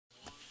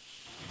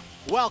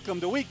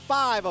Welcome to Week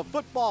 5 of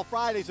Football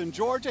Fridays in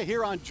Georgia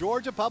here on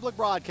Georgia Public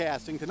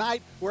Broadcasting.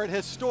 Tonight, we're at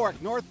historic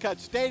Northcutt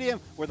Stadium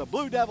where the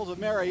Blue Devils of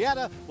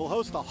Marietta will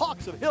host the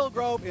Hawks of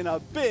Hillgrove in a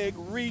big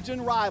region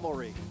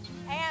rivalry.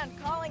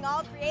 And calling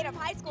all creative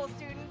high school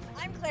students,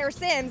 I'm Claire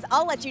Sims.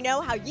 I'll let you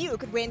know how you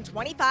could win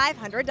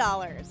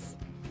 $2,500.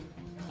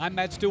 I'm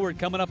Matt Stewart.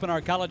 Coming up in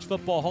our College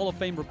Football Hall of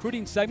Fame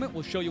recruiting segment,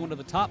 we'll show you one of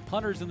the top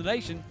punters in the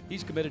nation.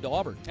 He's committed to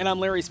Auburn. And I'm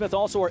Larry Smith.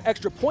 Also, our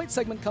extra point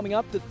segment coming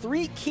up, the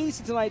 3 keys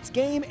to tonight's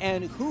game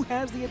and who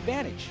has the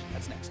advantage.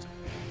 That's next.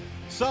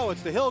 So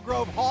it's the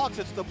Hillgrove Hawks,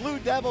 it's the Blue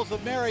Devils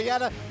of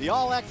Marietta. The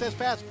All Access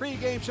Pass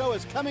pregame show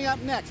is coming up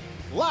next,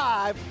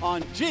 live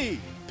on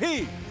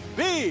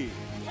GPB.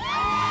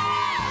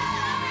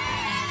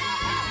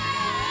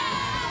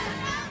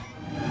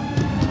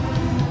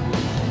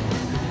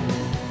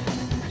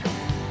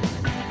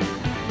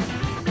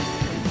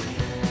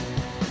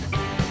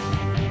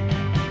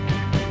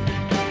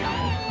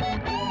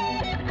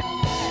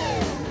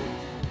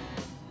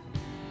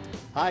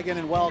 Hi again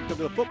and welcome to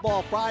the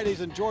Football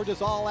Fridays in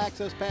Georgia's All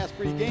Access Pass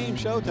pregame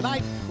show.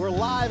 Tonight, we're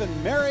live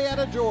in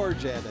Marietta,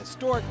 Georgia at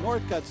historic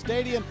Northcutt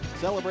Stadium,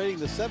 celebrating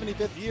the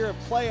 75th year of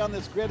play on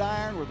this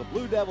gridiron where the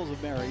Blue Devils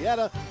of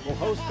Marietta will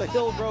host the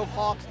Hillgrove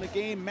Hawks in a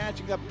game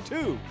matching up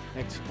 2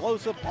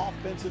 explosive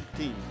offensive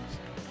teams.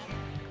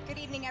 Good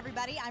evening,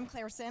 everybody. I'm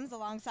Claire Sims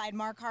alongside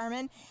Mark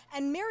Hallman.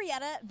 And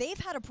Marietta, they've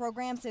had a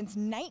program since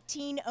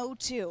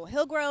 1902.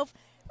 Hillgrove,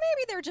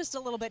 maybe they're just a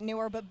little bit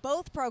newer, but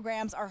both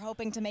programs are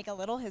hoping to make a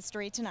little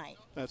history tonight.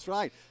 That's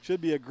right.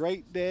 Should be a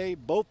great day.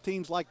 Both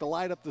teams like to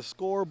light up the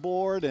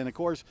scoreboard. And, of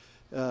course,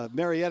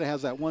 Marietta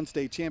has that one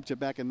state championship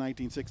back in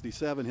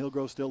 1967.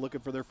 Hillgrove still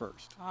looking for their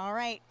first. All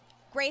right.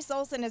 Grace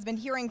Olson has been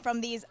hearing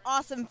from these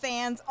awesome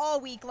fans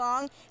all week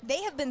long.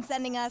 They have been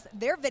sending us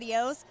their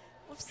videos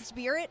of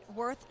spirit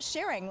worth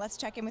sharing. Let's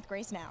check in with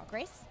Grace now.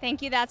 Grace?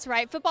 Thank you. That's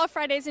right. Football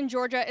Fridays in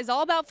Georgia is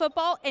all about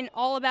football and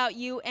all about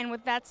you. And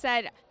with that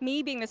said,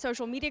 me being the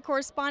social media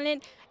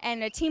correspondent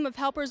and a team of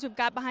helpers we've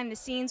got behind the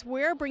scenes,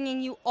 we're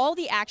bringing you all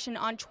the action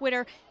on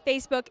Twitter,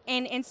 Facebook,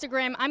 and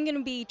Instagram. I'm going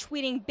to be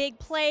tweeting big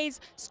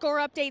plays, score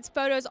updates,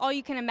 photos, all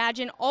you can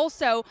imagine.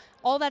 Also,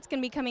 all that's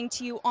going to be coming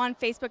to you on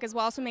Facebook as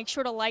well, so make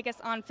sure to like us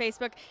on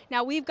Facebook.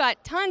 Now, we've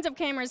got tons of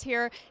cameras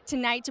here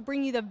tonight to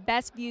bring you the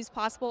best views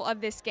possible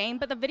of this game,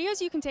 but the videos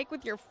you can take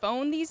with your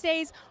phone these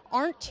days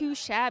aren't too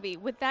shabby.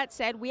 With that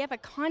said, we have a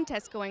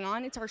contest going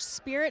on. It's our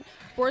Spirit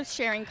Worth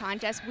Sharing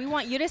contest. We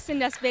want you to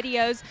send us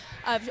videos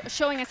of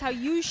showing us how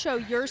you show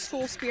your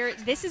school spirit.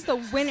 This is the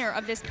winner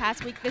of this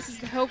past week. This is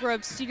the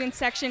Hillgrove student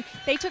section.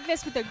 They took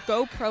this with a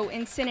GoPro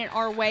and sent it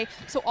our way.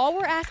 So all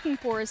we're asking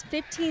for is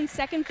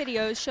 15-second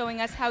videos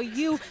showing us how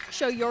you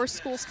show your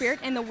school spirit,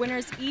 and the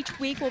winners each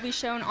week will be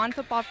shown on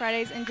Football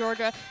Fridays in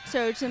Georgia.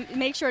 So to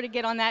make sure to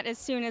get on that as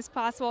soon as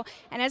possible.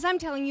 And as I'm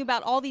telling you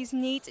about all these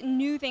neat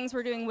new things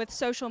we're doing with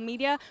social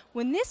media,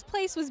 when this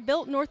place was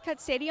built, Northcutt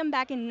Stadium,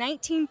 back in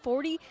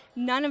 1940,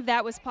 none of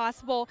that was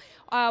possible.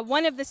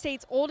 One of the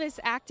state's oldest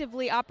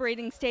actively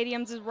operating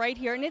stadiums is right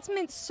here, and it's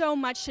meant so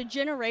much to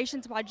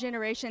generations upon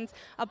generations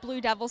of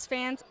Blue Devils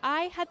fans.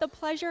 I had the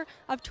pleasure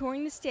of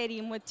touring the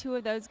stadium with 2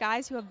 of those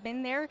guys who have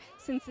been there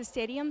since the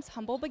stadium's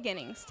humble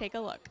beginnings. Take a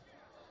look.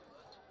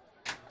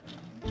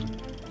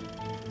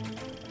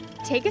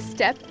 Take a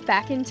step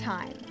back in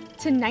time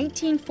to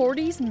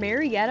 1940s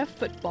Marietta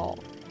football.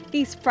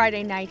 These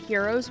Friday night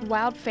heroes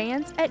wowed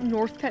fans at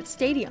Northcutt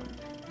Stadium,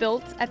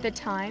 built at the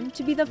time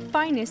to be the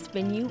finest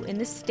venue in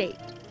the state.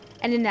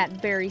 And in that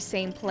very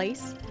same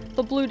place,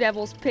 the Blue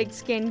Devils'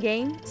 pigskin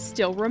game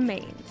still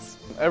remains.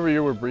 Every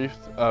year we're briefed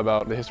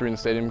about the history in the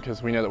stadium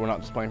because we know that we're not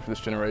just playing for this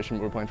generation,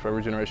 but we're playing for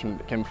every generation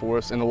that came before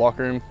us. In the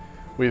locker room,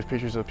 we have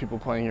pictures of people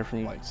playing here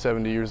from like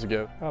 70 years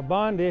ago. A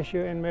bond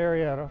issue in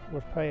Marietta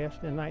was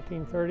passed in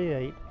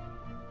 1938,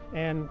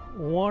 and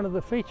one of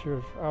the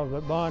features of the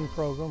bond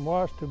program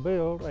was to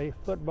build a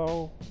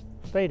football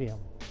stadium.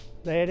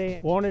 Daddy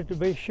wanted to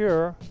be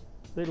sure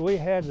that we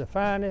had the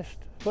finest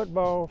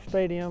football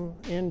stadium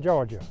in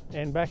Georgia.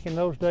 And back in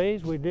those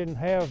days, we didn't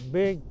have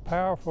big,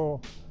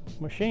 powerful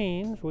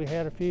machines. We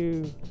had a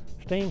few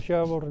steam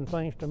shovels and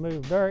things to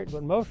move dirt,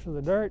 but most of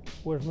the dirt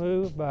was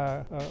moved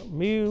by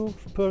mules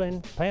pulling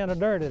a pan of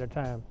dirt at a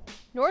time.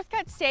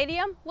 Northcutt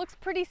Stadium looks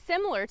pretty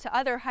similar to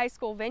other high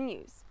school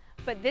venues,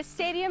 but this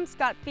stadium's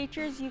got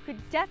features you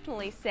could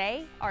definitely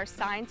say are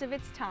signs of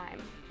its time.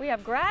 We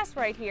have grass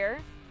right here.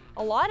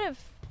 A lot of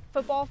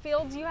football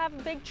fields, you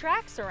have big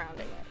tracks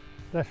surrounding it.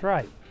 That's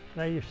right.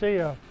 Now you see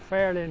a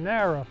fairly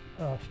narrow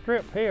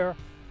strip here,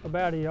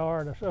 about a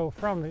yard or so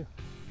from the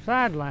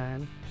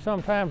sideline.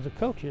 Sometimes the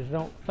coaches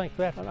don't think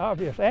that's an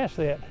obvious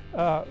asset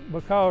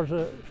because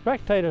the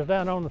spectators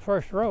down on the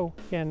first row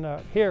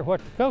can hear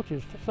what the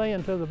coaches are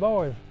saying to the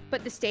boys.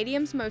 But the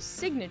stadium's most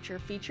signature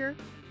feature,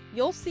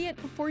 you'll see it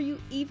before you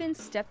even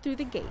step through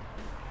the gate.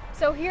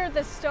 So here,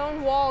 the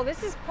stone wall,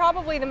 this is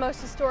probably the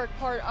most historic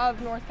part of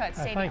Northcutt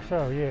Stadium. I think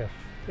so, yes.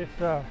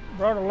 It's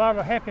brought a lot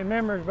of happy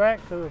memories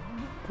back to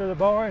the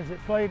boys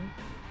that played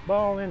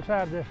ball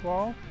inside this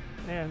wall.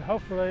 and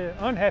hopefully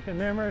unhappy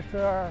memories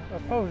to our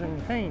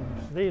opposing teams.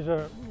 These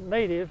are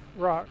native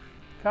rocks,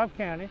 Cobb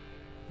County,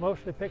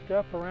 mostly picked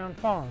up around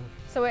farms.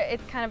 So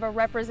it's kind of a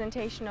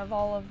representation of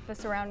all of the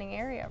surrounding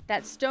area.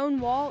 That stone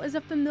wall is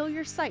a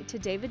familiar sight to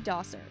David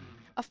Dosser,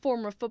 a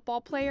former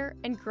football player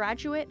and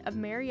graduate of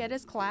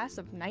Marietta's class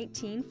of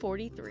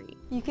 1943.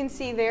 You can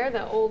see there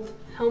the old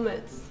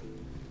helmets.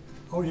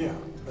 Oh yeah,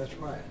 that's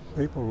right.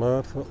 People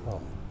love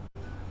football.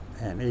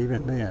 And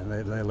even then,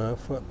 they love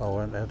football.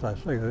 And as I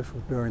say, this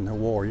was during the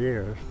war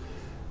years,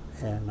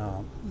 and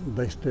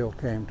they still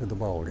came to the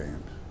ball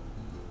games,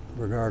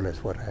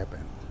 regardless what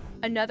happened.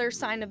 Another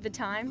sign of the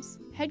times,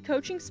 head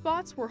coaching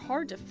spots were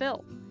hard to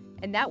fill,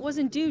 and that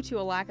wasn't due to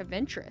a lack of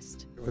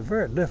interest. It was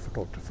very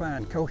difficult to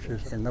find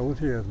coaches in those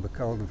years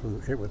because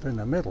it was in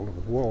the middle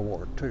of World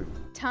War II.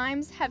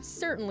 Times have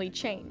certainly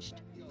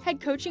changed.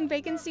 Head coaching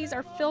vacancies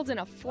are filled in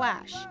a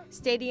flash,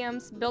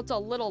 stadiums built a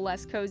little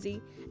less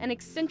cozy, and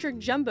eccentric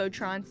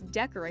jumbotrons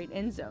decorate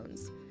end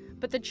zones.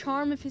 But the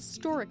charm of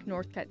historic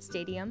Northcutt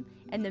Stadium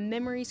and the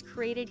memories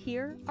created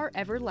here are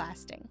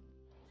everlasting.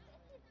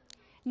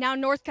 Now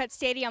Northcutt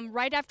Stadium,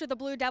 right after the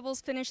Blue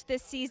Devils finish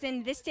this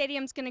season, this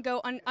stadium's going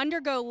to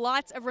undergo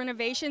lots of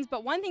renovations,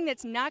 but one thing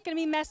that's not going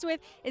to be messed with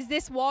is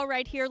this wall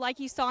right here. Like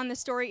you saw in the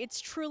story,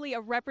 it's truly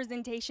a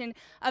representation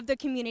of the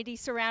community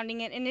surrounding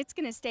it, and it's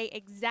going to stay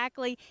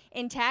exactly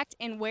intact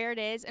and where it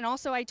is. And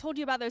also, I told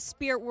you about those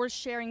Spirit Worth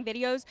Sharing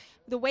videos.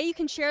 The way you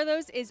can share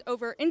those is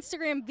over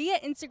Instagram, via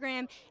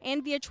Instagram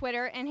and via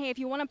Twitter. And hey, if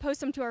you want to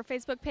post them to our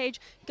Facebook page,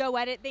 go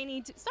at it. They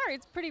need to, sorry,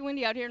 it's pretty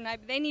windy out here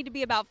tonight, but they need to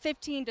be about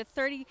 15 to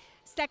 30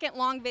 second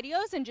long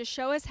videos and just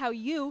show us how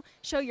you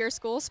show your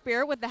school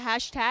spirit with the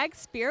hashtag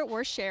Spirit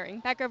Worth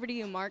Sharing. Back over to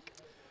you, Mark.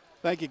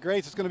 Thank you,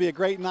 Grace. It's going to be a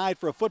great night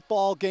for a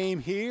football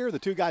game here. The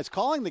two guys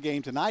calling the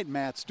game tonight,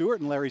 Matt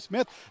Stewart and Larry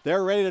Smith,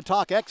 they're ready to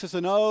talk X's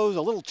and O's,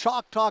 a little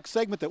chalk talk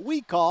segment that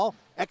we call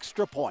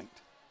Extra Point.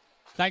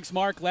 Thanks,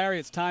 Mark. Larry,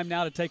 it's time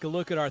now to take a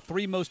look at our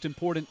three most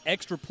important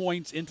extra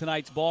points in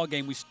tonight's ball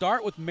game. We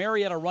start with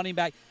Marietta running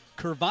back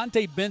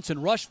Kervonte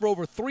Benson, rushed for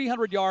over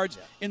 300 yards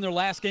in their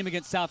last game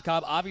against South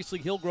Cobb. Obviously,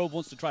 Hillgrove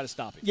wants to try to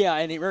stop him. Yeah,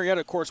 and Marietta,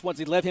 of course, wants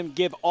to let him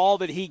give all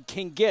that he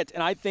can get,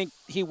 and I think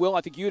he will.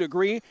 I think you'd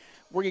agree.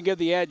 We're going to give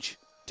the edge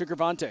to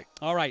Kervonte.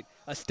 All right.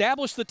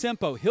 Establish the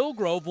tempo.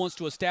 Hillgrove wants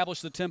to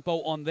establish the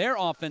tempo on their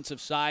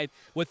offensive side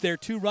with their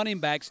two running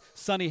backs,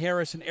 Sony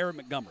Harris and Eric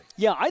Montgomery.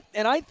 Yeah,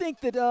 I think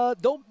that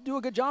they'll do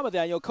a good job of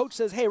that. You know, Coach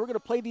says, hey, we're going to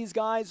play these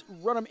guys,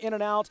 run them in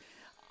and out.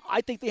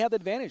 I think they have the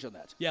advantage on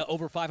that. Yeah,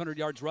 over 500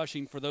 yards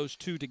rushing for those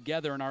two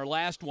together. And our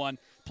last one,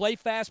 play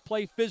fast,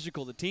 play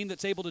physical. The team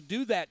that's able to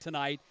do that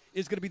tonight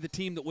is going to be the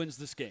team that wins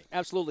this game.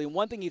 Absolutely.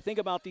 One thing you think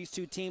about these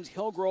two teams,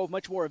 Hillgrove,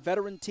 much more a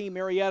veteran team,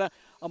 Marietta,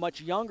 a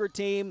much younger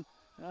team.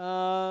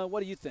 What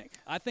do you think?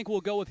 I think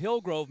we'll go with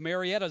Hillgrove.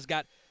 Marietta's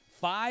got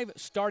 5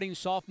 starting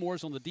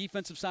sophomores on the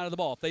defensive side of the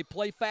ball. If they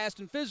play fast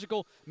and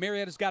physical,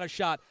 Marietta's got a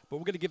shot, but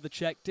we're going to give the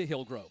check to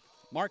Hillgrove.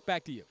 Mark,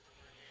 back to you.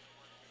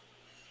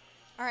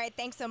 All right,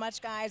 thanks so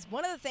much, guys.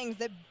 One of the things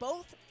that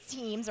both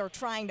teams are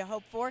trying to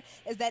hope for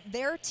is that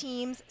their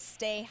teams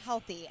stay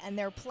healthy and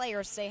their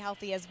players stay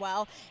healthy as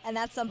well, and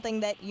that's something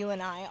that you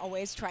and I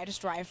always try to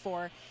strive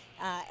for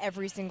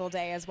every single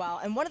day as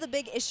well. And one of the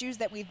big issues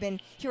that we've been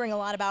hearing a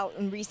lot about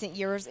in recent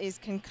years is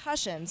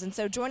concussions. And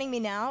so joining me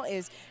now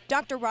is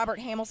Dr. Robert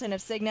Hamilton of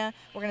Cigna.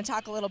 We're going to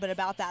talk a little bit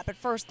about that. But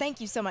first,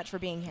 thank you so much for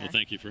being here. Well,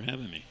 thank you for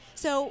having me.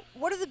 So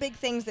what are the big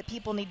things that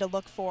people need to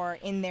look for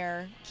in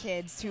their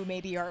kids who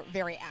maybe are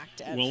very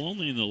active? Well,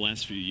 only in the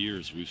last few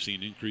years we've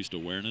seen increased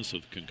awareness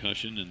of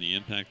concussion and the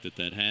impact that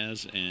that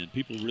has. And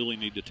people really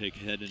need to take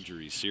head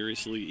injuries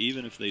seriously,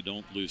 even if they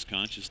don't lose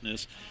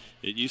consciousness.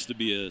 It used to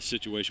be a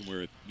situation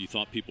where you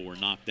thought people were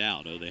knocked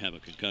out, oh, they have a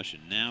concussion.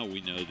 Now we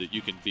know that you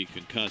can be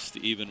concussed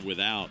even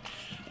without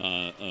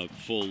a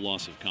full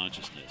loss of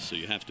consciousness, so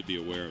you have to be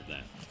aware of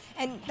that.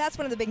 And that's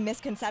one of the big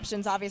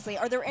misconceptions, obviously.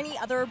 Are there any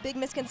other big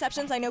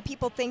misconceptions? I know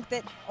people think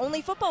that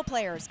only football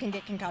players can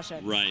get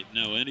concussions. Right.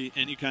 No,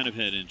 any kind of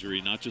head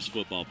injury, not just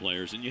football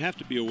players. And you have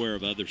to be aware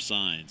of other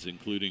signs,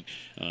 including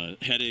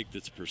headache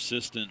that's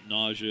persistent,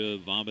 nausea,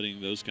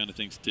 vomiting, those kind of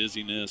things,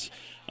 dizziness,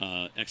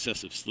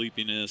 excessive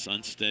sleepiness,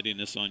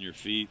 unsteadiness on your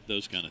feet,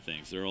 those kind of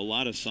things. There are a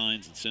lot of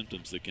signs and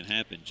symptoms that can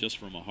happen just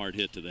from a hard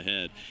hit to the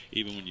head,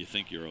 even when you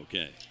think you're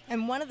okay.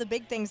 And one of the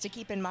big things to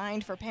keep in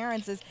mind for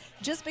parents is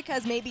just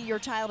because maybe your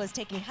child is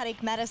taking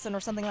headache medicine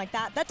or something like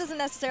that, that doesn't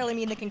necessarily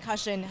mean the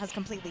concussion has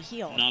completely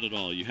healed. Not at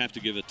all. You have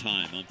to give it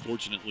time.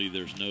 Unfortunately,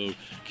 there's no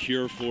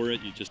cure for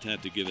it. You just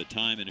have to give it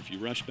time. And if you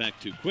rush back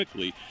too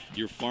quickly,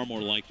 you're far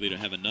more likely to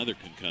have another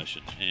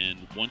concussion.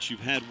 And once you've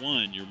had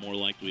one, you're more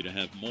likely to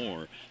have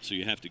more. So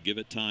you have to give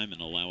it time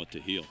and allow it to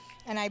heal.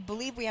 And I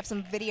believe we have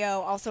some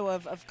video also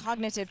of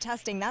cognitive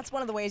testing. That's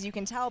one of the ways you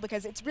can tell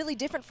because it's really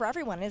different for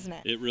everyone, isn't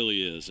it? It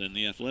really is. And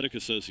the athletic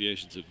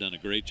associations have done a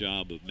great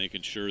job of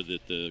making sure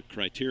that the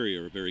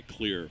criteria are very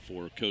clear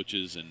for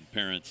coaches and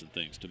parents and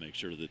things to make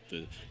sure that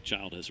the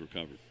child has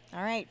recovered.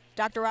 All right.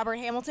 Dr. Robert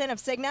Hamilton of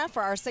Cigna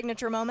for our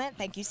signature moment.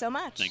 Thank you so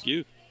much. Thank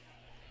you.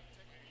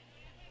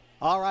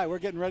 All right, we're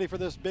getting ready for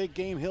this big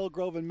game,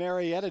 Hillgrove and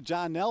Marietta.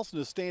 John Nelson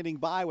is standing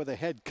by with the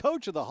head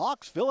coach of the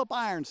Hawks, Philip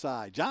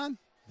Ironside. John?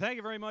 Thank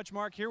you very much,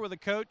 Mark, here with the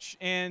coach.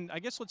 And I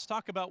guess let's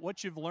talk about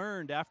what you've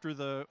learned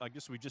after I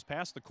guess we just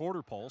passed the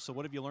quarter poll. So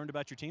what have you learned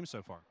about your team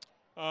so far?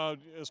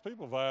 As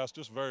people have asked,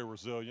 just very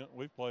resilient.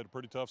 We've played a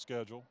pretty tough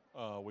schedule.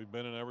 We've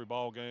been in every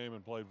ball game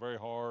and played very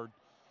hard.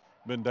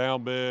 Been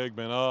down big,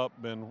 been up,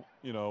 we're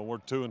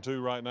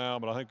 2-2 right now,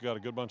 but I think we got a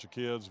good bunch of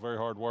kids, very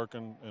hard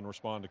working, and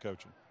respond to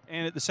coaching.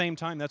 And at the same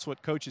time, that's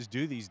what coaches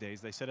do these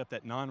days. They set up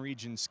that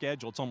non-region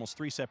schedule. It's almost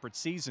 3 separate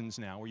seasons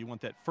now, where you want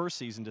that first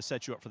season to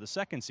set you up for the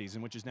second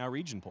season, which is now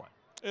region play.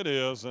 It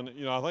is, and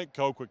I think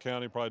Colquitt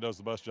County probably does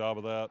the best job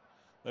of that.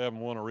 They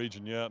haven't won a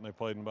region yet, and they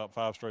played in about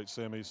 5 straight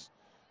semis.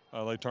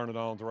 They turned it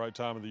on at the right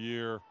time of the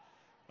year.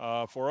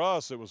 For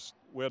us,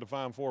 we had to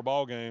find 4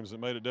 ball games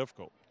that made it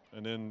difficult.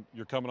 And then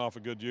you're coming off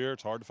a good year,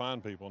 it's hard to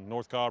find people. And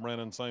North Cobb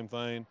ran in the same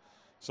thing,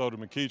 so did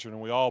McEachern,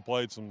 and we all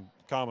played some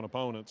common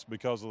opponents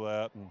because of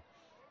that.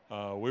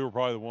 And we were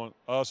probably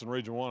us in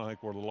Region 1, I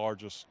think, were the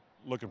largest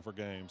looking for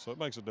games, so it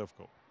makes it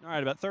difficult. All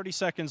right, about 30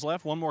 seconds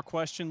left. One more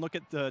question. Look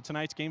at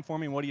tonight's game for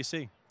me, and what do you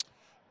see?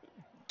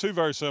 2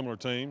 very similar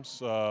teams,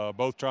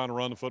 both trying to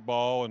run the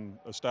football and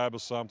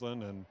establish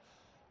something, and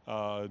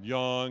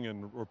young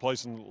and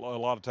replacing a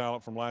lot of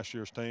talent from last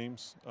year's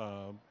teams.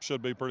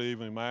 Should be a pretty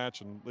evenly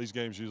matched, and these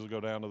games usually go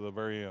down to the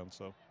very end.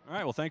 So, all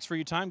right, well, thanks for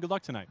your time. Good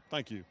luck tonight.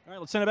 Thank you. All right,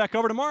 let's send it back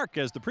over to Mark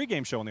as the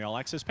pregame show on the All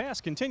Access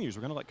Pass continues.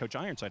 We're going to let Coach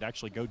Ironside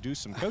actually go do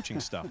some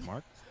coaching stuff,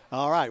 Mark.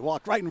 All right,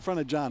 walk right in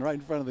front of John, right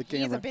in front of the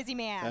camera. He's a busy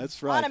man.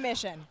 That's right. On a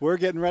mission. We're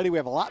getting ready. We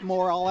have a lot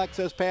more All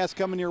Access Pass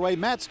coming your way.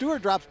 Matt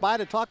Stewart drops by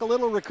to talk a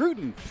little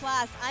recruiting.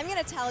 Plus, I'm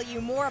going to tell you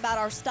more about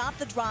our Stop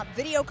the Drop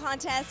video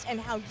contest and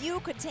how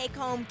you could take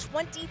home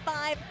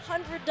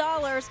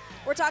 $2,500.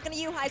 We're talking to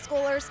you, high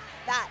schoolers.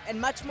 That and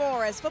much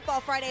more as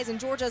Football Fridays in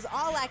Georgia's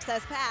All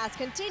Access Pass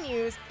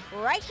continues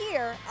right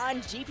here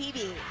on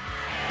GPB.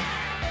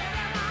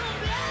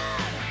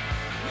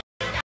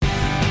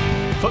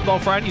 Football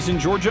Fridays in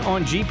Georgia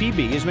on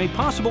GPB is made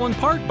possible in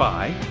part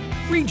by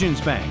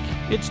Regions Bank.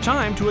 It's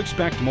time to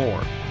expect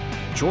more.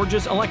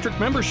 Georgia's Electric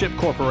Membership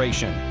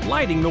Corporation,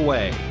 lighting the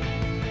way.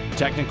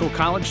 Technical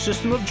College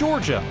System of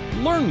Georgia,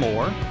 learn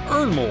more,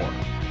 earn more.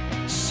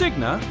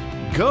 Cigna,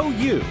 go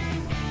you.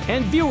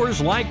 And viewers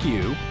like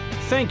you,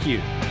 thank you.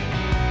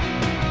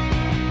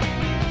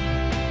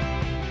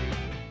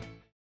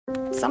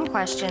 Some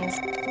questions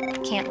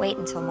can't wait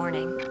until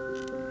morning.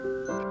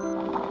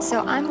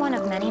 So I'm one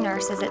of many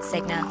nurses at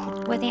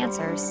Cigna with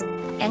answers,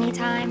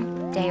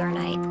 anytime, day or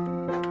night.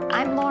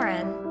 I'm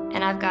Lauren,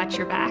 and I've got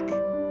your back.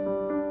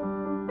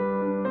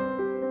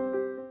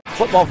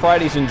 Football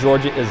Fridays in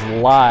Georgia is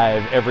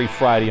live every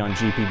Friday on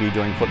GPB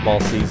during football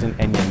season,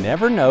 and you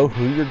never know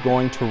who you're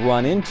going to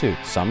run into.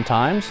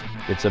 Sometimes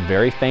it's a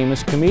very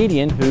famous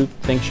comedian who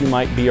thinks you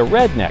might be a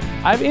redneck.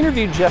 I've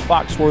interviewed Jeff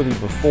Foxworthy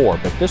before,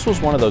 but this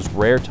was one of those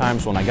rare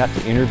times when I got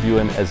to interview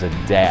him as a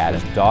dad.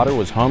 His daughter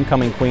was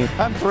homecoming queen.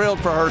 I'm thrilled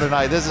for her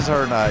tonight. This is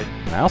her night.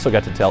 And I also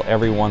got to tell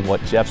everyone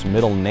what Jeff's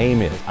middle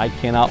name is. I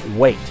cannot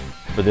wait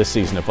for this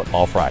season of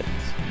Football Fridays.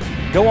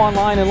 Go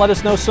online and let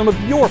us know some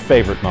of your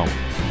favorite moments.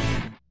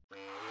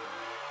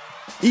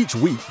 Each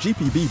week,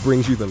 GPB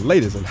brings you the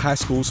latest in high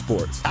school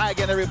sports. Hi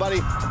again, everybody.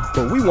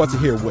 But we want to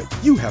hear what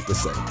you have to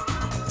say.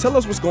 Tell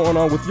us what's going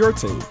on with your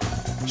team.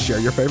 Share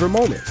your favorite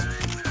moments.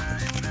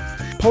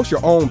 Post your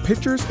own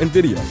pictures and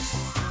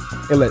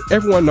videos. And let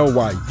everyone know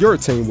why your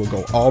team will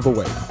go all the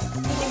way.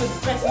 This is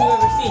the best you've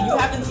ever seen. You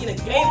haven't seen a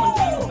game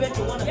until you've been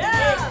to one of the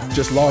games.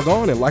 Just log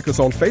on and like us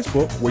on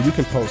Facebook, where you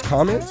can post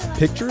comments,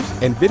 pictures,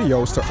 and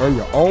videos to earn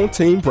your own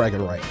team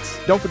bragging rights.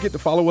 Don't forget to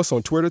follow us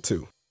on Twitter,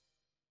 too.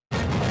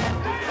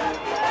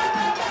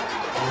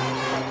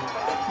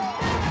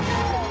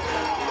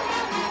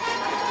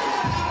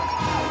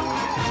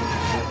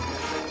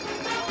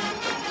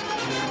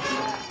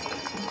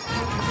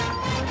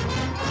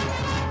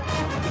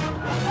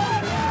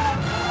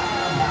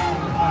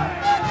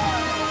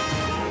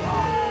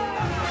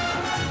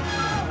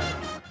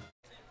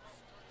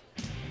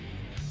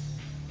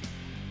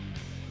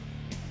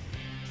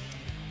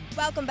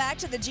 Welcome back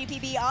to the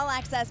GPB All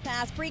Access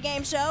Pass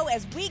pregame show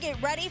as we get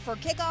ready for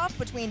kickoff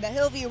between the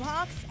Hillview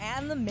Hawks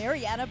and the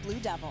Marietta Blue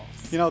Devils.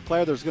 You know,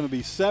 Claire, there's going to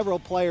be several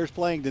players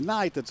playing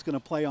tonight that's going to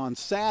play on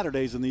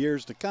Saturdays in the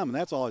years to come, and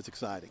that's always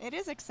exciting. It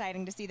is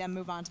exciting to see them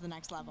move on to the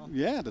next level.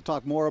 Yeah, to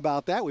talk more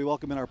about that, we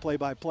welcome in our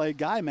play-by-play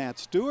guy, Matt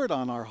Stewart,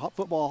 on our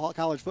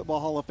College Football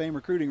Hall of Fame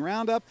recruiting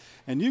roundup.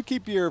 And you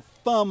keep your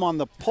thumb on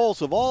the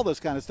pulse of all this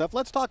kind of stuff.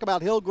 Let's talk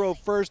about Hillgrove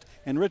first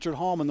and Richard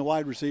Hallman, the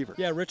wide receiver.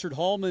 Yeah, Richard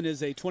Hallman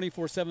is a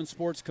 24/7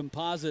 Sports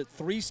composite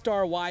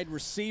 3-star wide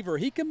receiver.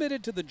 He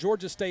committed to the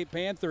Georgia State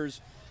Panthers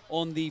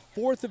on the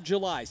 4th of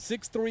July.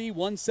 6'3",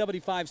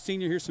 175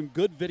 senior. Here's some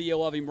good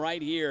video of him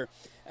right here.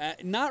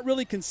 Not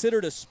really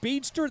considered a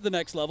speedster at the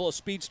next level, a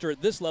speedster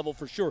at this level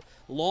for sure.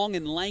 Long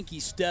and lanky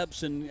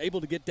steps and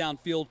able to get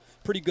downfield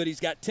pretty good. He's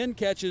got 10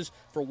 catches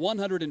for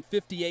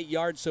 158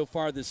 yards so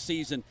far this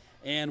season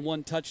and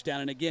 1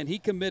 touchdown. And again, he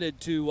committed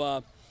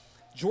to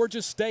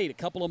Georgia State, a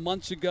couple of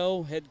months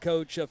ago, head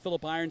coach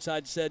Philip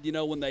Ironside said,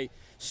 when they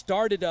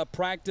started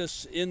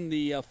practice in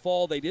the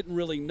fall, they didn't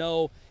really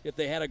know if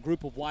they had a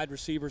group of wide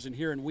receivers. And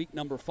here in week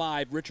number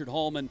 5, Richard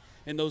Hallman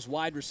and those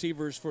wide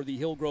receivers for the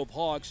Hillgrove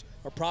Hawks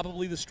are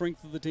probably the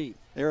strength of the team.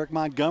 Eric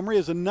Montgomery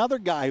is another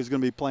guy who's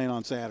going to be playing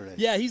on Saturday.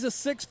 Yeah, he's a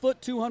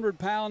 6-foot,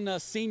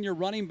 200-pound senior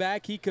running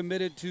back. He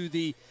committed to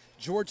the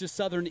Georgia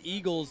Southern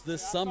Eagles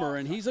this summer,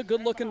 and he's a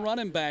good-looking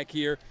running back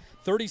here.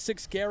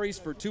 36 carries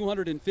for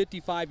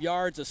 255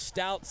 yards, a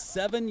stout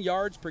 7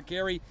 yards per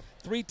carry,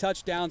 3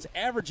 touchdowns,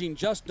 averaging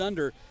just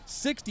under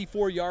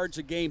 64 yards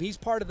a game. He's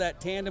part of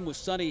that tandem with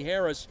Sony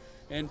Harris,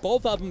 and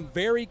both of them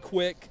very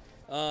quick.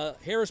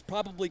 Harris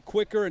probably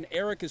quicker, and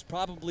Eric is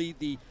probably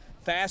the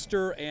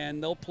faster,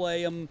 and they'll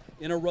play them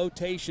in a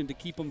rotation to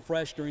keep them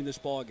fresh during this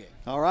ball game.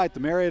 All right, the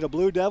Marietta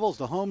Blue Devils,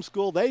 the home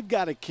school, they've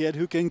got a kid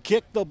who can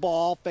kick the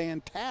ball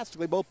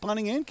fantastically, both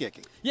punting and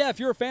kicking. Yeah, if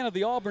you're a fan of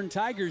the Auburn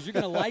Tigers, you're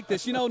going to like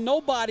this.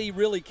 Nobody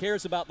really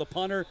cares about the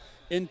punter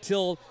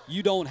until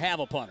you don't have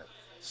a punter.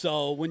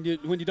 So when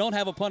you don't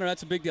have a punter,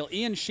 that's a big deal.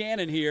 Ian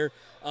Shannon here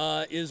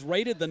is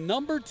rated the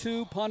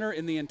 #2 punter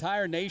in the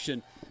entire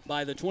nation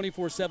by the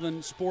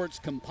 24/7 Sports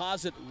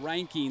composite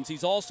rankings.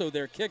 He's also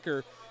their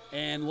kicker.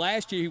 And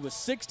last year he was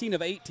 16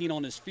 of 18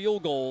 on his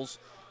field goals,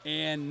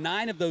 and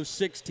 9 of those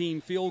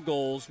 16 field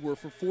goals were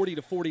for 40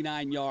 to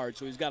 49 yards.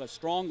 So he's got a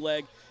strong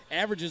leg,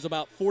 averages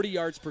about 40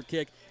 yards per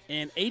kick,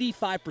 and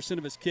 85%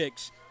 of his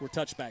kicks were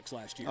touchbacks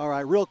last year. All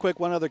right, real quick,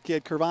 one other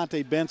kid,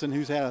 Kervonte Benson,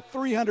 who's had a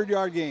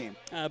 300-yard game.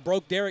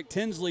 Broke Derek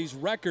Tinsley's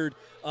record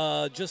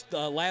just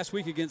last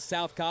week against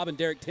South Cobb, and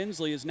Derek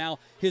Tinsley is now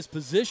his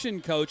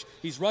position coach.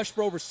 He's rushed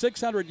for over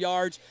 600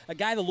 yards, a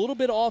guy a little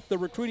bit off the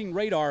recruiting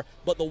radar,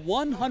 but the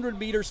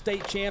 100-meter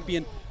state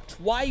champion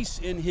twice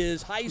in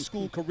his high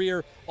school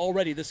career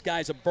already. This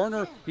guy's a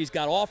burner. He's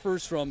got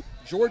offers from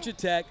Georgia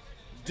Tech,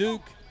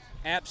 Duke,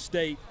 App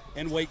State,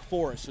 and Wake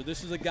Forest. So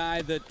this is a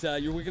guy that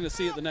we're going to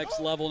see at the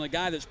next level, and a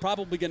guy that's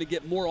probably going to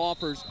get more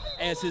offers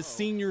as his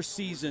senior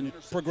season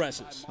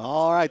progresses.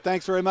 All right,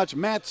 thanks very much,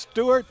 Matt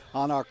Stewart,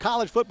 on our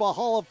College Football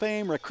Hall of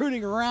Fame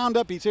recruiting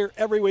roundup. He's here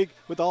every week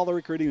with all the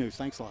recruiting news.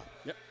 Thanks a lot.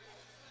 Yep.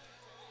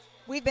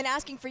 We've been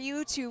asking for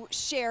you to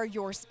share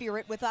your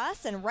spirit with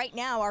us, and right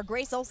now our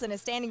Grace Olson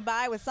is standing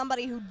by with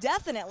somebody who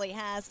definitely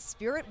has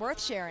spirit worth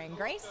sharing.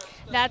 Grace?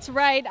 That's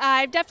right.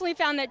 I've definitely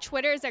found that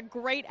Twitter is a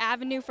great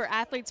avenue for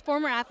athletes,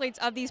 former athletes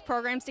of these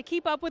programs, to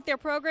keep up with their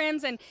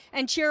programs and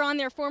cheer on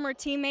their former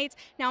teammates.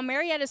 Now,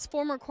 Marietta's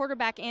former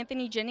quarterback,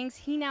 Anthony Jennings,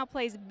 he now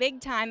plays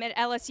big time at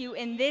LSU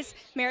in this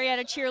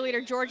Marietta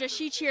cheerleader, Georgia.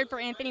 She cheered for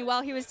Anthony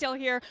while he was still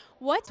here.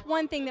 What's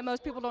one thing that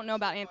most people don't know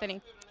about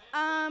Anthony?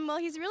 Well,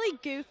 he's really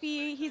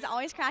goofy. He's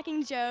always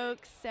cracking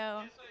jokes,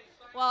 so.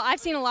 Well, I've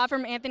seen a lot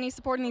from Anthony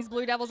supporting these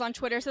Blue Devils on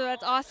Twitter, so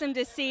that's awesome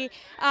to see.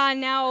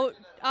 Now,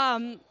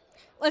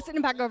 let's send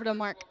it back over to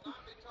Mark.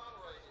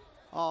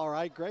 All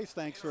right, Grace,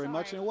 thanks very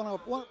much. And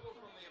one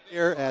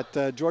here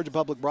at Georgia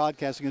Public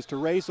Broadcasting is to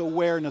raise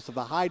awareness of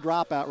the high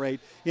dropout rate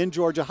in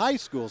Georgia high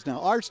schools.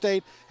 Now, our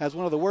state has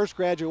one of the worst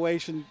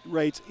graduation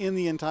rates in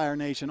the entire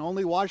nation.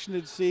 Only Washington,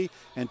 D.C.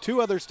 and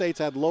 2 other states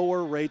had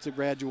lower rates of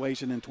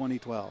graduation in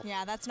 2012.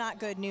 Yeah, that's not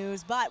good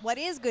news. But what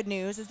is good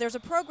news is there's a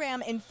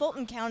program in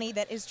Fulton County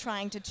that is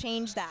trying to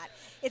change that.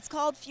 It's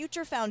called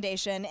Future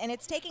Foundation, and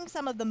it's taking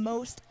some of the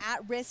most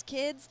at-risk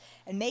kids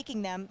and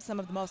making them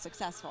some of the most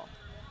successful.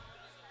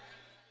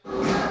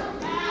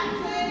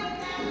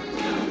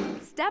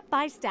 Step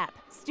by step,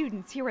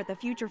 students here at the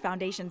Future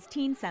Foundation's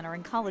Teen Center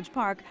in College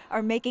Park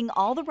are making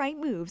all the right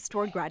moves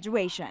toward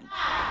graduation.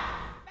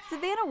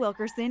 Savannah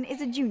Wilkerson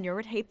is a junior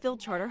at Hapeville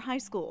Charter High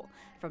School.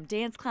 From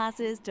dance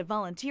classes to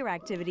volunteer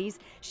activities,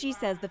 she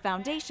says the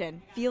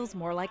foundation feels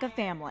more like a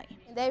family.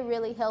 They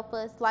really help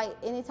us. Like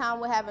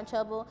anytime we're having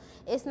trouble,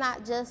 it's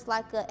not just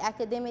like an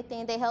academic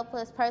thing. They help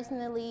us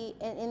personally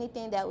in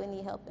anything that we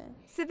need help in.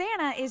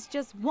 Savannah is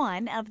just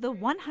one of the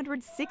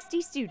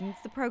 160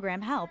 students the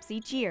program helps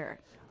each year.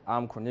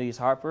 I'm Cornelius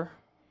Harper.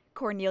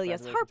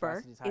 Cornelius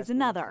Harper is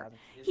another.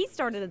 He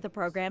started at the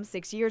program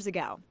 6 years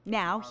ago.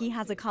 Now he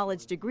has a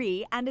college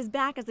degree and is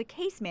back as a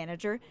case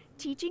manager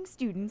teaching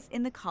students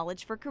in the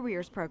College for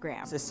Careers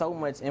program. There's so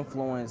much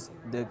influence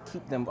to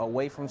keep them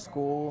away from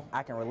school.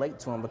 I can relate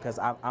to them because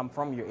I'm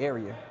from your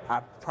area.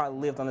 I probably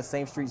lived on the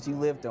same streets you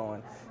lived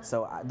on.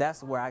 So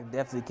that's where I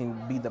definitely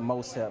can be the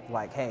most help.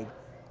 Like, hey,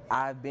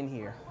 I've been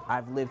here.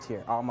 I've lived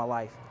here all my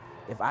life.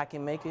 If I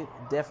can make it,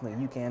 definitely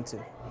you can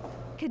too.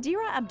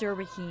 Kadira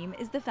Abdur-Rahim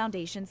is the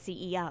foundation's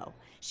CEO.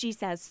 She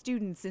says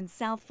students in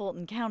South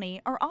Fulton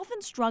County are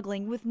often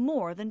struggling with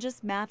more than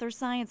just math or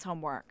science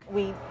homework.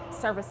 We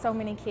service so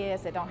many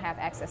kids that don't have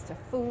access to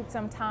food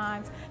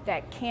sometimes,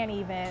 that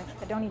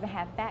don't even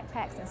have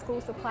backpacks and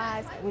school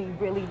supplies. We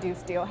really do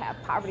still have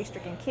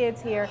poverty-stricken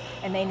kids here,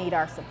 and they need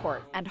our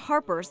support. And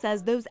Harper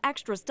says those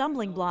extra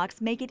stumbling blocks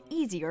make it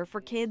easier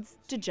for kids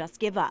to just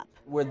give up.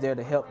 We're there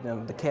to help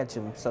them, to catch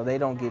them, so they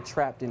don't get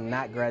trapped in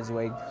not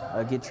graduating,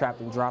 get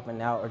trapped in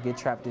dropping out, or get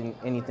trapped in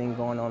anything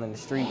going on in the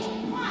streets.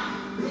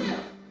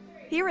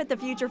 Here at the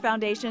Future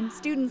Foundation,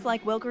 students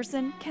like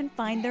Wilkerson can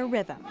find their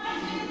rhythm.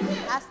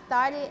 I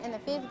started in the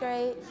 5th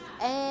grade,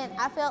 and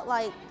I felt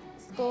like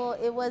school,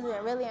 it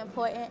wasn't really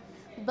important,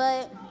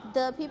 but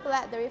the people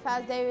at the Reef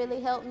House, they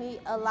really helped me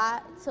a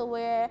lot to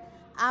where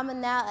I'm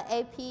now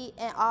an AP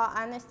and all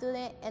honor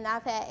student, and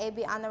I've had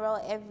AB honor roll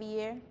every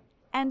year.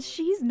 And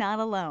she's not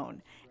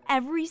alone.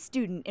 Every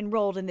student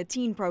enrolled in the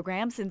teen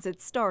program since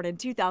its start in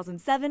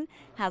 2007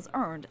 has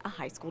earned a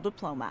high school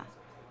diploma.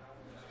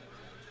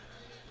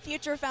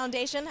 Future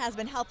Foundation has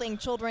been helping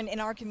children in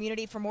our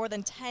community for more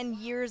than 10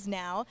 years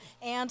now,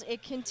 and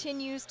it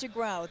continues to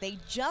grow. They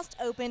just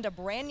opened a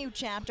brand new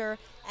chapter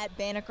at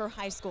Banneker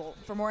High School.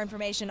 For more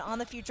information on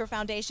the Future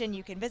Foundation,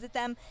 you can visit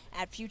them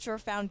at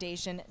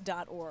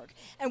futurefoundation.org.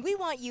 And we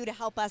want you to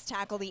help us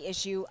tackle the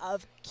issue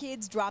of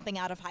kids dropping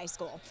out of high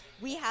school.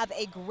 We have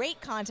a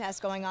great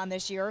contest going on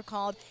this year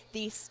called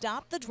the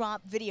Stop the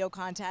Drop Video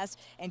Contest,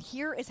 and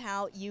here is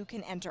how you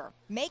can enter.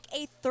 Make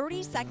a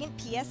 30-second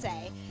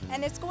PSA,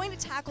 and it's going to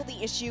tackle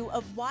the issue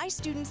of why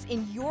students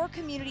in your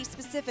community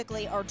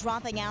specifically are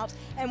dropping out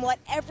and what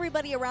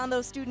everybody around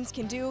those students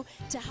can do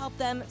to help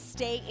them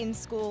stay in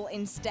school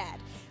instead.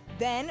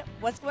 Then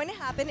what's going to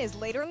happen is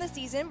later in the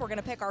season, we're going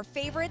to pick our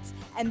favorites,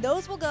 and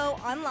those will go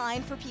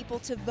online for people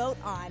to vote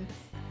on.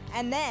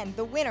 And then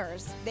the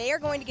winners, they are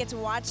going to get to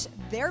watch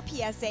their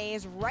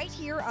PSAs right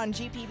here on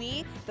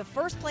GPB. The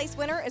first place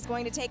winner is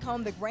going to take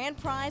home the grand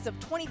prize of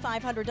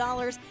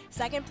 $2,500.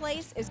 Second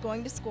place is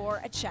going to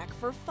score a check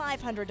for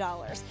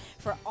 $500.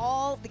 For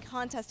all the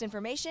contest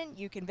information,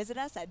 you can visit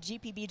us at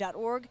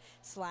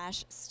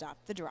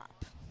gpb.org/stopthedrop.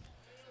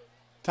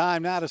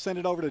 Time now to send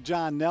it over to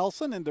John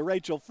Nelson and to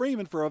Rachel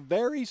Freeman for a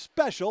very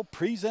special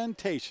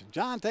presentation.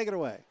 John, take it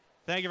away.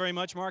 Thank you very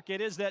much, Mark. It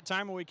is that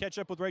time when we catch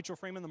up with Rachel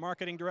Freeman, the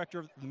marketing director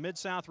of the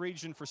Mid-South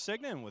region for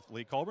Cigna, and with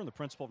Lee Colburn, the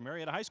principal of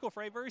Marietta High School,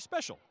 for a very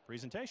special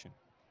presentation.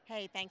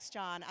 Hey, thanks,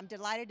 John. I'm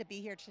delighted to be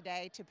here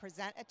today to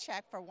present a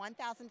check for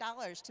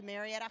 $1,000 to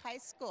Marietta High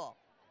School.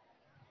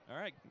 All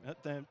right,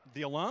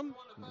 the alum,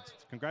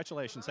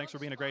 congratulations. Thanks for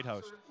being a great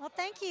host. Well,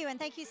 thank you, and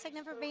thank you,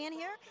 Cigna, for being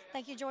here.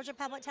 Thank you, Georgia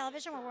Public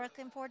Television. We're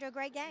looking forward to a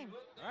great game.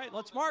 All right,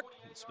 let's mark.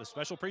 It's a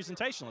special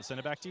presentation. Let's send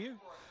it back to you.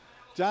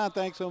 John,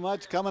 thanks so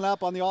much. Coming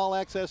up on the All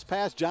Access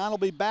Pass, John will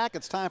be back.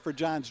 It's time for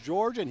John's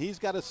Georgia, and he's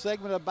got a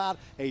segment about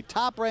a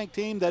top-ranked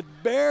team that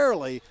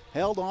barely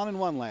held on and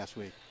won last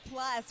week.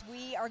 Plus,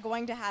 we are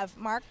going to have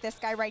Mark, this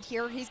guy right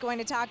here, he's going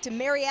to talk to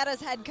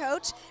Marietta's head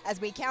coach as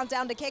we count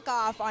down to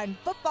kickoff on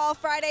Football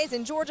Fridays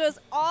in Georgia's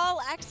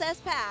All Access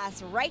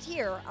Pass right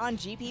here on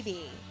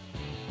GPB.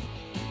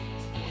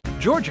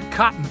 Georgia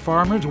cotton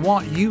farmers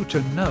want you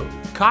to know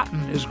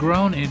cotton is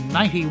grown in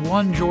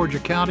 91 Georgia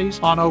counties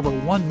on over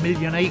 1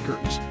 million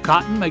acres.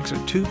 Cotton makes a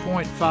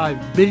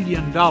 $2.5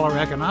 billion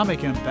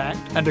economic impact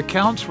and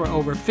accounts for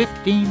over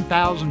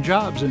 15,000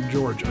 jobs in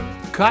Georgia.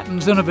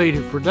 Cotton's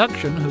innovative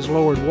production has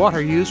lowered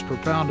water use per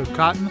pound of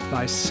cotton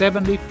by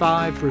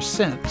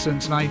 75%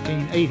 since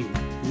 1980.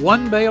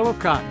 One bale of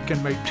cotton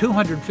can make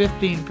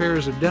 215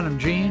 pairs of denim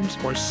jeans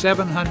or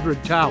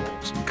 700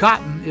 towels.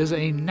 Cotton is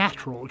a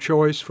natural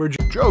choice for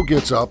Joe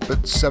gets up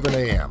at 7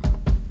 a.m.,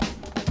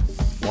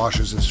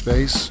 washes his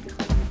face,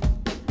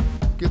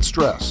 gets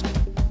dressed,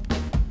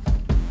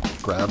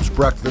 grabs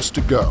breakfast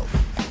to go.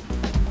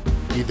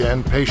 He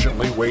then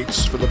patiently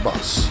waits for the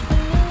bus,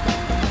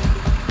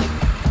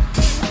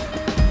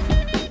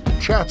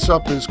 chats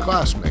up his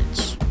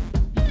classmates,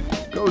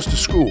 goes to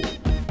school,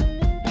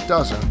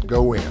 doesn't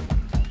go in.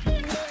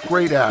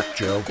 Great act,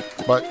 Joe,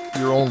 but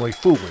you're only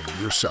fooling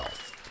yourself.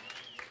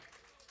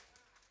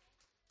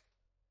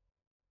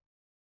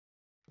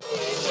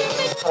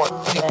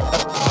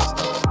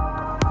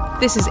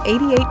 This is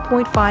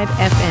 88.5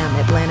 FM,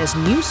 Atlanta's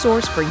news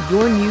source for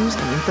your news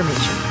and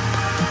information.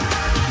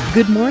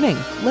 Good morning.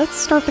 Let's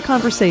start the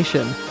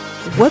conversation.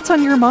 What's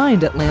on your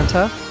mind,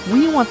 Atlanta?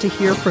 We want to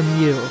hear from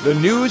you. The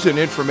news and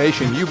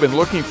information you've been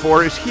looking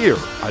for is here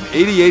on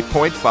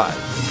 88.5.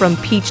 From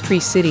Peachtree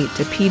City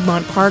to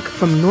Piedmont Park,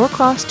 from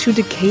Norcross to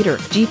Decatur,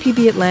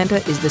 GPB Atlanta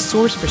is the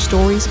source for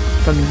stories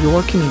from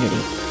your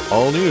community.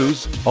 All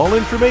news, all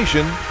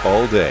information,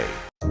 all day.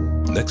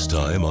 Next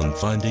time on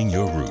Finding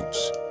Your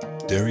Roots,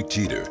 Derek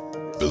Jeter,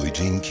 Billie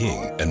Jean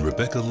King, and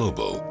Rebecca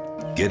Lobo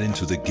get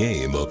into the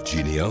game of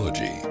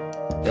genealogy.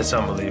 That's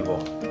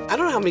unbelievable. I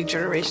don't know how many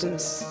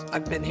generations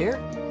I've been here.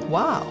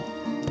 Wow.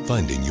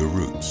 Finding Your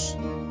Roots.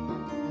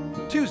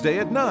 Tuesday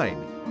at 9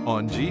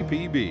 on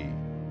GPB.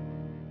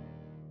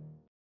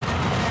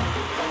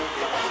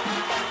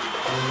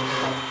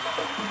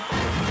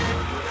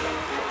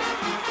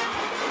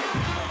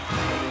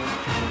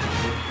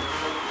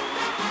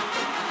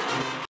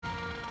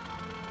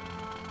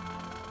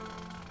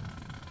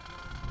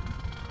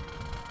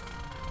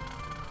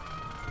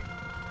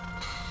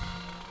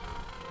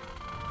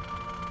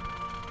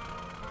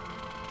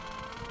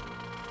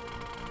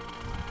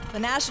 The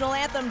national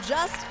anthem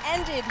just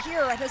ended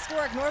here at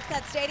historic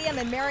Northcutt Stadium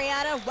in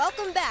Marietta.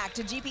 Welcome back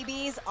to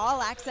GPB's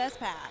All Access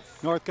Pass.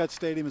 Northcutt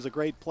Stadium is a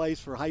great place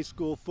for high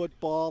school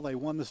football. They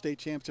won the state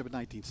championship in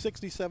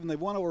 1967. They've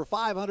won over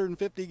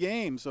 550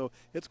 games, so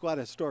it's quite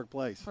a historic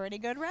place. Pretty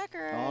good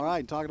record. All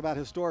right, talking about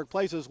historic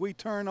places, we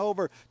turn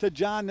over to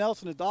John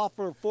Nelson, the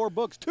author of 4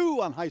 books,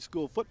 2 on high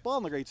school football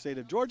in the great state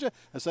of Georgia,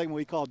 a segment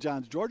we call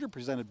John's Georgia,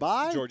 presented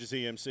by Georgia's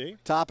EMC.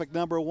 Topic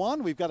number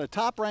 1, we've got a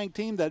top-ranked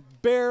team that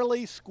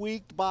barely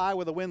squeaked by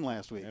with a win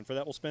last week. And for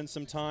that, we'll spend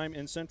some time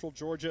in Central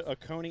Georgia,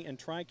 Oconee, and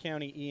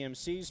Tri-County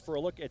EMCs for a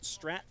look at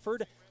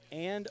Stratford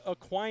and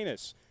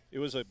Aquinas. It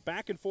was a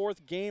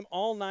back-and-forth game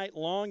all night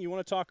long. You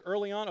want to talk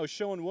early on,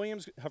 O'Showen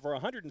Williams for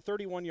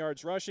 131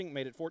 yards rushing,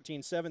 made it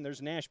 14-7.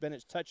 There's Nash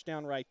Bennett's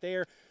touchdown right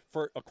there.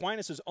 For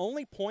Aquinas'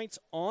 only points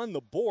on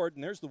the board,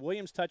 and there's the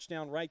Williams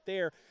touchdown right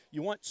there.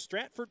 You want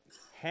Stratford,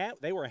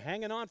 they were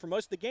hanging on for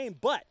most of the game,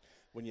 but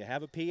when you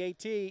have a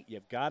PAT,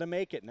 you've got to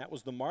make it, and that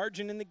was the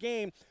margin in the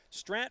game.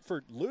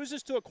 Stratford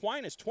loses to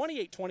Aquinas,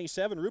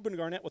 28-27. Reuben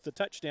Garnett with the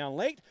touchdown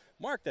late.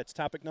 Mark, that's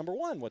topic number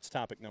 1. What's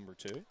topic number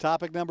 2?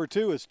 Topic number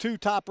 2 is 2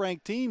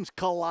 top-ranked teams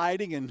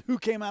colliding, and who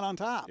came out on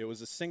top? It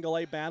was a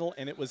single-A battle,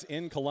 and it was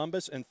in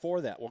Columbus, and for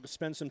that, we'll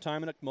spend some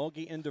time in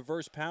Okmulgee and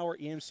Diverse Power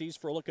EMCs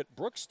for a look at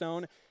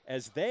Brookstone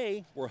as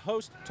they were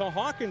host to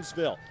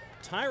Hawkinsville.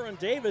 Tyron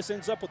Davis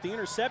ends up with the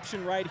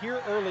interception right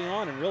here early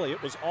on, and really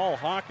it was all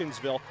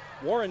Hawkinsville.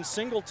 Warren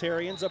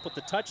Singletary ends up with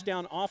the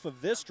touchdown off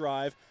of this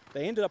drive.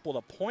 They ended up with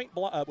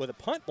a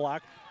punt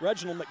block.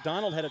 Reginald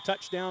McDonald had a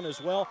touchdown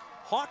as well.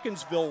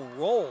 Hawkinsville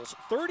rolls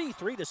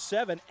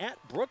 33-7 at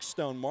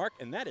Brookstone, Mark,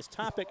 and that is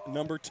topic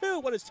number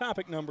 2. What is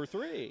topic number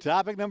 3?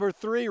 Topic number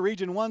 3,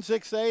 Region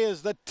 1-6A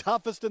is the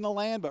toughest in the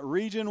land, but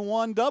Region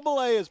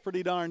 1AA is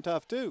pretty darn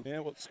tough too. Yeah,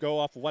 let's go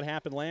off of what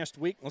happened last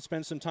week. Let's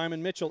spend some time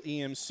in Mitchell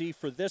EMC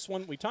for this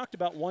one. We talked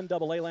about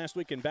 1AA last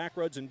week in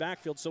backroads and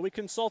backfield, so we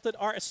consulted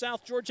our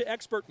South Georgia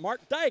expert,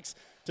 Mark Dykes,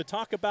 to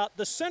talk about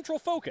the central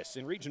focus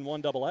in Region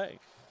 1AA.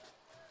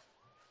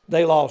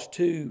 They lost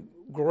 2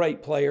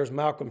 great players,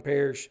 Malcolm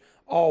Parrish,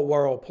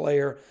 all-world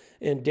player,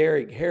 and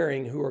Derek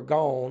Herring, who are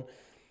gone.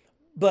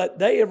 But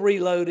they have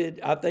reloaded.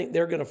 I think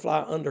they're going to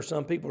fly under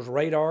some people's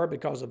radar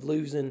because of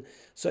losing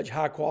such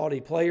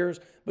high-quality players.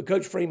 But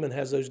Coach Freeman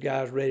has those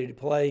guys ready to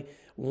play.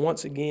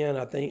 Once again,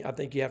 I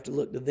think you have to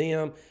look to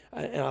them,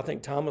 and I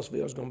think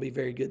Thomasville is going to be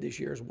very good this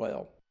year as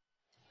well.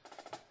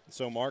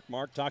 So, Mark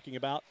talking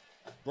about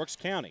Brooks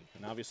County,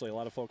 and obviously a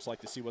lot of folks like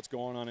to see what's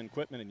going on in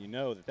equipment, and you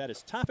know that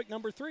is topic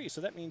number 3, so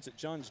that means that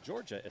John's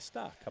Georgia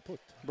está kaput.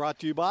 Brought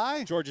to you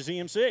by Georgia's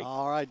EMC.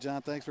 All right,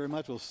 John, thanks very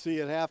much. We'll see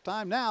you at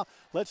halftime. Now,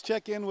 let's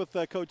check in with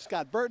Coach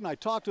Scott Burton. I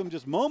talked to him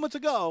just moments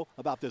ago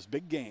about this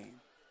big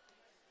game.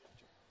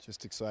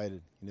 Just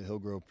excited.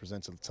 Hillgrove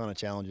presents a ton of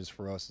challenges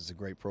for us. It's a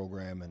great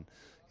program,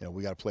 and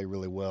we got to play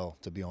really well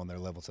to be on their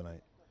level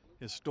tonight.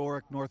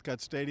 Historic Northcutt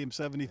Stadium,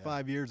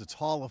 75 years. It's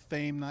Hall of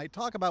Fame night.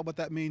 Talk about what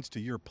that means to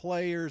your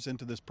players and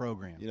to this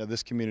program.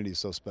 This community is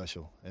so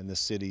special, and this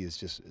city is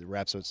just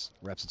wraps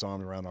its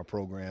arm around our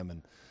program,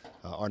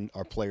 and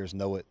our players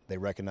know it. They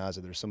recognize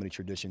that there's so many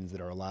traditions that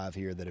are alive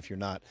here that if you're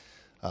not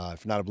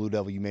a Blue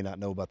Devil, you may not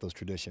know about those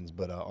traditions,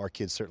 but our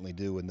kids certainly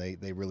do, and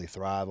they really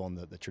thrive on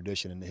the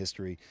tradition and the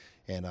history,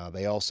 and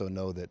they also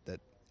know that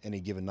any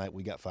given night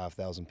we got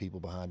 5,000 people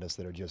behind us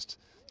that are just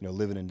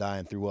living and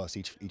dying through us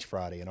each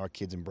Friday, and our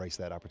kids embrace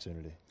that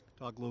opportunity.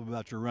 Talk a little bit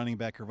about your running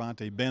back,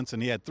 Kervonte Benson.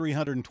 He had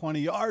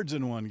 320 yards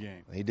in one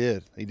game. He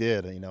did.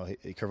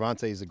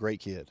 Kervonte is a great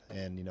kid,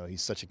 and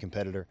he's such a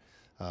competitor.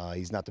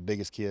 He's not the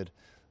biggest kid,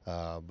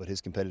 but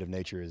his competitive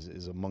nature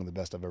is among the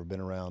best I've ever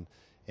been around.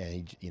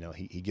 And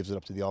he gives it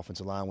up to the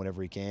offensive line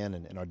whenever he can,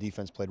 and our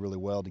defense played really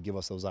well to give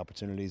us those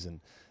opportunities.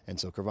 And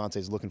so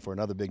Kervonte's looking for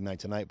another big night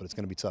tonight, but it's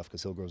going to be tough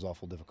because Hillgrove's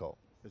awful difficult.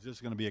 It's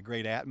just going to be a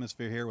great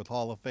atmosphere here with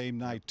Hall of Fame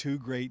night. 2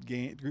 great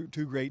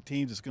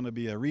teams. It's going to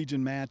be a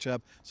region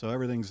matchup, so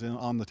everything's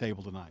on the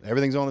table tonight.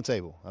 Everything's on the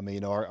table. I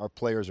mean, our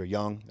players are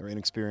young, they're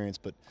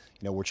inexperienced, but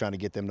we're trying to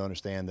get them to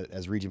understand that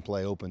as region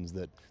play opens,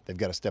 that they've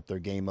got to step their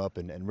game up,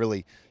 and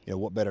really,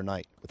 what better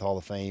night with Hall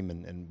of Fame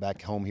and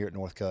back home here at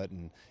Northcutt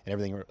and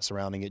everything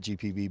surrounding it,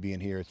 GPB being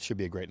here. It should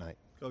be a great night.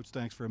 Coach,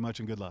 thanks very much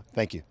and good luck.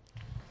 Thank you.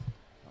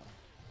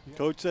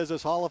 Coach says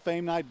this Hall of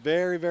Fame night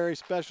very, very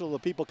special. The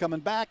people coming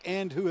back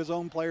and who his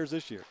own players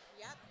this year.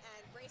 Yep,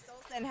 and Grace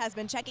Olson has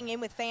been checking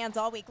in with fans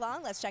all week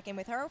long. Let's check in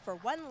with her for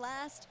one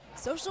last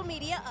social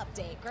media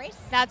update. Grace?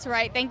 That's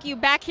right. Thank you.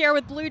 Back here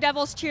with Blue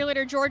Devils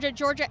cheerleader Georgia.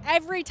 Georgia,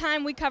 every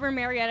time we cover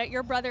Marietta,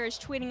 your brother is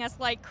tweeting us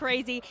like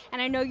crazy,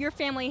 and I know your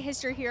family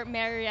history here at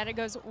Marietta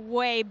goes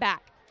way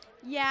back.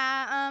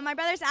 Yeah, my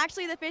brother's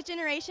actually the 5th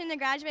generation to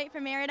graduate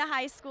from Marietta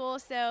High School,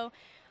 so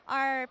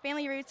our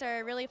family roots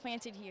are really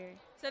planted here.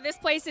 So this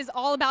place is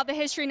all about the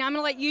history. Now I'm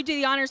going to let you do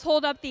the honors.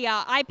 Hold up the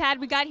iPad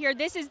we got here.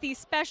 This is the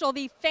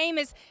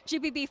famous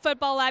GPB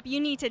football app. You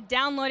need to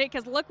download it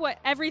because look what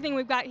everything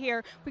we've got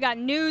here. We got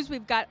news.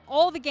 We've got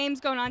all the games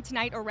going on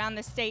tonight around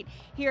the state.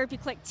 Here, if you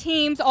click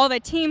teams, all the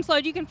teams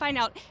load, you can find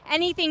out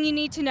anything you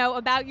need to know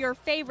about your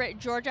favorite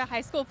Georgia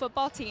high school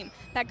football team.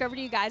 Back over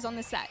to you guys on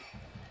the set.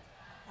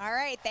 All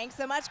right, thanks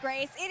so much,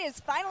 Grace. It is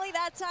finally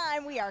that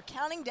time. We are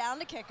counting down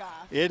to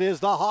kickoff. It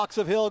is the Hawks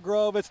of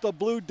Hillgrove. It's the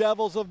Blue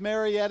Devils of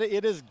Marietta.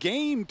 It is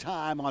game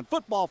time on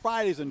Football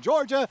Fridays in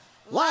Georgia,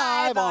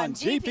 live on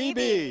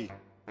GPB.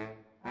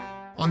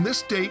 On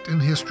this date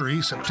in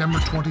history, September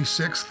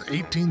 26,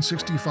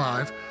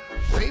 1865,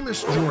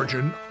 famous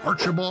Georgian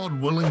Archibald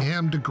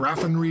Willingham de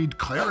Graffenried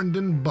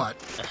Clarendon Butt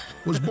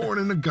was born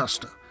in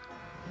Augusta.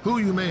 Who,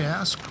 you may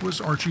ask, was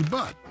Archie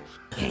Butt?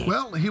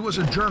 Well, he was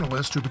a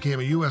journalist who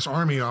became a U.S.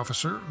 Army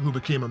officer, who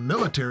became a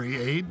military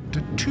aide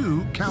to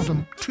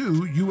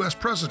two U.S.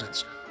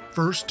 presidents,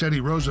 first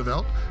Teddy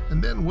Roosevelt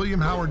and then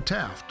William Howard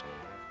Taft.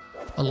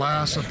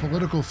 Alas, a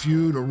political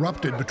feud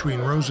erupted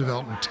between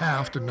Roosevelt and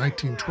Taft in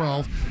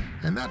 1912,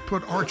 and that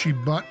put Archie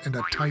Butt in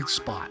a tight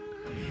spot.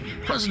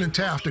 President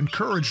Taft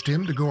encouraged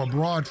him to go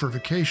abroad for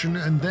vacation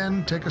and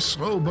then take a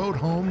slow boat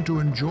home to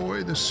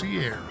enjoy the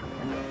sea air.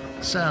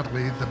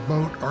 Sadly, the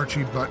boat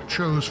Archie Butt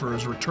chose for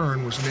his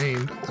return was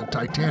named the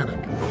Titanic.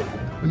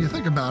 When you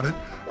think about it,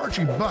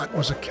 Archie Butt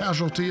was a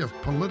casualty of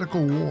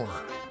political war.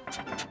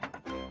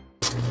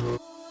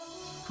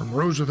 From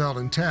Roosevelt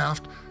and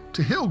Taft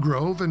to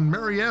Hillgrove and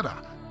Marietta,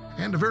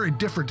 and a very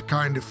different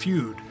kind of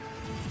feud.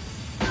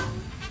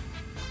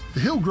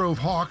 The Hillgrove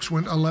Hawks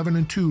went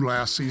 11-2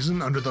 last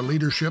season under the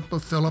leadership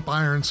of Philip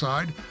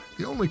Ironside,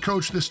 the only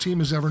coach this team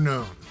has ever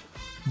known.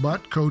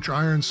 But Coach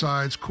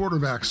Ironside's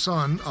quarterback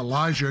son,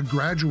 Elijah,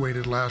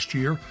 graduated last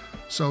year,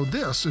 so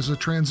this is a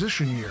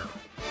transition year.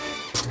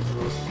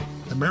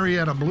 The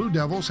Marietta Blue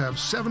Devils have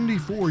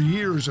 74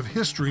 years of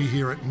history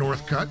here at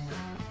Northcutt,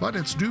 but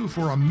it's due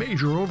for a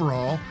major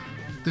overhaul.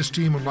 This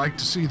team would like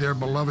to see their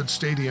beloved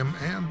stadium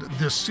and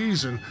this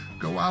season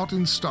go out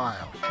in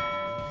style.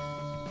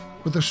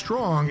 With a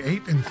strong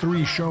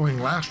 8-3 showing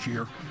last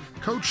year,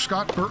 Coach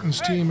Scott Burton's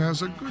team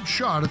has a good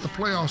shot at the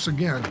playoffs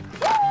again.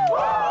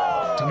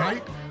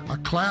 Tonight, a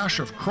clash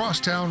of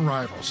crosstown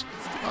rivals,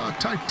 a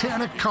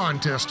titanic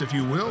contest, if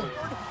you will.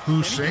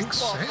 Who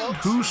sinks and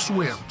who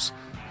swims?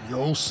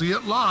 You'll see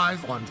it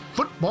live on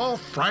Football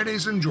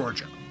Fridays in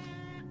Georgia.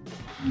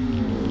 Time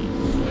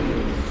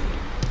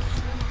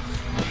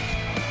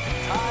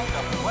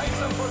to play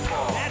some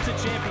football. That's a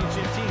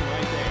championship team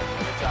right there.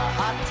 It's a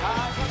hot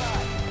time tonight.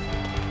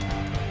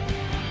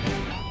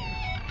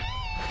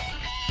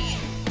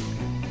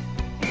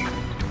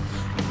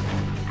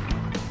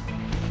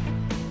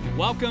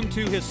 Welcome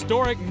to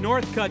historic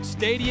Northcutt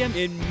Stadium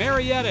in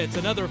Marietta. It's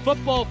another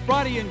Football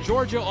Friday in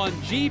Georgia on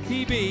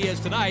GPB, as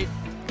tonight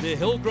the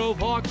Hillgrove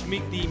Hawks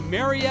meet the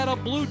Marietta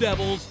Blue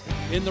Devils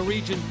in the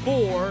Region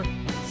 4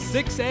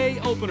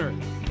 6A opener.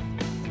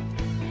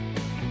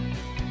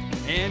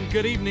 And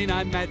good evening,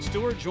 I'm Matt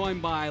Stewart,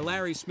 joined by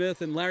Larry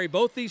Smith. And Larry,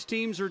 both these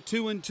teams are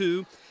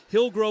 2-2.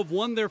 Hillgrove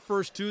won their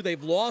first two.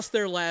 They've lost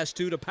their last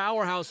two to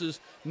powerhouses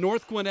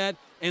North Gwinnett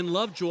and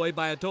Lovejoy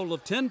by a total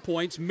of 10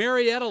 points.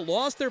 Marietta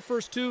lost their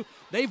first two.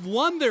 They've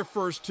won their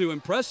first two.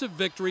 Impressive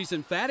victories,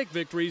 emphatic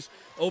victories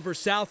over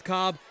South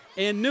Cobb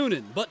and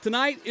Noonan. But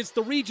tonight, it's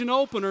the region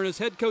opener, and as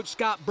head coach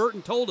Scott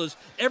Burton told us,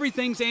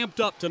 everything's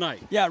amped up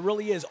tonight. Yeah, it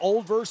really is.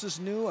 Old versus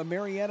new.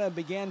 Marietta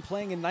began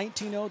playing in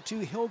 1902.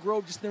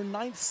 Hillgrove just their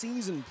 9th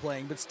season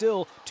playing, but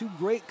still two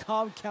great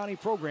Cobb County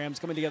programs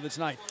coming together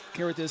tonight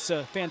here at this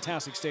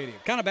fantastic stadium.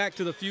 Kind of back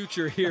to the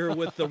future here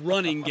with the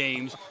running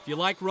games. If you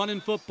like running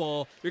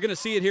football, you're going to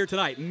see it here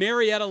tonight.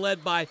 Marietta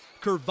led by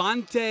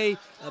Kervante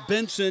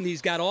Benson.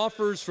 He's got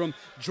offers from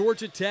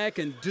Georgia Tech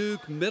and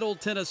Duke, Middle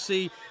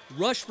Tennessee.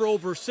 Rushed for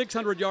over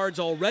 600 yards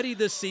already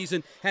this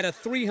season. Had a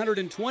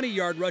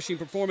 320-yard rushing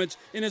performance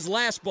in his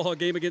last ball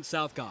game against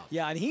South Cobb.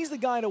 Yeah, and he's the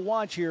guy to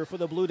watch here for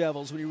the Blue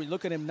Devils. When you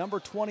look at him, number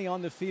 20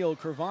 on the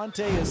field,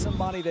 Kervante is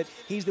somebody that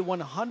he's the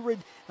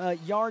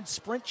 100-yard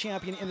sprint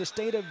champion in the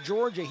state of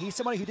Georgia. He's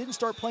somebody who didn't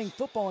start playing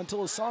football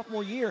until his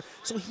sophomore year,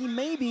 so he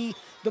may be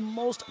the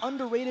most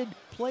underrated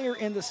player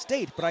in the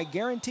state. But I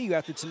guarantee you,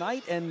 after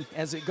tonight and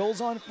as it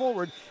goes on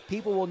forward,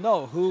 people will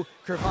know who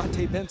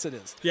Kervante Benson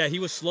is. Yeah, he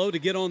was slow to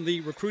get on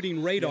the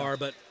recruiting radar,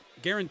 but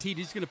guaranteed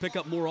he's going to pick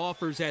up more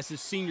offers as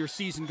his senior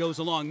season goes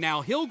along.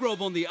 Now,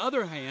 Hillgrove, on the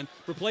other hand,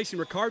 replacing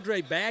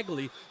Ricardre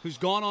Bagley, who's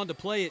gone on to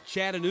play at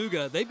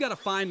Chattanooga. They've got a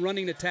fine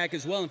running attack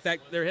as well. In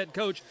fact, their head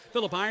coach,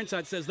 Philip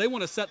Ironside, says they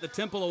want to set the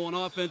tempo on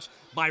offense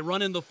by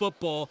running the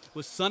football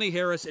with Sony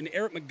Harris and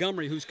Eric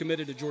Montgomery, who's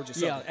committed to Georgia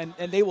Southern. Yeah,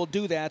 and they will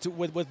do that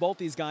with both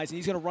these guys, and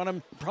he's going to run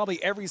them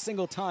probably every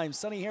single time.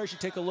 Sony Harris, you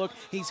take a look,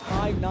 he's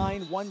 5'9",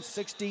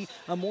 160,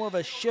 more of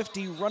a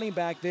shifty running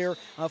back there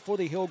for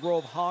the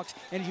Hillgrove Hawks.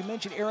 And as you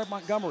mentioned, Eric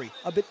Montgomery,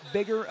 a bit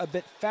bigger, a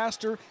bit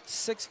faster,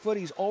 6 foot,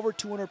 he's over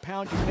 200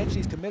 pounds. You mentioned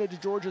he's committed to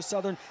Georgia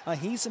Southern.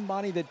 He's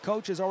somebody that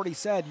coach has already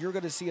said you're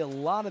going to see a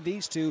lot of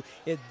these two.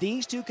 If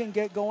these two can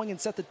get going and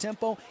set the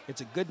tempo,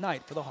 it's a good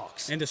night for the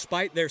Hawks. And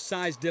despite their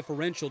size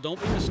differential, don't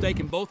be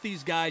mistaken, both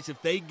these guys,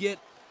 if they get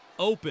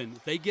open,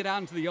 if they get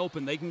out into the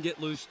open, they can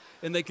get loose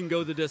and they can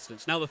go the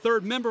distance. Now, the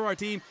third member of our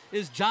team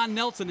is John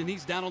Nelson, and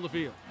he's down on the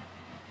field.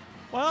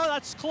 Well,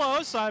 that's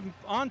close. I'm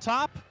on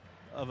top.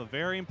 of a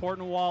very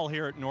important wall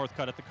here at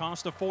Northcutt at the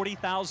cost of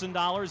 $40,000 in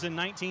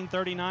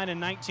 1939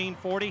 and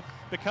 1940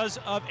 because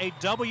of a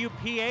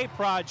WPA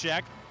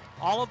project.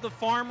 All of the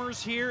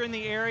farmers here in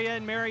the area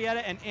in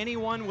Marietta and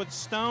anyone with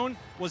stone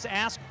was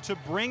asked to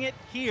bring it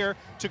here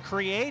to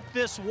create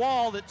this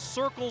wall that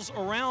circles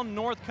around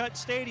Northcutt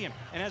Stadium.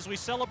 And as we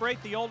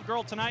celebrate the old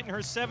girl tonight in her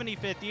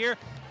 75th year,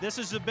 this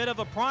is a bit of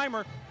a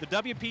primer. The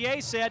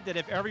WPA said that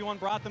if everyone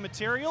brought the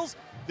materials,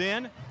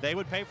 then they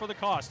would pay for the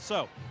cost.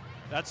 So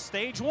that's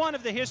stage one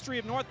of the history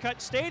of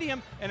Northcutt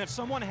Stadium. And if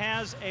someone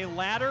has a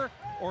ladder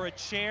or a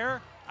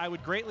chair, I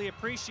would greatly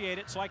appreciate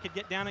it so I could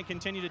get down and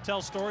continue to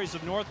tell stories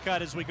of Northcutt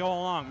as we go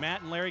along.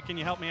 Matt and Larry, can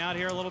you help me out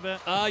here a little bit?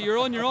 You're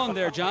on your own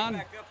there,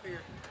 John.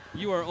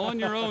 You are on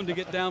your own to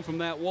get down from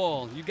that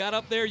wall. You got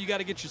up there, you got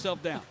to get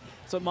yourself down.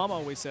 That's what Mama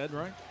always said,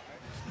 right?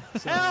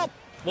 Help!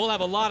 We'll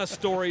have a lot of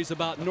stories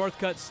about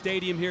Northcutt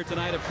Stadium here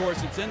tonight. Of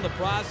course, it's in the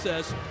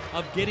process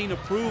of getting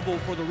approval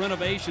for the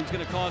renovation. It's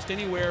going to cost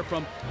anywhere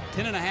from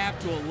 $10.5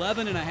 to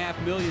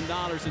 $11.5 million,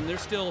 and they're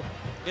still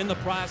in the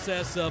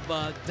process of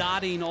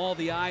dotting all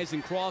the I's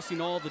and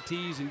crossing all the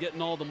T's and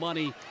getting all the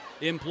money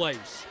in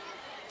place.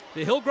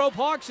 The Hillgrove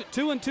Hawks at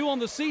 2-2 on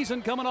the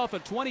season, coming off a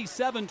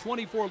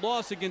 27-24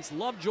 loss against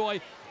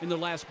Lovejoy in their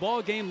last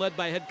ball game, led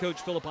by head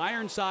coach Philip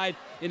Ironside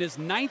in his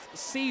 9th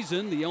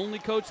season, the only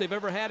coach they've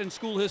ever had in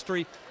school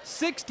history.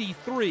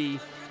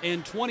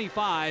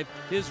 63-25,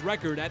 his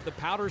record at the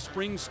Powder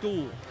Springs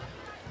School.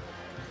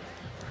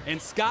 And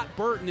Scott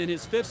Burton in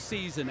his 5th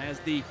season as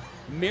the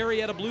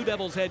Marietta Blue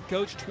Devils head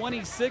coach,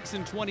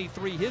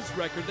 26-23, his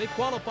record. They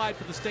qualified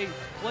for the state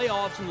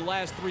playoffs in the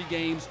last 3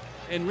 games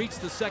and reached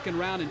the second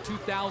round in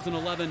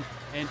 2011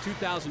 and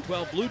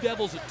 2012. Blue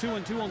Devils at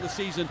 2-2 on the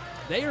season.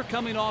 They are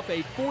coming off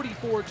a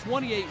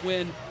 44-28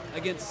 win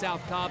against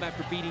South Cobb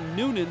after beating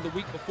Noonan the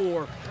week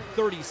before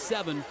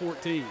 37-14.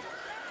 This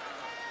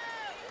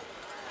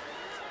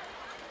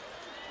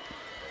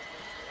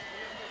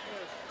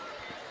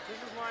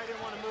is why I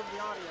didn't want to move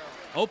the audio.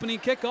 Opening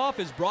kickoff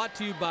is brought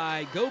to you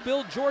by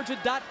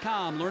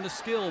GoBuildGeorgia.com. Learn a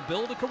skill,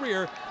 build a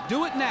career.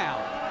 Do it now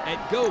at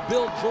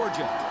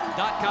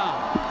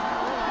GoBuildGeorgia.com.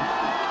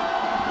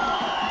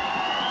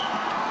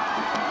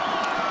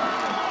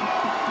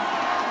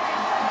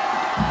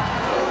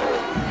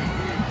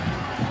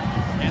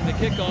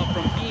 Kickoff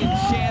from Ian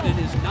Shannon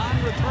is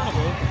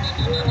non-returnable.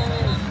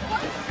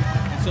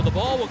 And so the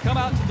ball will come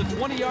out to the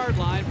 20-yard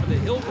line for the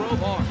Hillgrove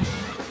Hawks.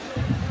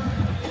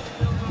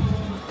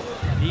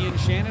 Ian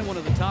Shannon, one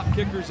of the top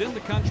kickers in the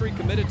country,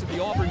 committed to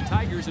the Auburn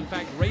Tigers. In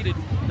fact, rated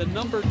the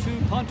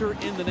 #2 punter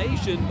in the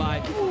nation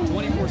by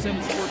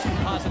 24/7 Sports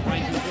Composite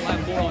Rankings. We'll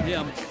have more on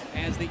him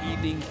as the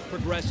evening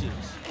progresses.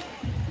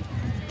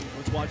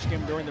 Let's watch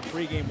him during the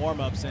pregame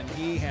warm-ups, and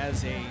he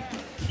has a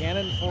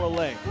cannon for a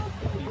leg.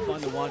 It'll be fun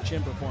to watch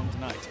him perform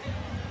tonight.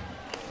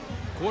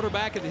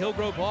 Quarterback of the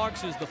Hillgrove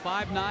Hawks is the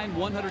 5'9",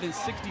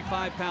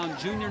 165-pound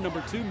junior,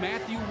 #2,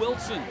 Matthew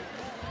Wilson.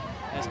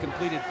 Has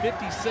completed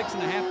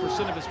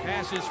 56.5% of his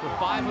passes for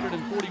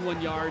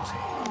 541 yards,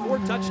 4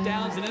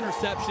 touchdowns, and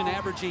interception,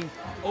 averaging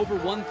over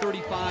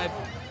 135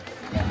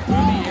 through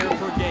the air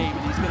per game.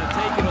 And he's going to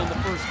take it on the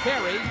first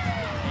carry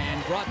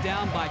and brought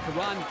down by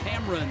Karan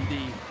Cameron,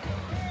 the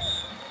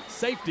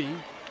safety.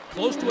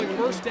 Close to a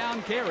first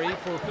down carry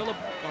for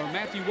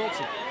Matthew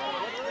Wilson.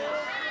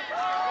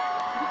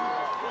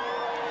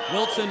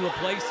 Wilson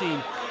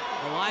replacing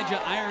Elijah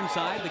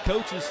Ironside, the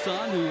coach's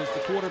son, who was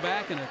the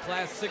quarterback and a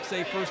Class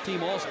 6A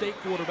first-team All-State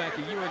quarterback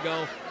a year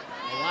ago.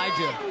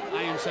 Elijah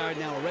Ironside,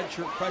 now a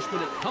redshirt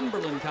freshman at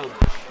Cumberland College.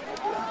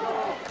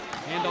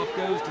 Handoff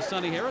goes to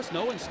Sony Harris.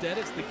 No, instead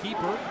it's the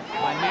keeper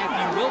by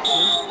Matthew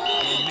Wilson,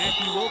 and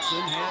Matthew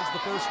Wilson has the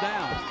first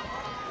down.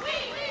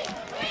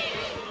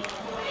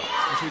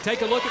 As we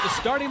take a look at the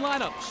starting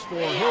lineups for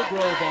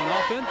Hillgrove on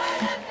offense,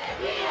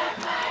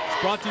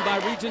 it's brought to you by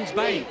Regions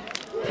Bank.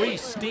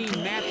 Priest, Steen,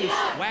 Mathis,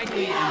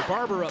 Wagley, and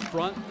Barber up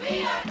front.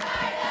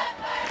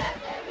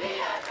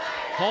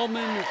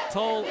 Hallman,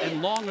 Tull,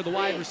 and Long are the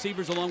wide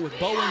receivers, along with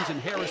Bowens and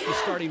Harris, the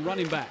starting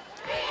running back.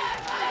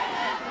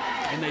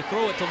 And they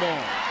throw it to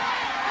Long.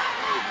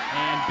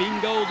 And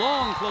bingo,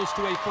 Long close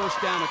to a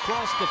first down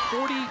across the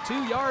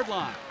 42-yard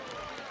line.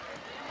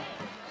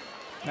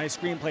 Nice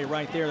screenplay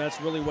right there. That's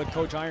really what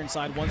Coach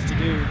Ironside wants to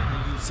do.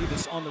 And you see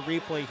this on the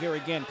replay here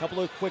again. A couple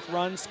of quick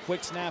runs,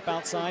 quick snap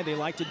outside. They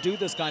like to do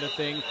this kind of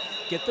thing.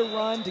 Get the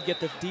run to get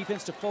the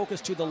defense to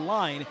focus to the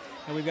line.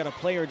 And we've got a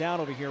player down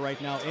over here right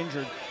now,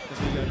 injured.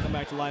 As we come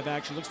back to live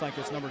action, looks like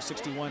it's number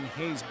 61,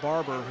 Hayes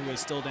Barber, who is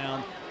still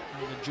down,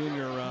 the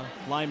junior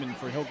lineman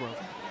for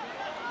Hillgrove.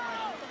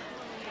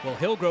 Well,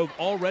 Hillgrove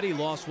already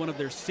lost one of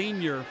their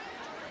senior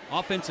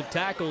offensive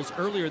tackles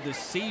earlier this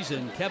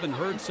season. Kevin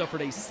Hurd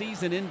suffered a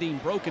season-ending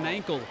broken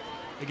ankle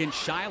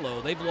against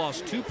Shiloh. They've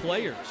lost 2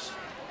 players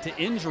to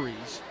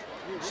injuries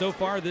so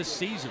far this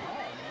season.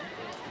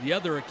 The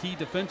other, a key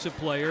defensive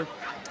player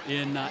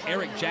in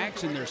Eric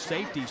Jackson, their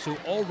safety. So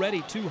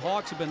already 2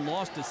 Hawks have been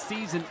lost to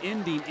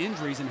season-ending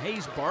injuries. And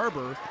Hayes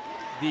Barber,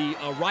 the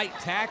right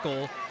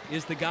tackle,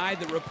 is the guy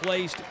that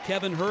replaced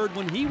Kevin Hurd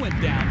when he went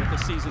down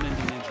with a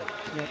season-ending injury.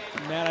 Yep.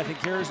 Matt, I think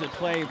here's the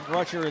play.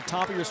 Rusher at the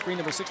top of your screen,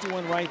 number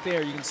 61 right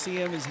there. You can see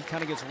him as he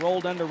kind of gets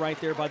rolled under right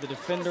there by the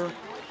defender.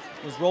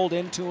 Was rolled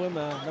into him,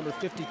 number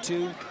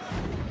 52.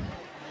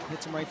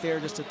 Hits him right there,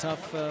 just a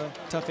tough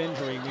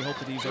injury. We hope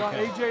that he's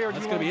okay.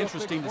 That's going to be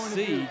interesting to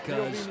see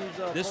because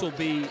this will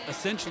be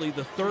essentially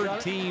the third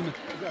team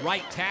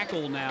right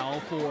tackle now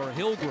for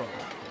Hillgrove.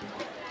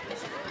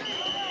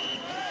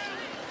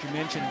 You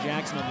mentioned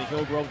Jackson on the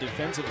Hillgrove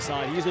defensive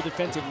side. He's a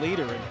defensive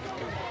leader and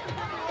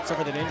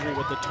suffered an injury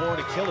with the torn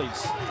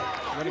Achilles.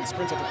 Running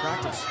sprints after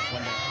practice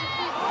one day.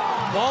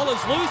 Ball is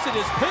loose, it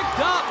is picked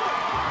up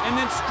and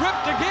then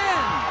stripped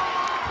again.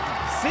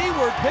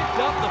 Seward picked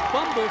up the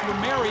fumble for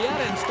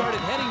Marietta and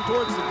started heading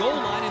towards the goal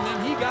line, and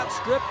then he got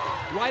stripped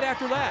right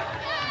after that.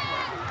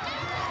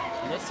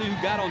 Let's see who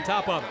got on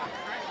top of it.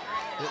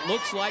 It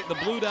looks like the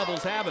Blue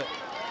Devils have it.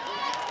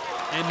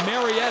 And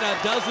Marietta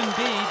does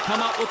indeed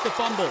come up with the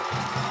fumble.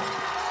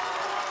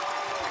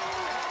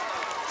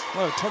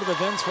 Well, a ton of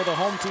events for the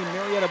home team,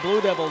 Marietta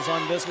Blue Devils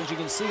on this one. You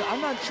can see,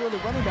 I'm not sure the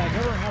running back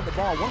ever had the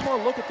ball. One more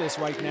look at this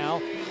right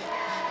now.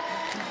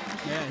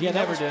 Yeah, he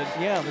never did.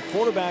 Yeah, the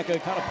quarterback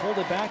kind of pulled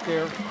it back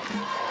there.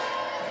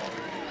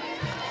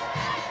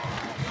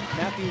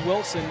 Matthew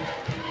Wilson.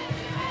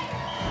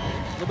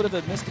 A little bit of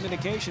a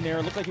miscommunication there.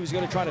 It looked like he was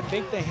going to try to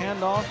fake the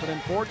handoff, but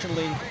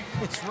unfortunately,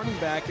 his running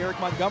back, Eric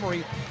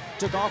Montgomery,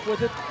 took off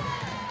with it.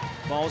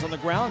 Ball's on the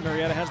ground.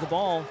 Marietta has the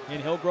ball in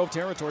Hillgrove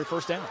territory,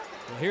 first down.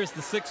 Well, here's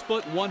the 6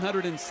 foot,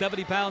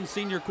 170-pound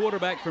senior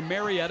quarterback for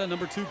Marietta,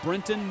 number 2,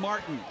 Brenton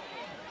Martin.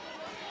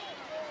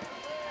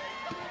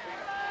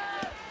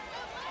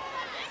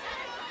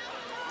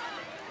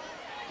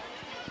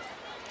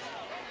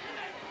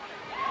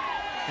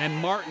 And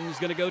Martin's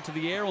going to go to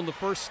the air on the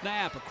first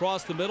snap.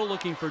 Across the middle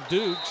looking for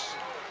Dukes.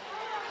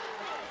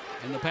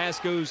 And the pass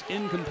goes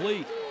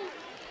incomplete.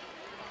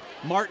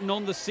 Martin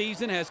on the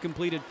season has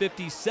completed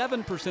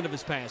 57% of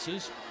his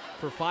passes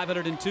for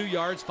 502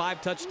 yards,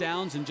 5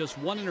 touchdowns, and just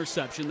 1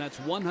 interception. That's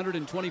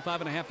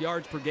 125.5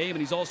 yards per game.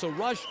 And he's also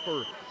rushed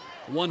for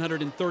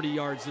 130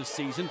 yards this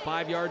season,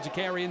 5 yards a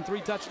carry and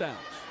 3 touchdowns.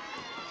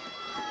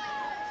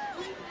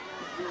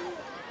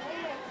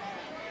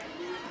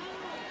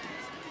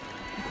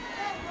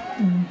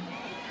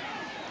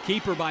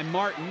 Keeper by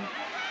Martin.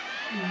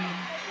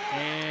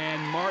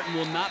 And Martin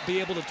will not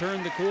be able to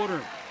turn the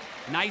corner.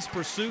 Nice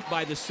pursuit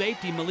by the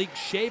safety, Malik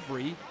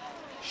Chevry.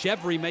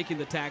 Chevry making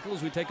the tackle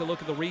as we take a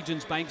look at the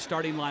Regions Bank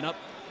starting lineup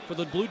for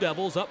the Blue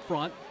Devils up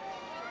front.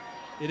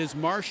 It is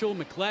Marshall,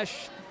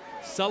 McClesh,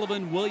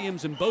 Sullivan,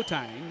 Williams, and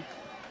Botang.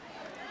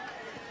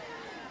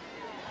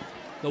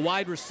 The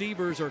wide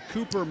receivers are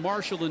Cooper,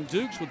 Marshall, and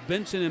Dukes with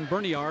Benson and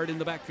Berniard in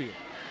the backfield.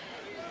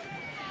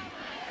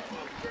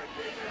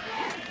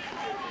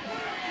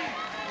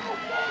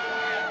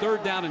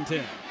 Third down and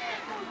 10.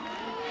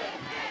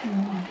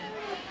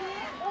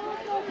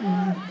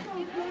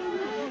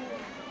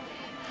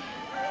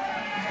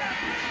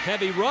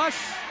 Heavy rush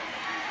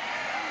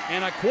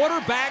and a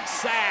quarterback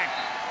sack.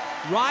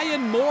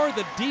 Ryan Moore,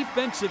 the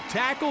defensive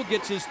tackle,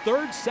 gets his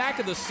 3rd sack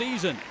of the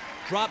season.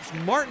 Drops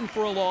Martin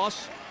for a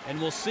loss,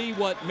 and we'll see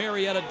what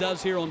Marietta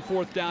does here on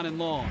 4th down and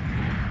long.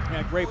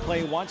 Yeah, great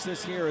play. Watch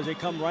this here as they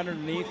come right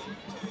underneath.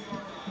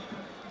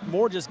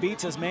 Moore just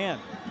beats his man.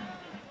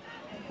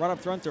 Right up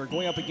front there,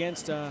 going up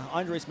against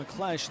Andres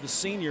McClesh, the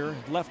senior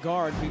left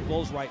guard. He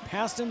blows right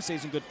past him,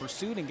 stays in good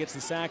pursuit, and gets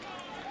the sack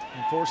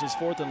and forces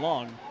 4th and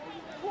long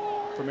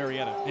for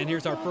Marietta. And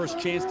here's our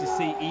first chance to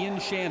see Ian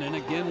Shannon,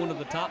 again one of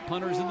the top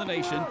punters in the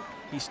nation.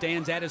 He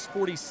stands at his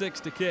 46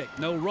 to kick.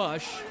 No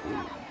rush.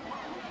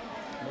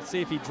 Let's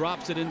see if he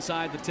drops it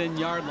inside the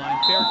 10-yard line.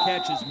 Fair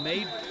catch is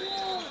made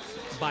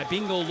by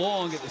Bingo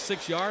Long at the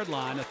 6-yard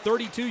line. A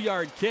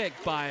 32-yard kick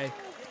by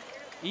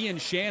Ian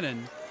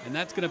Shannon. And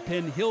that's going to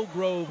pin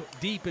Hillgrove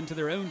deep into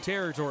their own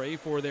territory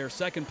for their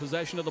 2nd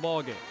possession of the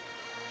ballgame.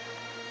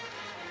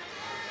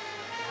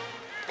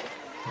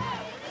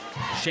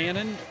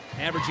 Shannon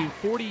averaging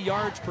 40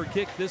 yards per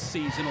kick this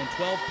season on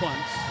 12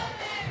 punts.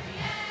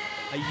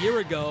 A year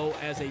ago,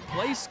 as a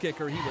place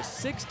kicker, he was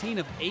 16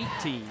 of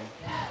 18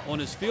 on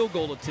his field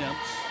goal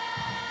attempts,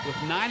 with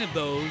 9 of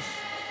those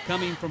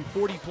coming from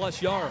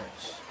 40-plus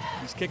yards.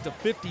 He's kicked a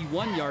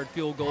 51-yard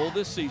field goal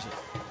this season.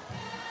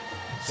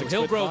 So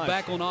Hillgrove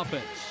back on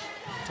offense.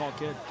 Tall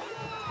kid.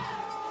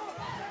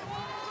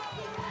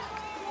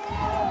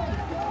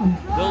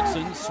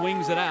 Wilson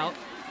swings it out.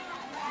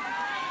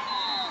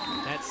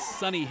 That's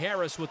Sony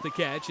Harris with the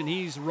catch, and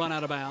he's run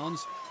out of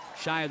bounds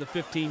shy of the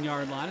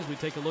 15-yard line as we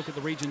take a look at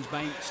the Regions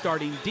Bank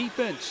starting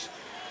defense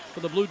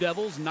for the Blue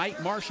Devils.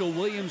 Knight, Marshall,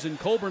 Williams, and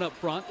Colburn up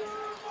front.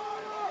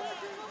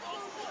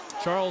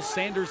 Charles,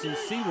 Sanders, and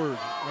Seward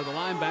are the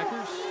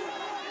linebackers.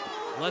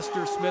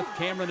 Lester, Smith,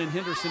 Cameron, and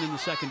Henderson in the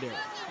secondary.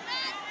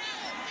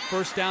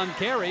 First down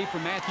carry for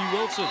Matthew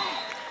Wilson.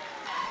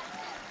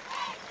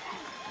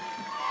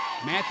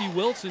 Matthew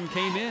Wilson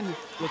came in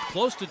with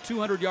close to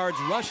 200 yards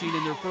rushing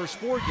in their first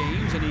 4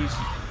 games, and he's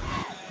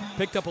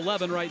picked up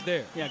 11 right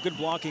there. Yeah, good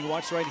blocking.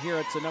 Watch right here.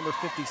 It's a number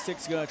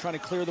 56 trying to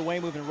clear the way,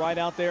 moving right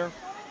out there.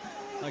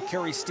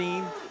 Kerry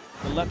Steen,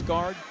 the left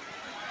guard.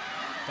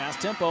 Fast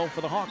tempo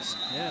for the Hawks.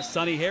 Yeah,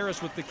 Sony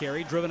Harris with the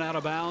carry, driven out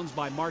of bounds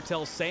by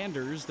Martell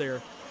Sanders,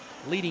 their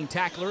leading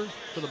tackler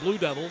for the Blue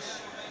Devils.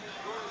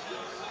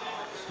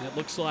 And it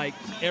looks like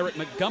Eric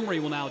Montgomery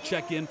will now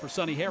check in for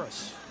Sony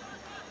Harris.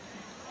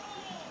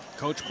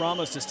 Coach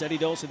promised a steady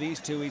dose of these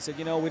two. He said,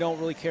 you know, we don't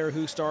really care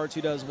who starts,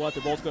 who does what.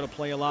 They're both going to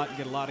play a lot and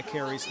get a lot of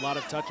carries, a lot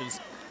of touches.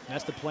 And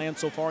that's the plan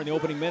so far in the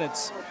opening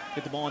minutes.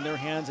 Get the ball in their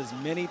hands as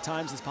many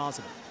times as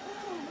possible.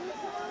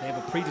 They have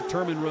a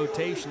predetermined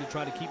rotation to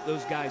try to keep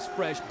those guys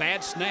fresh.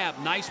 Bad snap,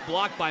 nice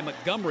block by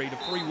Montgomery to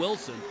free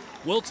Wilson.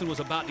 Wilson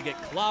was about to get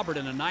clobbered,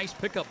 and a nice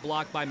pickup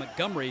block by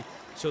Montgomery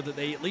so that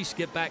they at least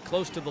get back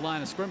close to the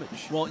line of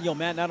scrimmage. Well, you know,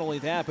 Matt, not only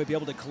that, but be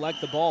able to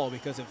collect the ball,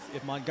 because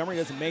if Montgomery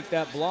doesn't make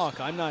that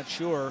block, I'm not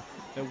sure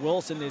that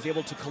Wilson is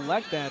able to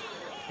collect that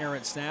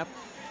errant snap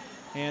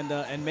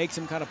and make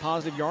some kind of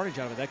positive yardage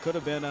out of it. That could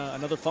have been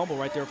another fumble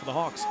right there for the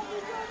Hawks.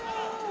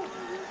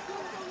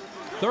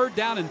 3rd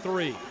down and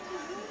 3.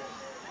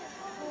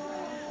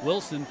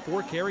 Wilson,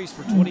 4 carries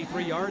for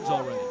 23 yards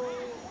already.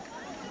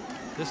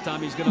 This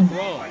time he's going to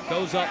throw.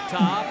 Goes up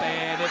top,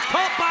 and it's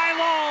caught by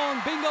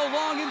Long. Bingo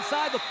Long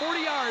inside the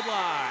 40-yard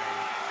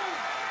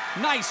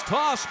line. Nice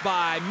toss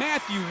by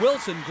Matthew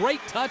Wilson. Great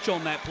touch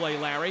on that play,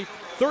 Larry.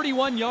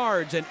 31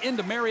 yards and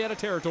into Marietta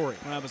territory.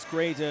 Well, that was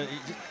great.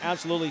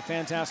 Absolutely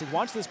fantastic.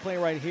 Watch this play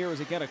right here as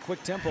again a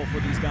quick tempo for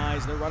these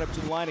guys. They're right up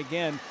to the line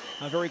again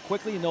very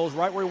quickly. He knows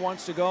right where he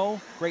wants to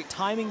go. Great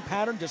timing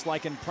pattern, just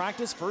like in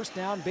practice. 1st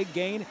down, big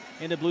gain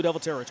into Blue Devil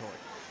territory.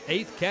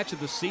 8th catch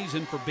of the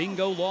season for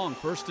Bingo Long.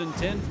 1st and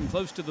 10 from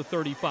close to the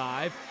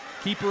 35.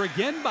 Keeper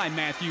again by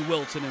Matthew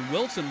Wilson, and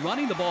Wilson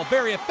running the ball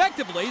very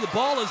effectively. The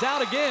ball is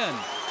out again,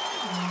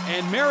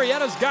 and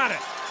Marietta's got it.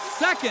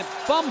 2nd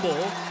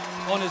fumble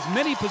on as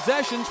many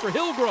possessions for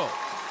Hillgrove.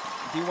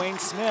 Dwayne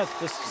Smith,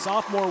 the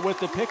sophomore, with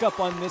the pickup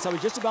on this. I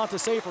was just about to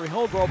say for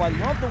Hillgrove, I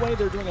love the way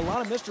they're doing a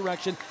lot of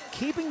misdirection,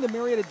 keeping the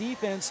Marietta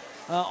defense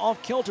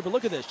off kilter. But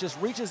look at this, just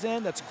reaches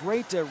in. That's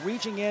great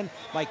reaching in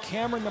by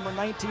Cameron, number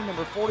 19,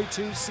 number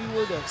 42,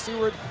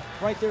 Seward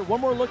right there. One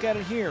more look at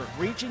it here.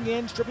 Reaching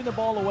in, stripping the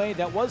ball away.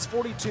 That was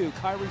 42,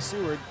 Kyrie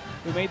Seward,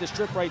 who made the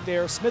strip right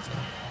there. Smith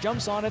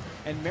jumps on it,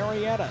 and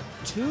Marietta,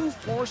 2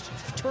 forced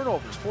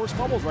turnovers, forced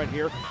fumbles right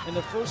here in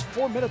the first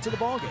 4 minutes of the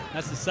ballgame.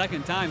 That's the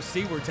 2nd time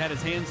Seward's had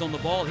his hands on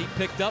the ball. He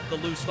picked up the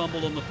loose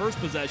fumble on the first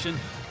possession.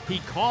 He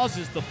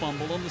causes the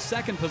fumble on the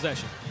 2nd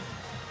possession.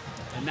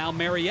 And now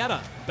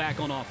Marietta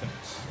back on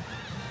offense.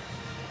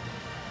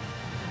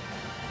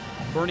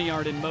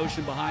 Berniard in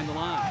motion behind the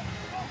line.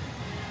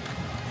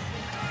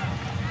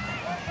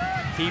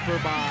 Keeper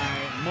by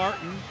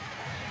Martin,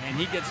 and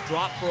he gets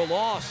dropped for a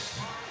loss.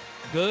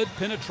 Good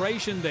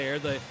penetration there.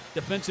 The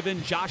defensive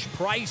end Josh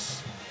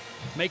Price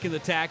making the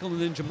tackle,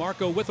 and then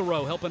Jamarco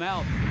Withrow helping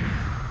out.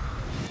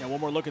 And one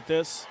more look at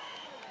this.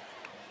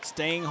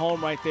 Staying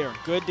home right there.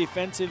 Good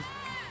defensive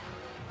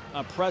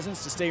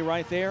presence to stay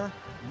right there.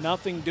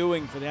 Nothing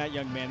doing for that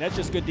young man. That's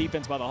just good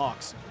defense by the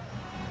Hawks.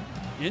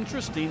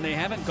 Interesting, they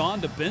haven't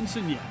gone to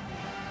Benson yet.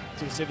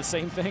 So you say the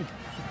same thing?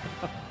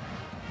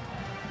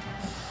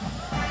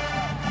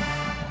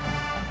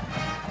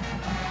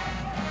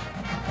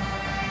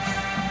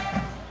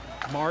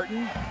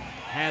 Martin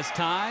has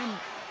time.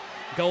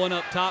 Going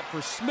up top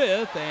for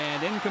Smith,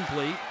 and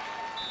incomplete.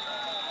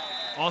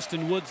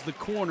 Austin Woods, the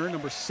corner,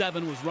 number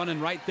 7, was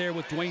running right there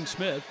with Dwayne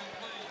Smith.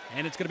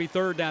 And it's going to be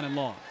 3rd down and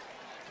long.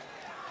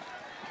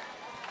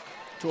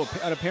 To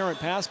an apparent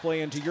pass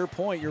play, and to your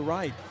point, you're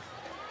right.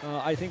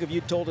 I think if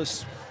you told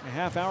us a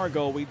half hour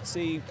ago we'd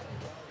see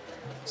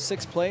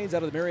 6 plays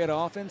out of the Marietta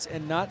offense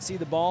and not see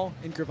the ball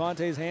in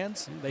Cervantes'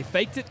 hands. They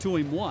faked it to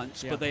him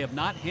once, yeah, but they have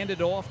not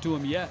handed it off to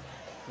him yet.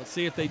 Let's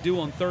see if they do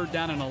on 3rd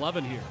down and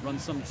 11 here. Run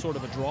some sort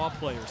of a draw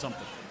play or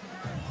something.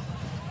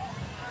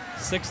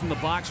 6 in the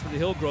box for the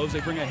Hillgroves.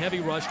 They bring a heavy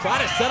rush,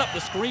 try to set up the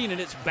screen, and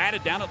it's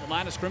batted down at the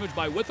line of scrimmage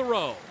by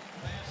Withrow.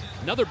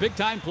 Another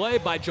big-time play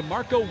by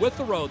Jamarco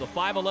Withrow, the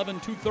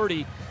 5'11",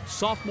 230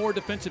 sophomore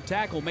defensive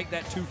tackle. Make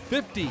that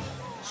 250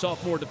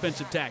 sophomore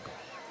defensive tackle.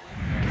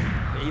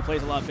 Yeah, he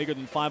plays a lot bigger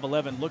than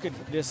 5'11". Look at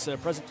this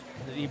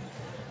the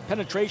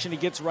penetration he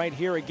gets right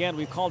here. Again,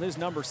 we've called his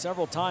number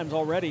several times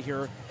already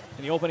here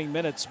in the opening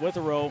minutes.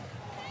 Withrow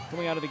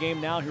coming out of the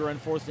game now here on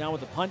 4th down with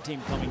the punt team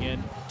coming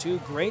in. 2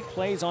 great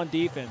plays on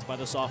defense by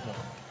the sophomore.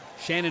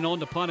 Shannon on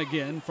to punt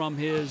again from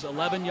his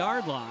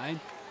 11-yard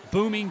line.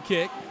 Booming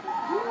kick.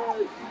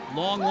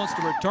 Long wants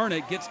to return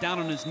it, gets down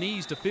on his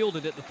knees to field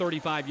it at the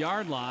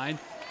 35-yard line.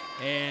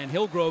 And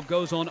Hillgrove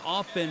goes on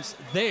offense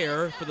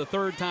there for the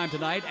 3rd time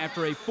tonight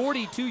after a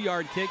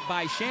 42-yard kick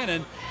by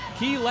Shannon.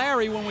 Key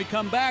Larry, when we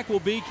come back, will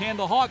be, can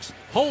the Hawks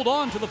hold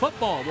on to the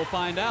football? We'll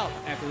find out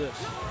after this.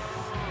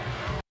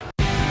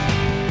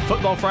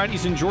 Football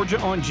Fridays in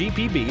Georgia on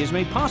GPB is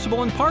made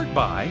possible in part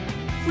by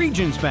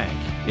Regions Bank.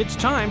 It's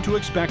time to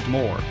expect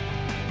more.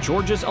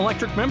 Georgia's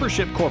Electric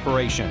Membership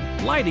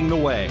Corporation, lighting the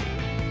way.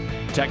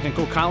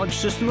 Technical College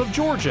System of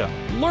Georgia,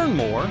 learn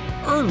more,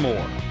 earn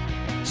more.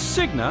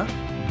 Cigna,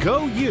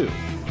 go you.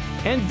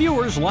 And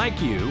viewers like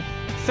you,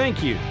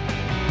 thank you.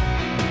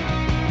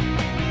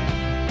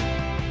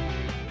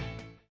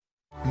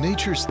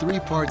 Nature's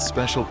three-part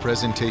special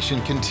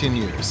presentation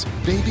continues.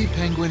 Baby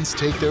penguins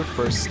take their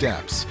first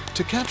steps.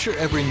 To capture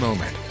every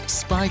moment,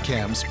 spy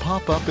cams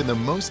pop up in the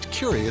most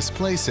curious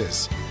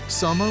places.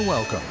 Some are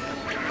welcome.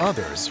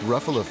 Others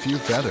ruffle a few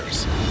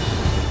feathers.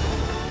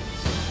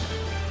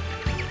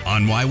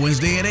 On Y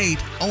Wednesday at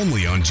 8,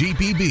 only on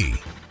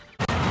GPB.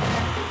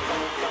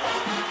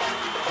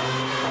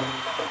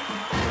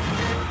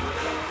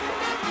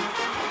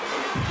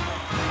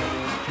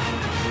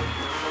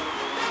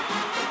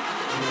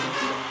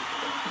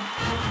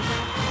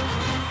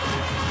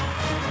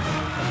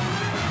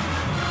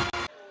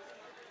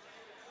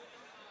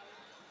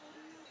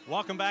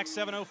 Welcome back,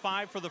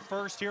 7:05 for the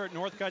first here at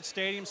Northcutt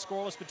Stadium,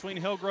 scoreless between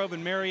Hillgrove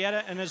and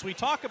Marietta. And as we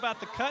talk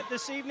about the cut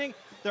this evening,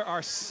 there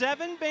are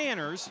 7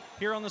 banners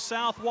here on the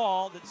south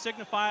wall that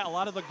signify a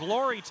lot of the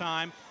glory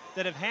time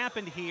that have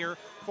happened here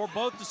for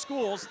both the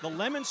schools. The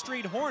Lemon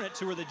Street Hornets,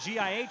 who were the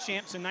GIA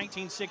champs in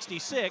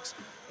 1966,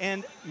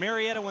 and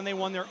Marietta when they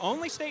won their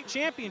only state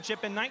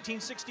championship in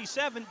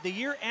 1967, the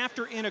year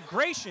after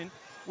integration,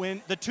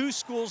 when the two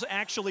schools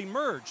actually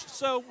merged.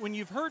 So when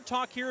you've heard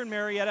talk here in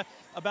Marietta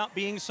about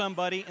being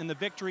somebody and the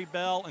Victory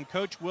Bell and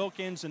Coach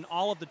Wilkins and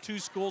all of the two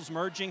schools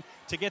merging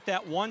to get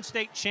that one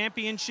state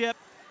championship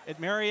at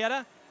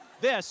Marietta,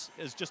 this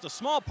is just a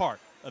small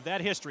part of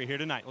that history here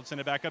tonight. Let's send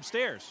it back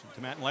upstairs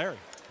to Matt and Larry.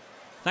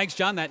 Thanks,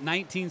 John. That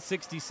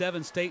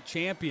 1967 state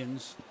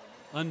champions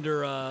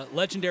under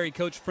legendary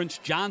coach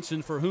French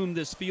Johnson, for whom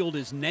this field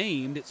is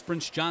named. It's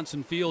French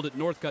Johnson Field at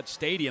Northcutt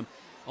Stadium.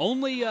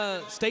 Only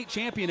state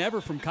champion ever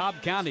from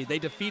Cobb County. They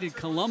defeated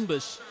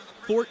Columbus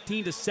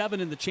 14-7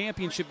 in the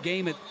championship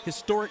game at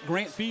historic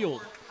Grant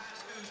Field.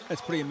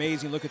 That's pretty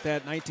amazing. Look at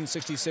that,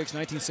 1966,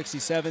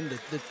 1967,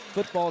 the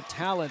football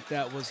talent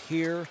that was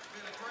here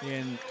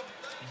in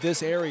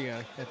this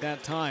area at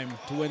that time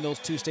to win those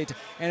two state.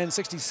 And in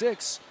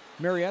 66,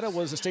 Marietta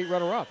was a state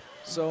runner-up.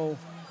 So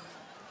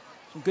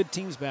some good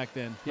teams back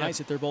then. Yep. Nice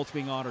that they're both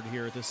being honored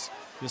here at this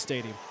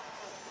stadium.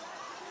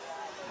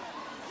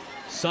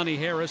 Sony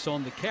Harris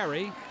on the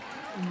carry,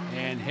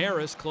 and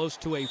Harris close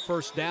to a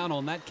first down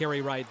on that carry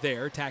right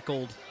there.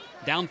 Tackled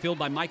downfield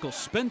by Michael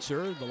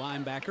Spencer, the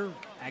linebacker,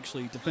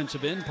 actually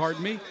defensive end,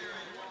 pardon me.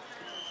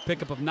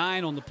 Pickup of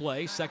 9 on the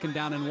play, 2nd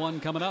down and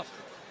 1 coming up.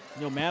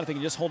 You know, Matt, if they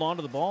can just hold on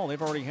to the ball,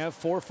 they've already have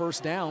 4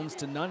 first downs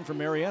to none for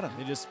Marietta.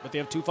 But they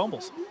have 2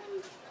 fumbles.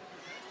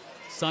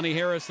 Sony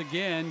Harris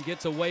again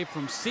gets away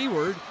from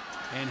Seward,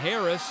 and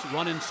Harris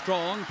running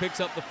strong, picks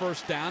up the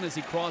first down as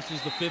he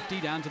crosses the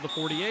 50 down to the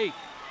 48.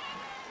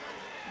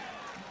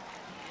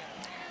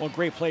 Well,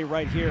 great play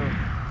right here.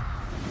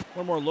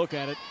 One more look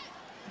at it.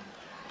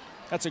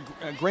 That's a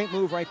great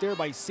move right there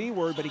by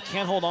Seward, but he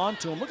can't hold on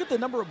to him. Look at the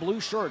number of blue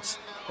shirts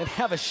that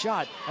have a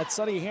shot at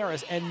Sony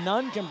Harris, and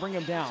none can bring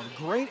him down.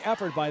 Great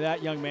effort by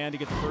that young man to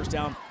get the first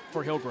down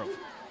for Hillgrove.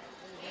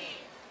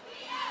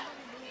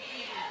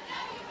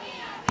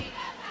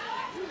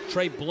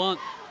 Trey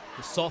Blunt,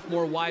 the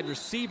sophomore wide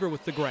receiver,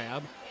 with the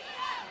grab.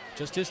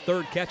 Just his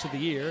 3rd catch of the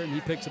year, and he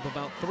picks up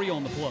about 3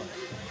 on the play.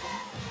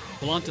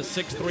 Blunt, a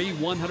 6'3",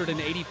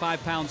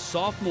 185-pound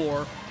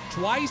sophomore,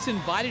 twice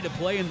invited to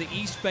play in the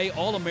East Bay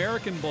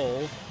All-American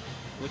Bowl,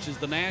 which is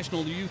the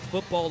National Youth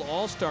Football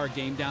All-Star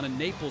game down in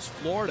Naples,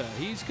 Florida.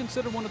 He's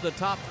considered one of the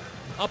top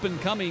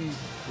up-and-coming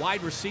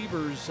wide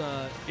receivers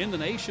in the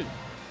nation,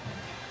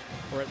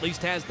 or at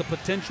least has the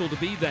potential to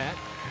be that.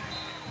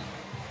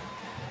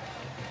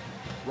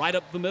 Right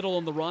up the middle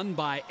on the run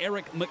by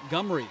Eric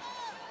Montgomery.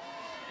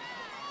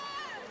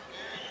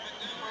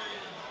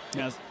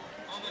 Yes.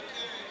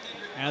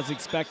 As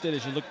expected,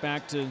 as you look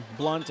back to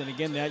Blunt, and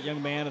again, that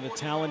young man and the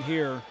talent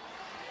here.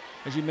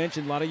 As you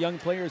mentioned, a lot of young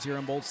players here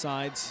on both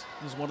sides.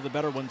 This is one of the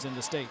better ones in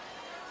the state.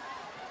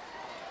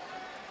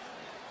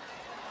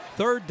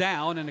 3rd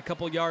down and a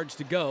couple yards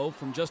to go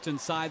from just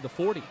inside the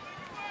 40.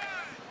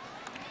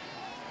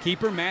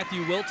 Keeper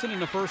Matthew Wilson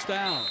and a first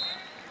down.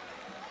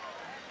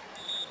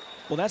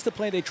 Well, that's the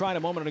play they tried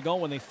a moment ago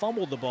when they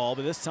fumbled the ball,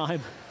 but this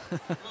time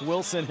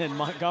Wilson and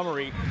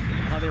Montgomery,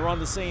 they were on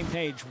the same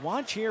page.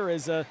 Watch here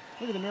as, look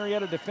at the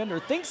Marietta defender,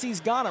 thinks he's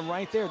got him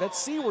right there. That's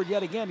Seward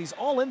yet again. He's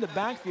all in the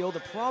backfield. The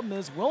problem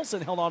is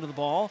Wilson held onto the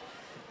ball.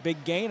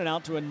 Big gain and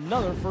out to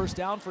another first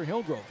down for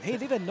Hillgrove. Hey,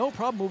 they've had no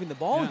problem moving the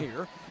ball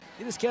here.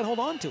 They just can't hold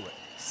on to it.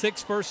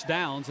 6 first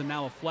downs, and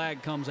now a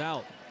flag comes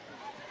out.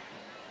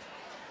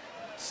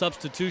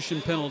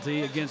 Substitution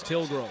penalty against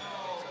Hillgrove.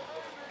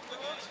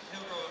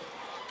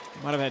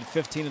 Might have had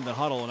 15 in the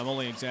huddle, and I'm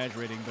only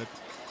exaggerating, but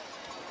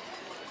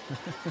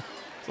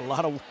it's a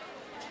lot of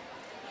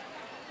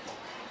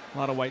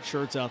white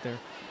shirts out there.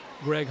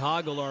 Greg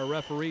Hoggle, our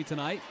referee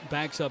tonight,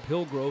 backs up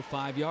Hillgrove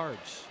 5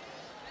 yards.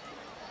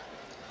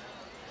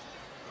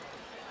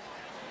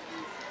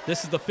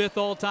 This is the 5th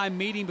all-time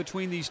meeting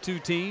between these two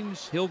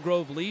teams.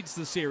 Hillgrove leads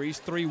the series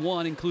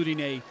 3-1, including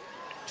a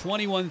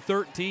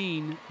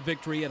 21-13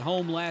 victory at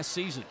home last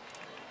season,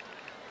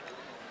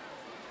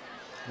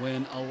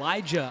 when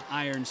Elijah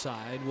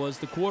Ironside was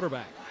the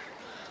quarterback.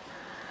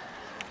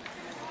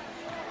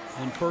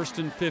 On 1st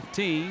and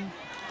 15,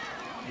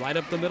 right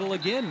up the middle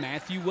again,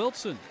 Matthew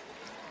Wilson.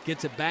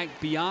 Gets it back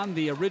beyond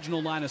the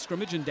original line of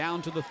scrimmage and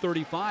down to the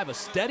 35. A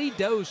steady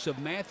dose of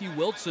Matthew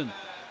Wilson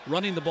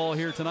running the ball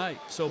here tonight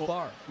so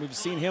far. We've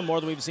seen him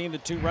more than we've seen the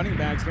two running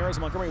backs, Harris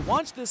and Montgomery.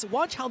 Watch this.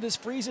 Watch how this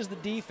freezes the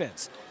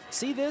defense.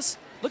 See this?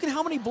 Look at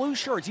how many blue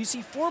shirts. You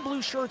see 4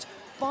 blue shirts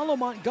follow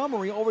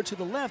Montgomery over to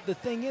the left. The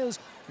thing is,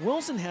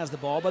 Wilson has the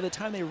ball. By the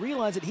time they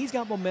realize it, he's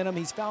got momentum,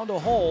 he's found a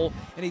hole,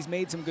 and he's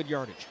made some good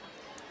yardage.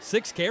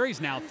 6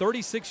 carries now,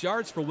 36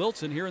 yards for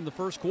Wilson here in the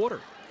first quarter.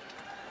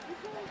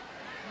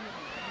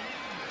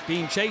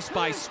 Being chased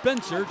by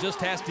Spencer, just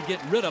has to get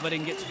rid of it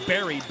and gets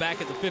buried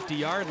back at the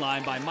 50-yard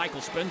line by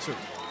Michael Spencer.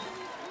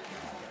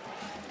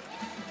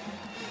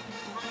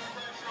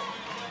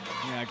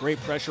 Yeah, great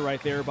pressure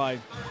right there by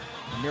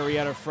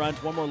Marietta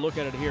front. One more look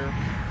at it here.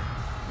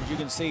 As you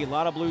can see, a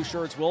lot of blue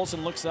shirts.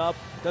 Wilson looks up,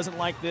 doesn't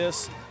like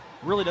this,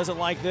 really doesn't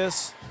like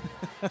this.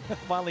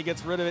 Finally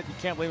gets rid of it. You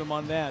can't blame him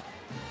on that.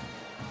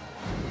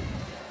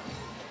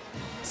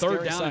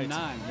 Third down and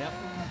 9, yep.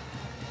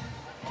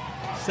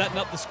 Setting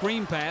up the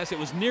screen pass. It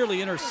was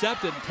nearly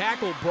intercepted.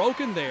 Tackle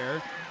broken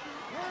there.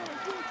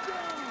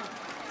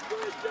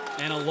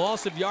 And a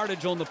loss of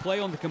yardage on the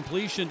play on the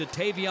completion to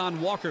Tavion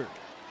Walker.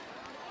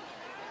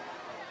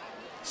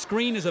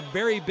 Screen is a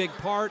very big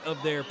part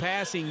of their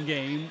passing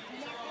game,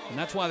 and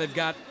that's why they've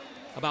got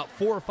about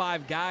 4 or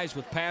 5 guys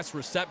with pass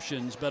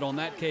receptions, but on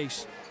that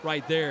case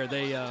right there,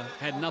 they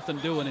had nothing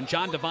doing. And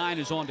John Devine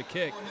is on to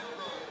kick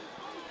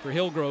for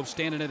Hillgrove,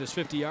 standing at his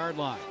 50-yard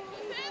line.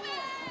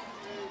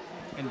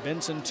 And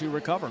Benson to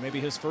recover, maybe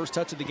his first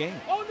touch of the game.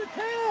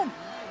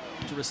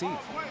 To receive.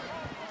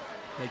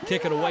 They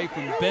kick it away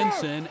from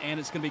Benson, and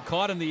it's going to be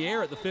caught in the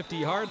air at the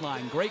 50-yard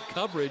line. Great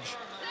coverage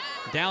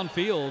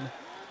downfield.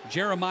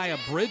 Jeremiah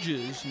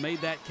Bridges made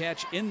that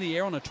catch in the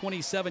air on a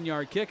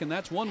 27-yard kick, and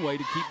that's one way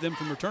to keep them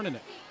from returning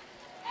it.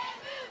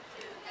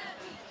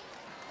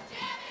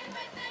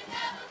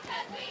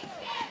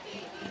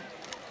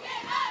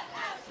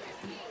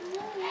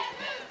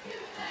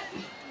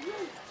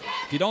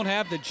 If you don't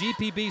have the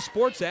GPB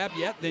Sports app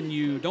yet, then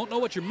you don't know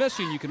what you're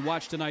missing. You can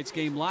watch tonight's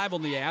game live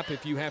on the app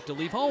if you have to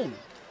leave home.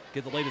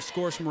 Get the latest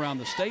scores from around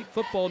the state,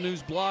 football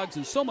news, blogs,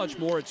 and so much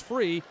more. It's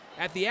free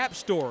at the App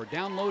Store.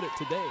 Download it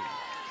today.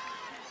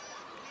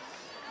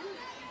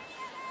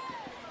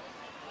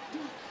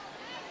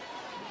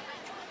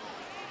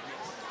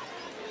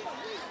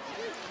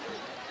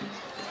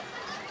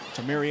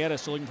 So Marietta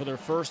still looking for their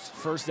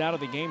first out of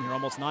the game here,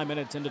 almost 9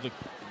 minutes into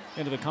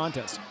the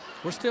contest.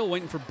 We're still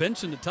waiting for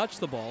Benson to touch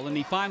the ball, and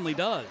he finally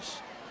does.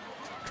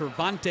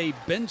 Trevante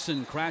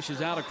Benson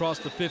crashes out across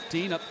the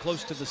 15, up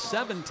close to the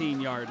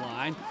 17-yard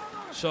line.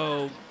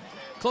 So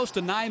close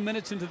to 9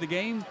 minutes into the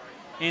game,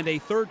 and a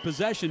third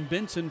possession,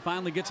 Benson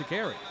finally gets a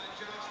carry.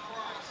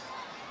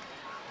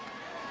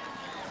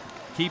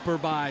 Keeper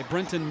by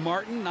Brenton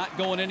Martin, not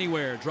going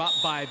anywhere.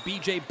 Dropped by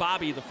B.J.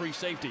 Bobby, the free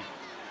safety.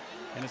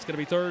 And it's going to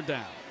be third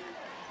down.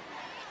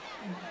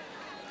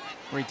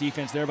 Great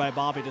defense there by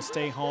Bobby to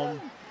stay home.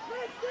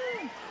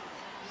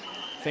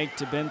 Fake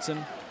to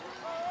Benson.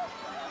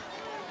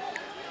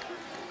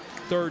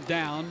 Third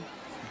down.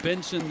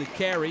 Benson the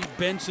carry.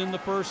 Benson the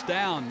first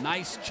down.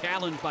 Nice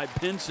challenge by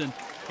Benson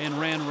and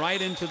ran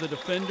right into the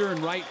defender and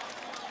right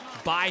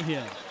by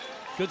him.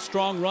 Good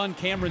strong run.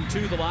 Cameron to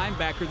the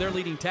linebacker. Their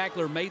leading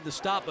tackler made the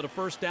stop, but a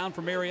first down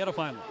for Marietta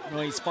finally.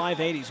 Well, he's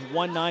 5'8", he's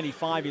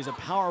 195. He's a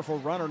powerful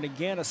runner, and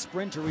again, a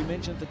sprinter. We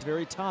mentioned at the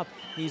very top,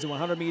 he's a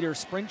 100-meter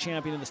sprint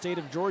champion in the state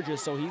of Georgia,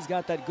 so he's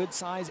got that good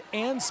size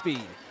and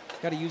speed.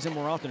 Got to use him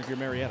more often if you're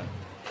Marietta.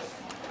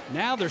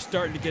 Now they're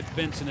starting to get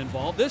Benson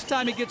involved. This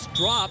time he gets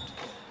dropped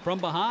from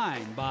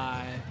behind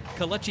by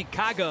Kalechi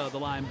Kaga, the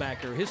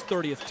linebacker, his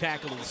 30th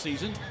tackle of the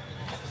season.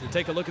 So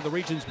take a look at the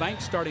Regions Bank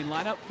starting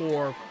lineup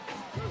for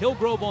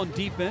Hillgrove on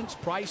defense.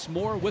 Price,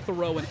 Moore,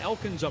 Withrow, and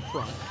Elkins up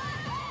front.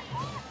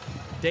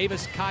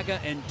 Davis, Kaga,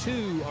 and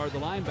 2 are the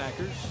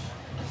linebackers,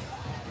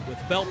 with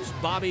Phelps,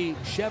 Bobby,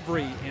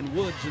 Chevry, and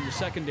Woods in the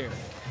secondary.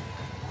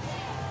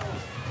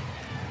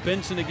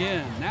 Benson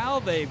again. Now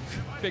they've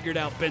figured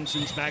out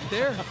Benson's back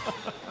there.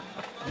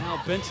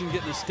 Now Benson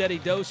getting a steady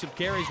dose of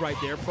carries right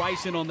there.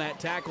 Price in on that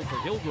tackle for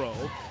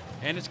Hillgrove,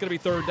 and it's going to be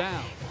third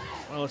down.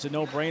 Well, it's a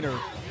no-brainer.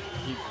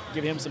 You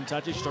give him some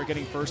touches, start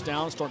getting first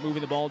down, start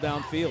moving the ball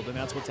downfield, and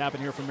that's what's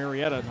happened here for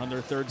Marietta on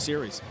their third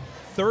series.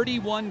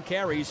 31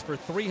 carries for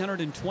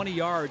 320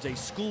 yards, a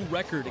school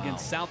record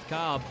against South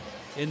Cobb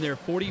in their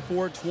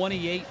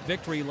 44-28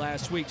 victory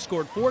last week.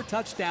 Scored 4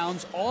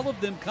 touchdowns, all of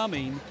them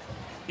coming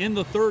in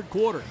the third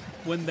quarter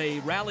when they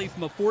rallied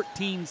from a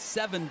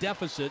 14-7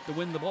 deficit to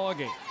win the ball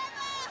game.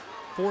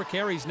 4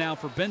 carries now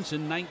for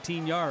Benson,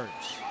 19 yards.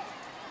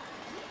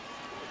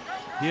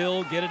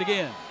 He'll get it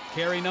again.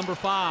 Carry number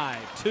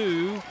 5,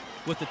 2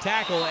 with the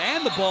tackle,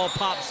 and the ball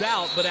pops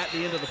out, but at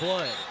the end of the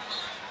play.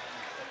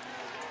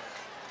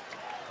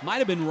 Might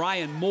have been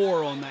Ryan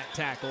Moore on that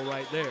tackle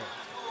right there.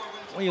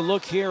 When you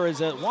look here, is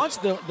that watch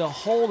the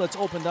hole that's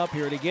opened up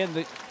here. And again,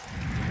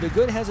 the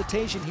good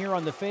hesitation here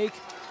on the fake.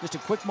 Just a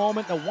quick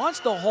moment. Now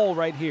watch the hole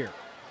right here.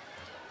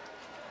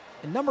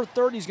 And number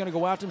 30 is going to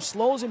go after him,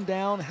 slows him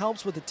down,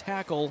 helps with the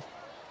tackle.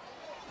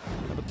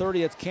 number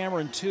 30, that's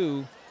Cameron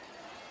 2.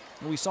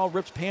 We saw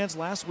ripped pants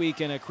last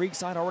week, and a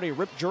Creekside already a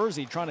ripped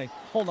jersey trying to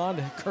hold on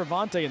to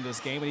Cervante in this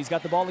game, and he's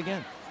got the ball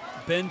again.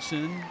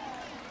 Benson,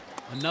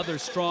 another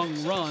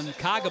strong run.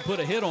 Kaga put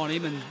a hit on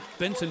him, and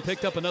Benson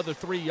picked up another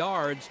 3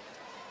 yards.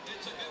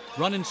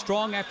 Running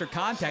strong after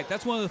contact.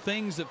 That's one of the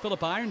things that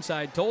Philip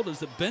Ironside told us,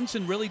 that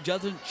Benson really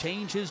doesn't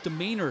change his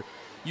demeanor.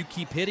 You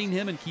keep hitting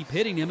him, and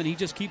he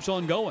just keeps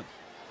on going.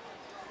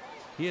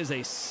 He is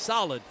a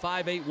solid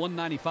 5'8",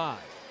 195.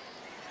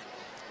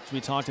 As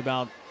we talked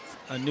about,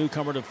 a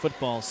newcomer to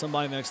football,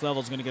 somebody at the next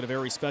level is going to get a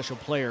very special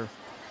player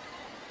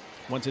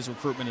once his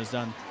recruitment is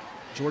done.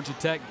 Georgia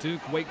Tech,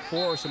 Duke, Wake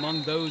Forest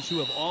among those who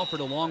have offered,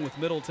 along with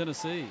Middle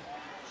Tennessee.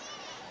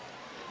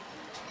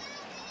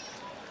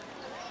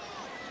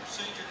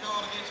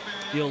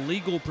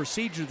 Illegal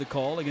procedure, the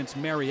call against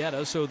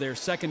Marietta, so their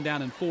 2nd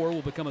down and 4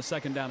 will become a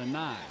 2nd down and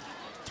 9.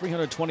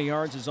 320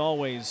 yards is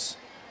always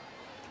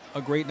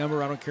a great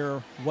number. I don't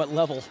care what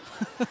level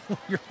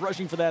you're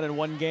rushing for that in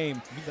one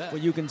game.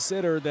 When you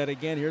consider that,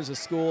 again, here's a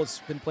school that's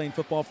been playing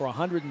football for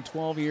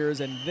 112 years,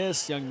 and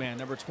this young man,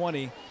 number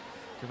 20,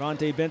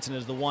 Cervante Benson,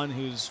 is the one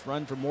who's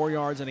run for more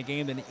yards in a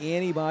game than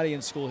anybody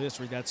in school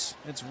history. That's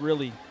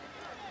really,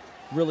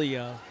 really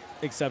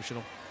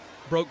exceptional.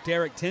 Broke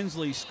Derek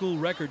Tinsley's school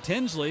record.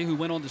 Tinsley, who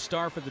went on to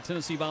star for the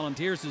Tennessee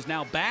Volunteers, is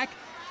now back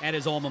at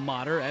his alma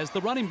mater as the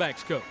running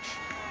backs coach.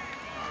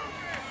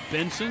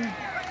 Benson,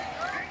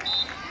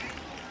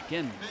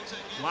 again,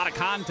 a lot of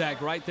contact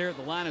right there at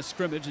the line of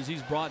scrimmage as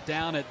he's brought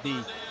down at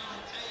the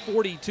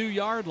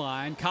 42-yard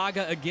line.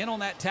 Kaga again on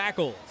that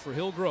tackle for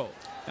Hillgrove.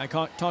 I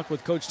talked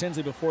with Coach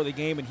Tinsley before the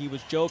game, and he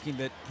was joking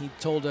that he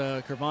told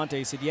Cervante,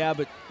 he said, yeah,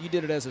 but you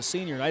did it as a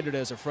senior, and I did it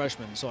as a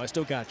freshman, so I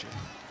still got you.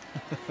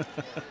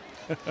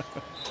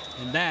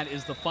 And that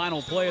is the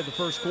final play of the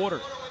first quarter.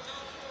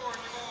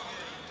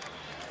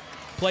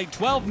 Played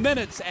 12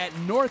 minutes at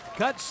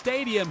Northcutt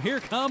Stadium. Here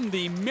come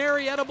the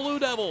Marietta Blue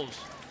Devils.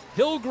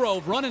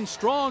 Hillgrove running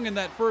strong in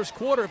that first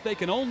quarter if they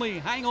can only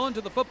hang on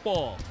to the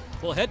football.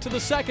 We'll head to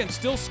the second,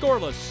 still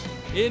scoreless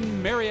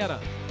in Marietta.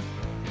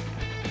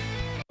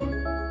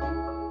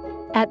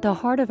 At the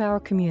heart of our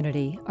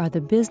community are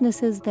the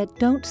businesses that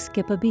don't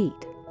skip a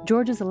beat.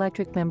 Georgia's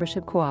electric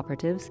membership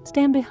cooperatives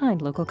stand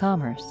behind local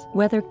commerce.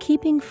 Whether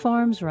keeping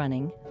farms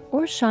running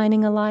or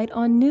shining a light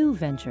on new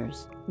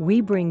ventures, we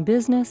bring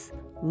business,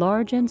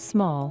 large and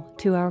small,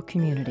 to our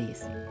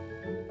communities.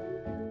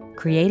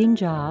 Creating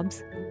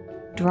jobs,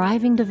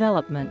 driving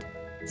development,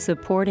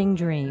 supporting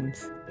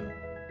dreams.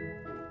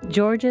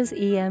 Georgia's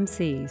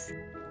EMCs,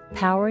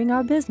 powering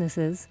our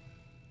businesses,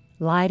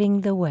 lighting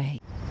the way.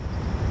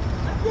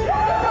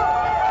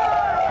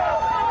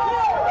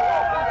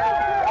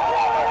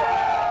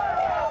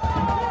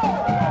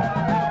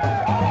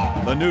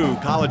 The new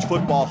College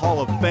Football Hall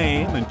of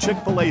Fame and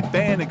Chick-fil-A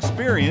fan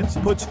experience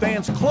puts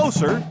fans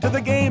closer to the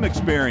game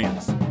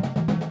experience.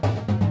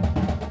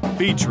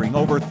 Featuring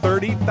over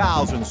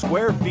 30,000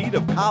 square feet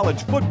of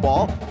college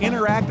football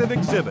interactive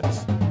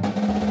exhibits.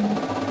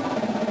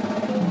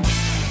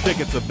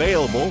 Tickets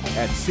available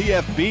at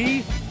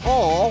cfbhall.com.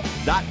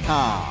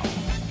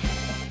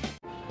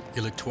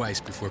 You look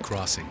twice before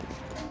crossing.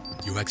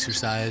 You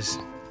exercise,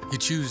 you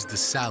choose the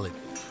salad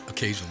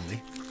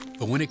occasionally.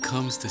 But when it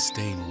comes to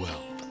staying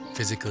well,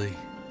 physically,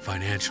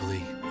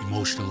 financially,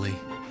 emotionally,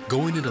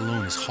 going it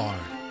alone is hard.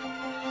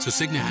 So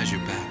Cigna has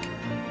your back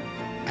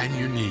and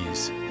your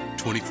knees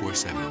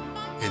 24/7,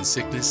 in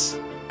sickness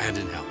and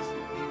in health.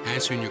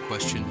 Answering your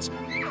questions,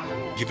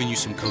 giving you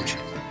some coaching,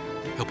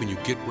 helping you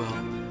get well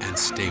and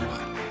stay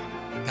well.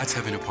 That's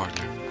having a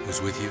partner who's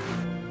with you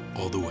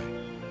all the way.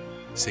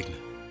 Cigna.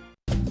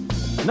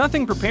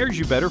 Nothing prepares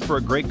you better for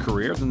a great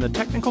career than the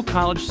Technical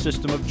College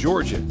System of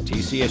Georgia.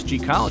 TCSG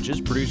colleges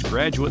produce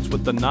graduates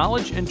with the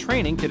knowledge and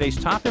training today's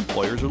top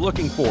employers are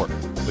looking for.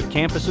 With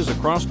campuses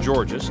across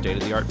Georgia,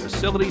 state-of-the-art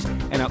facilities,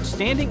 and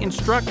outstanding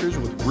instructors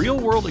with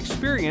real-world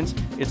experience,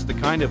 it's the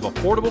kind of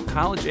affordable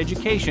college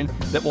education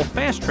that will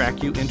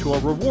fast-track you into a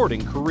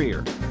rewarding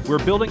career.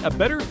 We're building a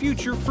better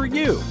future for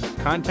you.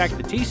 Contact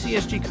the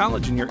TCSG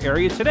college in your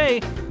area today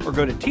or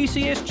go to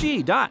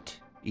tcsg.edu.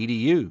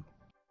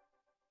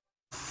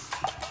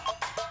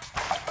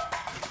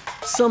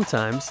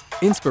 Sometimes,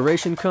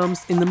 inspiration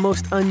comes in the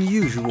most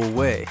unusual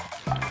way.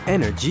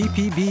 Enter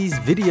GPB's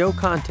video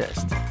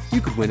contest. You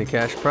could win a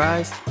cash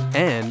prize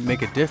and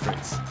make a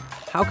difference.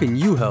 How can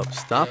you help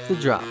stop the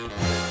drop?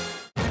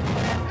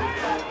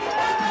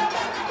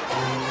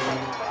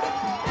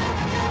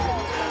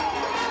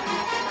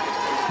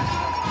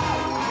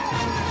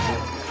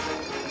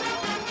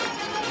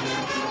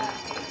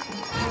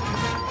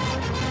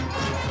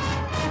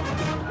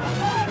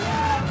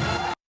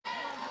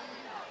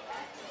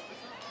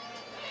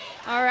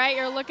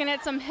 looking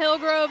at some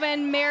Hillgrove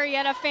and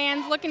Marietta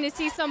fans looking to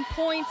see some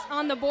points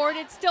on the board.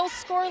 It's still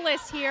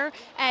scoreless here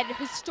at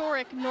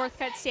historic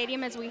Northcutt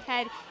Stadium as we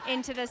head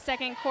into the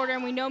second quarter,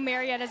 and we know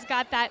Marietta's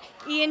got that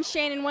Ian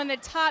Shannon, one of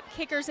the top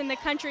kickers in the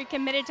country,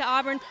 committed to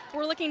Auburn.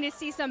 We're looking to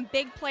see some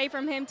big play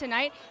from him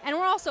tonight, and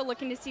we're also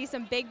looking to see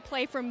some big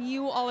play from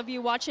you, all of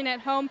you watching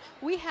at home.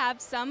 We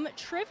have some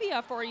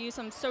trivia for you,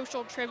 some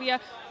social trivia.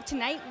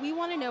 Tonight, we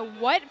want to know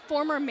what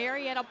former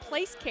Marietta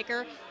place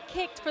kicker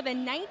kicked for the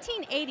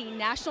 1980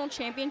 National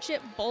Championship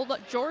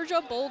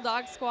Georgia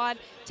Bulldog squad.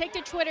 Take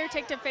to Twitter,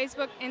 take to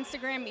Facebook,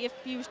 Instagram if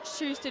you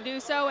choose to do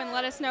so, and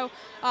let us know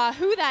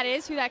who that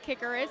is, who that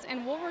kicker is,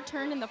 and we'll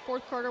return in the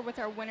fourth quarter with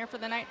our winner for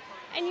the night.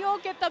 And you'll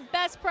get the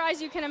best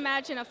prize you can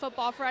imagine, a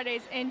Football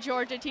Fridays in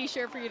Georgia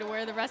t-shirt for you to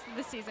wear the rest of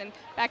the season.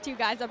 Back to you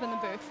guys up in the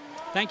booth.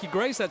 Thank you,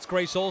 Grace. That's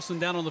Grace Olson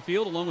down on the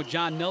field, along with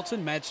John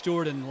Nelson, Matt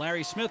Stewart, and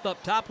Larry Smith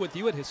up top with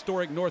you at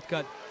historic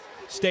Northcutt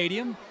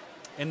Stadium.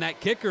 And that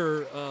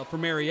kicker for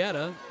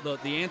Marietta,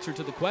 the answer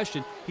to the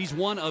question, he's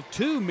one of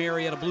 2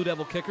 Marietta Blue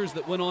Devil kickers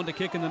that went on to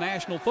kick in the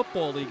National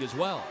Football League as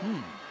well.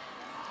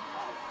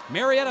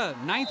 Marietta,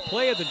 9th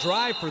play of the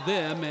drive for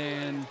them,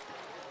 and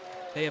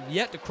they have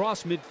yet to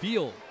cross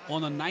midfield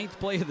on the 9th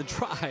play of the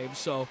drive,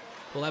 so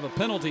we'll have a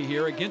penalty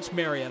here against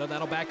Marietta.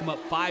 That'll back them up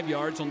 5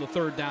 yards on the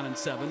 3rd down and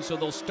 7, so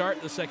they'll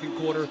start the second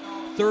quarter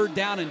 3rd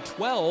down and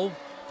 12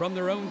 from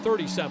their own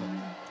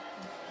 37.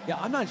 Yeah,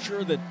 I'm not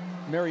sure that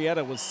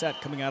Marietta was set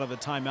coming out of the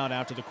timeout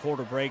after the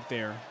quarter break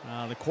there.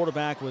 The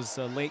quarterback was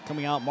late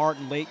coming out.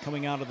 Martin late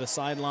coming out of the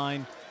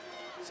sideline.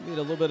 So we had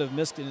a little bit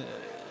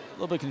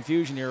of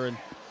confusion here and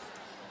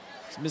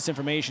some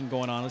misinformation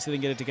going on. Let's see if they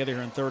can get it together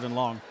here in 3rd and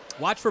long.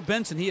 Watch for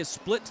Benson. He is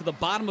split to the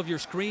bottom of your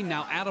screen,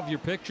 now out of your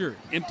picture.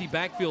 Empty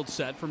backfield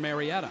set for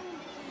Marietta.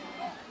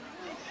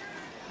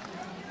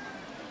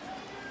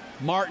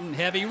 Martin,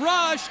 heavy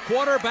rush.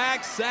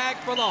 Quarterback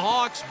sack for the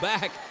Hawks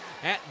back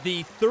at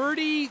the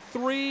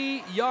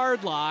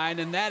 33-yard line,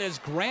 and that is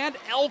Grant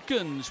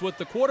Elkins with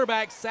the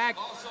quarterback sack,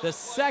 the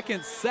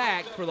 2nd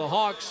sack for the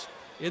Hawks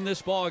in this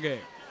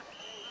ballgame.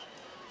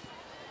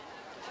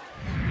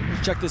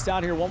 Let's check this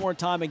out here one more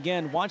time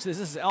again. Watch this.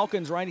 This is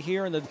Elkins right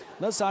here on the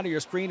left side of your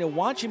screen, and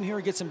watch him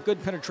here get some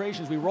good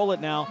penetrations. We roll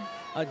it now.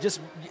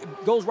 Just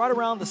goes right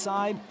around the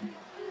side,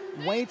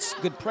 waits,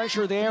 good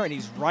pressure there, and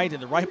he's right in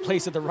the right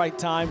place at the right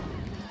time.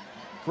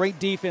 Great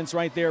defense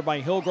right there by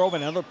Hillgrove,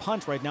 and another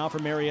punt right now for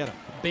Marietta.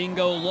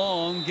 Bingo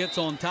Long gets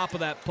on top of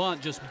that punt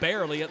just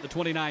barely at the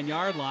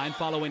 29-yard line,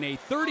 following a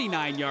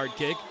 39-yard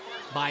kick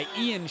by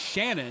Ian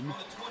Shannon.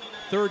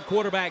 3rd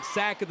quarterback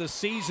sack of the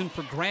season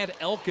for Grant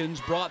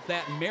Elkins brought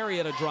that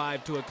Marietta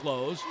drive to a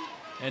close.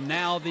 And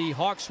now the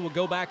Hawks will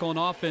go back on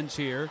offense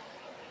here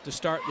to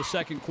start the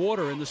second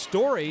quarter. And the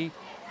story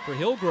for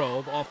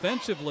Hillgrove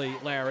offensively,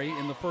 Larry,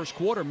 in the first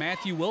quarter,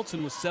 Matthew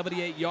Wilson with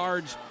 78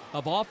 yards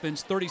of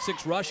offense,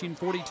 36 rushing,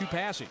 42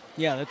 passing.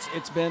 Yeah,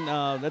 that's been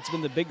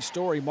the big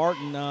story.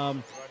 Martin,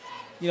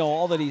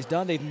 all that he's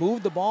done, they've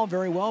moved the ball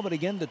very well, but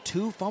again, the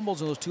 2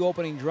 fumbles in those 2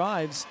 opening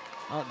drives,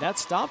 that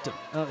stopped him.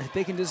 If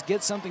they can just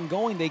get something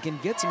going, they can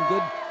get some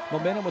good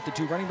momentum with the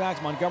 2 running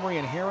backs, Montgomery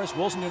and Harris.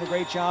 Wilson doing a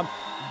great job.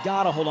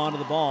 Got to hold on to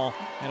the ball,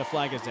 and a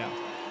flag is down.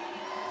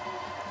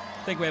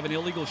 I think we have an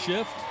illegal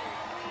shift.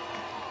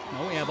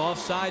 No, we have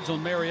offsides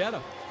on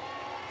Marietta.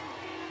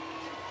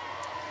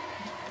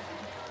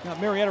 Now,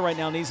 Marietta right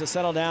now needs to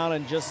settle down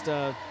and just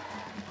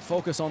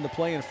focus on the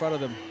play in front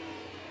of them.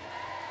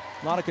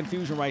 A lot of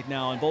confusion right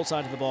now on both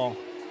sides of the ball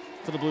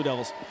for the Blue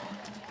Devils.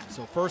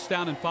 So 1st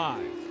down and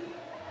 5.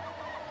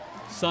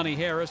 Sony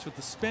Harris with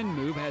the spin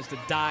move has to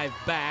dive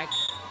back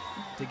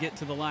to get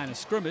to the line of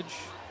scrimmage.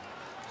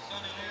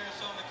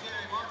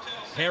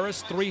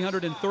 Harris,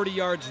 330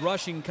 yards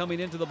rushing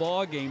coming into the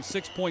ball game,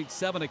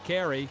 6.7 a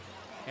carry,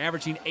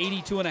 averaging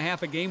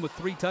 82.5 a game with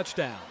 3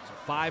 touchdowns.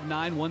 5'9",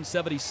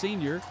 170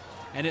 senior.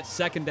 And it's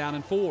 2nd down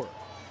and 4.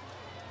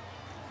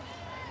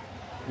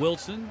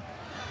 Wilson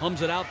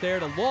hums it out there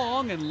to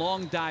Long, and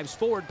Long dives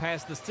forward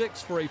past the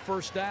 6 for a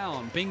 1st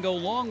down. Bingo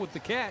Long with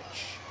the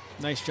catch.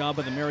 Nice job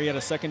by the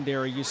Marietta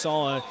secondary. You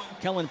saw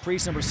Kellen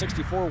Priest, number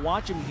 64.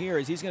 Watch him here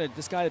as this guy at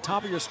the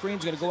top of your screen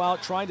is going to go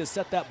out trying to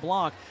set that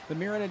block. But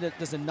Marietta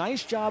does a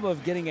nice job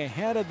of getting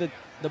ahead of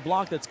the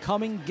block that's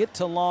coming, get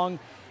to Long,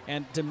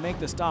 and to make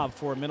the stop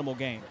for a minimal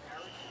gain.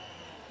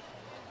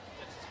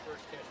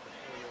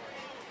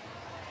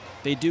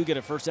 They do get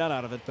a 1st down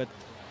out of it, but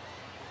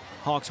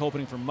Hawks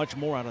hoping for much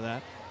more out of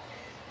that.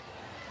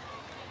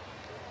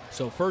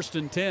 So 1st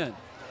and 10.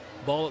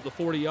 Ball at the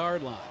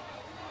 40-yard line.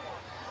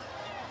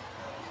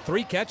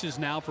 3 catches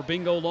now for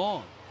Bingo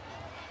Long.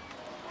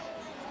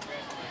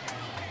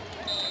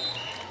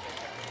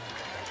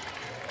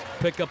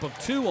 Pickup of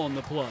 2 on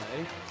the play.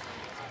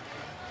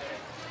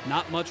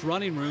 Not much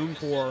running room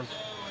for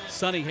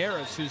Sony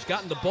Harris, who's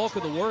gotten the bulk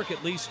of the work,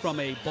 at least from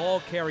a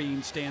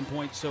ball-carrying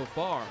standpoint so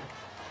far.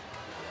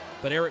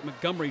 But Eric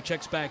Montgomery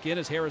checks back in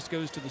as Harris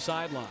goes to the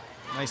sideline.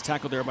 Nice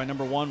tackle there by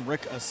number 1,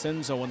 Rick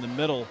Asenzo in the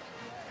middle.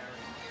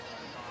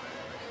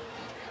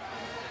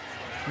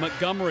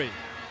 Montgomery,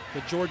 the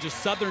Georgia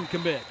Southern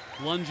commit,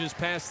 Lunges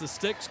past the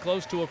sticks,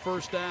 close to a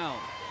first down.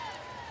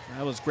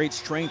 That was great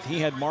strength. He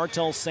had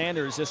Martell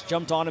Sanders just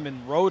jumped on him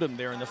and rode him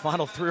there in the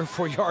final 3 or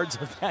 4 yards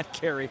of that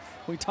carry.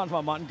 We talked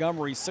about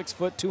Montgomery, 6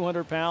 foot,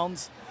 200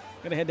 pounds.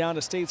 Going to head down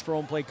to Statesboro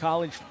and play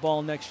college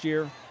football next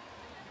year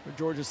for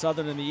Georgia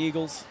Southern and the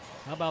Eagles.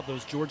 How about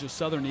those Georgia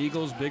Southern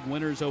Eagles, big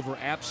winners over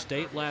App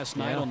State last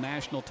night on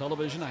national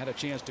television. I had a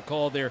chance to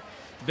call their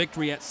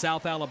victory at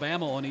South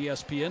Alabama on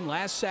ESPN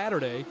last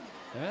Saturday.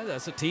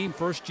 That's a team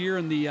first year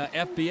in the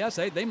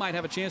FBS. They might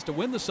have a chance to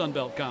win the Sun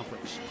Belt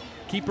Conference.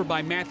 Keeper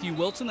by Matthew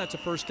Wilson. That's a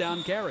first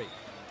down carry.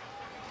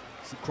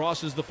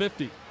 Crosses the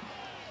 50.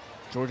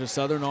 Georgia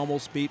Southern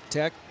almost beat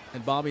Tech,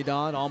 and Bobby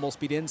Dodd almost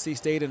beat NC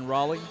State and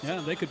Raleigh. Yeah,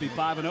 they could be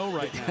 5-0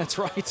 right now. That's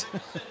right.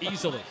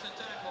 Easily.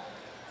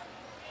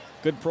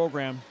 Good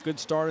program. Good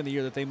start in the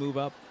year that they move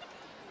up.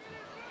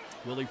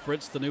 Willie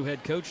Fritz, the new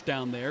head coach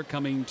down there,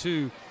 coming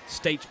to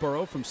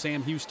Statesboro from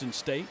Sam Houston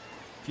State.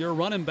 If you're a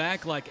running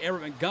back like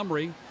Eric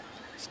Montgomery,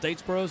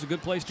 Statesboro is a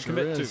good place to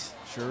commit to.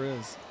 Sure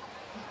is.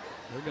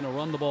 They're going to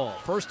run the ball.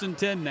 1st and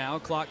 10 now.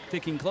 Clock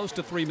ticking close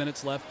to 3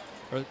 minutes left,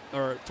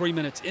 or 3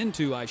 minutes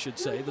into, I should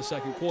say, the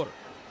second quarter.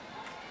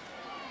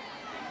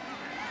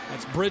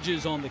 That's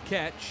Bridges on the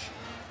catch.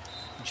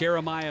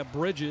 Jeremiah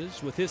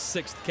Bridges with his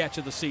 6th catch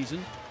of the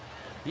season.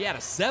 He had a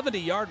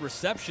 70-yard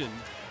reception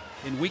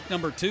in week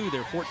number 2,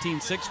 their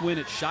 14-6 win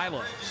at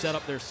Shiloh. Set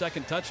up their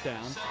second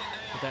touchdown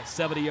with that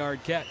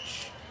 70-yard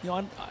catch. You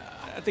know,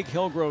 I think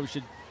Hillgrove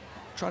should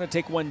try to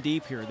take one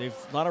deep here. They've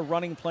a lot of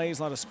running plays,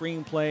 a lot of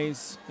screen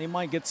plays. They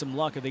might get some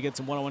luck if they get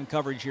some one-on-one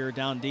coverage here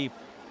down deep.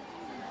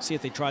 See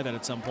if they try that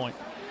at some point.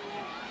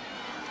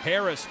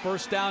 Harris,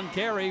 first down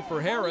carry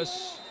for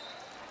Harris.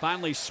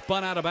 Finally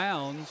spun out of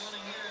bounds.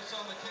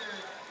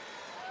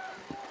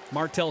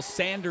 Martell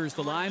Sanders,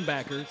 the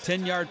linebacker,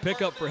 10-yard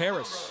pickup for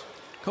Harris.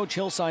 Coach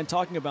Hillside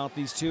talking about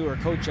these two, or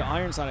Coach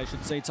Ironside, I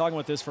should say, talking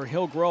about this for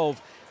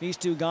Hillgrove, these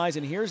two guys.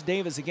 And here's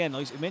Davis again.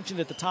 I mentioned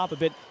at the top a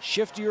bit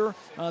shiftier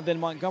than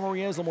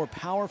Montgomery is, a little more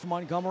power from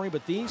Montgomery,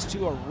 but these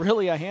two are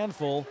really a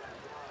handful.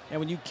 And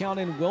when you count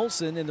in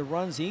Wilson and the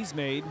runs he's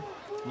made,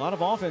 a lot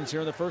of offense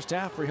here in the first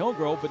half for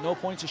Hillgrove, but no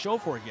points to show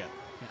for it yet.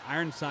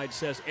 Ironside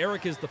says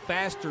Eric is the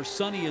faster,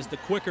 Sonny is the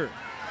quicker.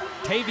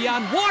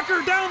 Tavion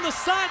Walker down the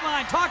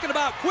sideline, talking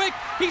about quick.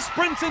 He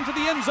sprints into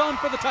the end zone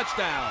for the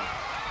touchdown.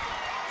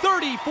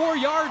 34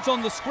 yards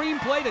on the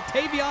screenplay to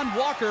Tavion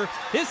Walker,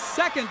 his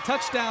 2nd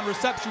touchdown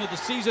reception of the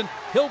season.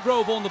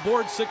 Hillgrove on the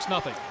board,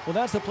 6-0. Well,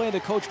 that's the play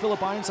that Coach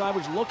Philip Ironside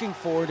was looking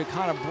for to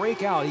kind of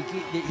break out.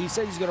 He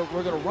said we're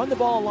going to run the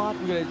ball a lot.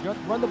 We're going to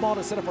run the ball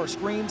to set up our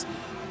screens.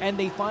 And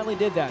they finally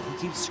did that.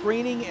 He keeps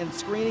screening and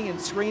screening and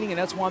screening, and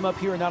that's why I'm up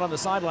here and not on the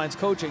sidelines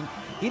coaching.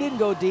 He didn't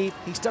go deep.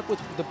 He stuck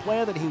with the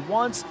plan that he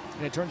wants,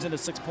 and it turns into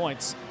 6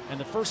 points. And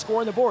the first score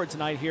on the board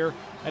tonight here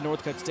at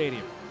Northcutt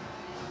Stadium.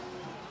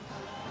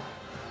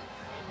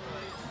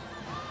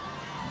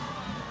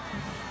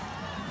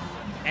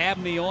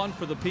 Abney on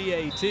for the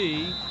PAT.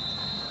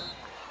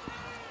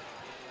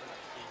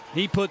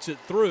 He puts it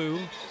through.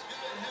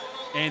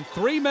 And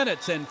 3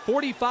 minutes and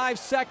 45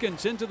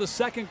 seconds into the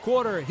second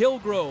quarter,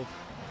 Hillgrove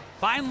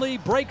finally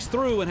breaks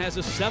through and has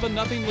a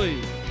 7-0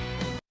 lead.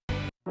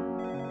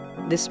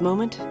 This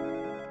moment,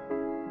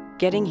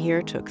 getting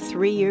here took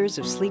 3 years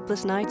of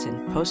sleepless nights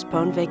and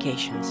postponed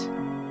vacations.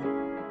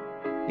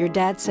 Your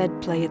dad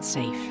said play it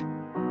safe.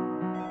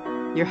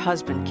 Your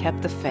husband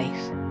kept the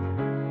faith.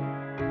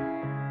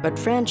 But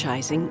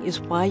franchising is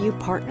why you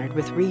partnered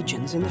with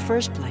Regions in the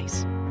first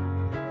place.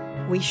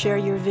 We share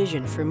your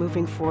vision for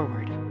moving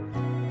forward.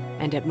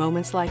 And at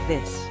moments like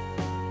this,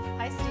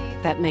 Hi,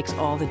 Steve. That makes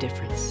all the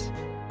difference.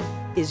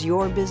 Is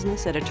your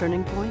business at a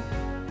turning point?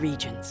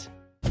 Regions.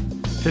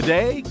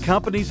 Today,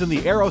 companies in the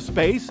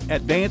aerospace,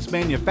 advanced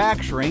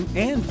manufacturing,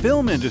 and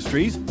film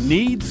industries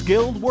need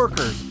skilled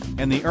workers,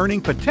 and the earning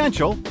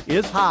potential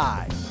is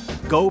high.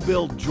 Go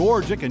Build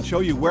Georgia can show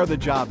you where the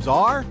jobs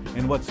are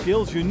and what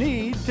skills you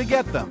need to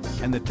get them.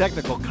 And the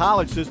Technical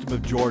College System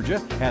of Georgia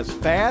has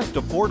fast,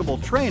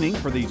 affordable training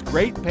for these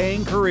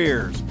great-paying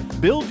careers.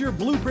 Build your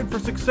blueprint for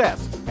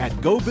success at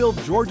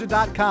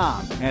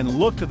GoBuildGeorgia.com and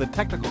look to the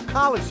Technical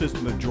College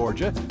System of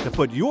Georgia to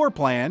put your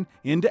plan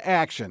into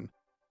action.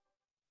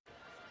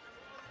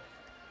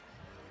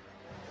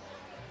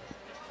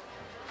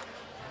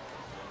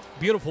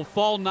 Beautiful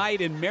fall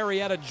night in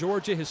Marietta,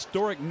 Georgia,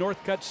 historic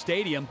Northcutt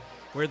Stadium,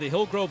 where the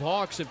Hillgrove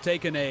Hawks have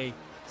taken a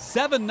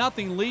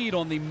 7-0 lead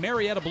on the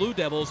Marietta Blue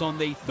Devils on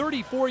the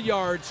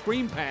 34-yard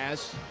screen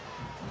pass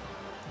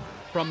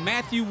from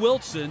Matthew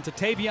Wilson to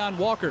Tavion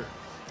Walker.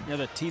 Yeah,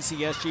 the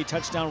TCSG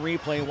touchdown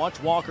replay. Watch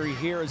Walker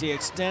here as he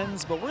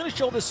extends, but we're going to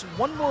show this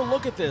one more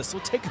look at this.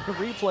 We'll take a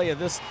replay of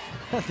this.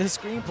 This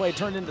screenplay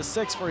turned into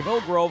 6 for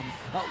Hillgrove.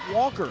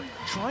 Walker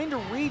trying to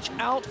reach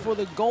out for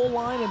the goal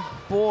line, and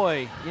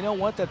boy, you know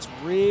what? That's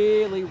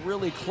really,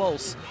 really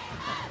close.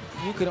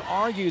 You could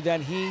argue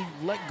that he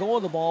let go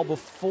of the ball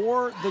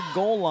before the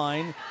goal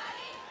line.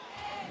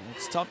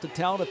 It's tough to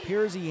tell. It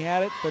appears he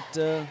had it,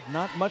 but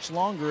not much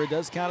longer. It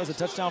does count as a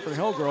touchdown for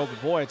Hillgrove,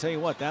 but boy, I tell you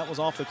what, that was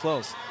awfully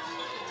close.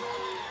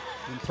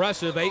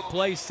 Impressive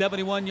 8-play,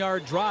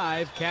 71-yard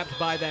drive capped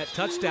by that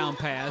touchdown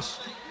pass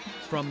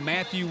from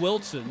Matthew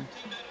Wilson,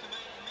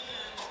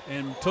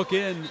 and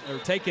taken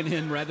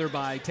in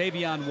by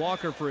Tavion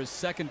Walker for his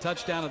second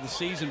touchdown of the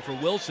season for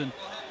Wilson.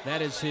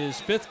 That is his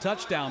 5th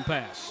touchdown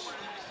pass.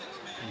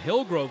 And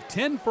Hillgrove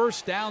 10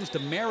 first downs to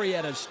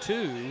Marietta's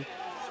 2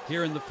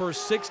 here in the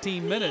first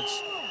 16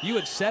 minutes. You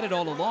had said it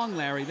all along,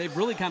 Larry. They've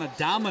really kind of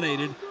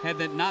dominated. Had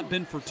that not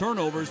been for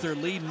turnovers, their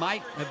lead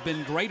might have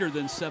been greater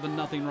than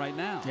 7-0 right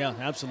now. Yeah,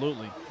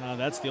 absolutely.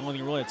 That's the only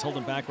thing really that's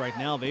holding back right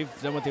now. They've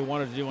done what they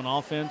wanted to do on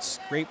offense.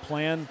 Great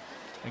plan.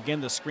 Again,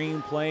 the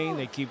screen play.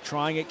 They keep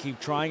trying it,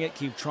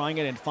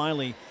 and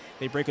finally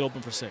they break it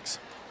open for 6.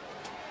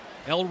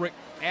 Elric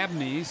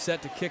Abney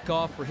set to kick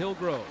off for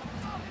Hillgrove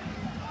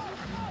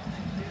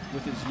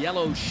with his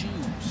yellow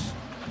shoes.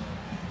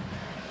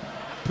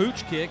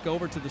 Pooch kick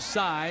over to the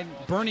side.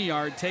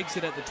 Berniard takes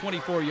it at the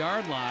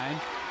 24-yard line.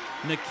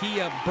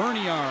 Nakia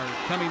Berniard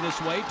coming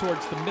this way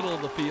towards the middle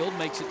of the field,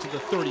 makes it to the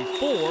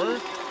 34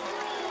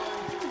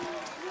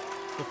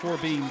 before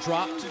being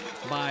dropped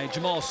by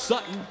Jamal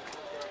Sutton.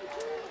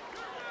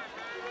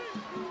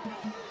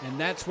 And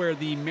that's where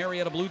the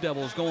Marietta Blue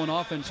Devils go on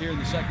offense here in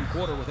the second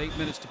quarter with 8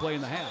 minutes to play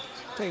in the half.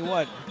 Tell you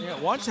what,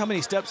 watch how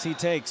many steps he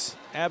takes,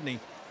 Abney.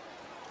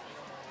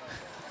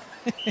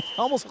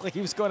 Almost looked like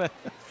he was going to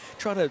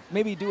try to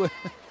maybe do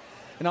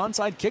an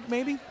onside kick,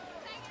 maybe.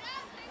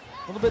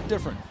 A little bit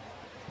different.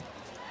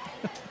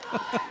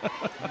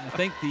 I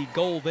think the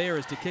goal there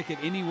is to kick it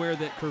anywhere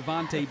that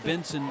Kervonte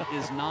Benson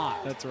is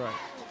not. That's right.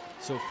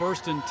 So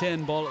 1st and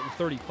 10, ball at the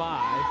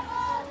 35.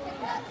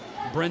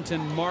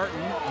 Brenton Martin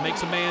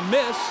makes a man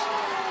miss,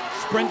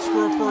 sprints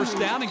for a first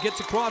down and gets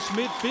across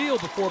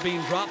midfield before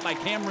being dropped by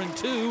Cameron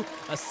 2.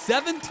 A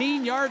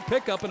 17-yard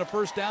pickup and a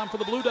first down for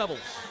the Blue Devils.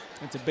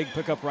 It's a big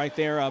pickup right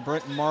there.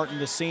 Brenton Martin,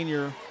 the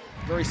senior,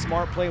 very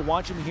smart play.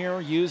 Watch him here,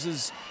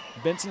 uses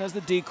Benson as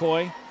the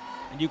decoy,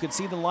 and you can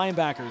see the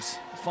linebackers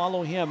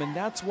follow him, and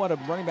that's what a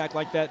running back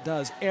like that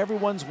does.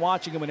 Everyone's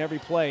watching him in every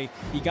play.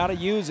 You got to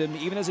use him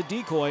even as a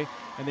decoy,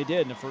 and they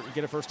did, and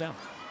get a first down.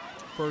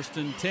 1st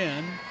and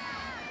 10.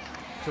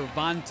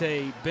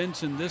 Kervonte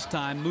Benson this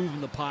time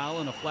moving the pile,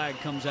 and a flag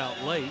comes out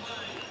late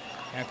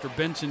after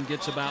Benson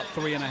gets about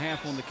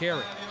 3.5 on the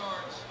carry.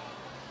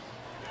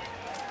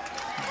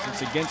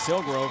 It's against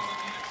Hillgrove.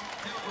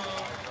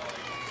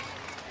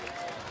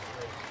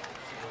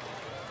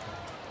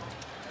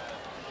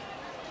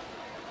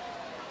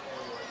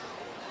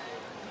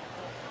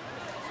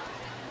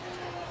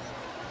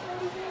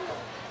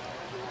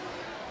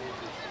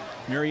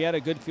 Marietta,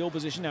 good field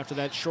position after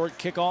that short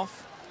kickoff.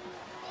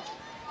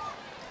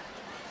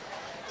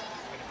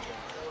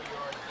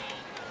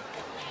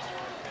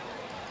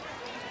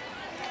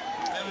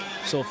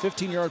 So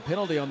 15-yard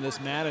penalty on this,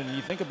 Matt, and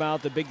you think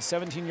about the big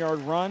 17-yard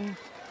run.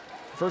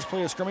 First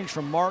play of scrimmage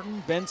from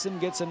Martin. Benson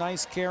gets a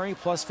nice carry,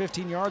 plus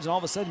 15 yards, and all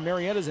of a sudden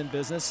Marietta's in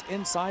business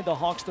inside the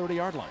Hawks'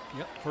 30-yard line.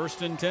 Yep,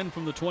 1st and 10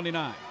 from the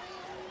 29.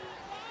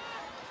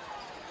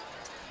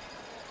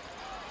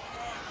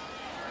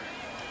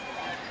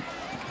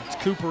 It's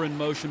Cooper in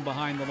motion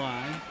behind the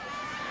line.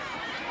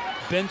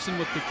 Benson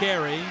with the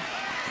carry,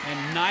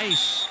 and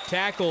nice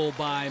tackle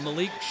by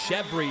Malik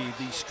Chevry,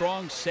 the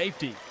strong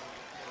safety.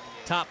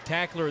 Top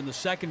tackler in the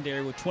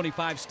secondary with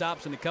 25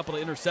 stops and a couple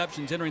of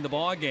interceptions entering the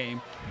ball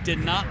game. Did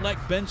not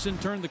let Benson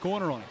turn the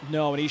corner on him.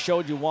 No, and he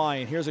showed you why.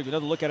 And here's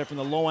another look at it from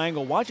the low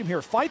angle. Watch him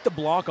here fight the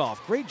block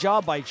off. Great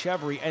job by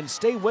Chevry, and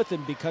stay with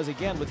him because,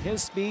 again, with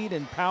his speed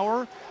and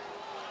power,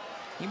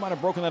 he might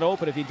have broken that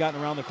open if he'd gotten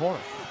around the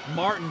corner.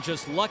 Martin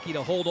just lucky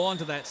to hold on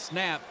to that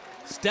snap.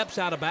 Steps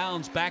out of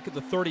bounds back at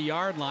the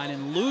 30-yard line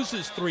and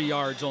loses 3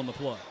 yards on the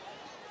play.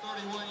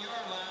 31-yard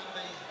line.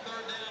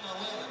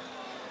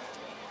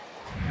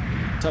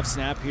 Tough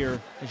snap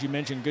here, as you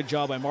mentioned. Good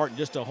job by Martin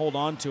just to hold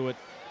on to it.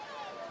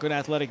 Good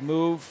athletic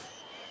move.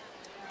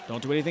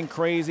 Don't do anything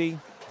crazy.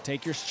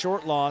 Take your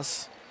short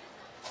loss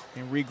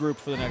and regroup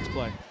for the next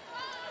play.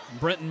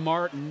 Brenton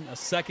Martin, a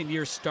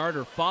second-year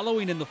starter,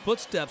 following in the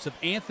footsteps of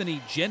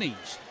Anthony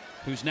Jennings,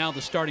 who's now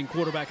the starting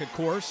quarterback, of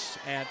course,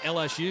 at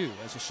LSU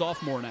as a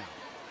sophomore now.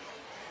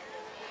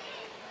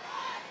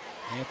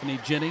 Anthony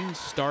Jennings,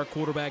 star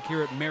quarterback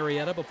here at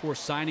Marietta before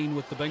signing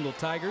with the Bengal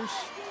Tigers.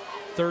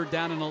 3rd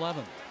down and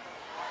 11.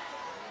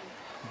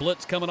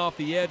 Blitz coming off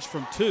the edge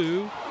from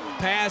 2.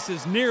 Pass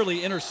is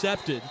nearly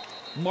intercepted.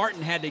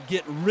 Martin had to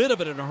get rid of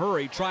it in a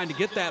hurry, trying to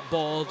get that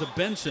ball to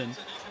Benson,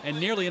 and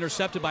nearly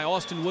intercepted by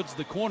Austin Woods,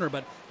 the corner,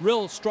 but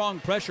real strong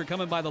pressure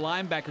coming by the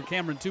linebacker,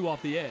 Cameron 2,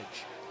 off the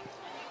edge.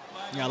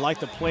 Yeah, I like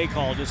the play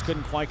call, just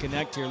couldn't quite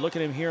connect here. Look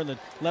at him here on the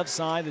left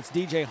side. That's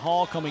DJ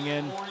Hall coming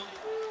in,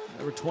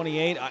 number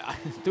 28. I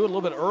threw it a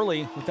little bit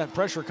early with that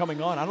pressure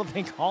coming on. I don't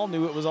think Hall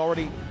knew it was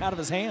already out of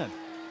his hand.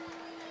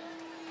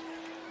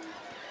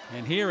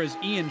 And here is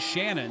Ian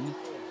Shannon,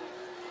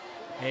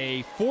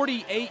 a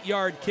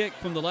 48-yard kick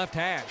from the left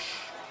hash.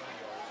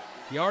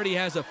 He already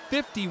has a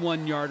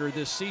 51-yarder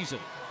this season.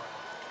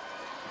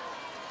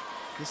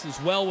 This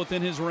is well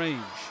within his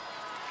range.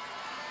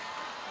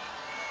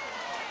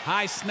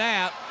 High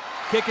snap,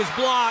 kick is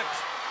blocked,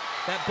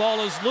 That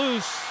ball is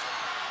loose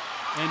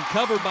and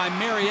covered by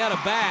Marietta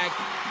back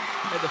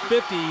at the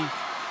 50.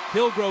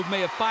 Hillgrove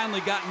may have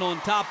finally gotten on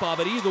top of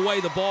it. Either way,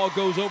 the ball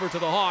goes over to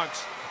the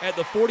Hawks at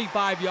the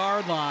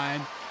 45-yard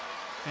line.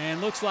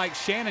 And looks like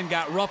Shannon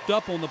got roughed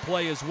up on the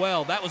play as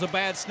well. That was a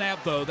bad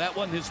snap, though. That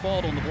wasn't his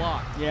fault on the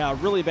block. Yeah,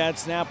 really bad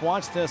snap.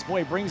 Watch this.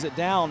 Boy, he brings it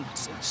down.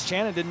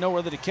 Shannon didn't know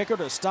whether to kick it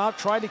or stop.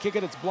 Tried to kick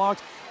it. It's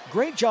blocked.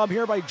 Great job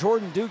here by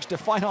Jordan Dukes to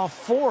fight off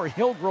 4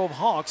 Hillgrove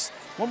Hawks.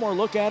 One more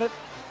look at it.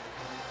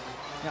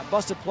 Yeah,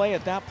 busted play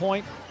at that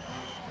point.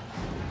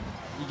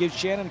 You give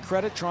Shannon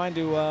credit trying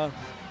to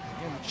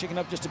chicken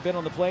up just a bit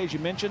on the play, as you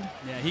mentioned.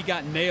 Yeah, he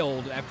got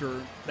nailed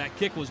after that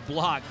kick was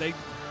blocked.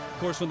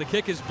 Of course, when the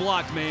kick is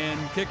blocked, man,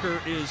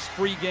 kicker is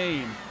free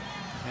game.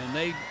 And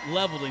they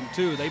leveled him,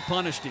 too. They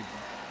punished him.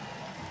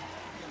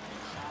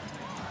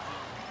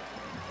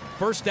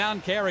 First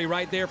down carry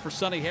right there for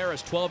Sony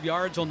Harris, 12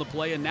 yards on the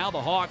play. And now the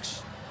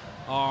Hawks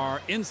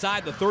are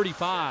inside the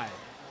 35.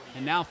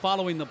 And now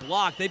following the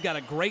block, they've got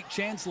a great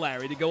chance,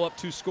 Larry, to go up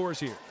 2 scores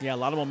here. Yeah, a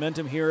lot of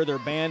momentum here. Their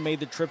band made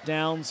the trip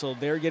down, so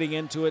they're getting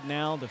into it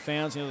now. The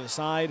fans on the other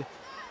side, a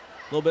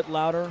little bit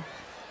louder.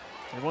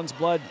 Everyone's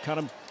blood kind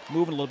of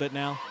moving a little bit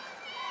now.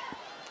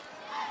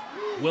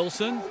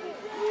 Wilson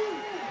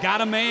got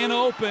a man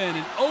open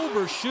and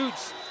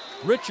overshoots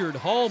Richard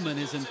Hallman,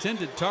 his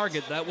intended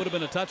target. That would have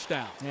been a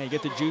touchdown. Yeah, you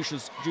get the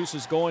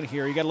juices going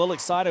here. You got a little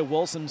excited.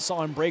 Wilson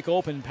saw him break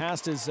open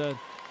past his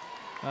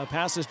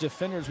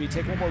defenders. We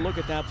take one more look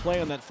at that play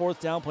on that 4th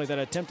down play, that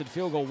attempted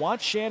field goal.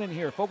 Watch Shannon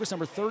here. Focus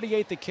number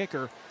 38, the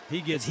kicker.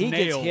 He gets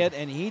hit,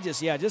 and he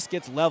just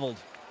gets leveled.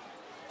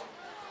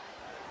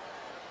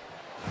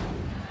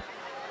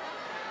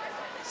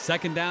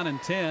 Second down and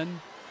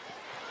 10.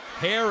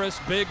 Harris,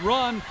 big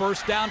run.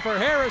 First down for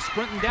Harris,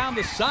 sprinting down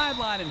the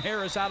sideline, and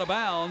Harris out of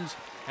bounds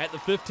at the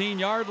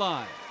 15-yard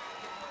line.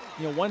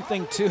 You know, one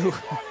thing, too,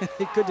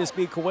 it could just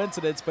be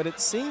coincidence, but it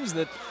seems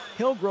that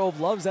Hillgrove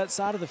loves that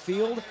side of the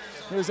field.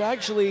 There's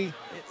actually,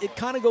 it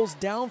kind of goes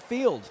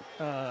downfield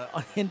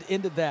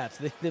into that.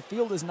 The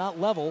field is not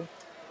level.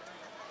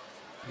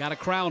 Got a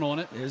crown on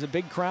it. There's a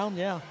big crown,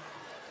 yeah.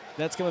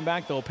 That's coming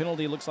back, though.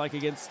 Penalty looks like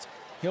against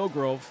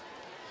Hillgrove.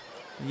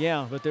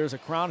 Yeah, but there's a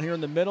crown here in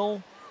the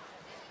middle.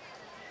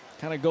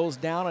 Kind of goes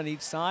down on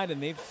each side,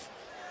 and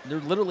they're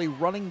literally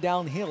running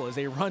downhill as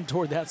they run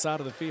toward that side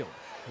of the field.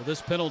 Well,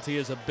 this penalty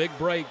is a big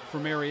break for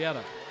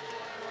Marietta.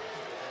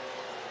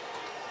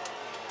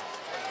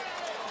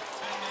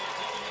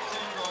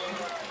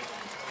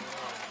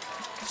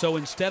 So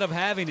instead of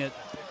having it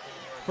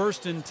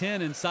 1st and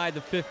 10 inside the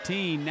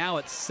 15, now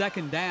it's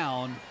 2nd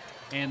down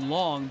and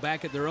long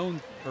back at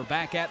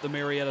back at the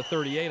Marietta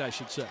 38, I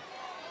should say.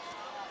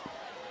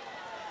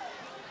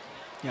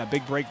 Yeah,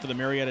 big break for the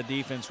Marietta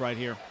defense right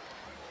here.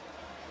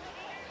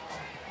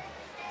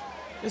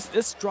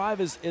 This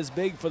drive is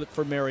big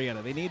for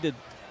Marietta. They need to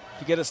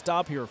get a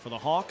stop here for the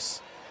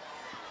Hawks.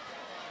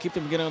 Keep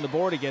them getting on the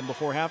board again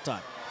before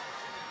halftime.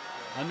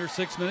 Under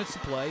 6 minutes to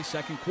play,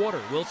 second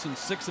quarter. Wilson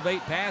 6 of 8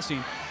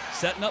 passing,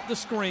 setting up the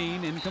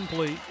screen,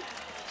 incomplete.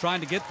 Trying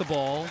to get the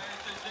ball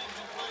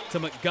to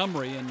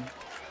Montgomery, and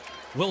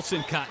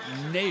Wilson got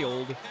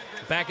nailed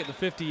back at the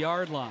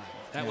 50-yard line.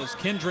 That was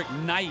Kendrick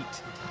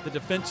Knight, the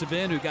defensive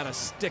end, who got a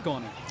stick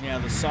on it. Yeah,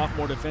 the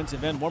sophomore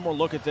defensive end. One more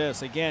look at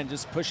this. Again,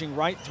 just pushing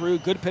right through.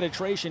 Good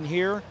penetration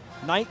here.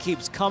 Knight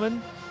keeps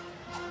coming.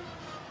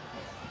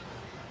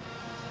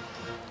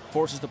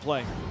 Forces the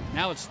play.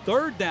 Now it's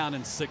 3rd down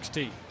and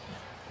 16.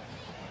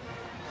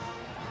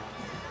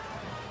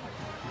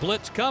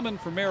 Blitz coming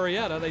for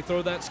Marietta. They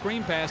throw that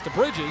screen pass to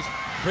Bridges.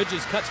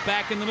 Bridges cuts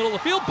back in the middle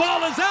of the field.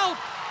 Ball is out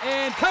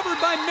and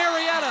covered by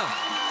Marietta.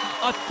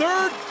 A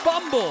 3rd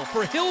fumble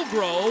for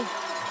Hillgrove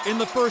in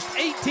the first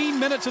 18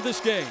 minutes of this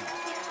game.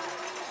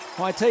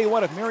 Well, I tell you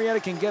what, if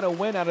Marietta can get a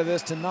win out of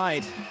this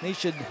tonight, they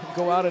should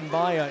go out and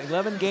buy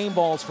 11 game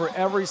balls for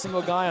every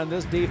single guy on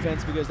this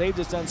defense, because they've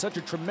just done such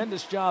a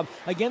tremendous job.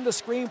 Again, the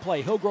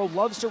screenplay. Hillgrove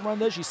loves to run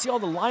this. You see all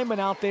the linemen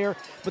out there,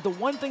 but the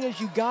one thing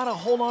is you got to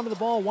hold on to the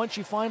ball once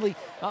you finally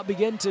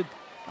begin to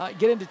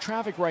get into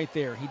traffic right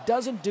there. He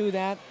doesn't do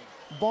that.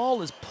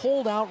 Ball is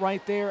pulled out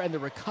right there, and the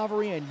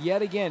recovery, and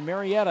yet again,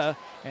 Marietta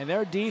and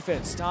their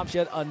defense stops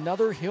yet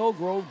another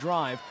Hillgrove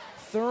drive.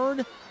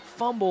 3rd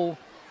fumble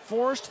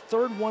forced,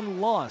 3rd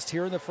one lost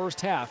here in the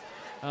first half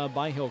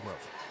by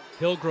Hillgrove.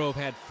 Hillgrove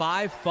had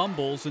 5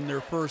 fumbles in their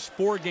first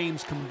 4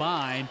 games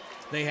combined.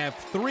 They have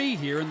 3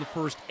 here in the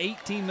first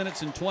 18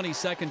 minutes and 20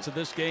 seconds of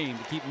this game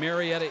to keep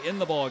Marietta in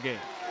the ball game.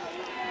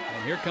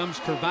 And here comes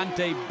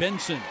Kervante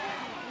Benson.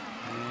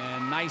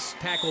 And nice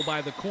tackle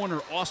by the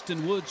corner,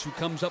 Austin Woods, who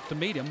comes up to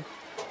meet him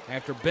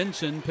after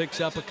Benson picks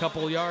up a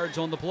couple yards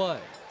on the play.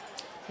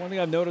 One thing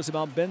I've noticed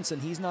about Benson,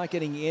 he's not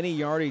getting any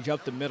yardage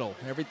up the middle.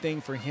 Everything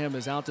for him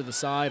is out to the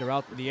side or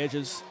out to the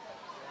edges.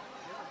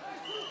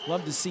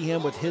 Love to see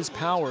him with his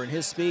power and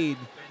his speed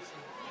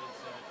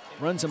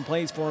run some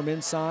plays for him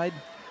inside.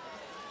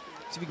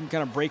 See if we can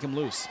kind of break him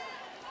loose.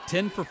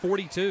 10 for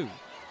 42.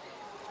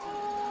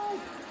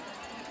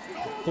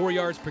 4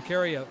 yards per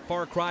carry, a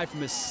far cry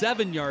from his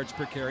 7 yards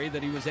per carry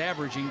that he was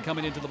averaging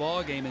coming into the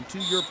ball game. And to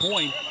your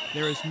point,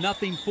 there is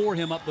nothing for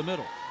him up the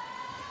middle.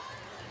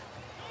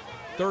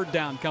 3rd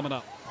down coming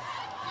up.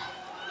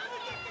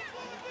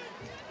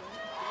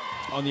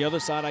 On the other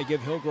side, I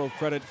give Hillgrove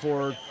credit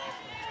for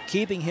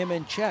keeping him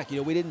in check. You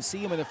know, we didn't see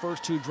him in the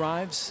first 2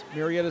 drives.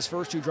 Marietta's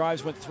first 2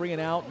 drives went 3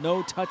 and out.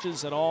 No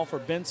touches at all for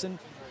Benson.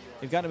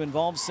 They've got him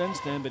involved since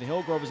then, but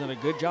Hillgrove has done a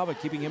good job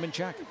of keeping him in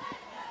check.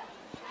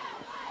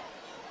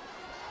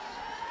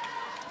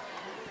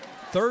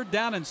 3rd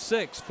down and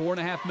 6,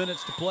 4.5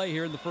 minutes to play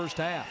here in the first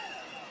half.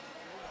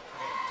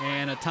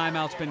 And a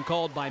timeout's been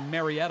called by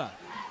Marietta.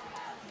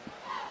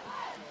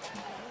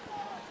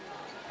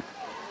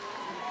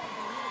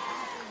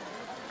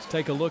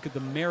 Take a look at the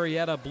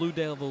Marietta Blue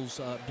Devils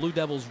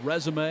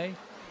resume.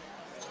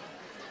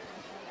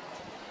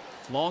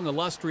 Long,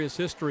 illustrious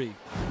history.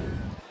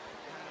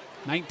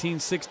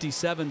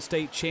 1967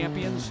 state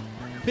champions,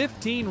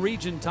 15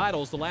 region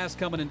titles, the last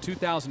coming in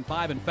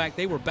 2005. In fact,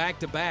 they were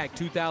back-to-back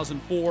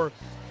 2004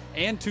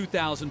 and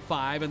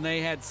 2005, and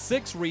they had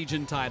 6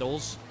 region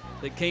titles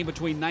that came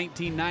between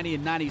 1990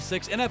 and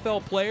 96.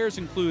 NFL players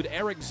include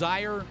Eric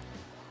Zier,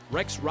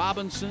 Rex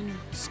Robinson,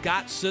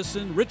 Scott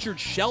Sisson, Richard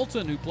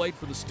Shelton, who played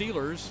for the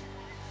Steelers.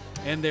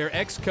 And their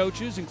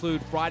ex-coaches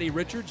include Friday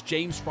Richards,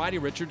 James Friday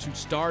Richards, who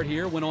starred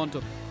here, went on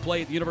to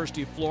play at the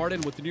University of Florida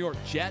and with the New York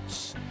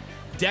Jets.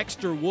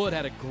 Dexter Wood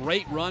had a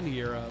great run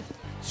here,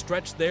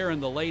 stretched there in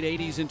the late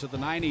 80s into the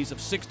 90s of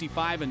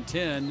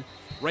 65-10.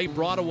 Ray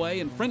Broadway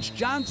and French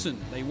Johnson,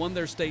 they won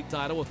their state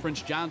title with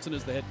French Johnson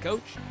as the head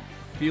coach.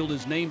 Field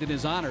is named in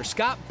his honor.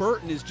 Scott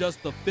Burton is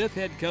just the 5th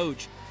head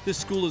coach this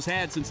school has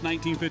had since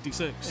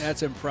 1956.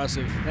 That's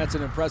impressive. That's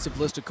an impressive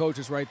list of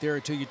coaches right there,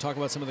 too. You talk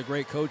about some of the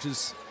great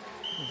coaches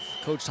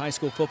who've coached high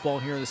school football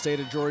here in the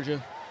state of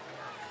Georgia.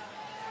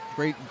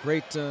 Great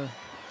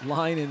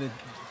line in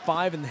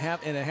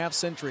 5.5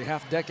 century,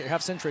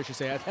 half century, I should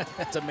say.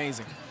 That's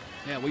amazing.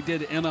 Yeah, we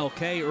did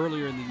MLK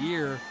earlier in the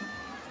year,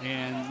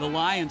 and the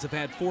Lions have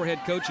had 4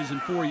 head coaches in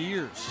 4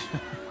 years.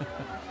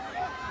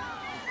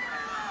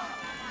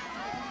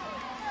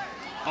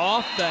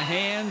 Off the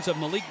hands of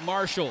Malik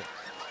Marshall.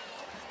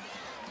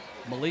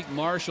 Malik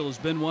Marshall has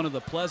been one of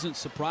the pleasant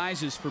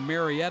surprises for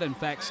Marietta. In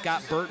fact,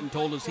 Scott Burton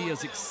told us he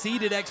has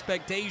exceeded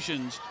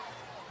expectations.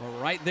 But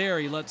right there,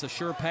 he lets a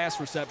sure pass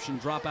reception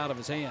drop out of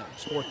his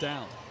hands. 4th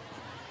down.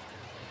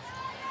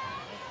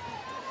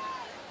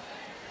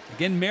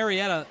 Again,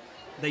 Marietta,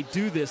 they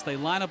do this. They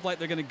line up like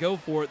they're going to go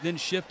for it, then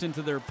shift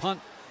into their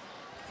punt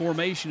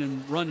formation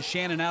and run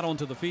Shannon out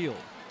onto the field.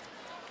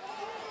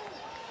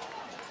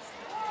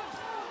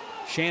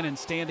 Shannon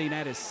standing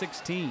at his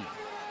 16.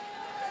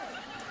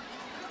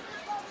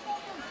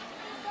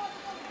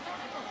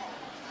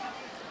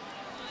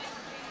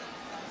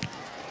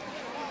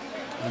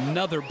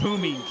 Another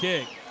booming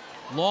kick.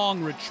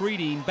 Long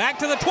retreating. Back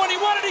to the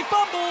 21, and he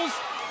fumbles.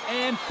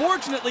 And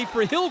fortunately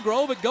for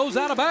Hillgrove, it goes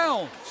out of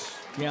bounds.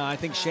 Yeah, I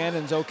think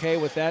Shannon's okay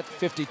with that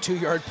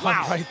 52-yard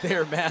punt right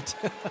there, Matt.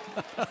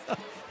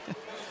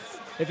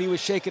 If he was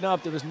shaken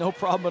up, there was no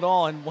problem at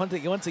all. And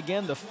once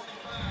again, the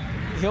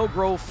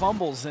Hillgrove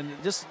fumbles. And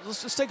let's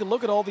just take a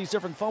look at all these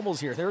different fumbles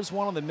here. There's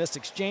one on the missed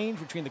exchange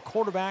between the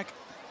quarterback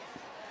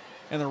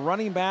and the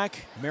running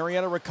back.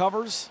 Marietta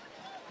recovers.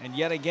 And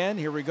yet again,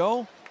 here we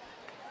go.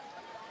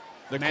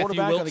 The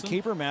quarterback on the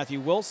keeper, Matthew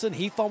Wilson,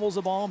 he fumbles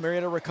the ball.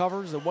 Marietta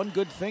recovers. The one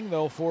good thing,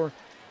 though, for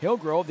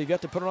Hillgrove, they've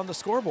got to put it on the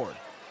scoreboard.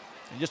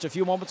 And just a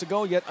few moments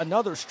ago, yet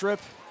another strip.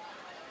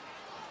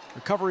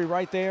 Recovery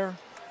right there.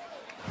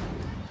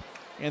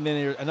 And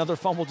then another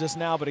fumble just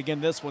now, but again,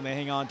 this one they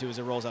hang on to as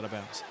it rolls out of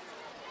bounds.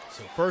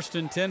 So 1st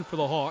and 10 for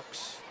the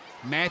Hawks.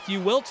 Matthew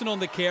Wilson on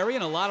the carry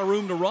and a lot of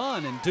room to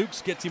run, and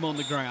Dukes gets him on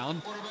the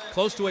ground.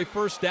 Close to a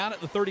 1st down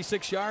at the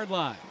 36-yard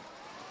line.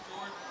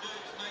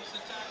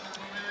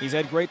 He's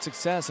had great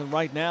success, and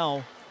right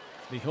now,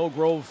 the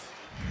Hillgrove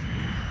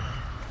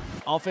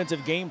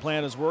offensive game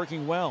plan is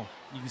working well.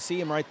 You can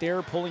see him right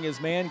there pulling his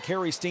man.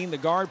 Kerry Steen, the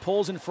guard,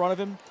 pulls in front of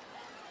him,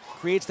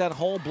 creates that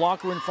hole,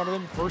 blocker in front of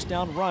him. 1st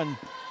down run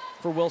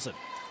for Wilson.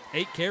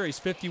 8 carries,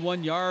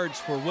 51 yards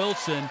for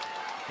Wilson,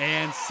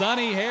 and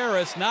Sony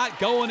Harris not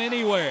going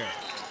anywhere.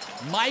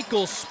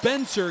 Michael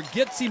Spencer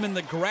gets him in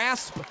the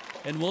grasp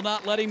and will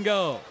not let him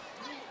go.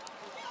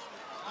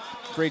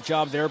 Great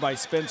job there by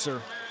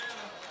Spencer.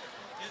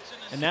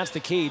 And that's the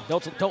key.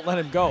 Don't let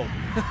him go.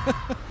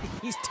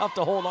 He's tough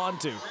to hold on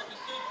to.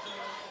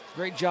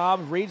 Great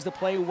job. Reads the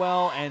play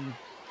well and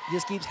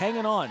just keeps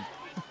hanging on.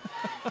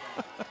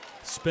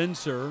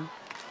 Spencer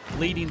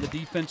leading the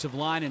defensive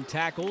line in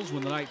tackles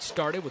when the night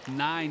started with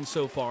 9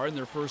 so far in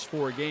their first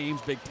 4 games.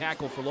 Big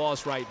tackle for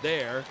loss right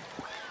there.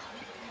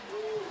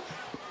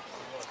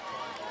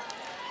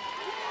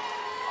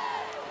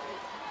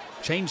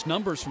 Changed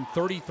numbers from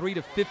 33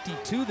 to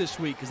 52 this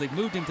week as they've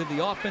moved into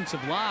the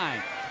offensive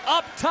line.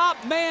 Up top,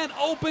 man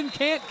open,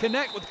 can't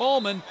connect with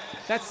Hallman.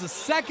 That's the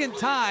 2nd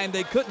time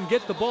they couldn't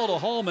get the ball to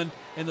Hallman,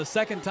 and the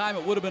 2nd time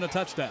it would have been a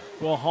touchdown.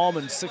 Well,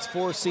 Hallman,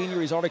 6'4" senior,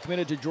 he's already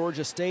committed to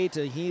Georgia State.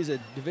 He's a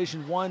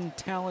Division I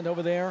talent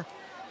over there.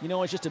 You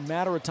know, it's just a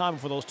matter of time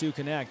before those two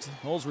connect.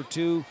 Those were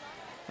two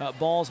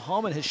balls.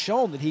 Hallman has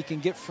shown that he can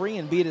get free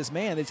and beat his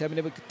man. They just haven't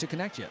been able to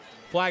connect yet.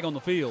 Flag on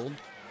the field.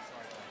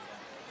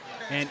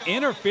 And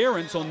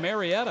interference on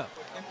Marietta.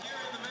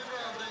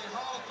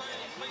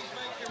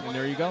 And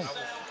there you go.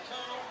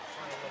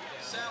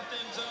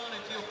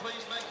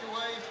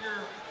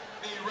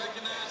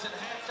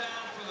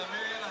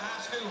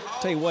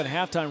 Tell you what,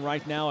 halftime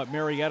right now at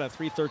Marietta,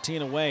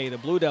 3:13 away. The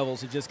Blue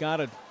Devils have just got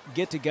to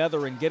get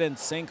together and get in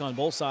sync on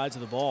both sides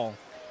of the ball.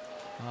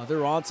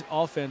 Their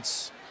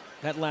offense,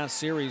 that last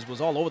series, was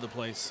all over the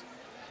place.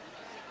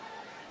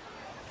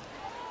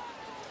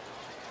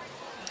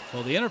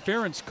 Well, the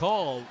interference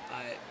call,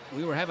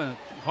 we were having a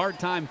hard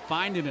time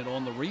finding it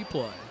on the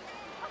replay.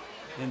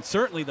 And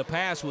certainly the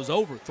pass was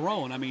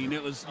overthrown. I mean,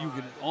 it was, you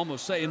could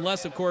almost say,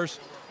 unless, of course,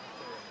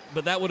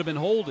 but that would have been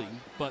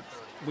holding, but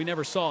we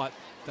never saw it.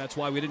 That's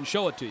why we didn't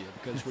show it to you,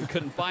 because we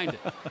couldn't find it.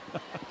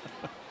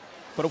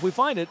 But if we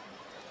find it,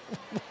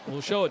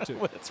 we'll show it to you.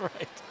 That's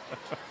right.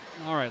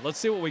 All right, let's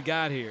see what we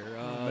got here.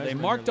 They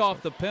marked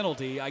off the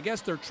penalty. I guess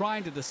they're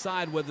trying to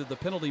decide whether the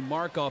penalty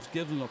mark-offs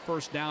give them a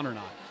first down or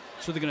not.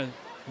 So they're going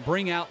to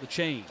bring out the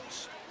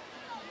chains.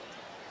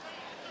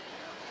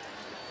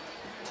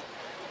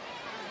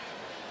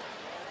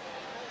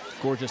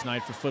 Gorgeous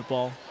night for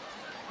football.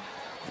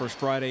 First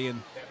Friday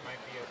in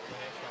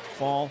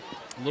fall.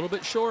 A little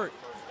bit short.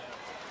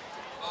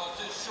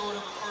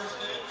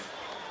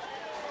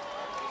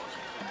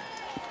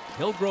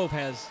 Hillgrove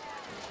has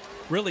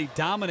really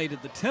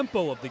dominated the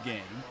tempo of the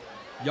game.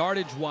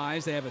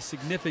 Yardage-wise, they have a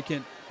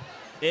significant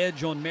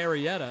edge on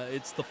Marietta.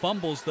 It's the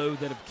fumbles, though,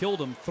 that have killed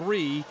them.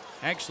 3,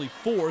 actually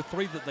 4,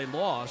 3 that they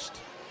lost.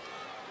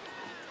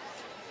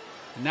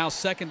 And now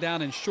second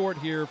down and short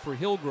here for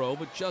Hillgrove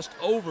with just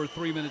over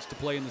 3 minutes to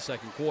play in the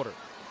second quarter.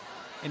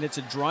 And it's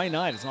a dry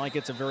night. It's not like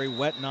it's a very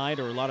wet night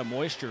or a lot of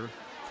moisture.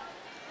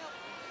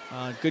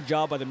 Good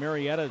job by the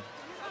Marietta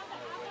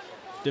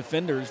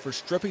defenders for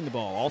stripping the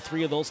ball. All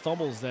 3 of those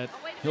fumbles that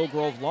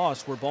Hillgrove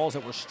lost were balls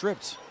that were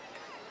stripped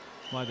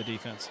by the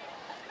defense.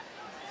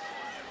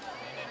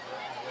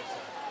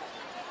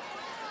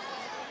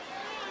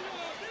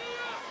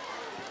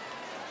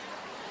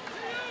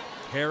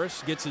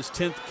 Harris gets his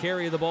 10th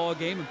carry of the ball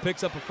game and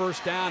picks up a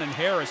first down, and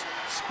Harris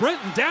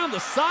sprinting down the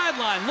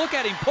sideline. Look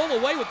at him pull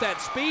away with that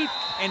speed,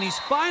 and he's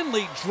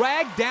finally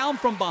dragged down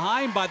from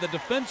behind by the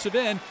defensive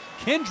end,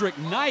 Kendrick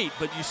Knight.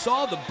 But you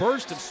saw the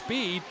burst of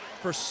speed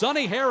for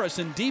Sony Harris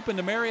and deep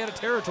into Marietta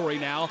territory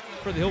now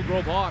for the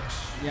Hillgrove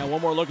Hawks. Yeah, one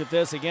more look at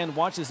this. Again,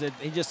 watches it.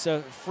 He just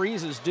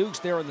freezes Dukes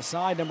there on the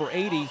side, number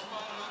 80,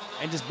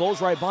 and just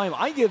blows right by him.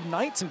 I give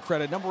Knight some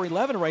credit, number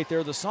 11 right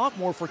there, the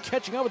sophomore, for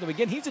catching up with him.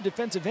 Again, he's a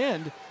defensive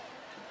end.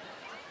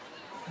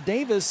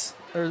 Harris,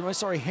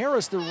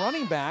 the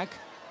running back,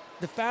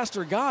 the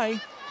faster guy,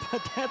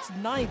 but that's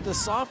Knight, the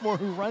sophomore,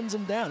 who runs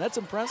him down. That's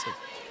impressive.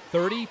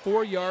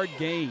 34-yard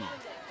gain.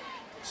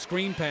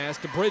 Screen pass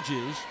to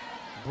Bridges.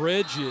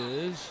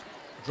 Bridges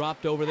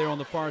dropped over there on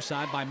the far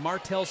side by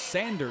Martell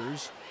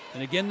Sanders.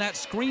 And again, that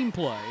screen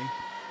play.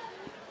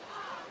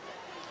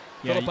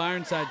 Yeah, Philip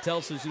Ironside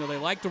tells us, they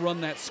like to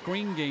run that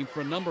screen game for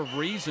a number of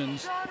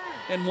reasons.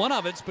 And one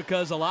of it's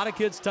because a lot of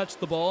kids touch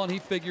the ball, and he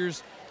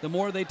figures the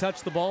more they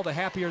touch the ball, the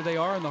happier they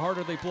are and the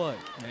harder they play.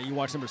 Yeah, you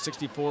watch number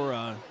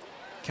 64,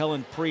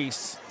 Kellen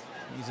Priest.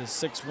 He's a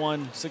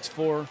 6'1",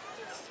 6'4"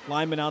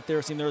 lineman out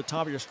there. Seen there at the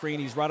top of your screen.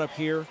 He's right up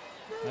here.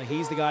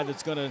 He's the guy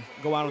that's going to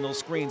go out on those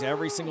screens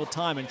every single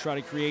time and try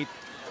to create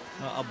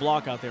a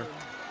block out there.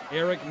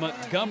 Eric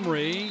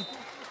Montgomery.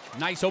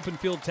 Nice open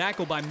field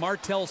tackle by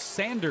Martell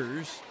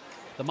Sanders,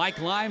 the Mike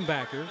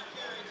linebacker.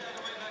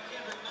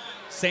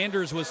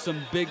 Sanders with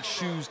some big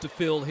shoes to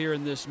fill here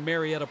in this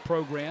Marietta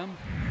program,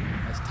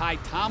 as Ty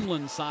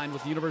Tomlin signed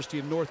with the University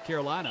of North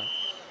Carolina.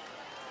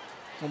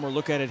 One more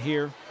look at it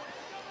here.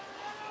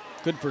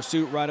 Good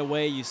pursuit right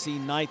away. You see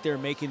Knight there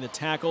making the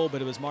tackle,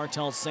 but it was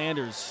Martell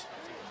Sanders,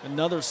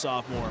 another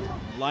sophomore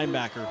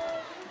linebacker,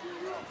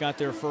 got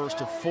there first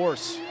to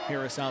force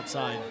Harris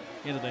outside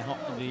into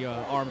the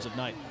arms of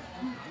Knight.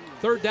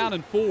 3rd down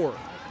and 4.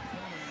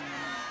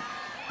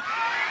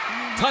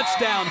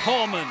 Touchdown,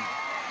 Hallman.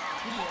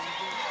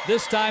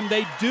 This time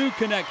they do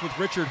connect with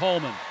Richard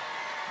Hallman.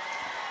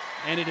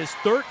 And it is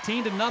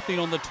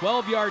 13-0 on the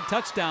 12-yard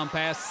touchdown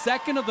pass.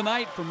 Second of the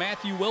night for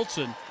Matthew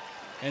Wilson,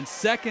 and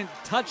second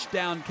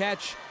touchdown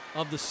catch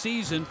of the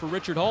season for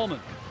Richard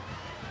Hallman.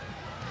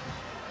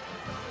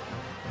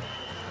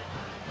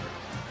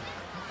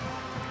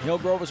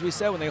 Hillgrove, as we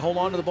said, when they hold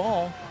on to the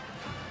ball,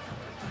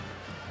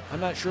 I'm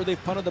not sure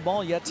they've punted the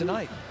ball yet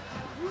tonight.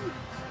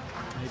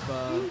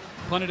 They've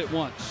punted it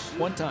once.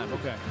 One time,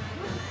 okay.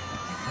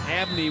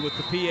 Abney with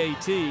the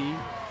PAT.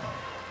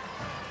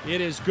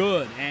 It is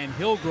good, and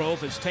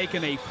Hillgrove has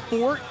taken a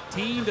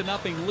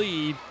 14-0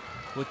 lead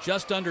with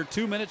just under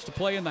 2 minutes to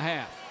play in the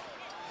half.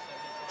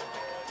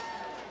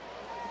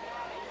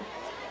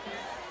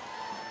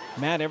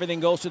 Matt, everything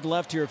goes to the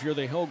left here if you're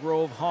the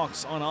Hillgrove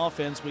Hawks on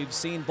offense. We've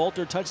seen both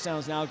their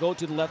touchdowns now go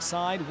to the left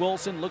side.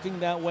 Wilson looking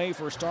that way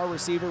for star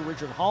receiver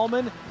Richard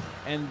Hallman.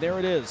 And there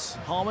it is.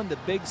 Hallman, the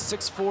big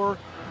 6'4"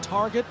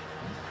 target.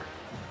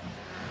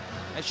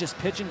 That's just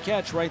pitch and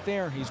catch right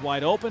there. He's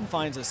wide open,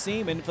 finds a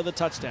seam, in for the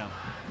touchdown.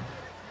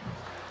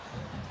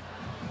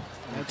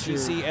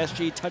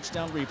 TCSG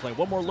touchdown replay.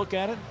 One more look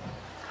at it.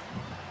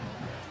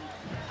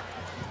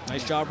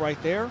 Nice job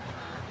right there.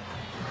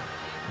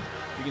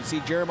 You can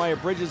see Jeremiah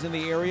Bridges in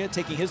the area,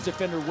 taking his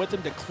defender with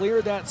him to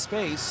clear that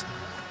space.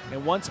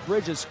 And once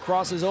Bridges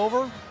crosses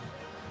over,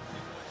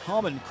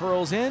 Hallman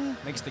curls in,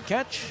 makes the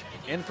catch,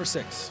 in for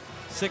 6.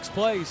 6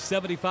 plays,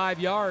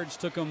 75 yards.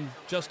 Took him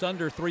just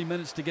under 3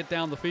 minutes to get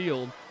down the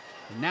field.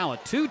 And now a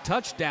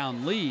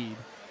 2-touchdown lead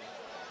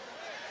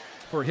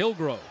for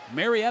Hillgrove.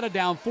 Marietta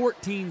down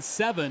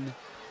 14-7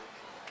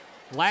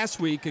 last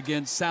week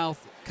against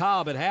South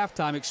Cobb at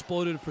halftime,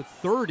 exploded for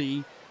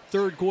 30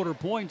 third-quarter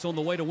points on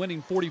the way to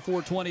winning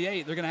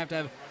 44-28. They're going to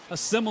have a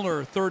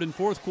similar third and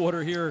fourth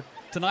quarter here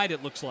tonight,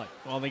 it looks like.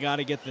 Well, they got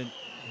to get the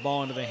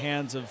ball into the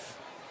hands of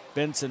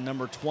Benson,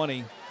 number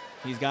 20.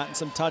 He's gotten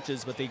some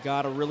touches, but they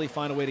got to really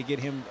find a way to get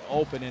him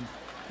open. And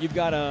you've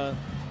got a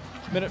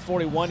minute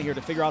 41 here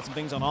to figure out some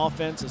things on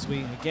offense as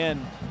we,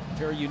 again,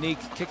 very unique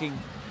kicking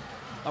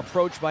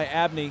approach by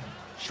Abney.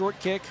 Short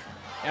kick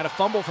and a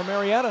fumble for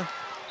Marietta.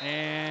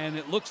 And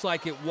it looks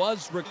like it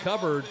was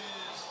recovered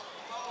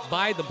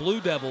by the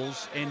Blue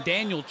Devils, and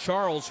Daniel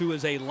Charles, who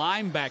is a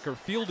linebacker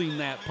fielding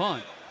that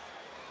punt,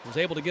 was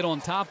able to get on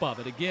top of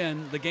it.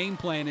 Again, the game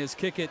plan is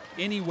kick it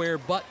anywhere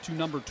but to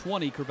number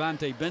 20,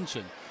 Kervante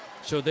Benson.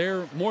 So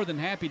they're more than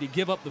happy to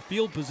give up the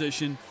field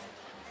position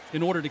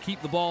in order to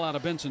keep the ball out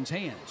of Benson's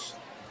hands.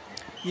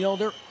 You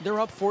know, they're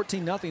up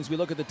 14-0 as we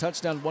look at the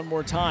touchdown one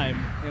more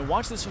time. And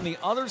watch this from the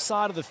other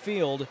side of the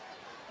field.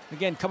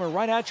 Again, coming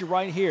right at you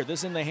right here. This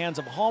is in the hands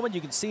of Hallman.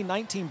 You can see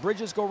 19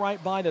 Bridges go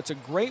right by. That's a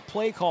great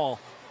play call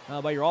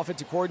by your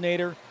offensive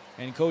coordinator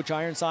and Coach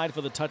Ironside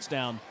for the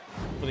touchdown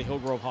for the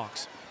Hillgrove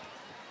Hawks.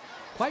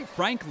 Quite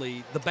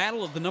frankly, the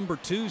battle of the number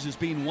 2s is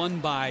being won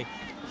by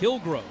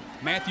Hillgrove.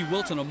 Matthew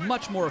Wilson, a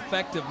much more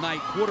effective night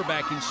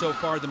quarterbacking so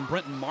far than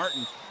Brenton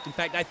Martin. In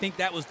fact, I think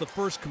that was the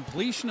first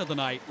completion of the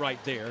night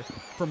right there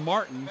from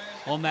Martin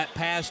on that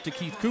pass to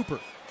Keith Cooper.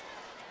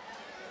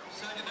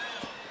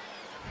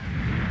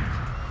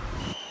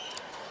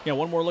 Yeah,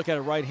 one more look at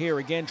it right here.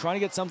 Again, trying to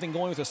get something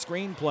going with a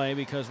screenplay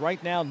because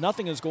right now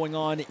nothing is going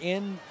on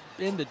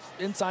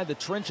inside the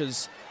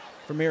trenches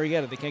for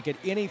Marietta. They can't get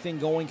anything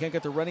going, can't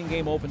get the running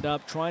game opened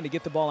up, trying to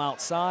get the ball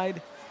outside,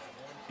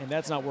 and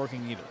that's not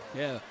working either.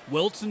 Yeah,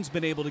 Wilson's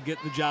been able to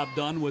get the job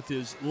done with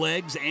his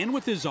legs and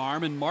with his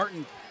arm, and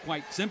Martin,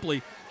 quite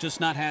simply, just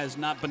has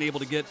not been able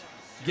to get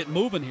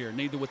moving here,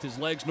 neither with his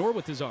legs nor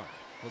with his arm.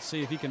 Let's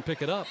see if he can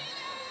pick it up.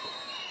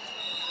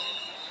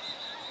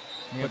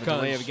 Yeah, the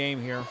delay of a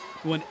game here.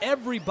 When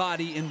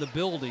everybody in the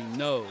building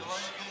knows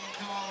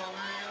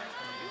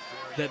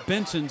that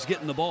Benson's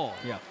getting the ball,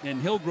 yeah,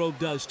 and Hillgrove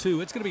does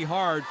too, it's going to be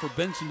hard for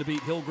Benson to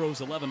beat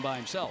Hillgrove's 11 by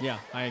himself. Yeah,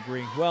 I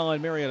agree. Well,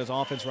 and Marietta's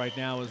offense right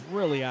now is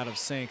really out of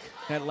sync.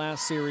 That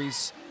last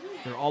series,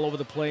 they're all over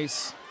the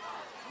place.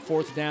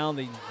 Fourth down,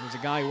 there's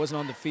a guy who wasn't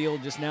on the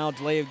field just now,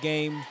 delay of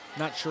game,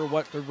 not sure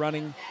what they're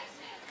running.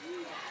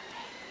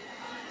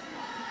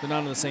 They're not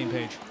on the same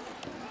page.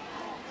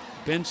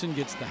 Benson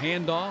gets the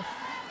handoff.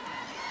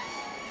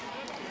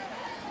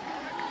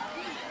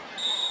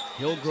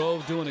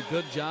 Hillgrove doing a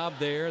good job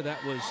there.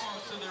 That was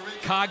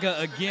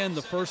Kaga again,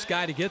 the first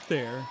guy to get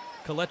there.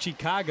 Kalechi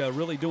Kaga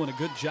really doing a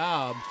good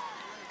job.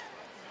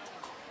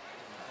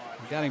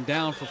 Got him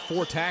down for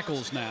 4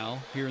 tackles now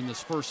here in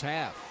this first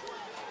half.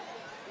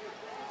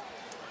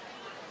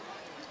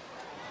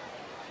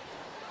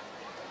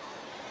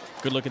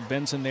 Good look at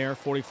Benson there,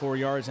 44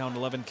 yards, down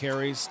 11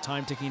 carries.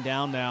 Time ticking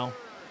down now.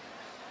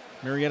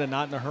 Marietta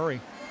not in a hurry.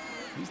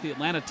 He's the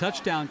Atlanta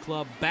Touchdown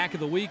Club back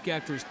of the week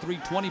after his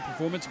 320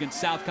 performance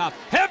against South Cobb.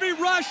 Heavy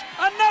rush,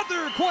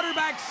 another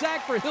quarterback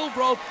sack for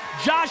Hillgrove.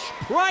 Josh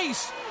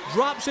Price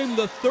drops him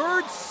the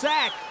 3rd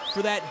sack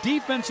for that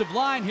defensive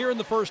line here in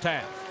the first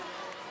half.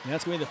 And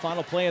that's going to be the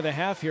final play of the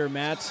half here,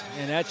 Matt.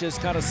 And that just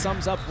kind of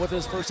sums up what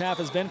this first half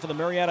has been for the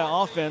Marietta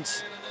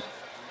offense.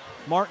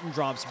 Martin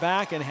drops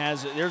back and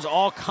there's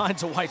all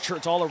kinds of white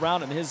shirts all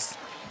around him. His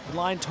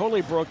line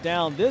totally broke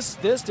down. This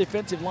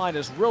defensive line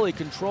has really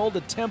controlled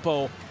the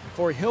tempo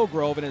for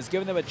Hillgrove and has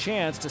given them a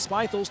chance,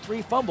 despite those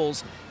 3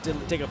 fumbles, to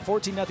take a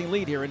 14-0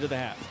 lead here into the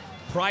half.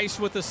 Price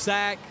with a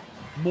sack,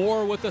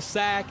 Moore with a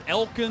sack,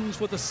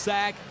 Elkins with a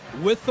sack,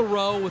 with the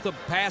row, with a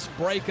pass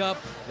breakup.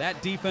 That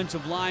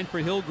defensive line for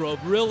Hillgrove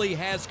really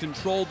has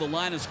controlled the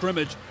line of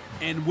scrimmage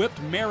and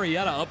whipped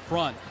Marietta up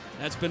front.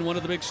 That's been one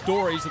of the big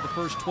stories of the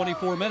first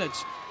 24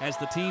 minutes as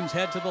the teams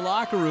head to the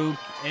locker room,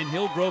 and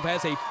Hillgrove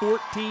has a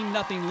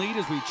 14-0 lead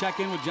as we check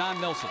in with John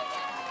Nelson.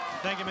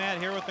 Thank you, Matt.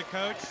 Here with the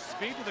coach.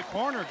 Speed to the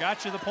corner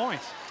got you the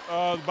points.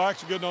 The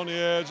backs are getting on the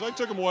edge. They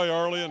took them away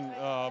early, and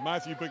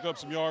Matthew picked up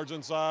some yards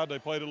inside. They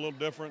played it a little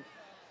different.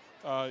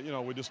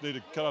 We just need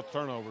to cut out the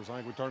turnovers. I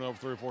think we turned over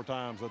 3 or 4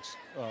 times. That's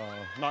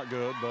not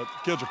good, but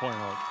kids are playing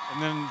hard.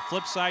 And then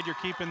flip side, you're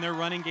keeping their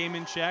running game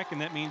in check,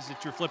 and that means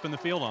that you're flipping the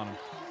field on them.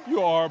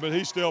 You are, but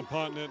he's still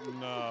punting it,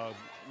 and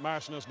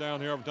mashing us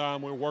down here every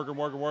time. We're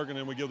working,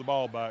 and we give the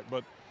ball back.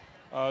 But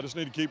just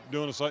need to keep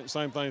doing the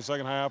same thing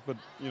second half. But,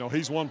 you know,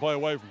 he's one play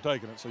away from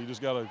taking it, so you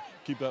just got to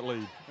keep that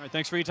lead. All right,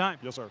 thanks for your time.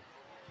 Yes, sir.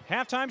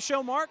 Halftime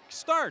show, Mark,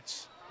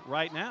 starts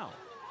right now.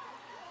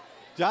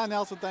 John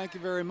Nelson, thank you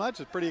very much.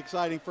 A pretty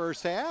exciting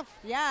first half.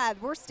 Yeah,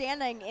 we're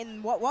standing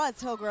in what was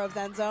Hillgrove's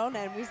end zone,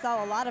 and we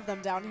saw a lot of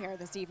them down here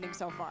this evening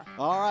so far.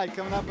 All right,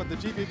 coming up with the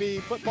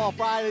GPB Football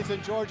Fridays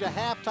in Georgia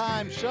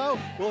halftime show,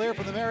 we'll hear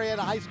from the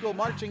Marietta High School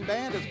Marching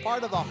Band as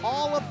part of the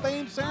Hall of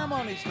Fame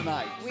ceremonies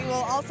tonight. We will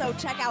also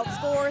check out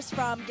scores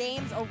from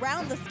games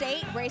around the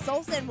state. Grace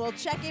Olson will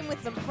check in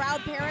with some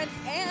proud parents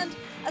and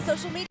a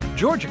social media.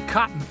 Georgia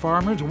cotton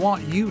farmers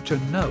want you to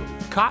know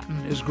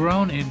cotton is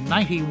grown in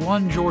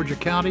 91 Georgia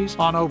counties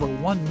on over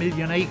 1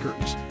 million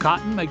acres.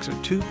 Cotton makes a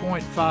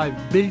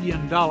 $2.5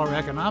 billion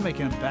economic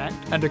impact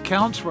and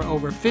accounts for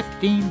over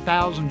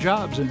 15,000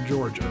 jobs in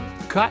Georgia.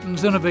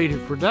 Cotton's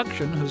innovative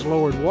production has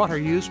lowered water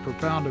use per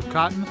pound of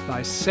cotton by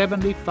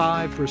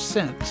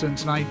 75%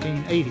 since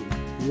 1980.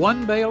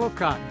 One bale of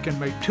cotton can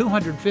make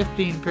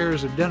 215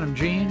 pairs of denim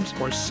jeans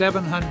or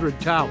 700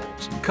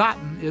 towels.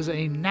 Cotton is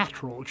a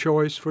natural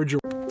choice for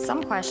Georgia.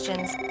 Some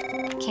questions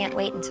can't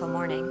wait until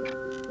morning.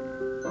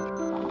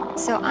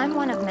 So I'm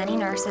one of many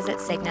nurses at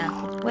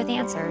Cigna with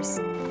answers,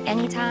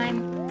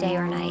 anytime, day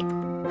or night.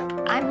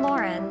 I'm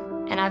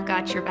Lauren, and I've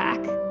got your back.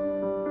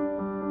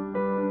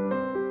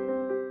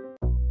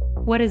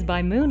 What is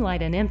by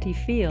moonlight an empty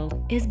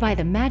field is by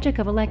the magic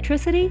of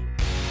electricity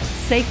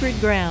sacred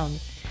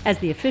ground. As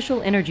the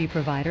official energy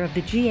provider of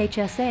the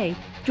GHSA,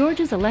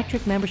 Georgia's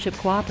electric membership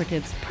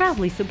cooperatives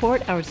proudly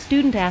support our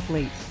student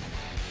athletes.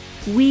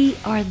 We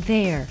are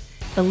there,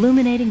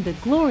 illuminating the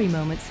glory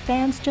moments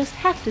fans just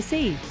have to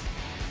see.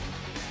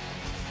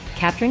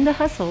 Capturing the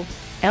hustle,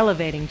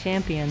 elevating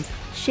champions,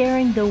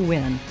 sharing the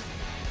win.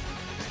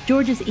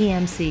 Georgia's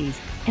EMCs,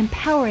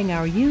 empowering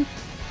our youth,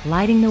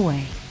 lighting the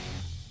way.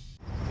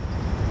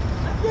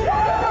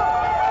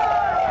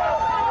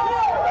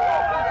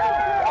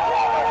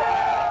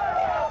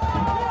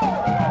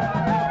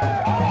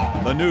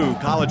 The new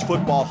College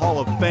Football Hall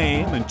of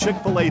Fame and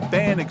Chick-fil-A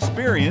fan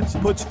experience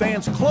puts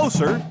fans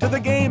closer to the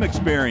game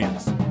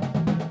experience.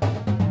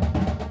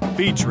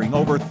 Featuring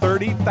over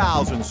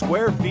 30,000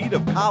 square feet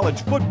of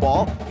college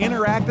football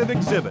interactive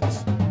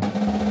exhibits.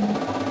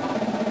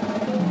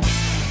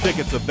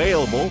 Tickets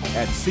available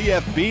at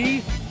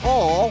cfbhall.com.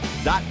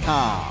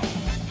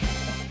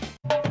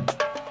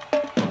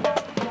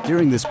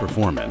 During this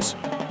performance,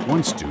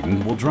 one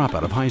student will drop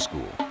out of high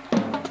school.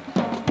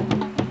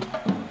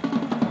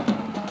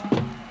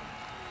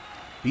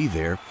 Be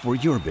there for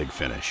your big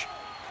finish.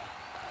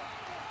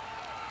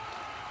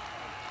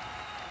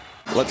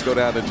 Let's go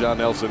down to John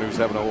Nelson, who's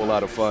having a whole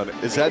lot of fun.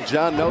 Is that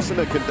John Nelson,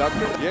 the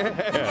conductor?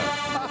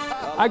 Yeah.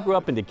 I grew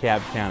up in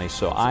DeKalb County,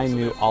 so I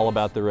knew all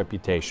about their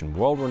reputation.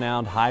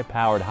 World-renowned,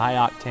 high-powered,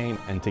 high-octane,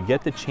 and to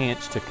get the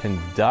chance to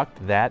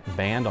conduct that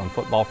band on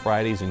Football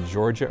Fridays in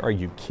Georgia, are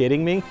you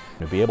kidding me?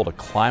 To be able to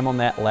climb on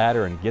that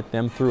ladder and get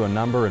them through a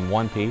number in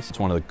one piece, it's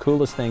one of the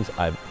coolest things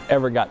I've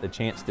ever got the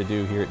chance to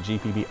do here at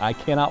GPB. I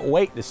cannot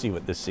wait to see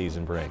what this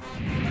season brings.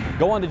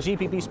 Go on to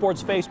GPB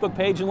Sports Facebook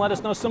page and let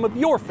us know some of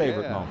your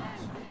favorite moments.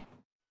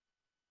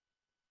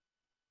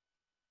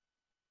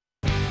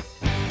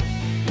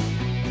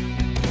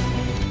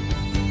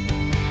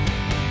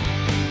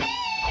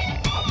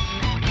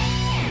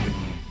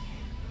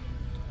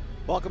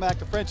 Welcome back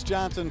to French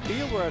Johnson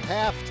Field. We're at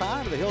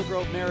halftime of the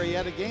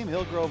Hillgrove-Marietta game.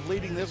 Hillgrove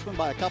leading this one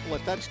by a couple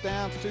of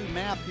touchdowns to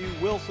Matthew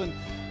Wilson.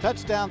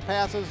 Touchdown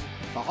passes.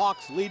 The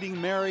Hawks leading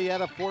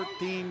Marietta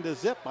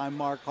 14-0. I'm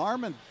Mark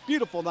Harmon.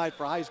 Beautiful night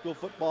for a high school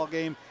football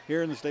game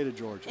here in the state of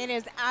Georgia. It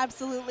is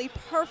absolutely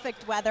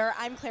perfect weather.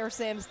 I'm Claire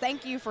Sims.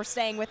 Thank you for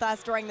staying with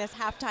us during this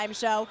halftime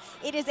show.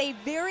 It is a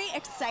very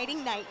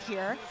exciting night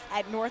here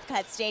at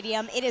Northcutt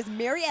Stadium. It is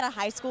Marietta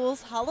High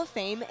School's Hall of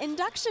Fame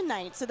induction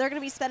night. So they're going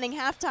to be spending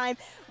halftime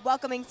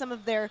welcoming some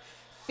of their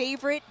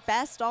favorite,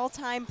 best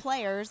all-time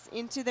players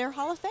into their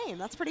Hall of Fame.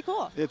 That's pretty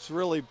cool. It's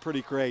really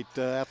pretty great.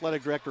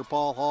 Athletic Director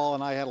Paul Hall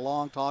and I had a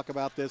long talk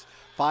about this.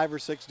 5 or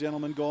 6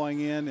 gentlemen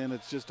going in, and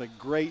it's just a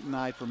great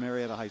night for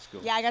Marietta High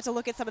School. Yeah, I got to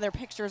look at some of their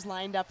pictures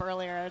lined up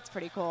earlier. It's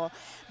pretty cool.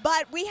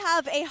 But we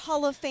have a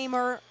Hall of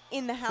Famer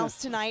in the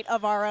house tonight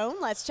of our own.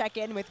 Let's check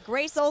in with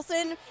Grace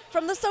Olson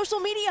from the Social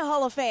Media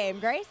Hall of Fame.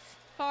 Grace?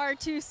 Far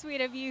too sweet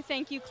of you.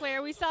 Thank you,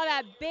 Claire. We saw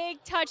that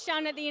big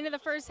touchdown at the end of the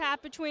first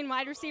half between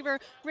wide receiver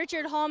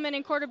Richard Hallman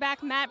and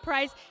quarterback Matt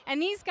Price. And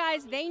these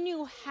guys, they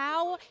knew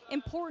how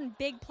important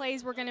big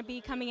plays were going to be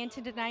coming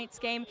into tonight's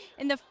game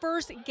in the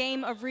first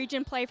game of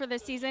region play for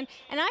this season.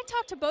 And I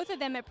talked to both of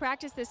them at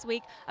practice this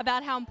week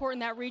about how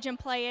important that region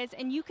play is.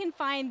 And you can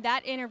find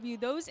that interview,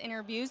 those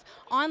interviews,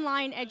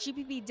 online at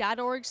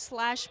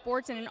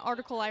gpp.org/sports in an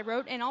article I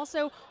wrote, and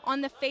also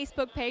on the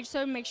Facebook page.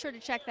 So make sure to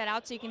check that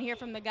out so you can hear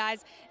from the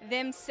guys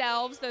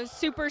themselves, those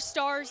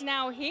superstars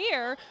now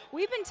here.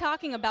 We've been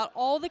talking about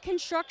all the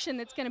construction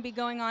that's going to be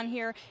going on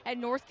here at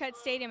Northcutt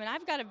Stadium, and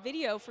I've got a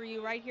video for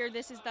you right here.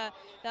 This is the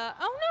oh,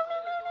 no,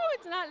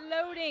 it's not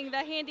loading the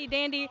handy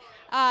dandy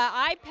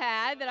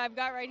iPad that I've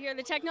got right here.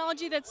 The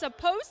technology that's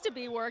supposed to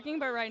be working,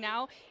 but right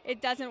now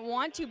it doesn't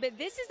want to. But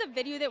this is a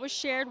video that was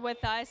shared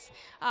with us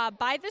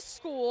by the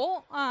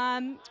school.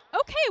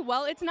 Okay,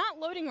 well, it's not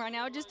loading right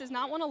now. It just does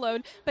not want to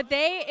load. But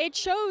it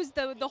shows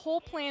the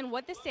whole plan,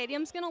 what the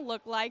stadium's going to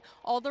look like,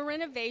 all the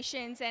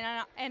renovations,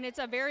 and it's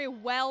a very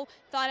well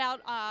thought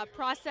out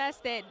process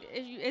that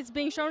is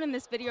being shown in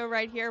this video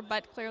right here,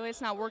 but clearly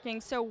it's not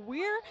working. So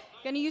we're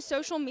going to use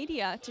social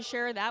media to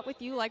share that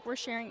with you like we're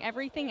sharing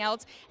everything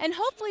else. And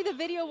hopefully the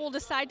video will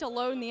decide to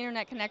load and the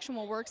internet connection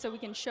will work so we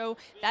can show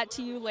that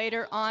to you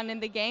later on in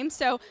the game.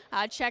 So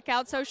check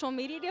out social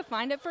media to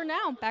find it for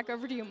now. Back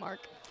over to you, Mark.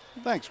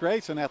 Thanks,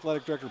 Grace. And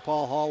Athletic Director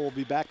Paul Hall will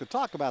be back to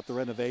talk about the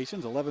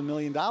renovations. $11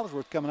 million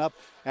worth coming up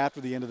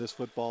after the end of this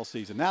football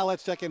season. Now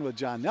let's check in with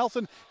John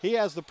Nelson. He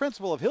has the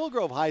principal of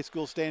Hillgrove High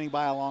School standing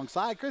by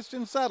alongside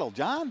Christian Settle.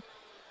 John?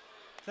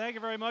 Thank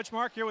you very much,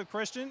 Mark. Here with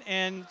Christian,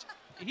 and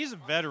he's a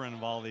veteran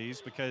of all these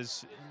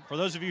because for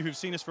those of you who've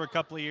seen us for a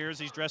couple of years,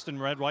 he's dressed in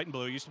red, white, and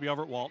blue. He used to be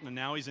over at Walton, and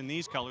now he's in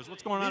these colors.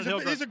 What's going on at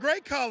Hillgrove? These are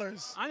great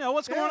colors. I know.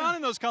 What's going on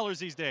in those colors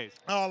these days?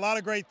 Oh, a lot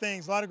of great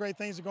things. A lot of great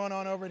things are going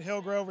on over at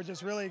Hillgrove. We're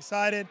just really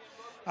excited.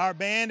 Our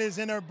band is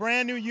in their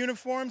brand new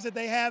uniforms that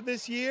they have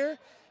this year,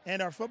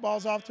 and our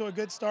football's off to a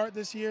good start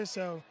this year,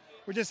 so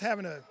we're just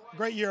having a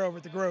great year over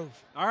at the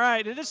Grove. All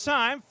right, it is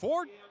time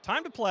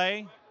to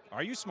play.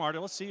 Are you smarter?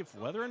 Let's see if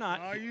whether or not.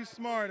 Are you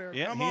smarter?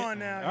 Yeah, Come on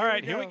now. All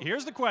right,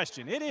 here's the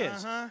question. It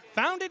is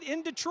founded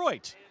in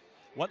Detroit.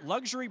 What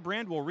luxury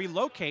brand will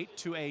relocate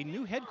to a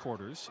new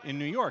headquarters in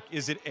New York?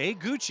 Is it A,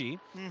 Gucci,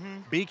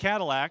 B,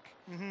 Cadillac,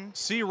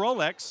 C,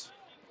 Rolex,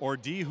 or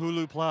D,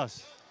 Hulu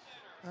Plus?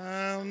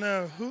 I don't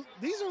know.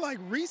 These are like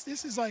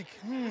this is like.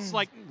 This is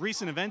like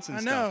recent events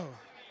and stuff. I know.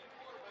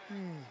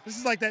 This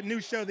is like that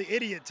new show, The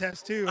Idiot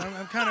Test, too.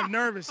 I'm kind of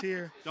nervous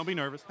here. Don't be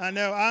nervous. I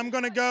know. I'm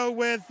going to go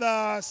with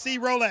C,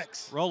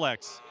 Rolex.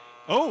 Rolex.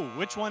 Oh,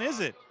 which one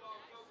is it?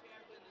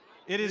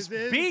 It is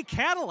B,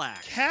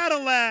 Cadillac.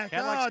 Cadillac.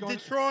 Cadillac's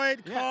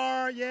Detroit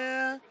car,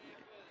 yeah.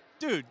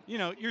 Dude,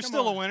 you're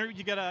still a winner.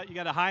 You got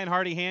a high and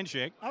hearty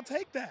handshake. I'll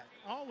take that.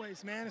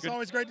 Always, man. It's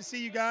always great to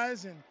see you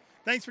guys, and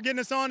thanks for getting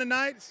us on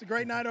tonight. It's a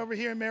great night over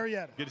here in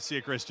Marietta. Good to see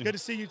you, Christian. Good to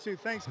see you, too.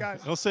 Thanks, guys.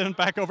 We'll send it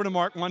back over to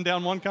Mark. 1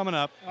 down, 1 coming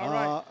up. All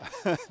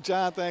right.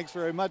 John, thanks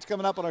very much.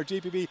 Coming up on our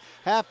GPB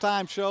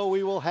halftime show,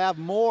 we will have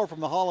more from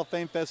the Hall of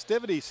Fame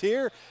festivities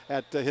here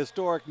at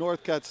historic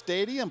Northcutt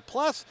Stadium.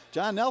 Plus,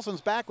 John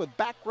Nelson's back with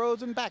Back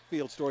Roads and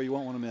Backfield story you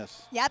won't want to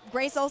miss. Yep,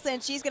 Grace Olson,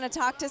 she's going to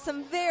talk to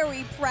some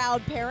very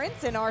proud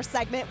parents in our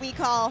segment we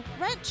call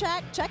Rent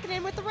Check, checking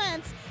in with the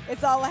rents.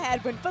 It's all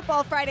ahead when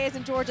Football Fridays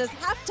in Georgia's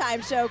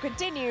halftime show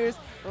continues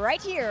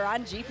right here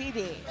on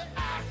GPB.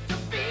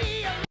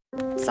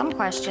 Some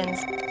questions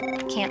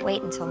can't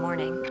wait until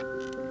morning.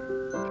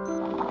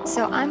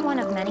 So I'm one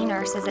of many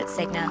nurses at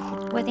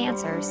Cigna with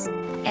answers,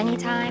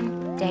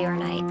 anytime, day or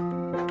night.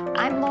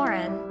 I'm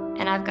Lauren,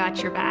 and I've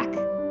got your back.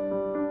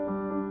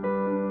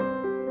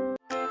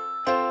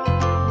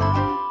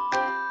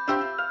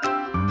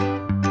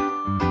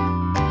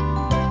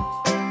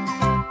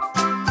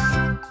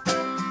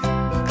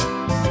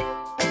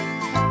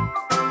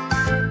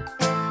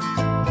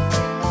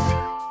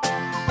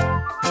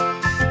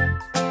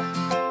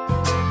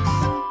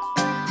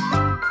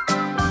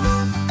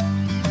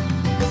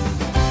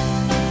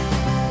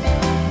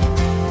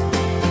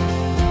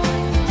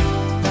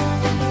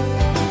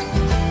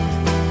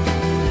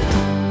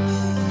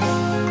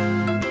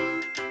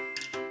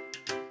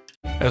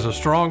 As a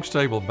strong,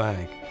 stable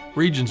bank,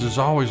 Regions is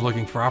always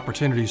looking for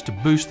opportunities to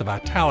boost the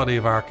vitality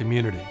of our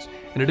communities.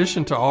 In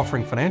addition to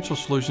offering financial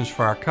solutions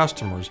for our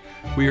customers,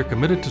 we are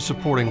committed to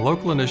supporting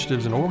local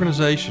initiatives and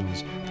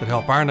organizations that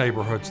help our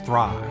neighborhoods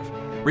thrive.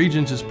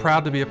 Regions is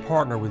proud to be a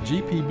partner with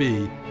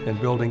GPB in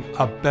building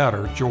a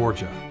better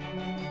Georgia.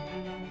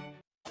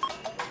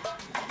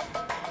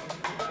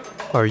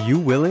 Are you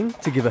willing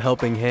to give a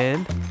helping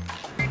hand?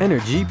 Enter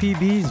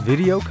GPB's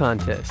video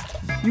contest.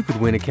 You could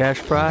win a cash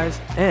prize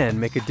and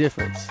make a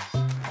difference.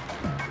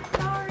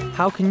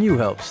 How can you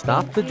help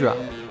stop the drop?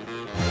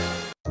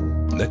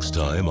 Next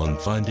time on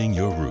Finding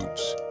Your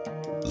Roots,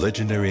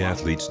 legendary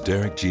athletes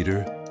Derek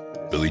Jeter,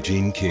 Billie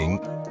Jean King,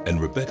 and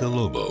Rebecca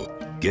Lobo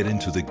get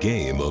into the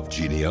game of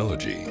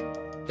genealogy.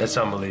 That's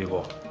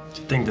unbelievable.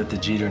 To think that the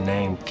Jeter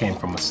name came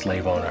from a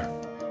slave owner.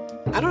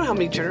 I don't know how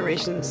many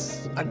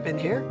generations I've been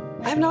here.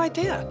 I have no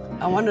idea.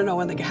 I want to know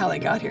how they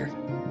got here.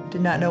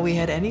 Did not know we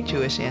had any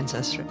Jewish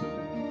ancestry.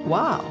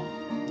 Wow.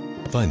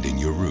 Finding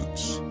Your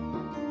Roots.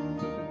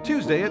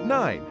 Tuesday at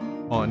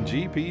 9 on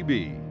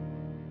GPB.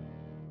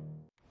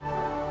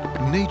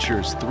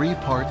 Nature's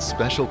three-part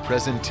special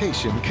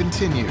presentation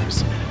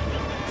continues.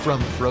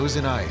 From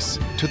frozen ice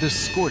to the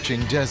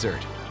scorching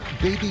desert,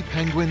 baby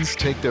penguins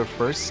take their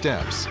first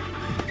steps.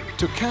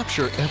 To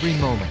capture every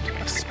moment,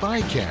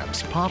 spy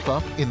cams pop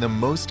up in the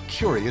most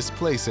curious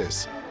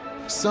places.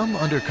 Some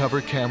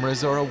undercover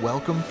cameras are a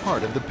welcome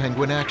part of the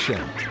penguin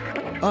action.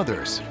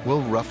 Others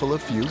will ruffle a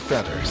few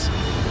feathers.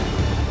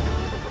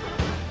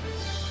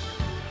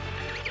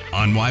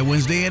 on Y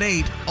Wednesday at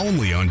 8,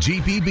 only on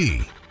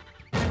GPB.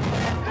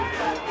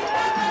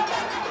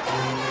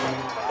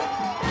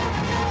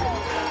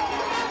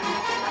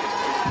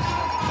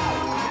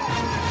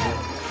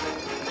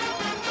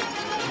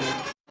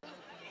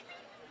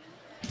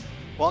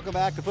 Welcome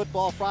back to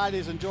Football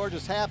Fridays in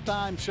Georgia's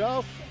halftime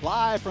show,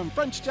 live from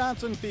French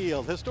Johnson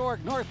Field,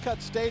 historic Northcutt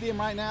Stadium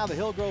right now. The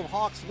Hillgrove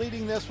Hawks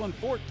leading this one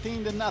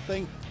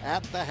 14-0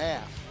 at the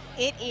half.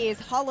 It is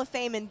Hall of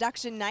Fame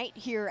induction night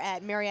here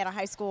at Marietta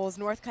High School's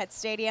Northcutt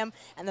Stadium,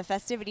 and the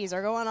festivities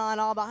are going on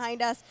all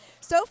behind us.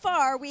 So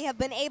far, we have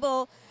been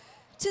able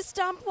to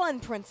stump one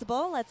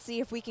principal. Let's see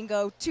if we can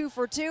go 2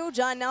 for 2.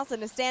 John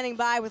Nelson is standing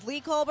by with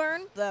Lee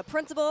Colburn, the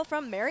principal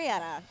from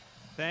Marietta.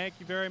 Thank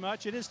you very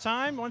much. It is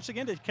time, once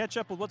again, to catch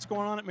up with what's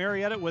going on at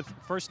Marietta with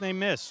first name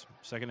Miss,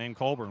 second name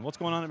Colburn. What's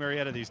going on at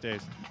Marietta these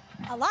days?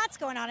 A lot's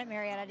going on at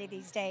Marietta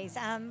these days.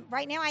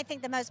 Right now, I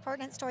think the most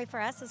pertinent story for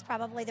us is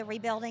probably the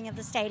rebuilding of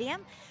the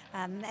stadium.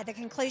 At the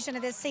conclusion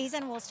of this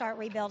season, we'll start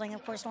rebuilding,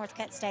 of course,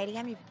 Northcutt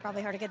Stadium. You've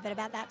probably heard a good bit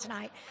about that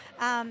tonight.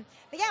 But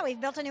yeah, we've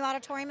built a new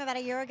auditorium about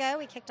a year ago.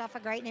 We kicked off a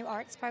great new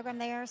arts program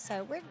there,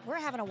 so we're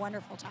having a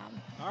wonderful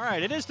time. All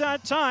right, it is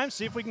that time.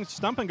 See if we can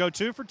stump and go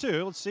 2 for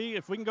 2. Let's see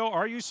if we can go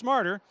Are You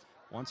Smarter?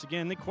 Once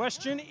again, the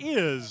question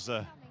is,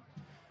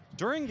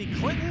 during the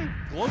Clinton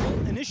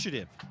Global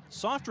Initiative,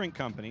 soft drink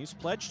companies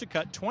pledged to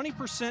cut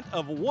 20%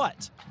 of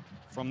what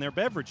from their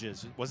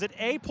beverages? Was it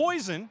A,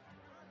 poison,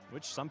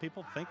 which some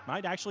people think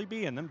might actually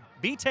be in them,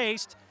 B,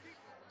 taste,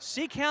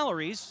 C,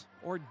 calories,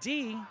 or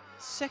D,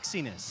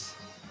 sexiness?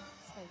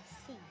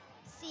 So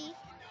C.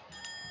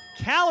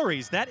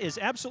 Calories. That is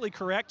absolutely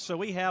correct. So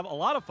we have a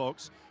lot of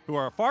folks who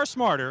are far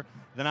smarter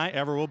than I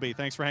ever will be.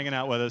 Thanks for hanging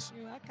out with us.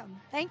 You're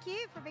welcome. Thank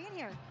you for being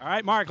here. All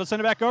right, Mark, let's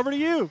send it back over to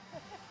you.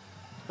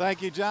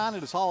 Thank you, John.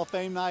 It is Hall of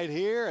Fame night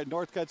here at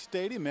Northcutt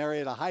Stadium,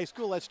 Marietta High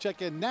School. Let's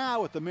check in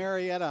now with the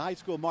Marietta High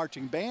School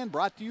Marching Band,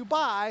 brought to you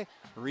by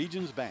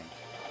Regions Bank.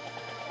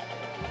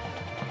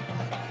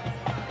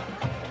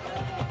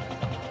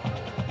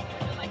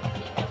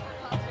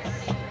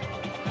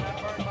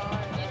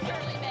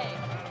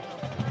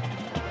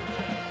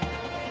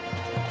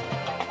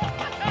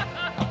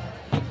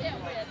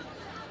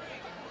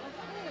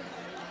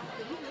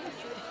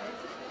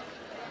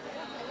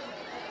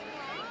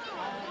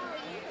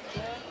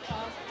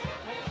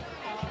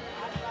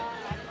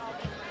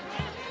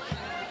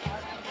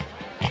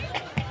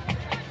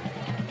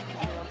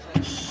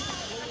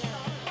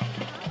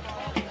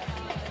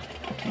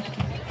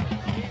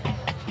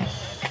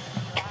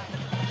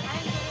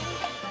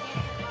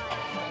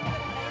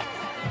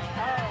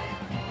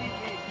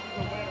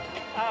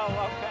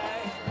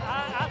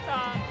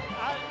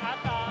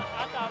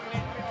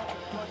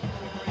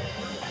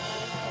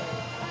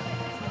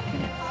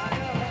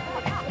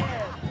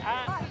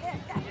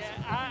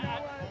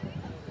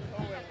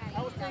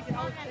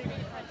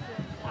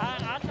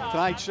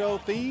 Tonight's show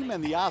theme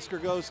and the Oscar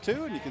goes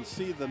to, and you can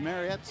see the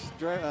Mariette's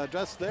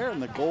dress there and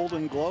the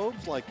Golden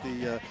Globes like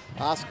the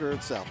Oscar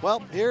itself. Well,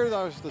 here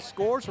are the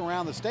scores from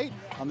around the state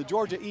on the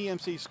Georgia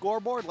EMC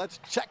scoreboard. Let's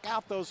check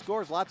out those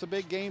scores. Lots of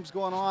big games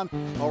going on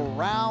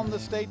around the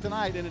state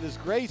tonight, and it is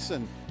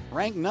Grayson,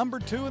 ranked number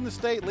 2 in the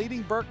state,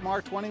 leading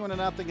Berkmar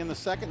 21-0 in the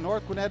second.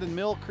 North Gwinnett and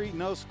Mill Creek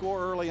no score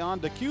early on.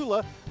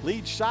 Decula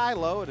leads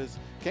Shiloh. It is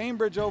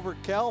Cambridge over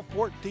Kell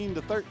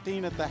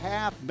 14-13 at the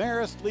half.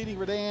 Marist leading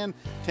Redan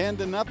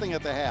 10-0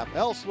 at the half.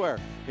 Elsewhere,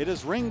 it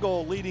is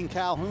Ringgold leading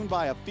Calhoun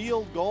by a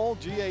field goal.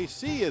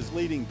 GAC is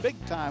leading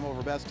big time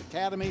over Best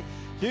Academy.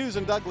 Hughes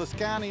and Douglas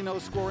County no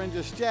score in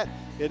just yet.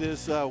 It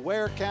is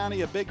Ware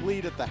County a big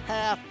lead at the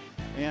half.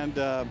 And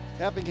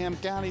Effingham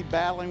County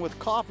battling with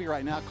Coffee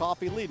right now.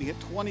 Coffee leading at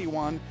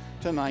 21-19.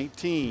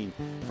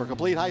 For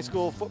complete high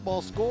school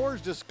football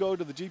scores, just go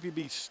to the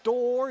GPB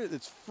store.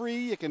 It's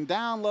free. You can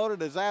download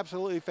it. It's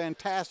absolutely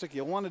fantastic.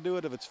 You'll want to do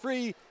it if it's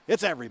free.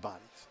 It's everybody's.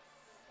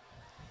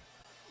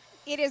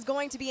 It is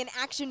going to be an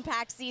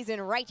action-packed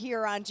season right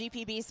here on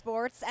GPB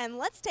Sports. And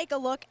let's take a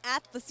look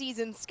at the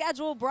season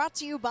schedule brought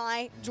to you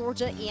by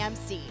Georgia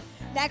EMC.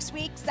 Next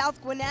week,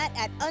 South Gwinnett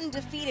at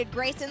undefeated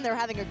Grayson. They're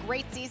having a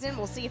great season.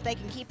 We'll see if they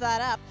can keep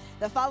that up.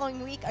 The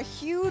following week, a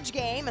huge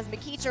game as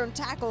McEachern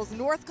tackles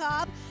North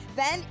Cobb.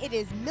 Then it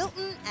is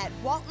Milton at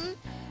Walton.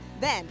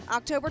 Then,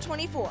 October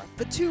 24th,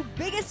 the 2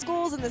 biggest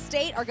schools in the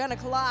state are going to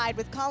collide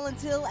with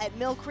Collins Hill at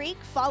Mill Creek,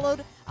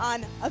 followed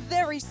on a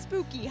very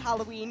spooky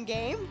Halloween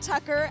game,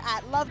 Tucker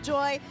at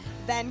Lovejoy,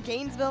 then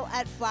Gainesville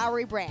at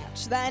Flowery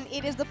Branch. Then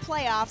it is the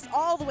playoffs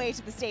all the way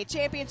to the state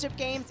championship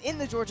games in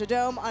the Georgia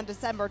Dome on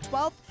December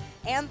 12th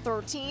and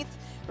 13th.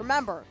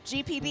 Remember,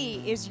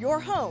 GPB is your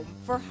home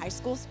for high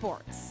school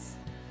sports.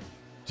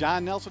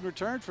 John Nelson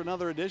returns for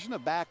another edition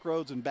of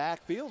Backroads and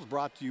Backfields,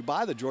 brought to you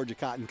by the Georgia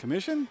Cotton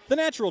Commission. The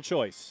natural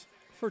choice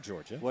for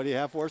Georgia. What do you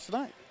have for us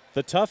tonight?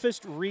 The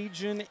toughest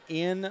region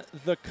in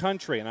the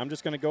country, and I'm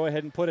just going to go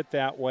ahead and put it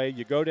that way.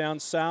 You go down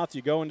south,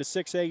 you go into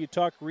 6A, you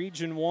talk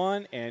Region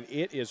 1, and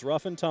it is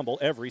rough and tumble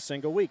every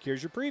single week.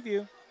 Here's your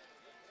preview.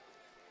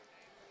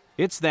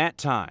 It's that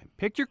time.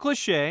 Pick your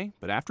cliche,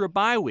 but after a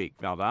bye week,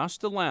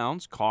 Valdosta,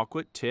 Lowndes,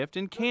 Colquitt, Tift,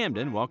 and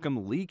Camden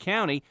welcome Lee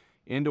County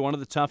into one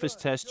of the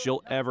toughest tests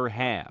you'll ever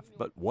have.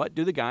 But what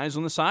do the guys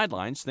on the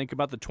sidelines think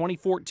about the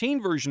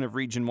 2014 version of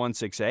Region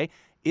 1-6A?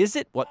 Is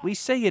it what we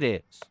say it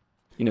is?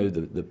 You know,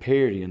 the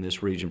parity in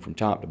this region from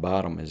top to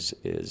bottom is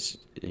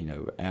you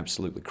know,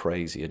 absolutely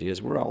crazy. It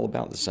is. We're all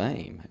about the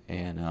same.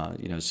 And,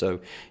 you know,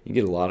 so you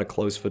get a lot of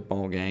close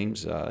football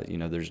games. You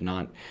know, there's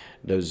not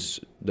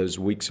those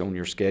weeks on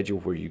your schedule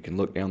where you can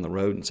look down the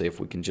road and say, if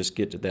we can just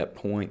get to that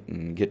point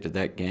and get to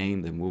that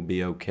game, then we'll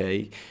be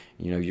okay.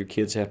 You know, your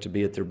kids have to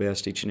be at their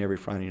best each and every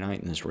Friday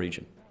night in this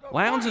region.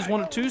 Lowndes is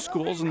one of 2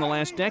 schools in the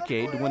last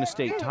decade to win a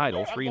state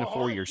title, 3 in a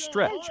 4-year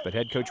stretch. But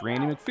head coach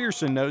Randy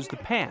McPherson knows the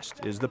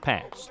past is the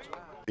past.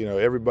 You know,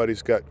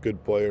 everybody's got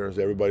good players.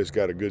 Everybody's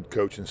got a good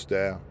coaching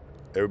staff.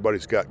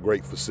 Everybody's got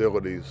great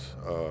facilities.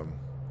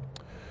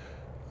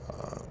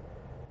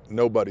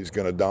 Nobody's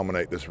going to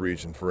dominate this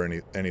region for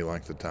any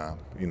length of time.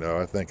 You know,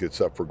 I think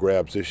it's up for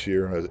grabs this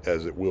year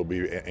as it will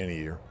be any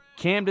year.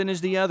 Camden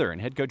is the other,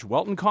 and head coach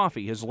Welton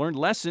Coffey has learned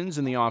lessons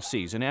in the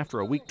offseason. After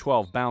a Week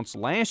 12 bounce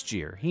last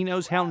year, he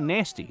knows how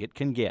nasty it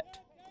can get.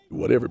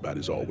 What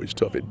everybody's always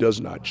tough. It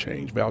does not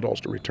change.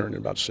 Valdosta returning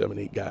about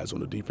 7-8 guys on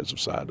the defensive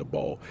side of the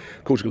ball.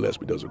 Coach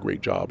Gillespie does a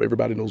great job.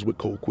 Everybody knows what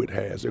Colquitt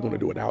has. They're going to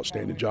do an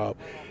outstanding job.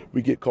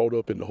 We get caught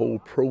up in the whole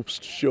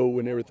Probst show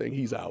and everything.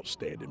 He's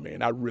outstanding,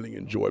 man. I really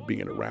enjoy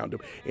being around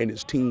him. And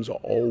his teams are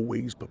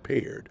always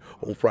prepared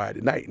on Friday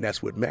night, and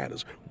that's what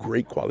matters.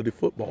 Great quality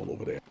football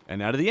over there. And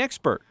now to the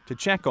expert to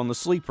check on the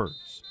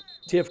sleepers.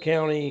 Tift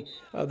County,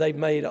 they've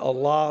made a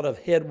lot of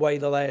headway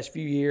the last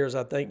few years.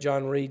 I think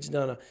John Reed's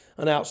done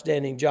an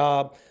outstanding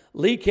job.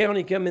 Lee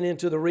County coming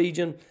into the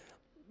region,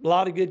 a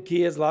lot of good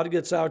kids, a lot of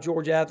good South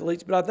Georgia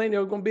athletes, but I think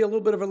there's going to be a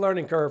little bit of a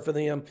learning curve for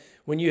them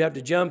when you have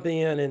to jump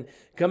in and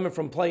coming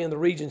from playing the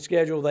region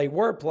schedule they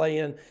were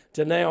playing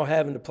to now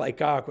having to play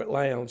Colquitt,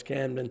 Lowndes,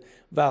 Camden,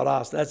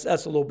 Valdosta.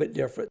 That's a little bit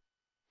different.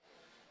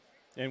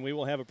 And we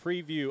will have a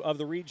preview of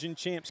the region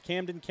champs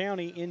Camden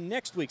County in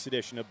next week's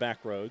edition of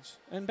Backroads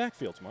and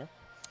Backfields, Mark.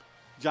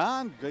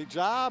 John, great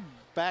job.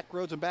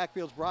 Backroads and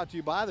Backfields brought to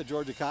you by the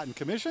Georgia Cotton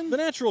Commission. The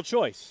natural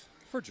choice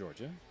for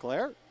Georgia.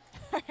 Claire?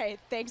 All right,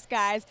 thanks,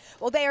 guys.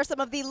 Well, they are some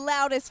of the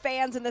loudest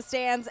fans in the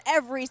stands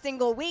every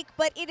single week,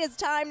 but it is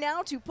time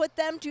now to put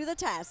them to the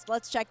test.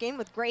 Let's check in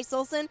with Grace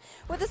Olson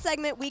with a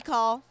segment we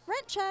call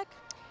Rent Check.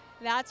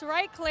 That's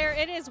right, Claire.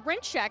 It is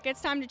Rent Check.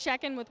 It's time to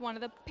check in with one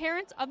of the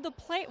parents of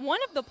one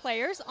of the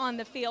players on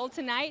the field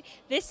tonight.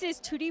 This is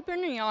Tootie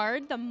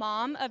Bernard, the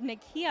mom of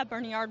Nakia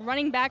Bernard,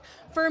 running back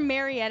for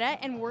Marietta,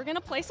 and we're going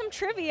to play some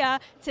trivia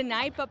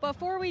tonight. But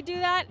before we do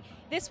that,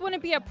 this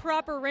wouldn't be a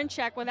proper Rent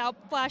Check without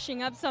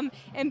flashing up some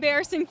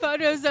embarrassing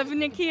photos of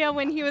Nakia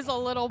when he was a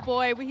little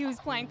boy. He was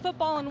playing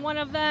football in one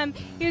of them.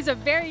 He was a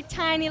very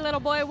tiny little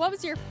boy. What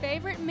was your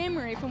favorite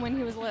memory from when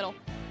he was little?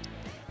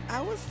 I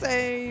would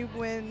say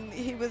when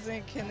he was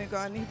in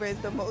kindergarten, he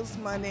raised the most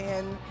money,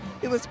 and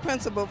he was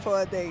principal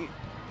for a day.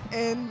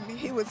 And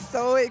he was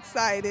so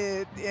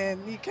excited,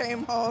 and he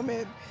came home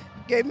and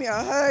gave me a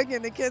hug,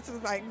 and the kids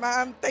was like,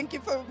 "Mom, thank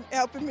you for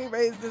helping me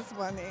raise this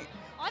money."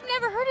 I've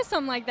never heard of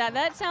something like that.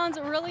 That sounds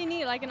really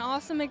neat, like an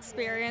awesome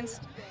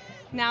experience.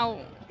 Now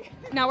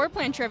we're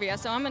playing trivia,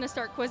 so I'm going to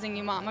start quizzing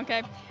you, Mom,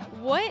 okay?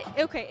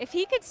 Okay, if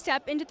he could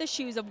step into the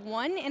shoes of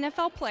one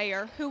NFL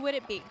player, who would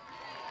it be?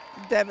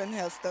 Devin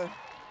Hester.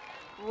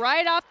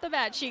 Right off the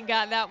bat, she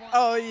got that one.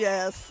 Oh,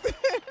 yes.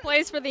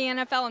 Plays for the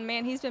NFL, and,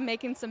 man, he's been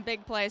making some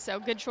big plays, so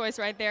good choice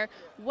right there.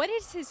 What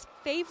is his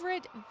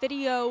favorite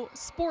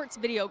sports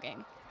video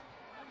game?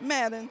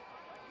 Madden.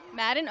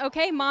 Madden,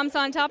 okay, Mom's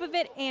on top of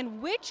it.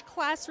 And which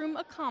classroom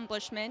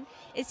accomplishment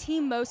is he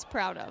most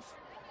proud of?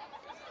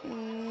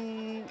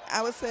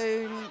 I would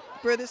say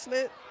British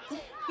Lit.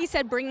 He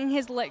said bringing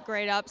his lit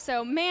grade up.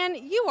 So, man,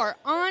 you are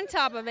on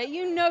top of it.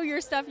 You know your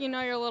stuff. You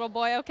know your little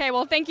boy. Okay,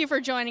 well, thank you for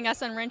joining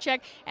us on Rent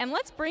Check. And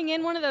let's bring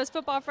in one of those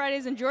Football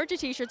Fridays in Georgia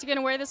t-shirts. You going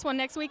to wear this one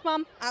next week,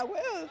 Mom? I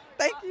will.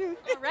 Thank you.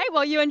 All right,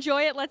 well, you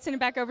enjoy it. Let's send it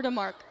back over to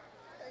Mark.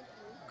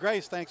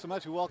 Grace, thanks so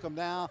much. We welcome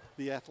now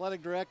the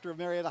athletic director of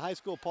Marietta High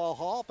School, Paul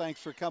Hall. Thanks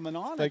for coming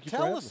on. Thank you for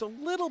Tell us a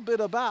little bit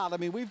about,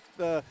 we've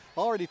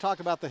already talked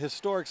about the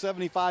historic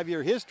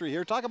 75-year history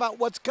here. Talk about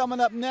what's coming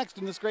up next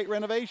in this great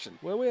renovation.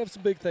 Well, we have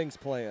some big things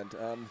planned.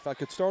 If I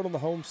could start on the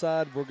home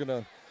side, we're going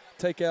to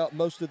take out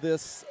most of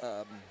this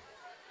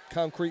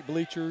concrete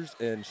bleachers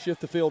and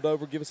shift the field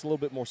over, give us a little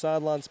bit more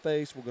sideline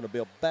space. We're going to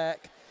build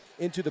back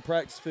into the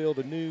practice field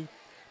a new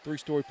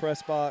 3-story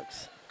press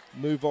box,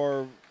 move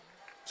our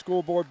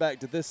scoreboard back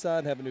to this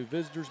side, have a new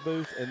visitors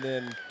booth, and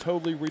then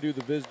totally redo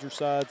the visitor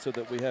side so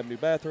that we have new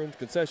bathrooms,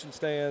 concession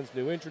stands,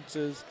 new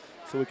entrances,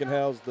 so we can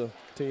house the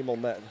team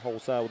on that whole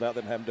side without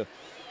them having to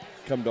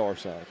come to our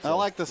side. So I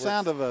like the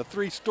sound of a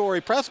 3-story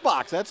press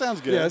box. That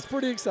sounds good. Yeah, it's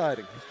pretty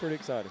exciting. It's pretty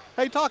exciting.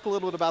 Hey, talk a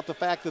little bit about the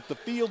fact that the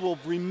field will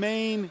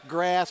remain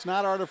grass,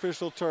 not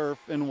artificial turf,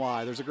 and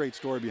why. There's a great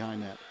story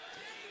behind that.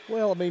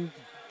 Well,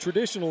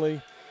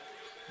 traditionally,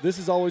 this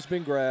has always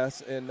been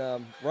grass,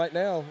 and right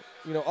now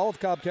you know, all of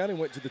Cobb County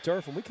went to the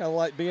turf, and we kind of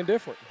like being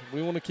different.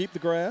 We want to keep the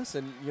grass,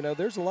 and, you know,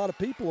 there's a lot of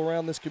people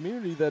around this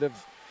community that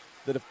have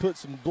put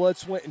some blood,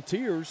 sweat, and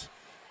tears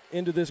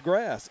into this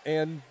grass,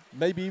 and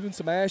maybe even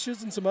some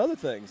ashes and some other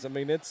things. I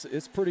mean,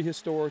 it's pretty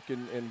historic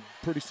and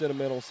pretty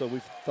sentimental, so we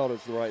thought it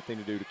was the right thing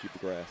to do to keep the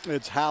grass.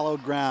 It's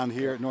hallowed ground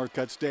here at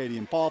Northcutt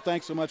Stadium. Paul,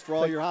 thanks so much for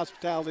all your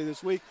hospitality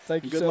this week.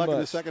 Thank you so much. Good luck in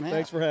the second half.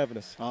 Thanks for having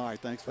us. All right,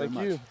 thanks very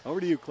much. Thank you. Over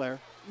to you, Claire.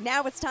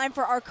 Now it's time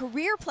for our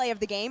career play of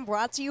the game,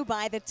 brought to you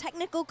by the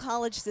Technical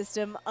College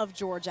System of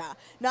Georgia.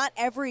 Not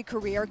every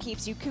career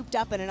keeps you cooped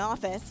up in an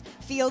office.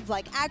 Fields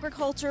like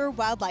agriculture,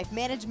 wildlife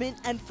management,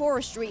 and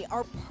forestry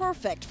are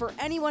perfect for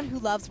anyone who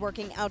loves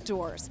working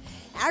outdoors.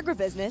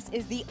 Agribusiness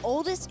is the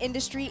oldest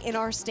industry in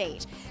our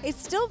state.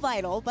 It's still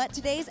vital, but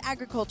today's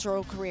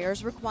agricultural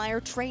careers require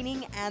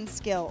training and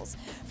skills.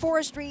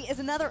 Forestry is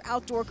another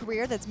outdoor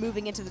career that's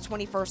moving into the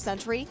 21st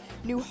century.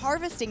 New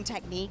harvesting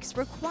techniques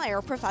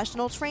require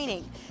professional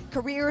training.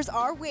 Careers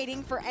are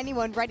waiting for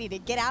anyone ready to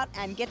get out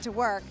and get to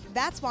work.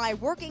 That's why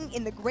working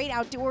in the great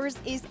outdoors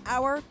is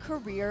our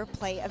career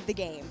play of the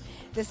game.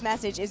 This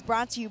message is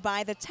brought to you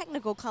by the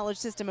Technical College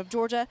System of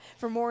Georgia.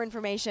 For more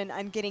information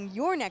on getting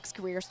your next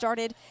career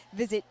started,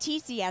 visit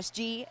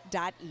tcsg.edu.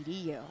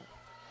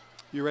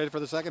 You ready for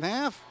the second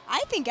half?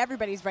 I think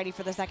everybody's ready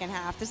for the second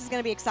half. This is going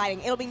to be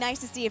exciting. It'll be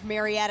nice to see if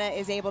Marietta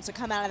is able to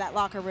come out of that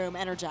locker room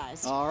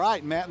energized. All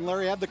right, Matt and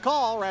Larry have the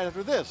call right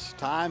after this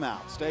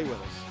timeout. Stay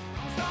with us.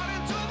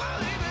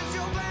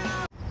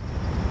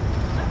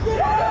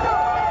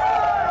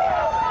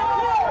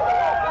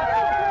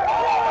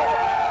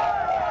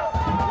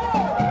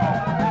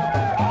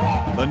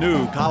 The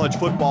new College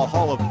Football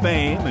Hall of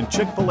Fame and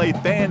Chick-fil-A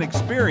fan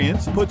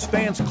experience puts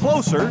fans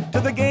closer to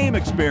the game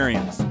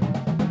experience.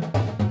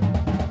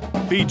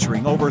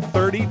 Featuring over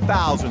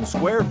 30,000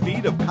 square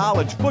feet of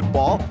college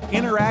football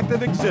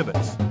interactive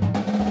exhibits.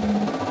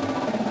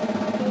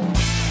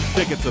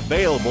 Tickets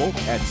available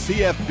at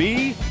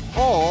cfbhall.com.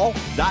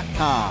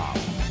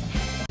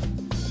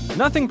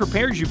 Nothing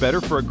prepares you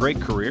better for a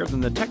great career than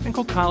the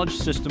Technical College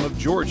System of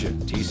Georgia.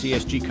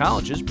 TCSG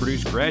colleges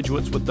produce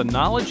graduates with the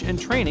knowledge and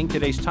training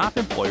today's top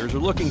employers are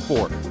looking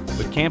for.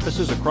 With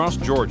campuses across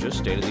Georgia,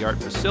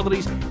 state-of-the-art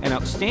facilities, and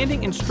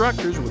outstanding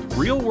instructors with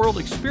real-world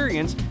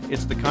experience,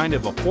 it's the kind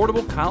of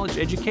affordable college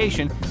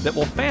education that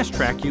will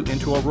fast-track you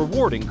into a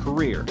rewarding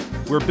career.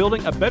 We're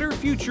building a better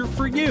future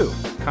for you.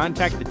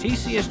 Contact the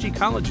TCSG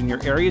college in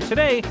your area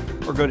today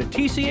or go to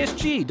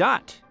tcsg.edu.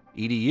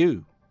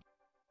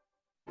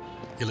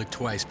 You look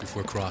twice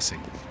before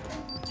crossing.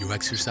 You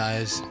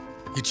exercise.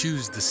 You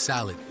choose the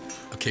salad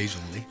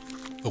occasionally.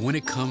 But when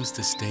it comes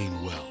to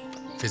staying well,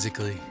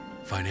 physically,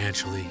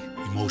 financially,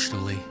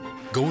 emotionally,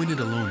 going it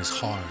alone is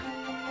hard.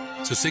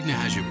 So Cigna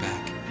has your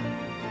back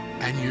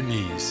and your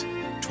knees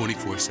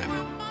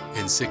 24/7,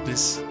 in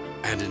sickness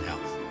and in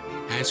health,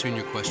 answering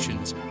your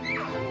questions,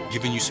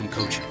 giving you some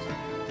coaching,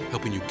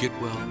 helping you get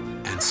well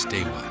and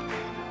stay well.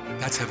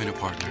 That's having a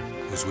partner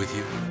who's with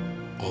you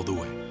all the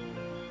way.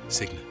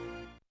 Cigna.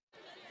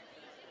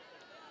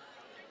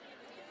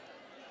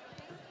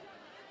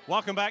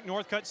 Welcome back,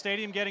 Northcutt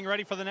Stadium, getting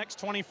ready for the next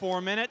 24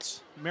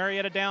 minutes.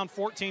 Marietta down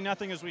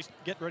 14-0 as we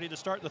get ready to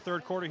start the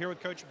third quarter here with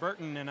Coach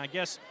Burton. And I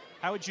guess,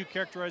 how would you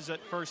characterize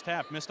that first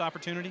half? Missed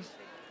opportunities?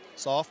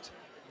 Soft.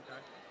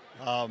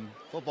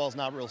 Football's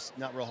not real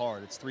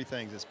hard. It's three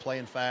things. It's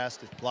playing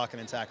fast, it's blocking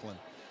and tackling.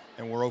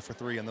 And we're 0 for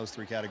 3 in those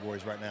three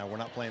categories right now. We're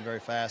not playing very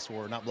fast,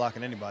 we're not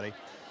blocking anybody,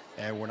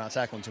 and we're not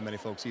tackling too many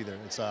folks either.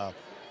 It's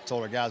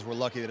told our guys we're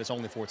lucky that it's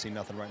only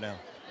 14-0 right now.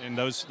 And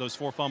those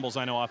 4 fumbles,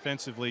 I know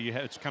offensively,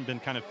 it's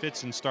been kind of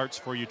fits and starts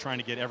for you trying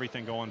to get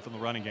everything going from the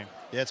running game.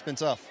 Yeah, it's been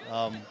tough.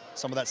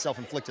 Some of that's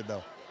self-inflicted,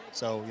 though.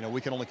 So, you know,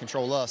 we can only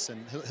control us,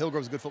 and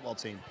Hillgrove's a good football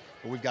team,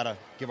 but we've got to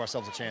give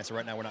ourselves a chance, and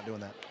right now we're not doing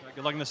that.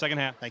 Good luck in the second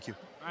half. Thank you.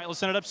 All right, let's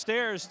send it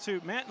upstairs to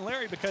Matt and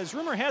Larry, because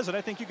rumor has it,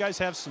 I think you guys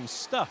have some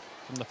stuff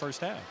from the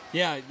first half.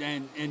 Yeah,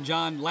 and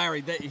John,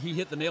 Larry, he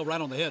hit the nail right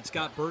on the head.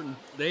 Scott Burton,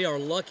 they are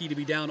lucky to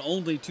be down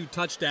only 2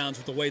 touchdowns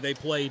with the way they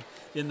played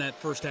in that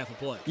first half of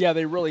play. Yeah,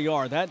 they really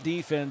are. That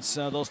defense,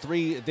 those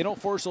 3, if they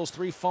don't force those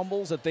 3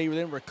 fumbles that they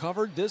then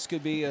recovered, this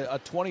could be a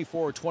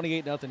 24 or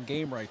 28-0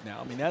 game right now.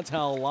 I mean, that's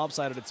how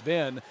lopsided it's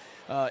been.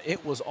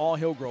 It was all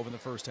Hillgrove in the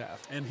first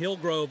half. And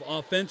Hillgrove,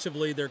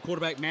 offensively, their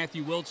quarterback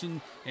Matthew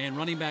Wilson and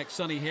running back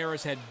Sony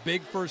Harris had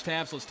big first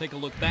halves. Let's take a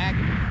look back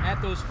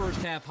at those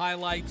first half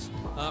highlights.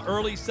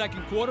 Early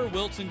second quarter,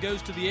 Wilson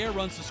goes to the air,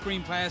 runs the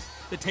screen pass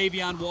to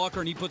Tavion Walker,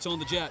 and he puts on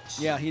the Jets.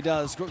 Yeah, he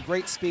does.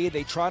 Great speed.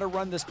 They try to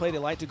run this play. They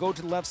like to go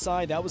to the left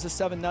side. That was a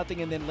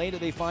 7-0, and then later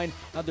they find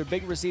their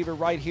big receiver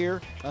right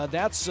here.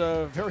 That's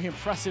very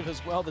impressive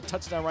as well. The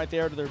touchdown right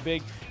there to their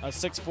big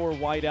 6'4"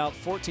 wideout.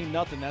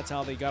 14-0. That's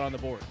how they got on the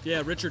board.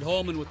 Yeah, Richard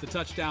Hallman with the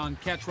touchdown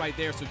catch right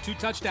there. So 2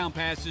 touchdown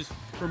passes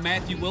for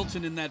Matthew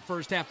Wilson in that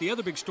first half. The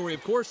other big story,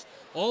 of course,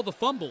 all the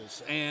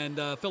fumbles, and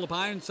Philip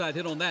Ironside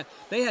hit on that.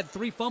 They had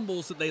 3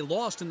 fumbles that they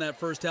lost in that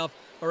first half,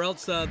 or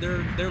else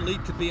their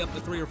lead could be up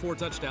to 3 or 4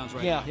 touchdowns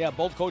right now. Yeah,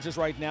 both coaches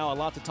right now, a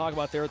lot to talk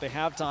about there at the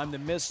halftime. The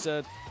missed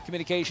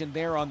communication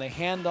there on the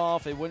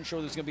handoff. They weren't sure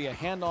there's going to be a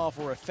handoff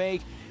or a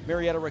fake.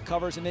 Marietta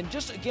recovers, and then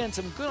just, again,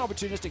 some good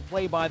opportunistic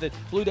play by the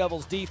Blue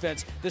Devils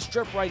defense. The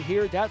strip right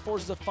here, that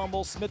forces a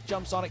fumble. Smith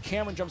jumps on it.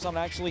 Cameron jumps on it,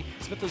 actually.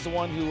 Smith is the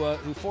one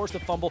who forced the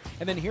fumble.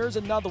 And then here's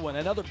another one,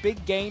 another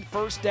big gain,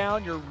 first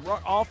down. You're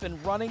off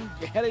and running,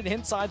 you're headed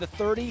inside the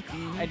 30,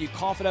 and you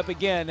cough it up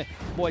again.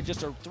 Boy,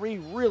 just are 3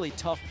 really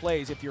tough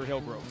plays if you're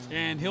Hillgrove.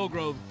 And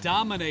Hillgrove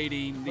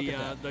dominating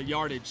the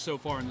yardage so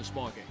far in this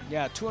ballgame.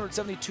 Yeah,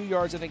 272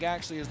 yards, I think,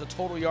 actually, is the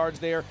total yards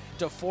there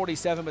to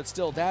 47, but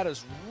still, that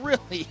is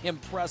really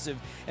impressive.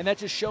 And that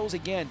just shows,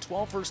 again,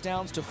 12 first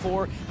downs to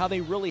 4, how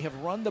they really have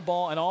run the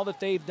ball and all that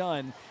they've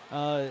done,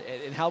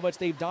 and how much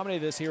they've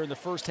dominated this here in the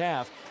first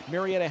half.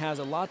 Marietta has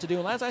a lot to do.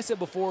 And as I said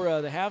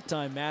before the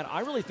halftime, Matt,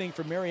 I really think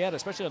for Marietta,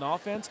 especially on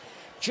offense,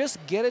 just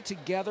get it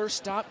together,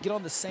 get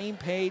on the same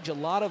page, a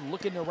lot of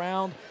looking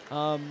around.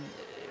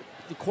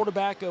 The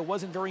quarterback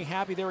wasn't very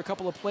happy there. A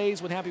couple of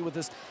plays, wasn't happy with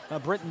this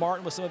Brenton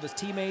Martin, with some of his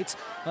teammates.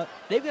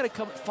 They've got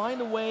to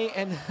find a way,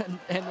 and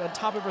on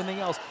top of everything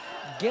else,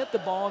 get the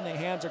ball in the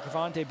hands of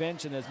Cavante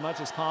Benson as much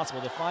as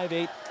possible. The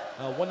 5'8",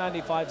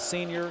 195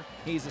 senior.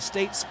 He's a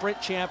state sprint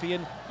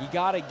champion. You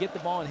got to get the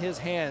ball in his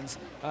hands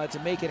to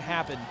make it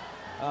happen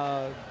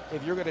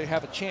if you're going to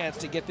have a chance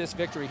to get this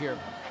victory here.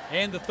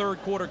 And the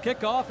third quarter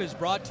kickoff is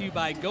brought to you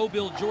by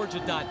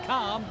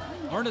GoBuildGeorgia.com.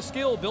 Learn a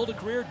skill, build a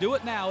career, do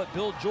it now at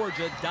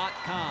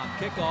BuildGeorgia.com.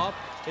 Kickoff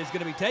is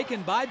going to be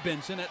taken by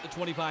Benson at the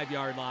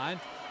 25-yard line.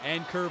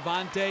 And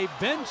Curvante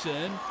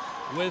Benson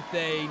with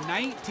a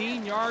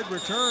 19-yard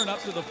return up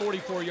to the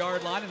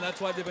 44-yard line, and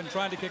that's why they've been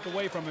trying to kick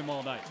away from him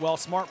all night. Well,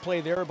 smart play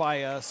there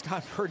by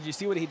Scott Bird. You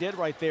see what he did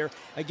right there.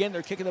 Again,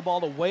 they're kicking the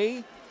ball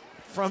away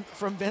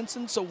from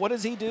Benson, so what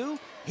does he do?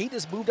 He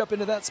just moved up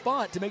into that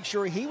spot to make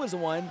sure he was the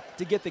one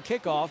to get the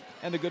kickoff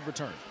and the good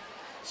return.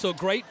 So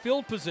great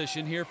field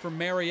position here for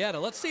Marietta.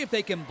 Let's see if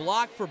they can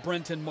block for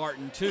Brenton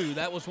Martin, too.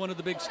 That was one of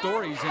the big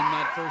stories in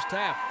that first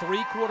half.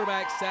 3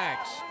 quarterback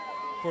sacks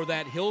for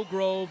that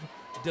Hillgrove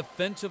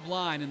defensive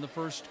line in the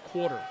first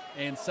quarter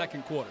and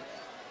second quarter.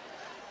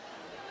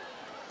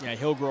 Yeah,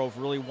 Hillgrove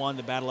really won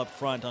the battle up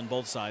front on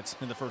both sides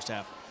in the first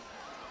half.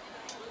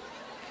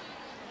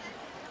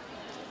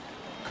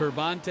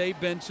 Curvante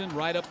Benson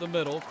right up the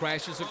middle,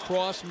 crashes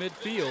across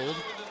midfield.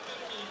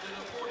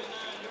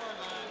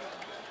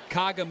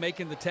 Kaga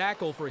making the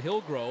tackle for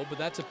Hillgrove, but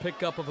that's a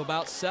pickup of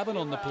about 7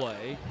 on the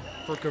play.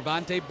 For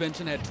Curvante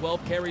Benson, had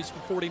 12 carries for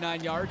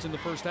 49 yards in the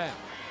first half.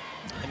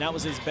 And that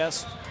was his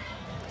best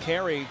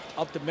carry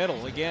up the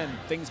middle. Again,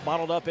 things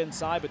bottled up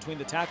inside between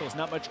the tackles,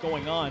 not much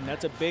going on.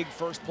 That's a big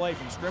first play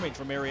from scrimmage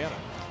for Marietta.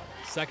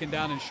 Second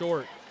down and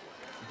short.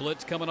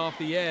 Blitz coming off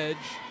the edge.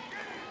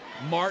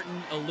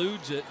 Martin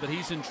eludes it, but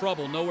he's in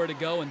trouble, nowhere to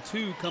go, and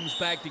 2 comes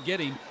back to get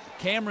him.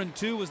 Cameron,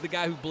 2, was the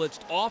guy who blitzed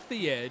off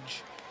the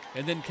edge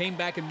and then came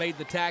back and made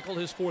the tackle,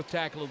 his 4th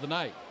tackle of the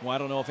night. Well, I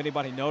don't know if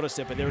anybody noticed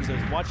it, but there's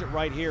a, watch it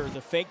right here, the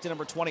fake to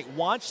number 20.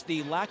 Watch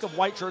the lack of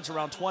white shirts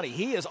around 20.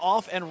 He is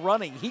off and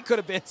running. He could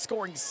have been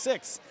scoring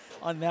 6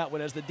 on that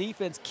one. As the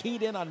defense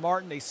keyed in on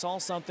Martin, they saw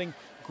something.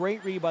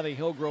 Great read by the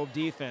Hillgrove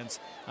defense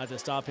to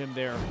stop him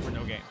there for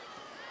no gain.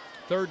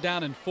 Third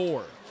down and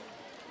 4.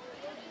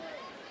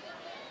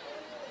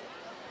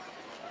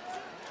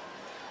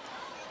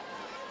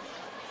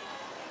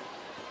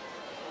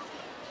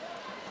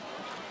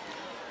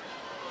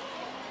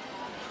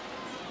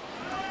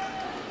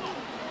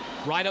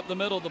 Right up the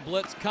middle, the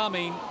blitz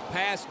coming.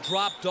 Pass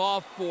dropped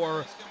off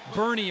for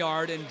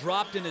Berniard and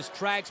dropped in his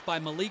tracks by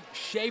Malik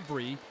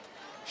Chevry.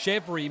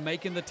 Chevry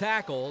making the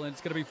tackle, and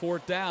it's going to be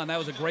 4th down. That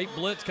was a great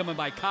blitz coming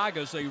by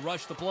Kaga, so he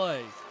rushed the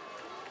play.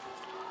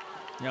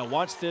 Now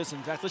watch this.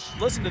 In fact,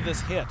 let's listen to this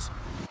hit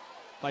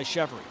by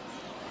Chevry.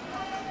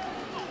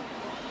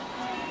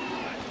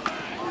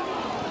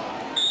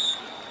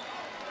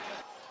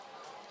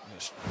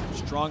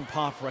 Strong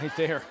pop right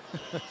there.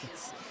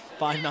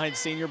 5'9"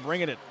 senior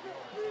bringing it.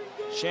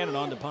 Shannon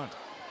on to punt.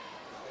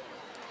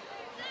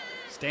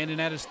 Standing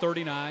at his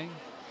 39.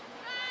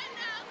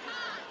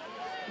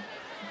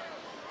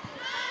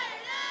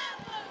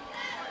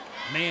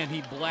 Man,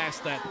 he blasts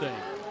that thing.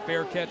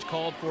 Fair catch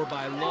called for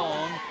by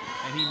Long,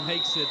 and he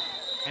makes it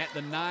at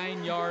the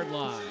 9-yard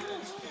line.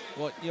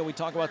 Well, you know, we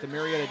talk about the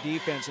Marietta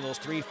defense and those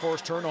 3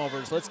 forced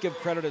turnovers. Let's give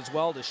credit as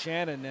well to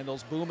Shannon and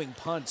those booming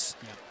punts.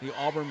 Yeah. The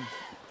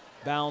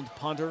Auburn-bound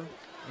punter,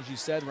 as you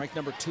said, ranked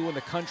number 2 in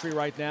the country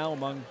right now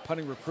among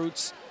punting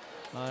recruits.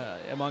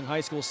 Among high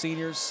school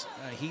seniors.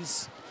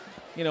 He's,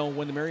 you know,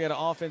 when the Marietta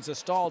offense has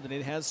stalled, and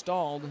it has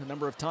stalled a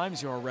number of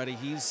times here already,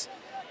 he's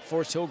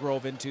forced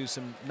Hillgrove into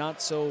some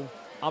not so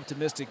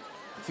optimistic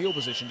field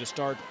position to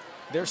start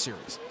their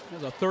series.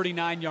 It was a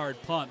 39-yard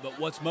punt, but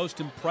what's most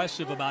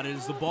impressive about it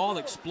is the ball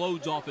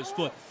explodes off his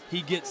foot.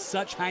 He gets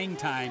such hang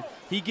time.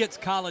 He gets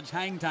college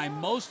hang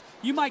time.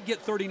 You might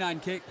get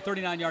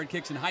 39-yard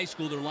kicks in high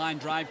school. They're line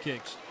drive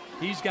kicks.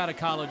 He's got a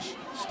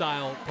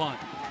college-style punt.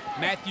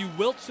 Matthew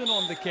Wilson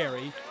on the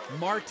carry.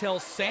 Martell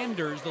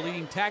Sanders, the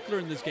leading tackler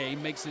in this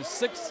game, makes his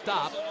 6th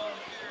stop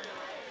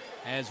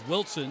as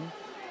Wilson,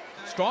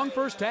 strong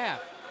first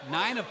half,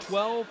 9 of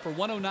 12 for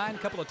 109, a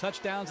couple of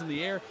touchdowns in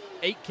the air,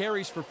 8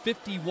 carries for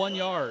 51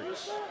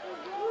 yards.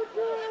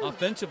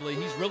 offensively,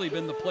 he's really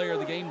been the player of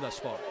the game thus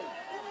far.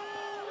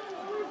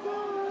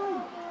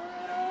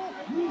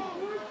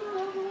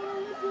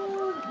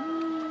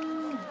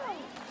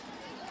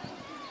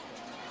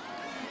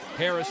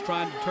 Harris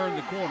trying to turn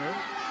the corner.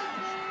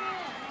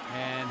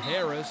 And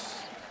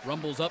Harris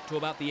rumbles up to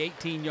about the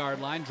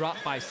 18-yard line,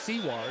 dropped by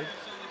Seward.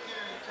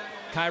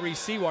 Kyrie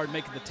Seward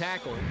making the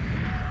tackle.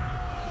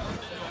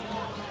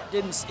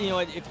 Didn't, you know,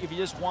 if you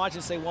just watch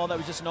and say, well, that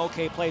was just an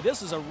okay play.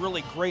 This is a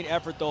really great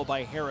effort, though,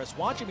 by Harris.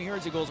 Watch him here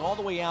as he goes all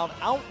the way out,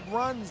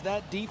 outruns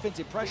that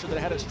defensive pressure that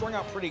had it strung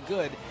out pretty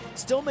good.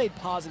 Still made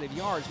positive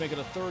yards, making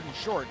it a 3rd and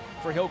short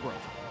for Hillgrove.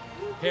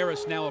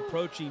 Harris now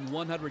approaching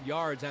 100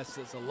 yards. That's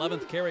his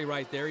 11th carry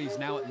right there. He's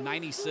now at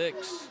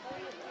 96.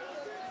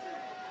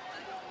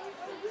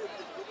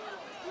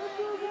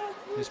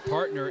 His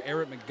partner,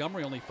 Eric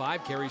Montgomery, only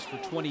 5 carries for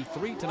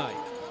 23 tonight.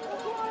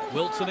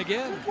 Wilson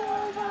again.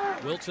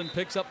 Wilson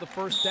picks up the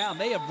first down.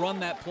 They have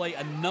run that play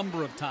a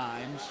number of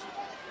times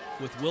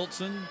with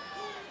Wilson,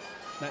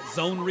 that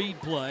zone read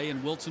play,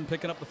 and Wilson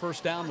picking up the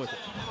first down with it.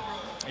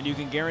 And you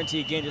can guarantee,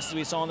 again, just as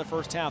we saw in the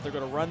first half, they're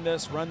going to run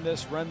this, and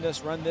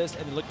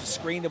then look to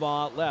screen the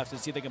ball out left and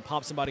see if they can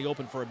pop somebody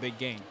open for a big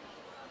gain.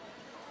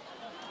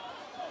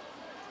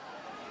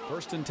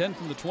 1st and 10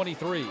 from the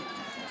 23.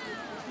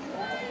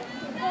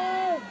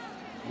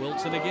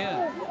 Wilson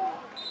again.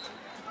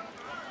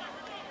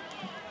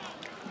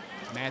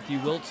 Matthew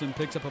Wilson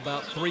picks up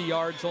about 3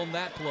 yards on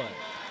that play.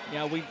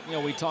 Yeah,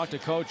 we talked to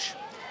Coach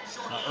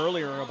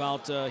earlier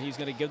about he's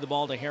going to give the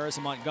ball to Harris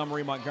and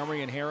Montgomery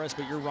and Harris,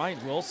 but you're right,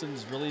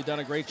 Wilson's really done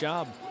a great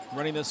job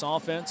running this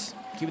offense,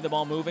 keeping the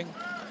ball moving,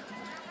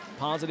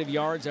 positive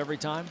yards every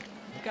time.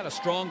 They've got a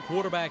strong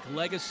quarterback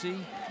legacy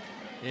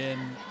in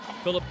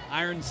Philip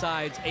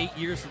Ironside's 8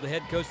 years as the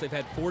head coach. They've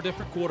had 4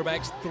 different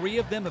quarterbacks. 3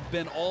 of them have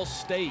been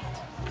All-State.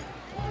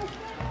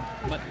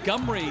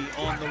 Montgomery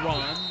on the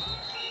run.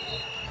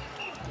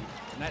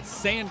 And that's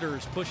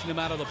Sanders pushing him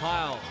out of the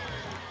pile.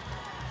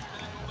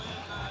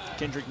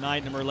 Kendrick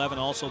Knight, number 11,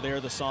 also there,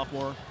 the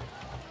sophomore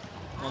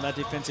on that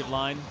defensive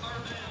line.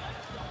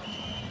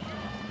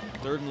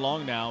 3rd and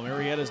long now.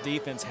 Marietta's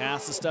defense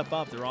has to step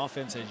up. Their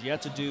offense has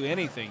yet to do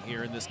anything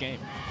here in this game.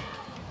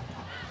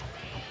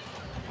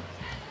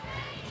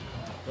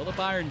 Philip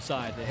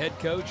Ironside, the head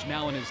coach,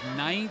 now in his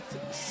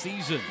 9th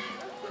season.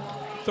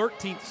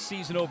 13th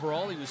season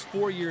overall. He was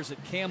 4 years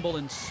at Campbell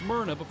and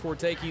Smyrna before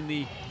taking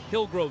the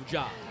Hillgrove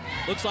job.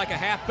 Looks like a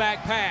halfback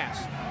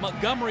pass.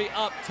 Montgomery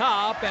up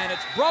top, and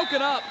it's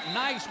broken up.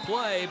 Nice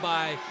play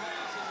by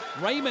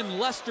Raymond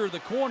Lester, the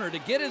corner, to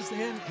get his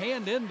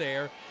hand in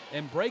there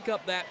and break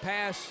up that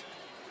pass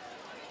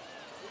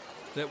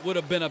that would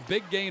have been a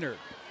big gainer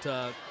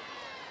to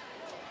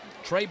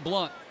Trey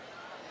Blunt.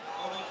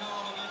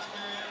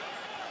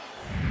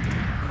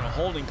 A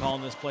holding call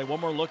in this play. One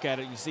more look at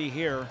it. You see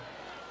here.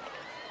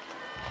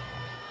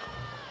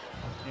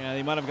 Yeah,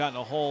 they might have gotten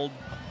a hold.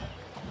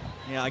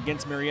 Yeah,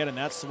 against Marietta, and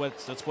that's what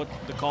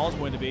the call is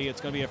going to be. It's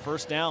going to be a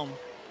 1st down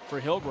for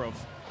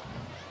Hillgrove.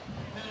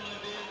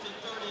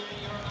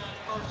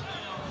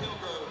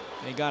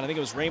 They got, I think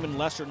it was Raymond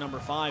Lester, number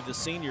 5, the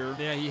senior.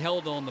 Yeah, he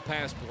held on the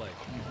pass play.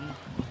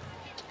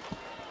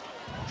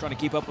 Trying to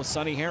keep up with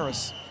Sony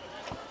Harris.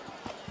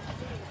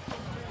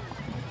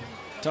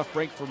 Tough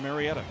break for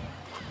Marietta.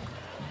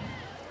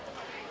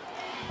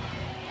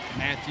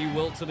 Matthew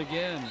Wilson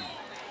again.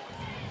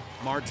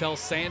 Martell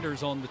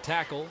Sanders on the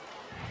tackle.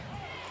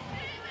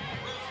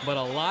 But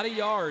a lot of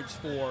yards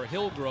for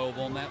Hillgrove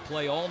on that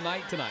play all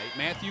night tonight.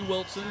 Matthew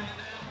Wilson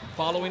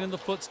following in the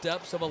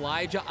footsteps of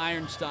Elijah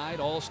Ironstein,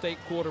 All-State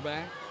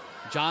quarterback.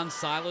 John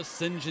Silas,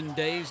 St. John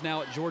Days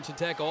now at Georgia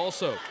Tech,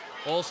 also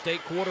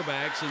All-State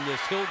quarterbacks in this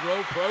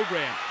Hillgrove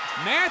program.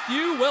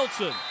 Matthew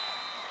Wilson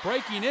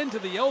breaking into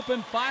the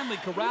open, finally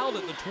corralled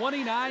at the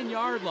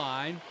 29-yard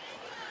line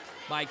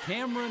by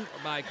Karan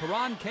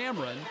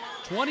Cameron.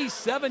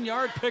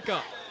 27-yard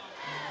pickup.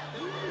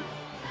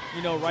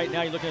 You know, right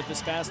now you're looking at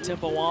this fast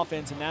tempo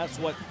offense, and that's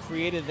what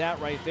created that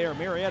right there.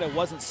 Marietta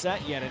wasn't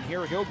set yet, and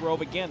here Hillgrove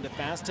again, the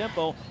fast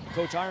tempo.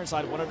 Coach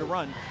Ironside wanted to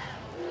run.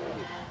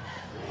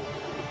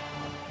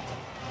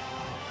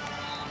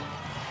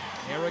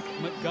 Eric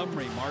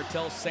Montgomery,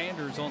 Martell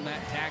Sanders on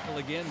that tackle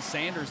again.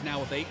 Sanders now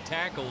with 8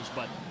 tackles,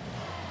 but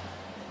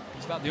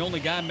he's about the only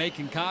guy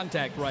making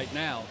contact right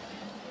now.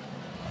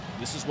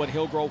 This is what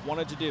Hillgrove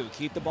wanted to do.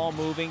 Keep the ball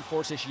moving,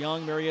 force this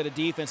young Marietta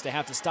defense to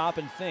have to stop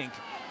and think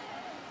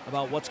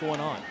about what's going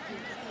on.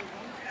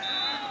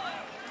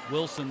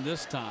 Wilson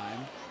this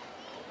time.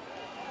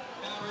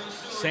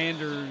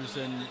 Sanders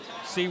and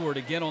Seward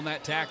again on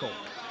that tackle.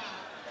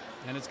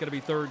 And it's going to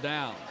be 3rd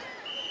down.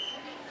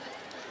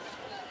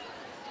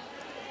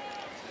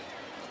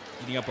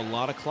 Eating up a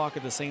lot of clock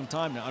at the same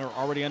time. Now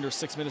already under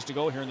 6 minutes to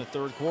go here in the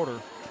 3rd quarter.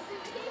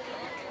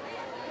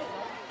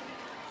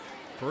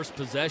 First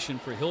possession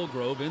for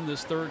Hillgrove in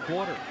this 3rd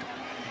quarter.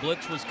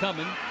 Blitz was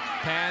coming.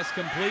 Pass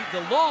complete to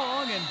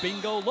Long, and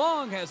Bingo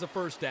Long has a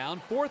 1st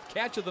down. 4th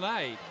catch of the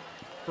night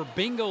for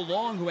Bingo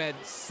Long, who had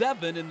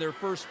 7 in their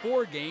first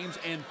 4 games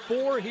and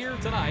 4 here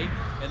tonight,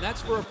 and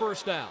that's for a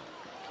 1st down.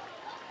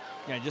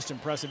 Yeah, just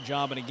impressive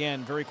job. And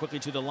again, very quickly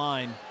to the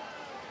line.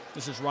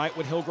 This is right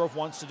what Hillgrove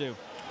wants to do.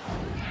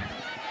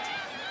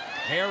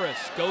 Harris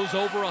goes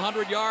over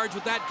 100 yards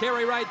with that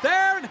carry right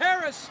there, and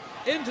Harris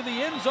into the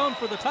end zone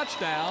for the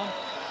touchdown,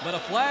 but a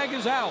flag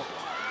is out.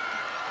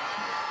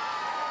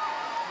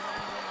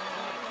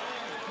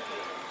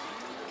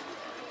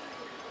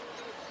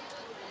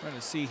 Trying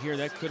to see here,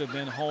 that could have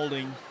been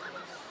holding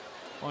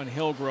on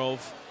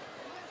Hillgrove.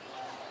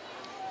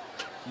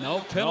 No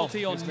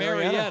penalty on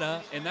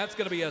Marietta, and that's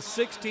going to be a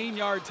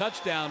 16-yard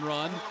touchdown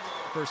run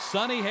for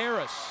Sony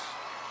Harris.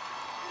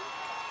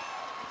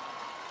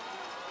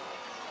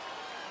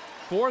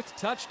 4th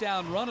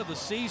touchdown run of the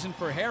season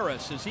for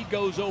Harris as he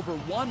goes over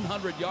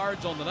 100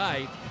 yards on the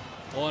night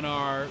on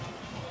our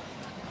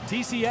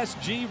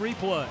TCSG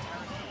replay.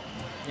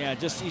 Yeah,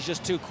 he's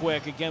just too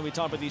quick. Again, we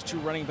talked about these two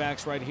running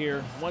backs right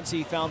here. Once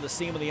he found the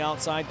seam on the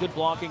outside, good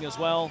blocking as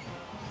well.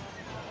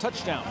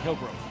 Touchdown,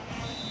 Hillgrove.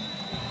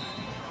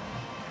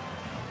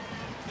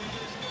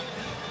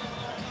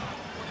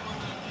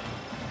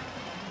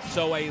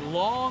 So a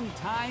long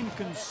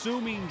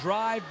time-consuming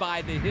drive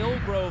by the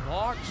Hillgrove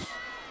Hawks,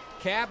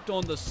 capped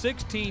on the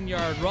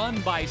 16-yard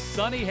run by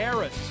Sony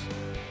Harris.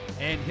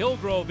 And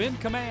Hillgrove in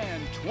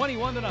command,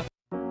 21-0.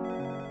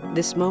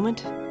 This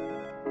moment,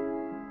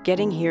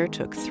 getting here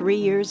took 3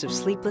 years of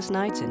sleepless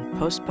nights and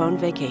postponed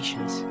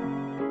vacations.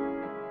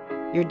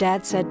 Your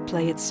dad said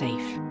play it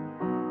safe.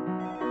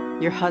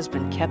 Your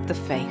husband kept the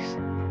faith.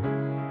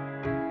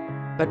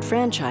 But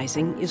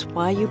franchising is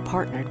why you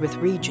partnered with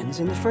Regions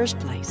in the first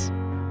place.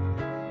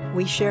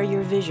 We share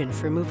your vision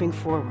for moving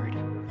forward.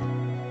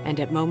 And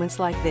at moments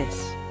like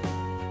this,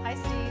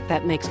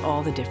 that makes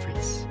all the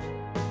difference.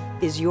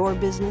 Is your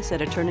business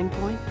at a turning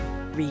point?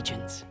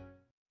 Regions.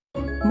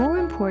 More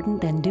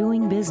important than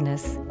doing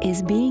business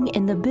is being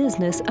in the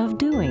business of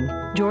doing.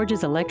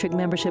 Georgia's electric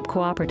membership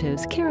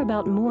cooperatives care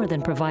about more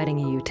than providing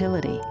a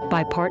utility.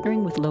 By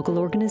partnering with local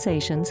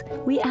organizations,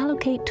 we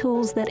allocate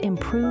tools that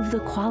improve the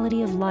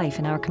quality of life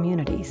in our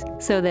communities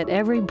so that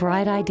every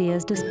bright idea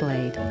is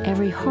displayed,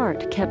 every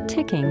heart kept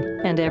ticking,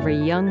 and every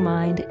young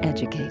mind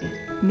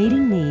educated.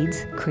 Meeting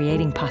needs,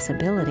 creating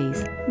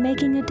possibilities,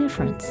 making a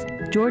difference.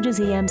 Georgia's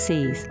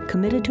EMCs,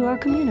 committed to our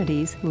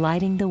communities,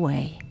 lighting the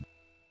way.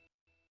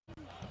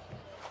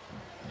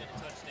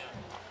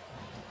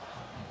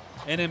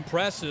 An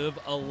impressive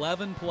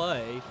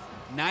 11-play,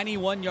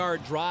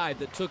 91-yard drive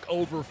that took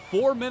over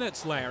 4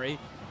 minutes, Larry,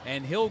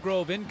 and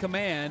Hillgrove in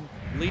command,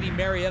 leading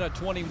Marietta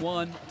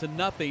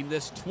 21-0.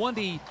 This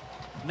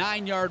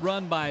 29-yard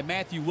run by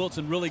Matthew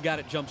Wilson really got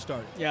it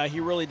jump-started. Yeah, he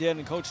really did,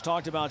 and Coach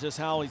talked about just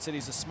how he said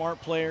he's a smart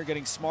player,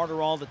 getting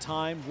smarter all the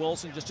time.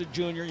 Wilson, just a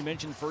junior, you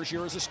mentioned first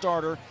year as a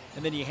starter,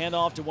 and then you hand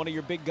off to one of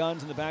your big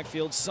guns in the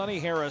backfield.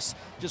 Sony Harris,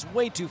 just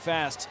way too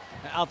fast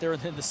out there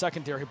in the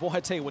secondary. Boy,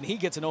 I tell you, when he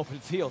gets an open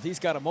field, he's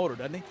got a motor,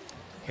 doesn't he?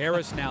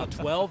 Harris now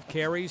 12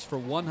 carries for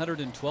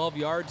 112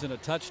 yards and a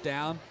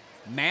touchdown.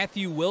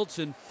 Matthew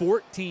Wilson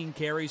 14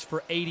 carries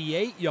for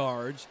 88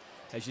 yards.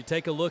 As you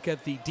take a look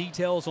at the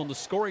details on the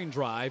scoring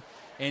drive,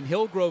 and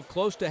Hillgrove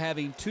close to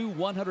having 2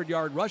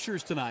 100-yard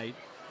rushers tonight,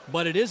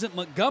 but it isn't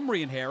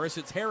Montgomery and Harris,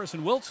 it's Harris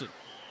and Wilson.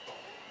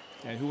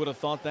 And who would have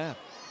thought that?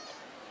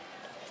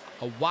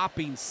 A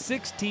whopping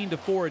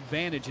 16-4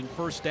 advantage in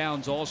first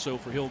downs also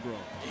for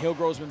Hillgrove.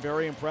 Hillgrove's been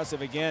very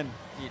impressive. Again,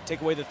 you take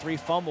away the 3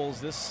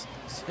 fumbles, this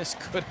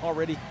could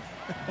already,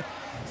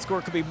 score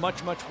could be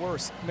much, much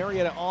worse.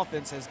 Marietta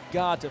offense has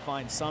got to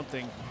find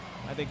something.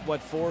 I think, 4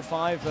 or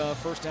 5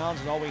 first downs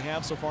is all we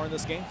have so far in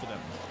this game for them.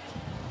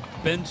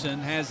 Benson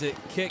has it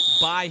kicked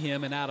by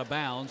him and out of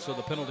bounds, so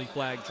the penalty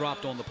flag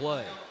dropped on the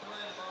play.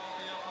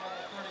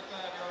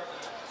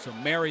 So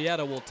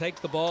Marietta will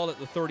take the ball at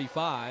the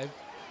 35.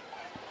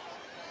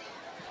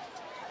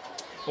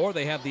 Or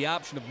they have the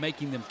option of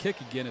making them kick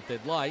again if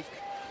they'd like.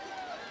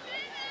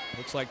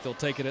 Looks like they'll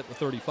take it at the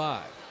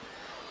 35.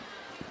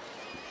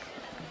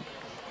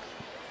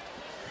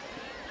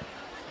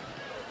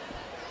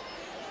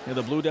 Yeah,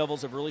 the Blue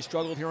Devils have really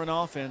struggled here on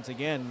offense.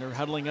 Again, they're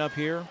huddling up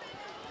here.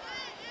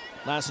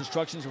 Last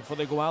instructions before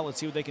they go out. Let's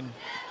see if they can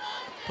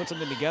put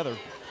something together.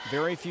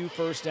 Very few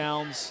first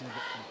downs,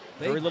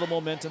 very little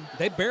momentum.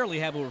 They barely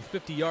have over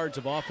 50 yards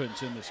of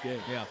offense in this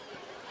game. Yeah.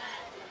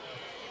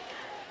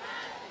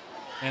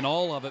 And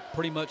all of it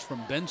pretty much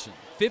from Benson.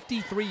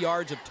 53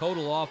 yards of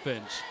total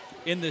offense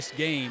in this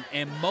game,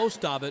 and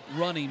most of it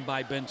running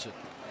by Benson,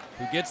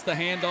 who gets the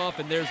handoff,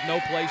 and there's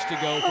no place to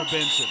go for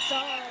Benson.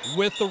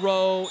 With the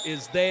row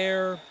is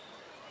there.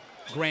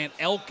 Grant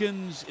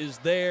Elkins is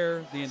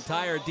there. The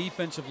entire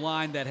defensive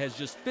line that has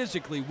just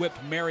physically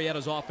whipped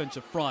Marietta's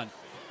offensive front,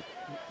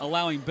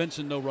 allowing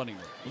Benson no running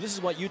room. Well, this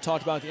is what you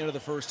talked about at the end of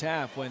the first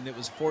half when it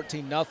was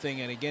 14-0,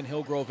 and again,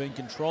 Hillgrove in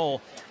control.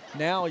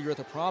 Now you're at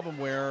the problem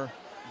where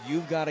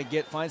you've got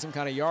to find some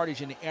kind of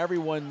yardage, and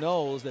everyone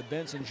knows that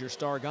Benson's your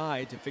star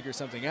guy to figure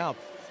something out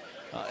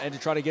and to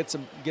try to get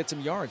some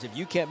yards. If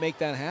you can't make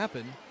that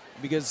happen,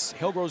 because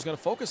Hillgrove's going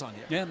to focus on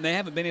him. Yeah, and they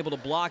haven't been able to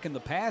block in the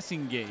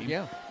passing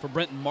game for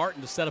Brenton Martin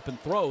to set up and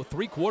throw.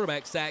 3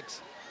 quarterback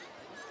sacks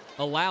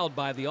allowed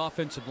by the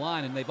offensive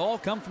line, and they've all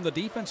come from the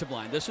defensive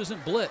line. This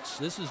isn't blitz.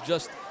 This is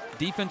just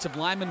defensive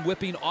linemen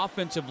whipping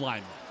offensive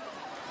linemen.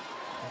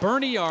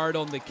 Berniard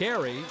on the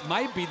carry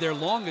might be their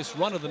longest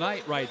run of the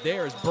night right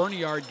there, as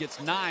Berniard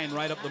gets 9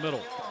 right up the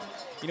middle.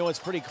 You know, it's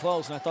pretty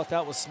close, and I thought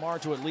that was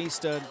smart to at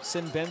least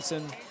send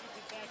Benson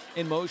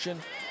in motion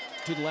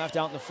to the left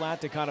out in the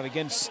flat to kind of,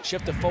 again,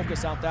 shift the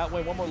focus out that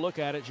way. One more look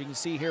at it. As you can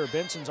see here,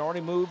 Benson's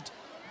already moved.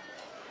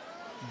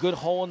 Good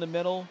hole in the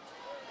middle.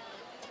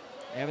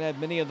 They haven't had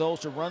many of those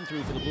to run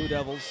through for the Blue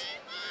Devils.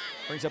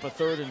 Brings up a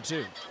 3rd and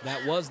 2.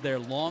 That was their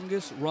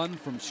longest run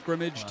from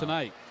scrimmage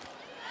tonight.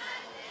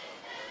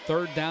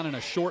 3rd down and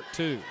a short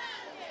 2.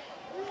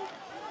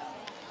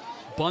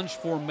 Bunch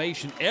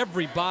formation,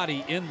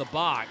 everybody in the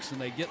box, and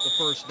they get the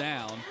first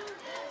down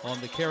on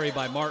the carry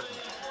by Martin.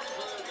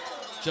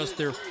 Just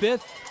their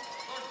 5th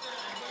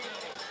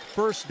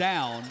first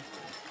down,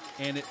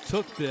 and it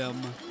took them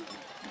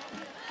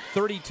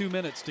 32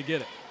 minutes to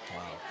get it.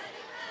 Wow.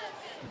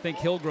 I think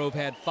Hillgrove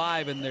had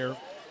 5 in their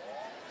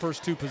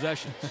first 2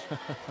 possessions.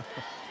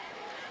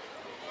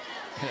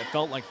 And it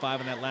felt like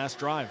 5 in that last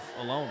drive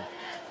alone.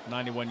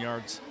 91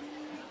 yards.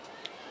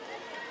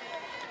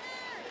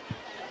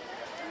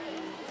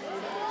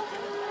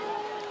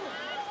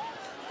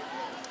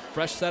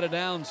 Fresh set of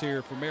downs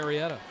here for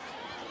Marietta.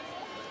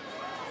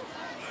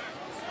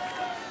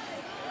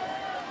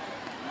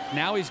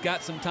 Now he's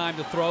got some time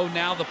to throw.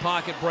 Now the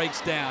pocket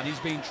breaks down. He's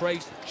being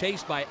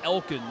chased by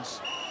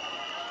Elkins.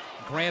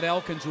 Grant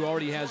Elkins, who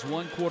already has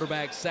 1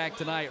 quarterback sack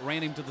tonight,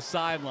 ran him to the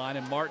sideline,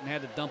 and Martin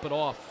had to dump it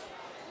off.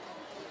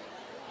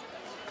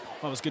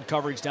 Well, it was good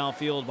coverage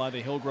downfield by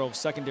the Hillgrove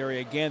secondary.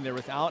 Again, they're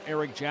without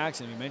Eric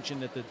Jackson. We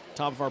mentioned at the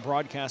top of our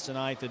broadcast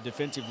tonight, the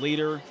defensive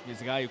leader. He's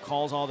the guy who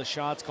calls all the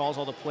shots, calls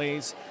all the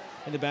plays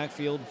in the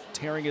backfield,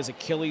 tearing his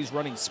Achilles,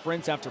 running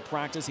sprints after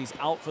practice. He's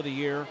out for the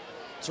year.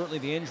 Certainly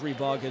the injury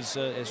bug has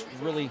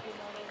really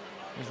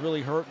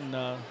hurt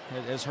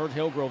has hurt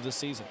Hillgrove this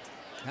season.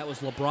 That was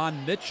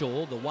LeBron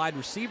Mitchell, the wide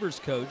receivers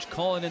coach,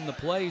 calling in the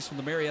plays from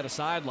the Marietta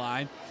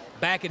sideline.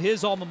 Back at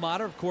his alma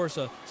mater, of course,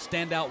 a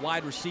standout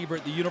wide receiver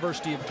at the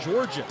University of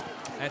Georgia.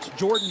 That's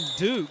Jordan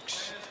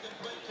Dukes.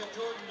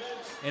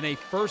 And a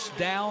first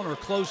down or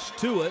close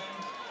to it.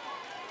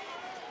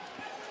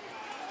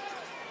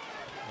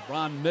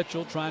 LeBron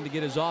Mitchell trying to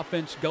get his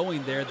offense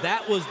going there.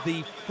 That was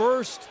the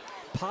first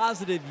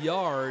positive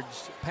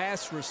yards,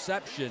 pass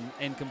reception,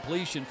 and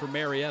completion for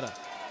Marietta.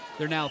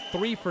 They're now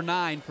 3 for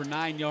 9 for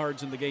 9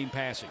 yards in the game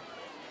passing.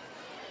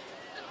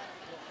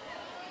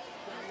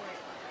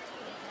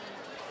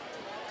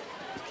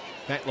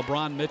 In fact,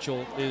 LeBron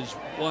Mitchell is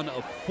one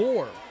of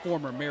 4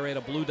 former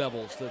Marietta Blue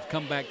Devils that have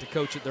come back to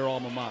coach at their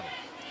alma mater.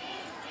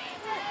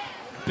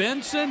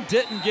 Benson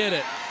didn't get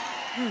it.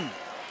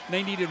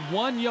 They needed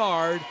 1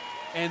 yard,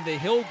 and the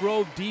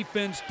Hillgrove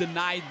defense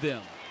denied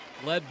them,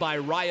 led by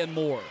Ryan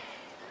Moore.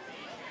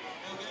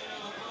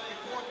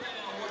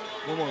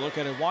 One more look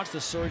at it. Watch the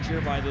surge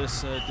here by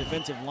this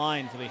defensive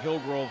line for the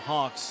Hillgrove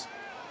Hawks.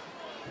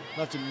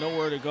 Left him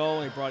nowhere to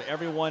go. He brought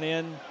everyone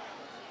in.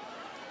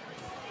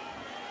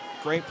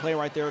 Great play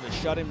right there to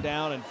shut him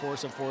down and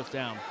force a 4th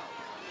down.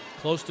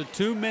 Close to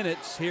 2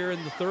 minutes here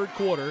in the 3rd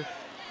quarter.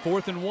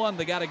 4th and 1,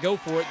 they got to go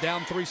for it,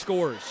 down 3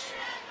 scores.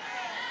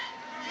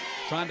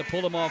 Trying to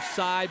pull him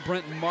offside.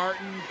 Brenton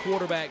Martin,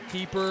 quarterback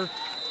keeper.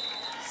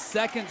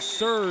 Second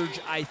surge,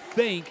 I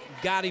think,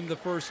 got him the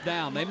first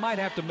down. They might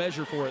have to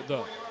measure for it,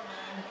 though.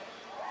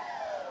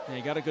 Yeah,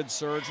 he got a good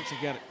surge. Looks like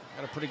he got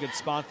a pretty good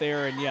spot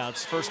there. And, yeah,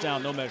 it's first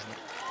down, no measurement.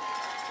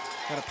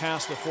 Got to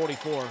pass the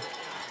 44.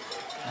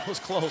 That was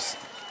close.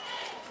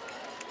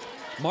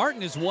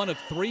 Martin is one of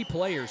 3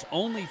 players,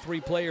 only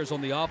 3 players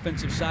on the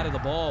offensive side of the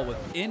ball with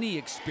any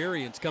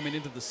experience coming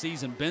into the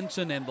season.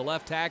 Benson and the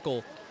left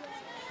tackle,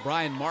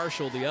 Brian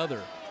Marshall, the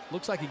other.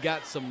 Looks like he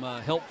got some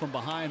help from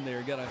behind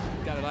there. Got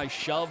a nice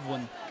shove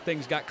when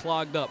things got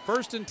clogged up.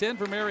 1st and 10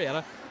 for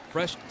Marietta.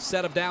 Fresh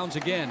set of downs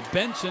again.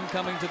 Benson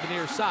coming to the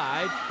near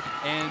side,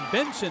 and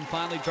Benson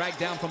finally dragged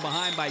down from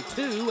behind by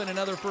 2 and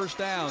another first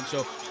down.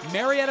 So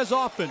Marietta's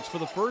offense for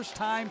the first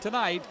time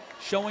tonight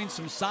showing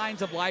some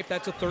signs of life.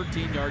 That's a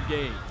 13-yard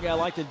gain. Yeah, I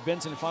like that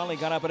Benson finally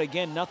got up, but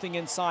again, nothing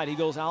inside. He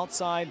goes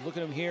outside. Look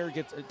at him here.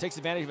 Takes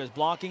advantage of his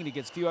blocking, and he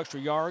gets a few extra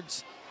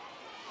yards.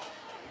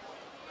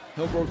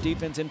 Hillgrove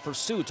defense in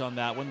pursuit on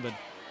that one, but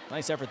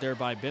nice effort there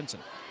by Benson.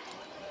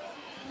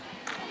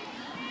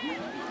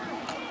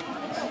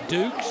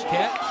 Dukes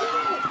catch.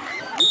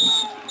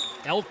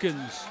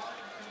 Elkins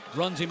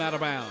runs him out of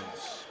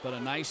bounds. But a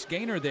nice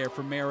gainer there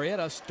for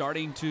Marietta,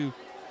 starting to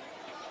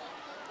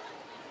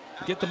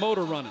get the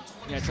motor running.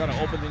 Yeah, try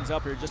to open things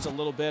up here just a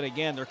little bit.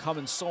 Again, they're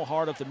coming so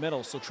hard up the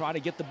middle, so try to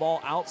get the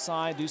ball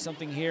outside, do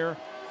something here.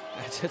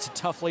 It's a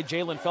tough play.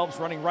 Jalen Phelps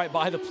running right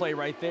by the play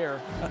right there.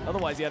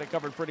 Otherwise, he had it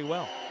covered pretty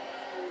well.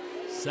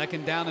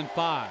 2nd down and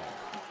 5.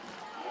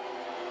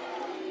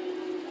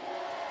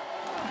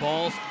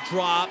 Ball's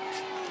dropped.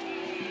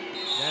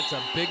 That's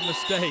a big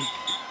mistake.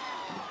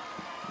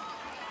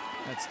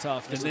 That's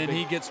tough. And then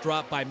he gets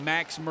dropped by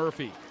Max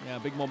Murphy. Yeah,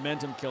 big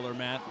momentum killer,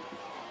 Matt.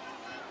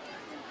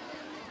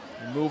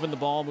 Moving the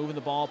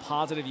ball,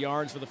 positive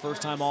yards for the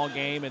first time all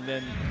game, and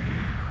then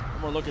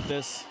one more look at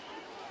this.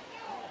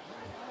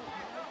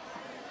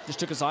 Just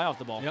took his eye off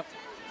the ball. Yep.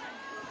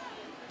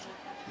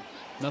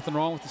 Nothing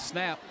wrong with the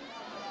snap.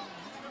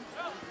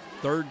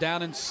 3rd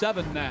down and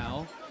 7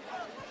 now.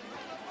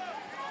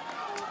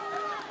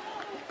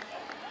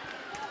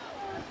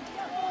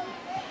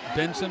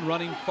 Benson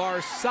running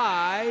far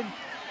side,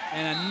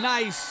 and a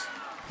nice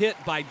hit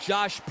by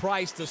Josh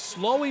Price to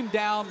slow him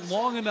down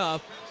long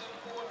enough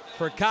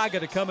for Kaga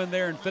to come in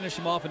there and finish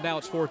him off, and now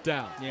it's 4th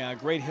down. Yeah,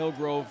 great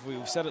Hillgrove.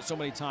 We've said it so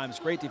many times.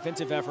 Great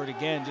defensive effort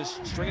again,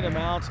 just stringing them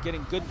out,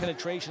 getting good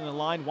penetration in the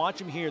line. Watch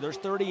him here. There's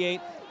 38,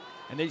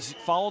 and they just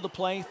follow the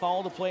play.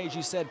 As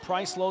you said,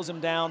 Price slows him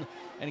down,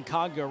 and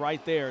Kaga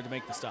right there to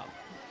make the stop.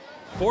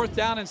 4th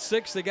down and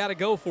 6. They got to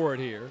go for it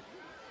here.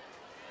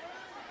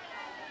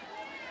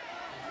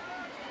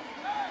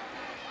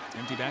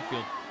 Empty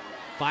backfield.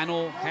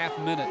 Final half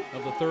minute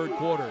of the 3rd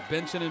quarter.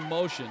 Benson in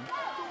motion.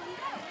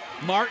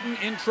 Martin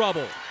in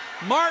trouble.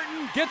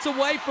 Martin gets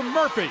away from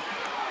Murphy.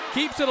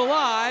 Keeps it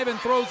alive and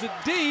throws it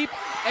deep.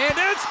 And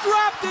it's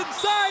dropped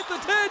inside the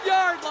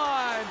 10-yard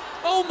line.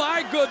 Oh,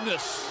 my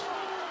goodness.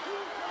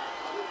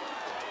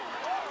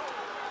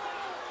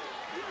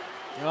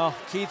 Oh,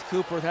 Keith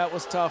Cooper, that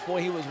was tough.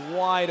 Boy, he was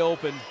wide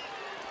open.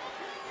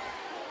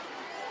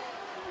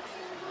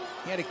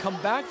 He had to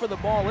come back for the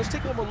ball. Let's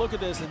take one more look at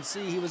this and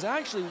see. He was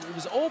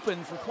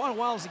open for quite a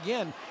while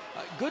again.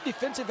 Good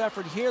defensive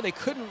effort here. They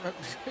couldn't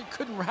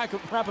wrap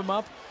him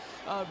up.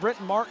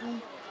 Brenton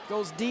Martin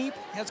goes deep,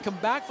 has come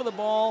back for the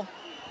ball,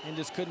 and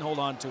just couldn't hold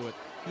on to it.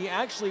 He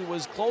actually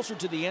was closer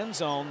to the end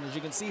zone. As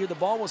you can see here, the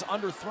ball was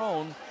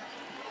underthrown.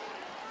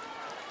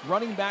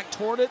 Running back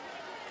toward it.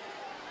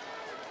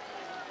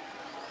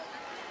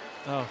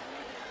 Oh,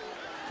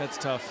 that's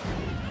tough.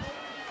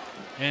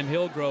 And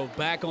Hillgrove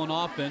back on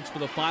offense for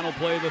the final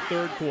play of the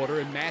 3rd quarter,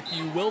 and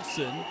Matthew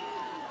Wilson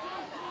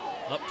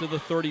up to the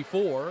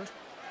 34.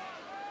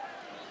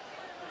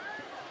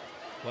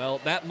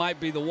 Well, that might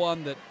be the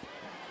one that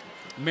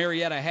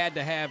Marietta had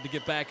to have to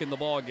get back in the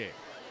ball game.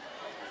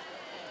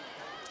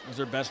 It was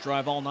their best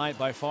drive all night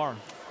by far.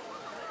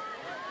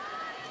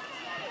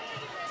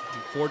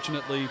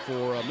 Unfortunately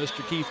for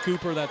Mr. Keith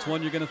Cooper, that's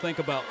one you're going to think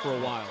about for a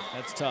while.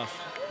 That's tough.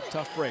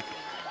 Tough break.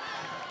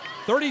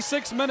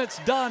 36 minutes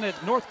done at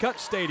Northcutt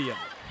Stadium.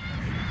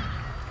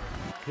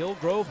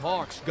 Hillgrove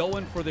Hawks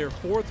going for their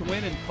 4th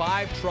win in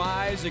 5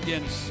 tries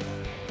against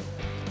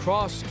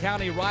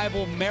cross-county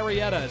rival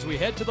Marietta as we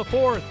head to the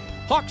 4th.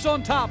 Hawks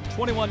on top,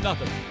 21-0.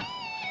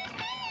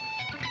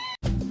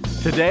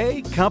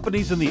 Today,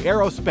 companies in the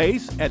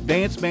aerospace,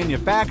 advanced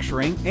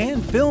manufacturing,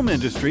 and film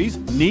industries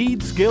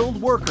need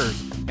skilled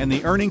workers, and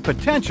the earning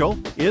potential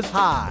is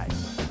high.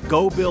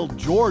 Go Build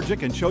Georgia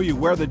can show you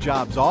where the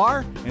jobs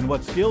are and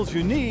what skills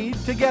you need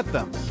to get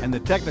them. And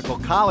the Technical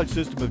College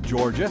System of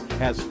Georgia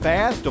has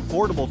fast,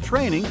 affordable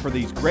training for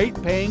these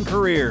great-paying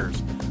careers.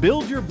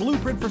 Build your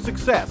blueprint for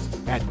success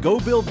at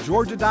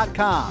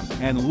GoBuildGeorgia.com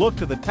and look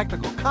to the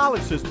Technical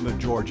College System of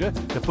Georgia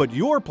to put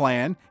your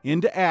plan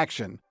into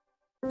action.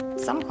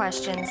 Some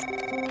questions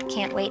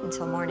can't wait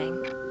until morning.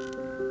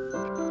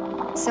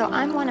 So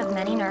I'm one of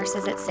many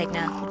nurses at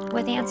Cigna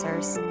with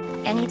answers,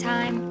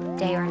 anytime,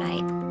 day or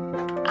night.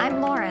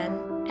 I'm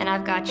Lauren, and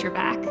I've got your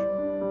back.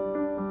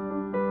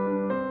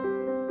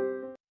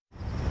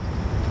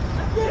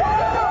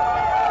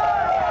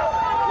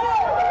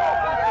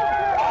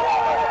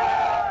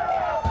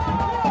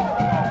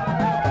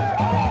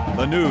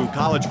 The new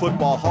College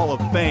Football Hall of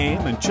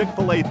Fame and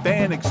Chick-fil-A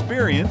fan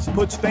experience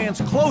puts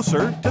fans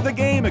closer to the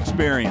game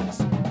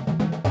experience.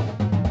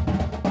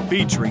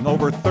 Featuring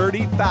over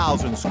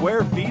 30,000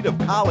 square feet of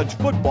college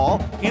football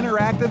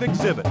interactive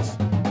exhibits.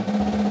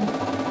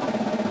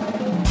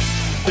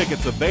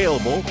 Tickets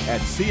available at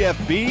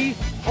cfbhall.com.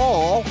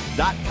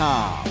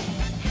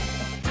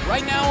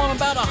 Right now I'm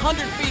about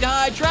 100 feet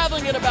high,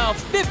 traveling at about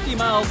 50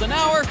 miles an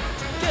hour,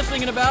 just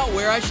thinking about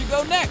where I should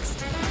go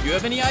next. If you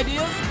have any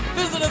ideas,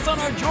 visit us on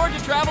our Georgia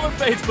Traveler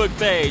Facebook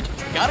page.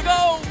 Gotta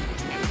go!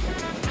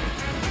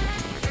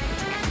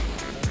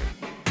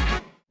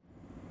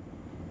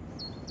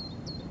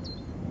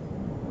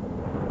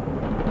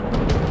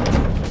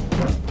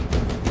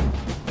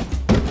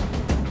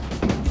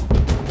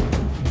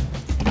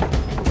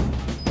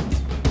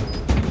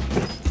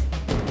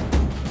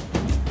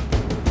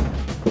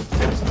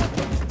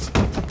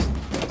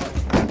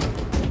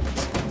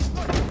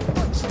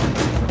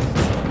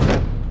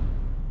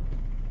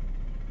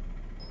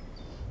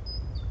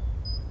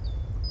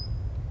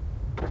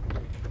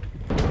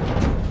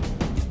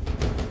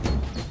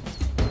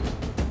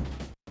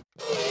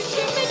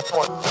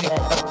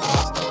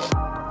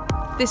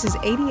 This is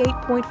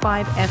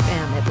 88.5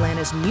 FM,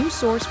 Atlanta's news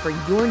source for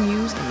your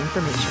news and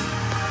information.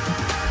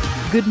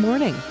 Good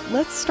morning.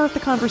 Let's start the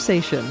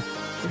conversation.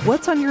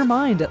 What's on your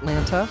mind,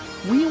 Atlanta?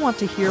 We want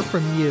to hear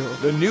from you.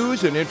 The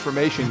news and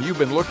information you've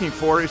been looking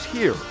for is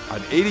here on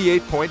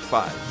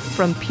 88.5.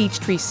 From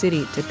Peachtree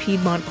City to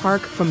Piedmont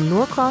Park, from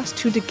Norcross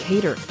to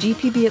Decatur,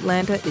 GPB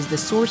Atlanta is the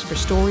source for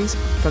stories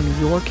from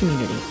your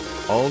community.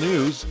 All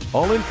news,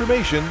 all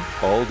information,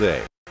 all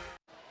day.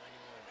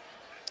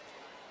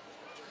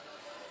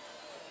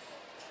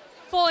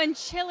 Full and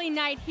chilly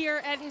night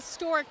here at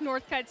historic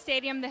Northcutt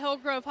Stadium. The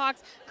Hillgrove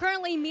Hawks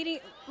currently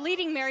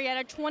leading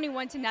Marietta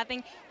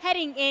 21-0,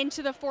 heading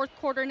into the fourth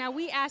quarter. Now,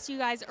 we asked you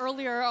guys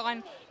earlier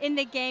on in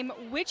the game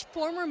which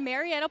former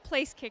Marietta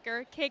place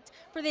kicker kicked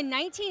for the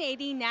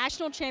 1980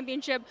 National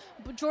Championship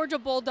Georgia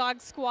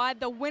Bulldogs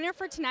squad. The winner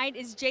for tonight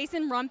is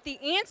Jason Rump. The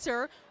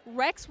answer,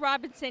 Rex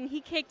Robinson.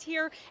 He kicked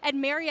here at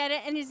Marietta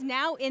and is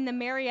now in the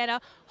Marietta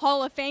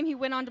Hall of Fame. He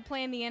went on to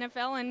play in the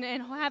NFL and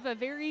have a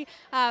very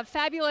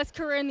fabulous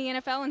career in the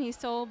NFL, and he's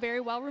still very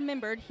well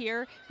remembered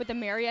here with the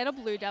Marietta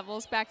Blue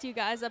Devils. Back to you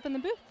guys up in the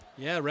booth.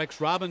 Yeah, Rex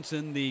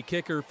Robinson, the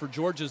kicker for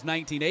Georgia's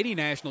 1980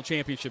 National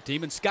Championship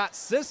team, and Scott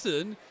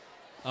Sisson,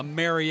 a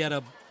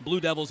Marietta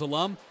Blue Devils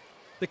alum,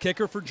 the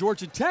kicker for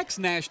Georgia Tech's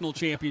national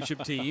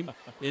championship team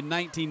in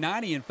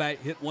 1990. In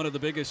fact, hit one of the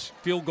biggest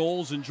field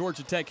goals in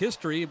Georgia Tech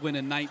history when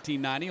in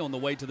 1990 on the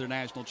way to their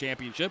national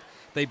championship.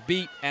 They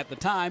beat, at the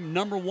time,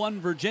 #1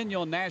 Virginia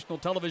on national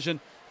television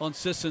on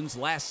Sisson's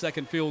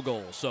last-second field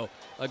goal. So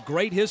a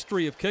great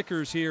history of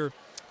kickers here.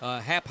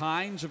 Hap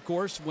Hines, of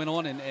course, went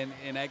on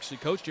and actually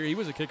coached here. He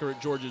was a kicker at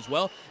Georgia as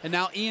well. And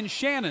now Ian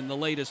Shannon, the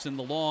latest in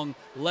the long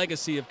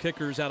legacy of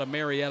kickers out of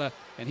Marietta,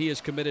 and he is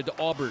committed to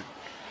Auburn.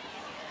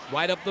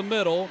 Right up the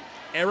middle,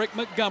 Eric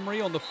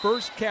Montgomery on the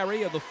first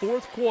carry of the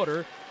fourth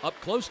quarter, up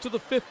close to the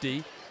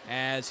 50,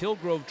 as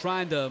Hillgrove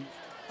trying to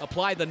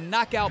apply the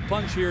knockout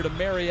punch here to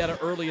Marietta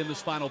early in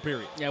this final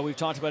period. Yeah, we've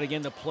talked about,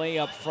 again, the play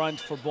up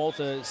front for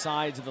both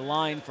sides of the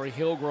line for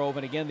Hillgrove,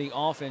 and again, the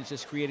offense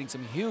just creating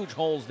some huge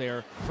holes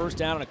there. First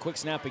down and a quick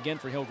snap again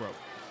for Hillgrove.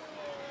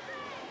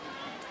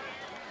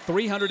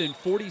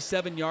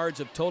 347 yards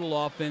of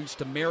total offense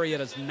to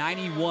Marietta's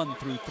 91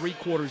 through 3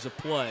 quarters of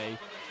play.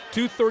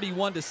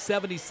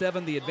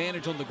 231-77 the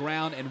advantage on the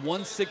ground, and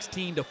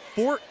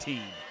 116-14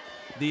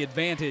 the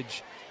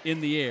advantage in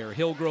the air.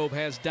 Hillgrove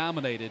has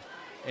dominated,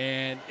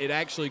 and it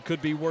actually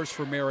could be worse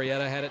for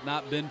Marietta had it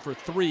not been for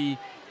 3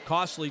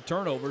 costly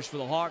turnovers for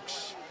the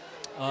Hawks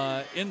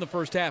in the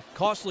first half.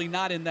 Costly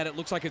not in that it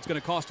looks like it's going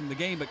to cost them the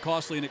game, but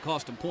costly and it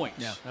cost them points.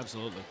 Yeah,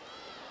 absolutely.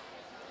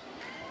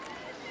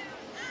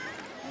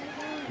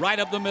 Right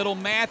up the middle,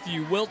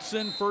 Matthew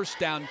Wilson, first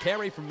down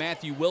carry from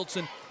Matthew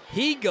Wilson.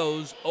 He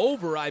goes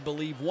over, I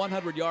believe,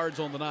 100 yards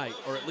on the night,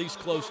 or at least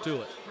close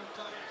to it.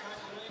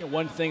 You know,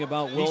 one thing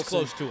about Wilson, he's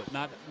close to it,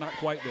 not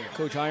quite there.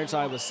 Coach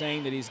Ironside was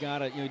saying that he's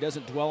got he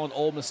doesn't dwell on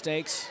old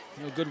mistakes.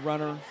 Good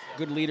runner,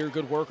 good leader,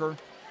 good worker.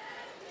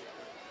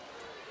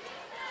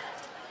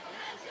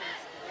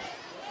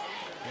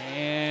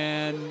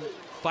 And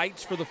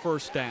fights for the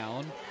first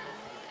down.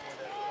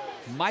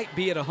 Might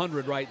be at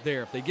 100 right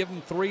there. If they give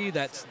him 3,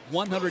 that's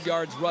 100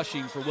 yards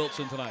rushing for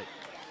Wilson tonight.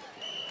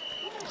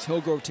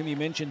 Hillgrove, Timmy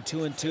mentioned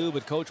 2-2,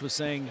 but Coach was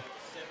saying,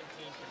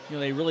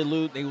 they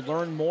really they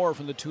learn more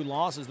from the 2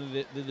 losses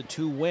than the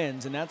 2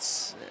 wins, and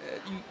that's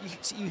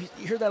you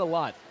hear that a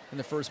lot in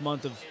the first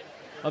month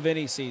of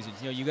any season.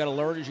 You got to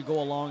learn as you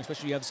go along,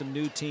 especially you have some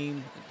new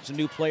team, some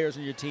new players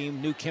on your team,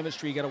 new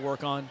chemistry you got to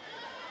work on.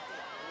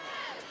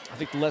 I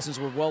think the lessons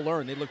were well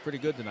learned. They look pretty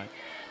good tonight.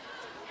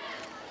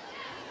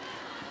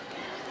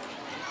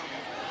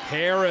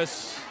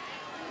 Harris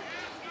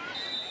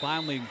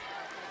finally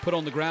put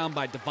on the ground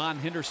by Devon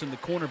Henderson, the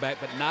cornerback,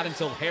 but not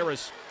until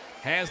Harris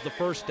has the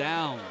first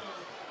down.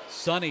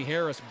 Sonny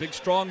Harris, big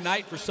strong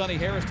night for Sonny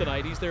Harris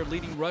tonight. He's their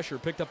leading rusher,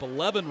 picked up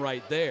 11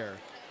 right there.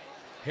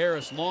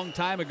 Harris, long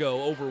time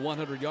ago, over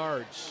 100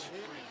 yards.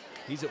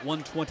 He's at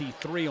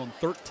 123 on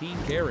 13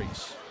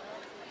 carries.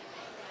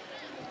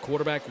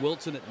 Quarterback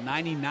Wilson at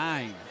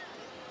 99.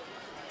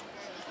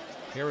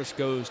 Harris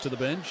goes to the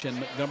bench and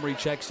Montgomery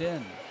checks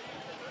in.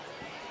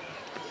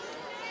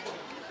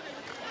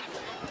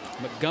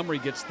 Montgomery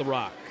gets the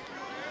rock.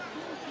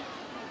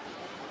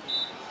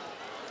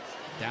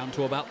 Down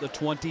to about the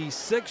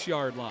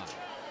 26-yard line.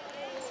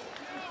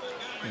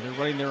 And they're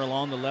running there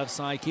along the left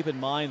side. Keep in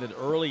mind that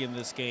early in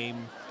this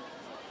game,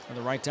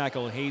 the right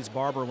tackle Hayes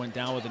Barber went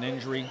down with an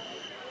injury,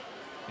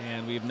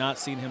 and we have not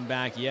seen him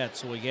back yet.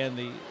 So again,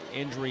 the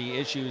injury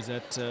issues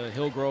that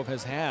Hillgrove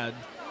has had,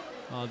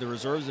 the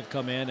reserves have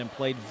come in and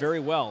played very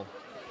well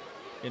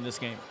in this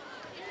game.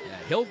 Yeah,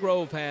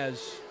 Hillgrove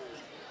has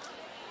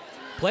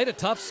played a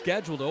tough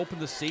schedule to open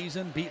the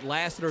season, beat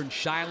Lassiter and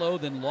Shiloh,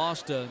 then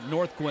lost to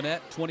North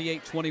Gwinnett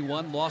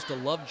 28-21, lost to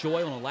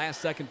Lovejoy on a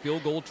last-second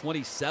field goal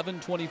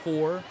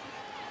 27-24.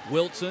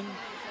 Wilson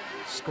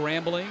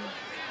scrambling,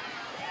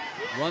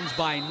 runs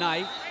by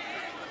Knight,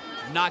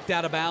 knocked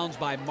out of bounds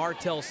by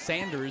Martell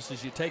Sanders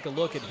as you take a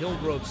look at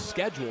Hillgrove's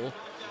schedule.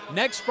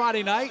 Next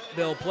Friday night,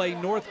 they'll play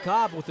North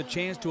Cobb with a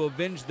chance to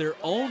avenge their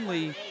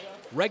only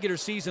regular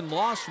season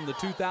loss from the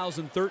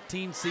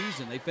 2013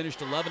 season. They finished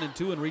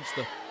 11-2 and reached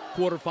the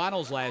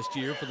quarterfinals last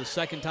year for the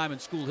second time in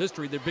school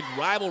history. Their big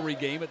rivalry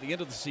game at the end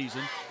of the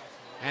season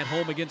at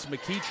home against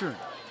McEachern.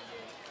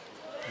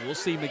 We'll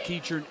see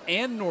McEachern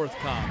and North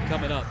Cobb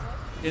coming up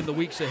in the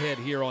weeks ahead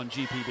here on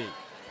GPB.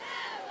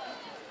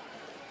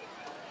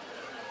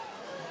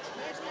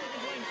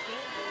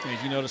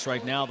 As you notice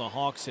right now, the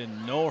Hawks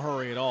in no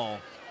hurry at all.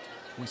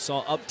 We saw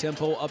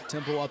up-tempo,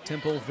 up-tempo,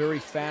 up-tempo, very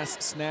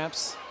fast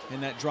snaps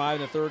in that drive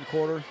in the third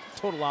quarter.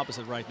 Total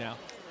opposite right now.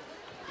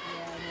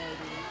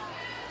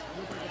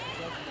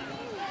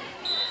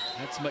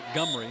 That's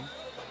Montgomery.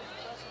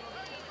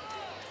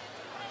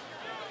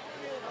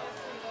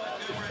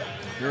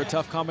 They're a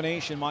tough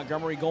combination.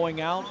 Montgomery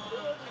going out.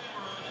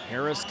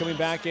 Harris coming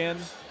back in.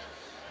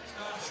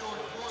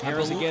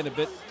 Harris again a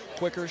bit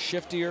quicker,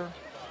 shiftier.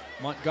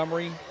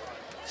 Montgomery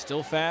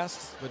still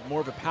fast, but more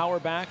of a power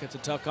back. It's a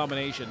tough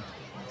combination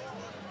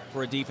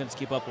for a defense to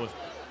keep up with.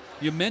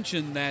 You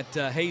mentioned that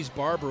Hayes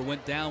Barber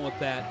went down with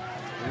that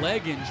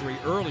leg injury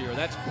earlier.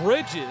 That's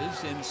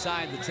Bridges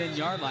inside the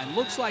 10-yard line.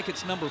 Looks like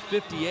it's number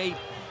 58,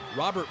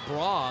 Robert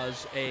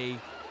Braz, a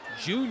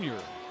junior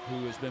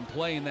who has been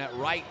playing that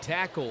right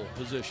tackle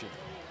position.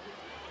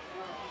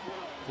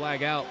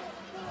 Flag out.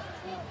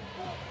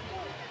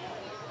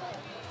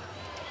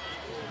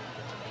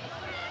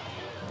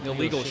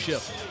 Illegal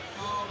shift.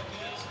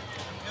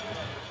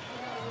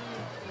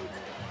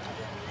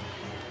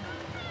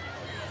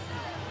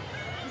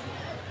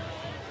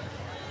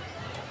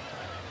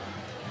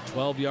 A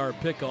 12-yard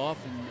pickoff,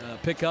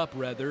 and pickup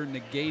rather,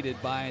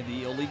 negated by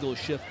the illegal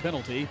shift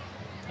penalty,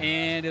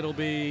 and it'll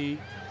be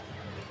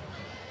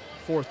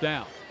 4th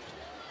down.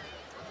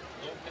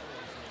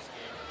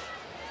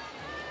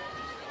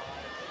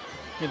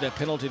 He had that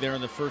penalty there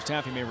in the first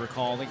half, you may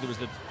recall. I think there was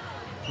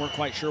weren't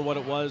quite sure what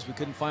it was. We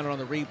couldn't find it on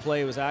the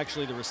replay. It was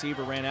actually the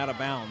receiver ran out of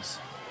bounds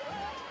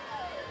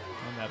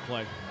on that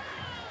play.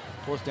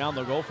 4th down,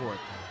 they'll go for it.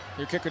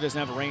 Your kicker doesn't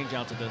have a range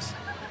out to this.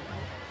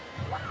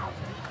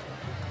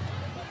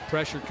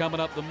 Pressure coming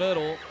up the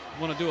middle.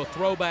 Want to do a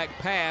throwback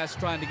pass,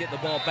 trying to get the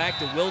ball back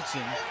to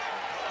Wilson.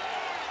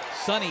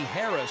 Sony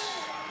Harris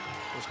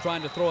was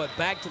trying to throw it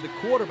back to the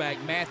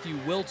quarterback, Matthew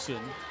Wilson.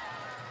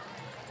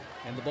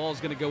 And the ball is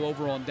going to go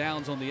over on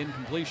downs on the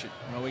incompletion.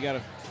 Well, we got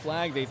a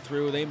flag they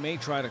threw. They may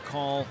try to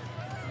call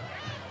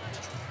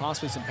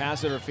possibly some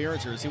pass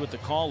interference here to see what the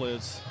call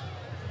is.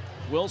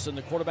 Wilson,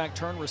 the quarterback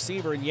turned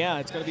receiver, and yeah,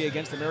 it's going to be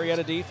against the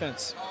Marietta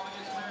defense.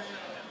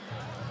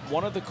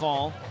 Wanted the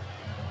call.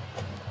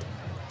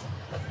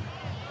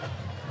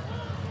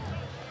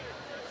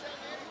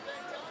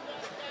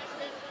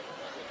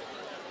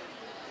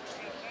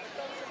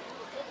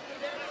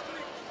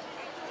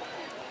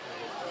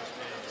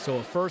 So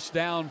a 1st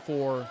down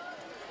for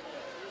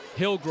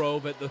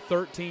Hillgrove at the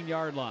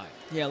 13-yard line.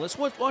 Yeah, let's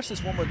watch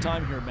this one more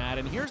time here, Matt.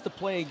 And here's the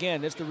play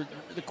again. It's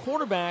the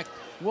quarterback,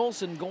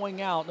 Wilson, going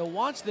out. Now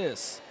watch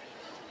this.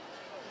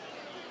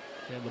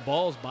 Yeah, the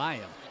ball's by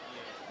him.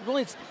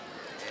 Really,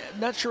 I'm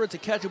not sure it's a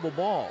catchable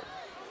ball.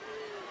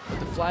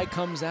 But the flag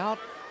comes out.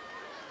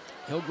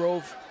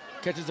 Hillgrove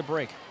catches a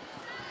break.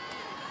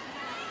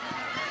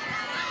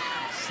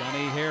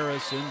 Sony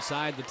Harris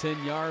inside the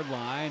 10-yard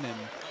line, and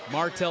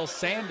Martell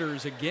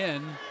Sanders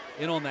again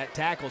in on that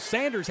tackle.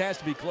 Sanders has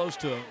to be close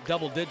to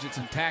double digits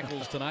in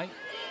tackles tonight.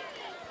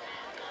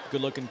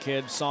 Good-looking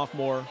kid,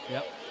 sophomore.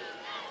 Yep.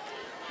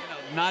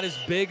 Not as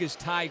big as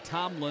Ty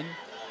Tomlin,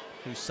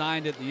 who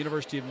signed at the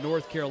University of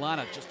North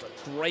Carolina. Just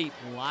a great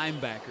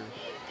linebacker.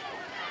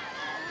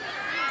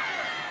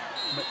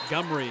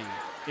 Montgomery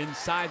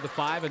inside the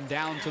 5 and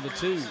down to the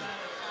 2.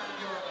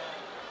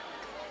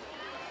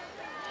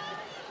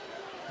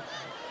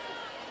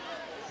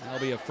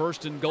 That'll be a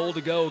 1st and goal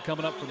to go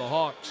coming up for the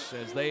Hawks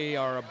as they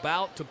are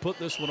about to put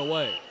this one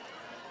away,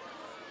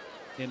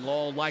 in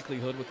all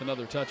likelihood with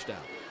another touchdown.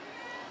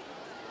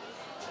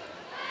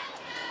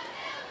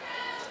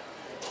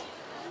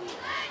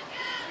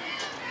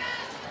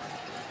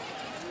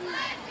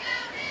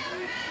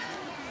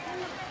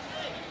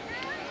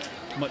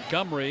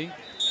 Montgomery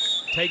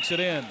takes it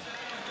in.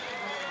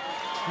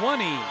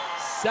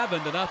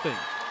 27-0.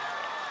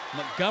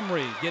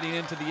 Montgomery getting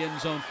into the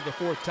end zone for the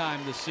 4th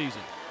time this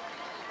season.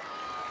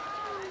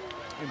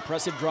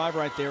 Impressive drive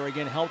right there.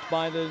 Again, helped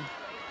by the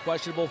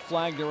questionable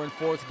flag there on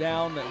 4th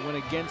down that went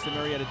against the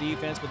Marietta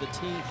defense. But the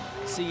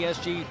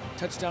TCSG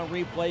touchdown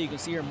replay, you can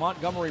see here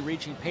Montgomery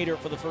reaching pay dirt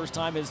for the first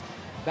time. His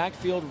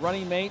backfield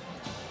running mate,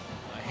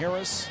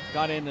 Harris,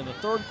 got in the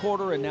 3rd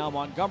quarter, and now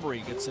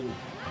Montgomery gets him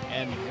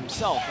and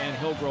himself and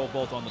Hillgrove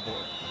both on the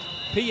board.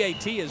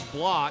 PAT is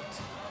blocked,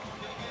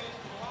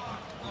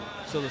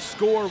 so the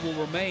score will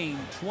remain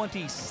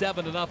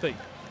 27-0.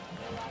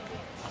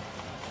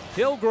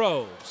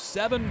 Hillgrove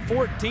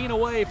 7-14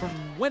 away from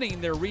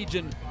winning their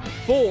Region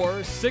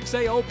 4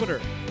 6A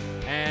opener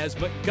as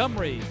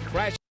Montgomery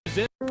crashes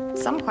in.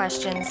 Some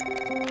questions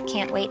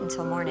can't wait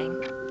until morning.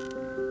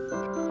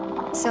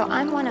 So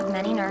I'm one of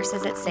many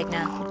nurses at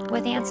Cigna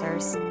with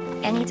answers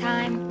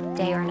anytime,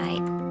 day or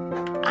night.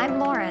 I'm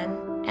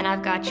Lauren, and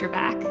I've got your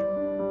back.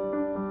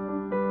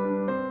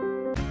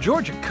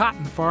 Georgia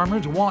cotton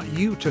farmers want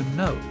you to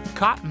know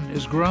cotton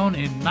is grown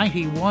in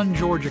 91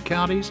 Georgia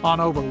counties on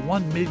over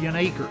 1 million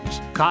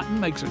acres. Cotton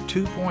makes a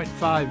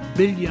 $2.5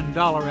 billion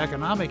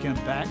economic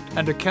impact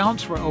and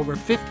accounts for over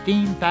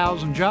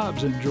 15,000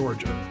 jobs in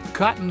Georgia.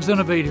 Cotton's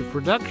innovative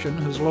production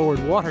has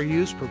lowered water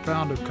use per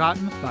pound of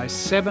cotton by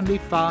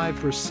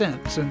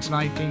 75% since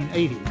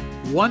 1980.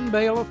 One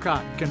bale of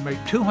cotton can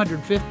make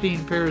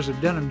 215 pairs of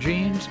denim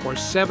jeans or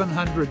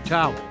 700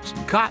 towels.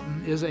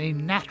 Cotton is a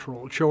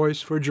natural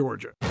choice for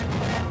Georgia.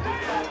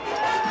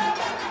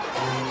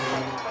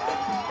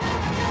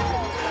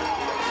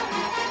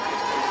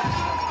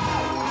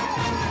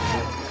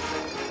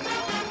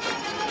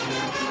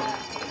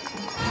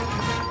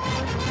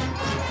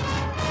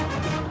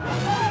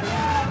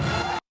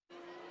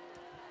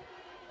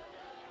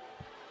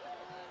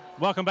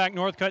 Welcome back,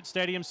 Northcutt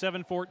Stadium,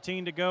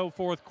 7:14 to go,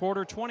 fourth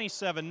quarter,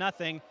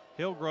 27-0.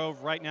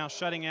 Hillgrove right now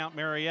shutting out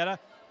Marietta.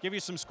 Give you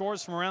some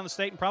scores from around the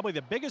state, and probably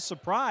the biggest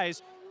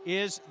surprise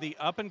is the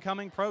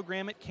up-and-coming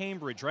program at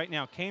Cambridge. Right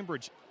now,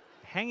 Cambridge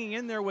hanging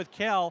in there with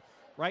Kell.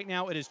 Right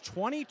now it is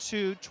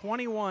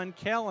 22-21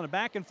 Kell in a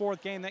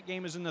back-and-forth game. That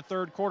game is in the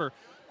third quarter.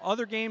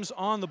 Other games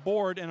on the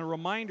board, and a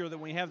reminder that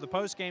when we have the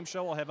post-game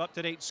show, we'll have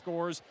up-to-date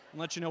scores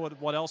and let you know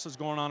what else is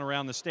going on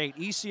around the state.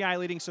 ECI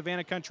leading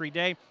Savannah Country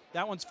Day.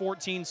 That one's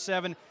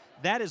 14-7.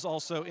 That is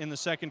also in the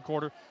second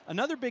quarter.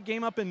 Another big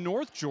game up in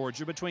North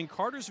Georgia between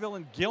Cartersville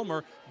and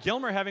Gilmer.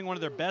 Gilmer having one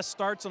of their best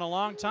starts in a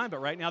long time, but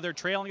right now they're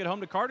trailing at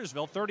home to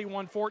Cartersville,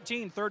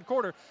 31-14, third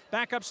quarter.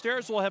 Back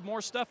upstairs, we'll have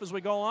more stuff as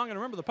we go along. And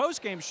remember, the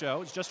post-game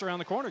show is just around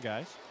the corner,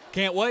 guys.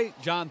 Can't wait.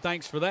 John,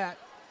 thanks for that.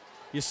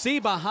 You see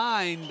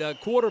behind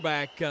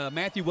quarterback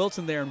Matthew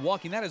Wilson there and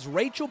walking, that is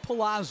Rachel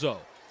Palazzo.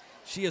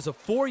 She is a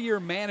 4-year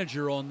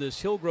manager on this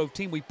Hillgrove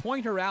team. We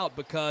point her out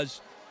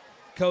because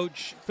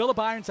Coach Philip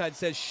Ironside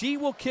says she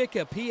will kick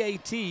a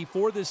PAT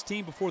for this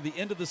team before the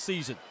end of the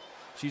season.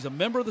 She's a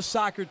member of the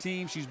soccer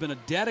team. She's been a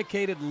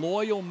dedicated,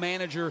 loyal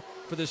manager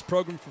for this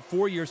program for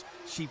 4 years.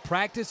 She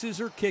practices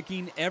her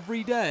kicking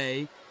every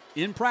day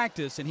in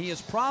practice, and he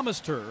has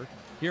promised her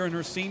here in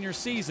her senior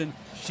season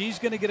she's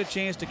going to get a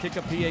chance to kick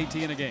a PAT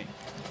in a game.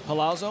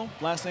 Palazzo,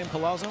 last name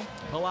Palazzo?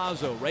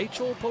 Palazzo,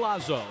 Rachel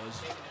Palazzo.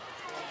 Is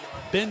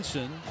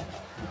Benson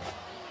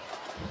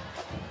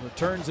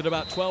returns at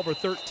about 12 or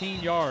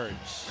 13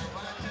 yards.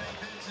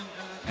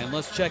 And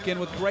let's check in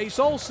with Grace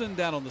Olson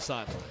down on the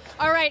sideline.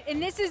 All right,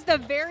 and this is the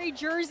very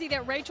jersey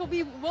that Rachel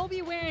will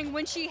be wearing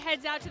when she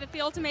heads out to the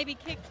field to maybe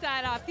kick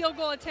that field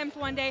goal attempt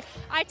one day.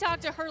 I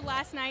talked to her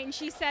last night, and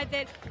she said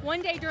that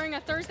one day during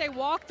a Thursday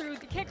walkthrough,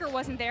 the kicker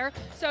wasn't there.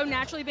 So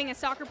naturally, being a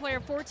soccer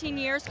player 14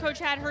 years, Coach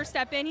had her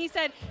step in. He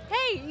said,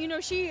 hey, you know,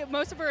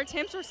 most of her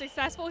attempts were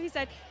successful. He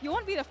said, you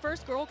want to be the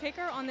first girl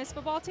kicker on this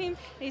football team?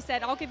 And he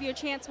said, I'll give you a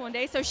chance one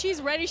day. So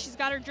she's ready. She's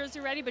got her jersey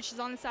ready, but she's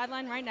on the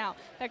sideline right now.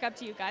 Back up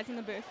to you guys in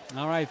the booth.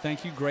 All right,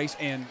 thank you, Grace,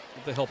 and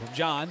with the help of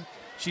John.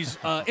 She's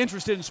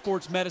interested in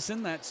sports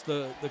medicine. That's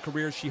the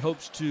career she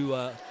hopes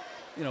to,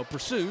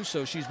 pursue.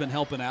 So she's been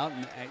helping out,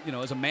 and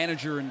as a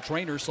manager and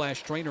trainer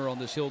on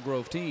this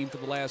Hillgrove team for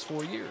the last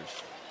 4 years.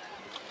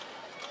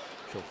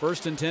 So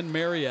 1st and 10,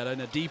 Marietta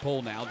in a deep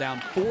hole now,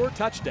 down 4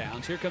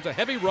 touchdowns. Here comes a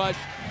heavy rush,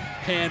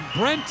 and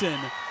Brenton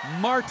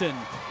Martin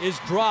is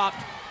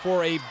dropped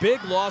for a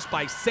big loss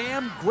by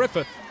Sam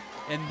Griffith.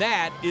 And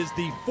that is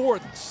the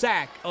 4th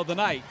sack of the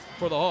night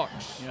for the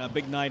Hawks. Yeah,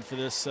 big night for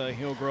this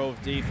Hillgrove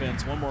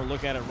defense. One more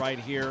look at it right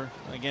here.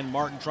 Again,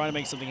 Martin trying to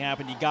make something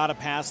happen. You got to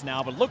pass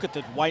now, but look at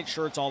the white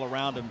shirts all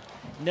around him.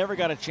 Never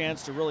got a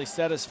chance to really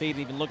set his feet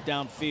and even look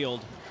downfield.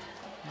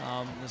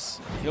 This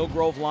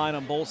Hillgrove line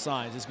on both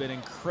sides has been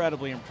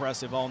incredibly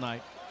impressive all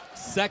night.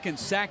 2nd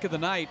sack of the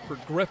night for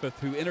Griffith,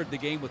 who entered the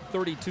game with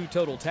 32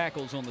 total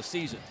tackles on the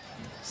season.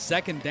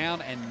 2nd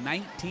down and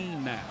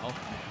 19 now.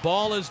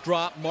 Ball is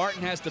dropped.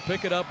 Martin has to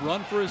pick it up,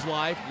 run for his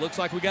life. Looks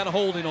like we got a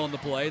holding on the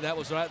play. That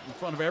was right in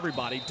front of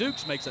everybody.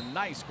 Dukes makes a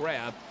nice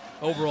grab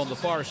over on the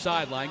far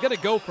sideline. Going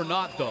to go for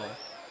naught, though.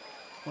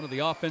 One of the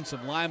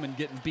offensive linemen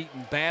getting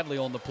beaten badly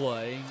on the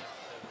play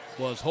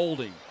was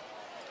holding.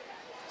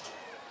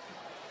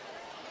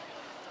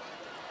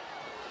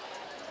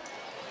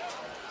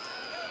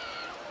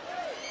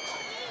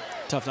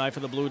 Tough night for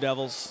the Blue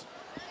Devils.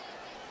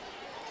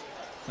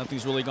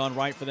 Nothing's really gone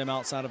right for them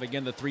outside of,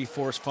 again, the 3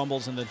 forced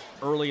fumbles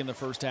early in the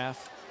first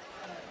half.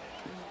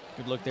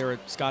 Good look there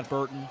at Scott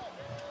Burton,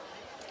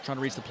 trying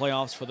to reach the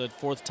playoffs for the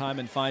 4th time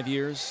in 5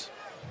 years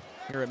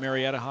here at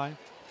Marietta High.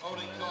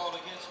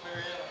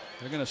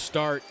 They're going to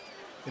start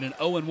in an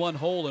 0-1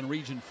 hole in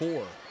Region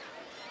 4.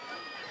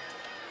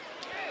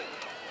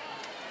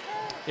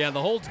 Yeah,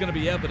 the hold's going to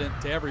be evident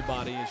to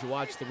everybody as you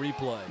watch the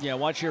replay. Yeah,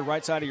 watch here,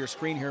 right side of your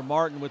screen here.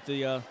 Martin with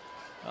the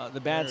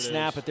bad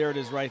snap, but there it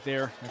is right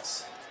there.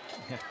 It's,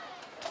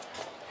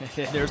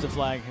 yeah. There's the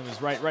flag. It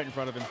was right in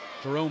front of him.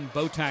 Jerome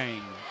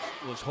Boateng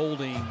was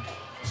holding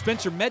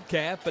Spencer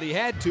Metcalf, but he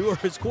had to, or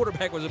his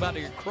quarterback was about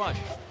to get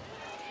crushed.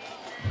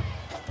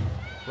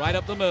 Right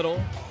up the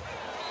middle.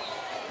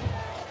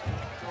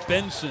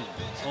 Benson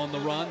on the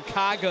run.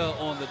 Kaga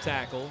on the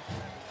tackle.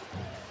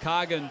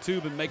 Kaga and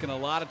Tubin making a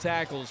lot of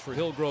tackles for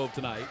Hillgrove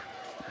tonight.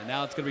 And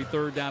now it's going to be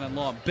 3rd down and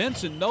long.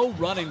 Benson, no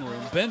running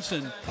room.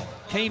 Benson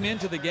came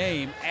into the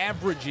game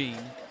averaging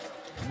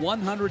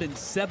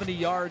 170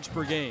 yards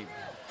per game.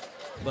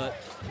 But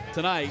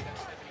tonight,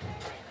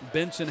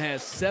 Benson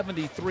has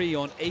 73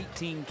 on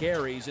 18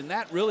 carries, and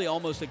that really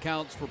almost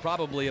accounts for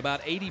probably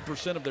about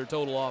 80% of their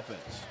total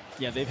offense.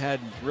 Yeah, they've had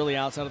really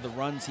outside of the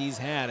runs he's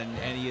had,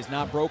 and he has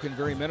not broken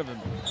very many of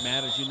them,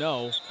 Matt, as you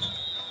know.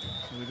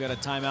 We've got a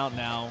timeout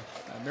now.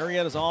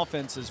 Marietta's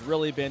offense has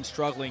really been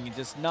struggling and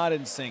just not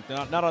in sync.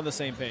 They're not on the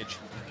same page.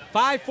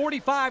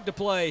 5:45 to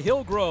play.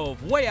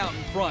 Hillgrove way out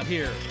in front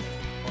here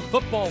on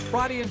Football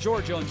Friday in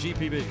Georgia on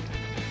GPB.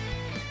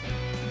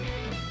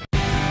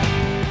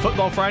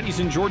 Football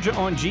Fridays in Georgia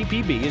on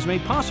GPB is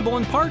made possible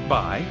in part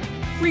by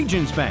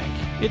Regions Bank.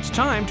 It's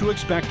time to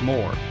expect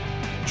more.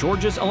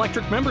 Georgia's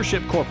Electric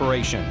Membership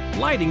Corporation,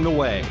 lighting the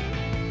way.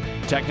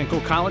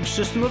 Technical College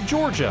System of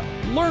Georgia,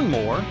 learn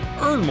more,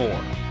 earn more.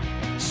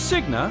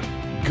 Cigna,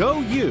 go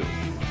you.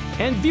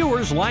 And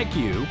viewers like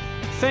you,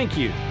 thank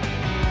you.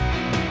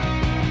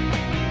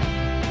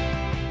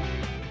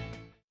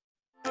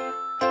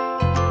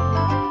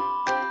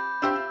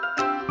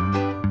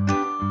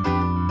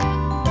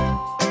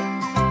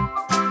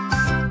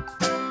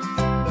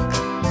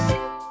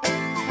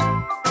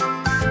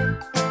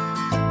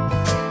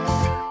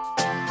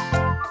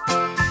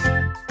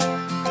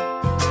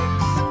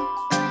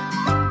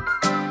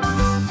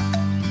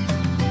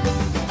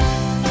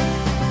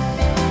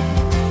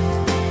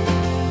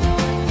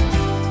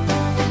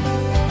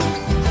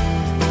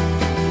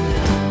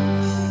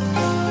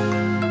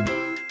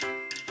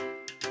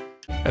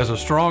 As a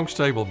strong,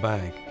 stable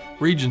bank,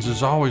 Regions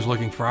is always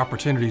looking for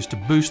opportunities to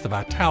boost the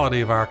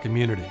vitality of our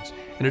communities.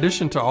 In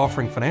addition to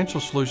offering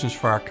financial solutions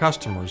for our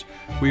customers,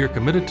 we are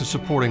committed to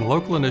supporting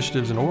local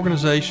initiatives and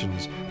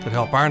organizations that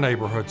help our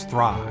neighborhoods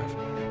thrive.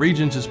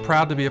 Regions is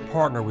proud to be a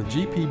partner with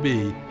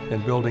GPB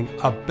in building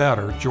a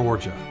better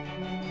Georgia.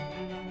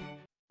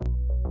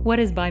 What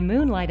is by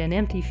moonlight an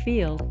empty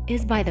field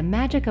is by the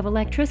magic of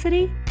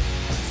electricity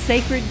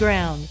sacred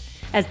ground.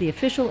 As the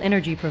official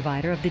energy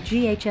provider of the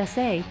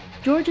GHSA,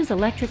 Georgia's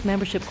electric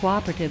membership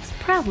cooperatives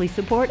proudly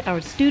support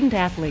our student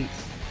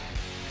athletes.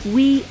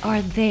 We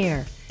are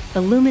there,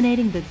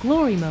 illuminating the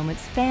glory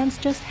moments fans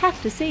just have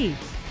to see.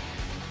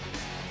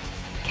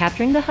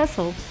 Capturing the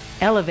hustle,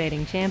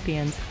 elevating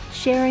champions,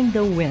 sharing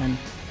the win.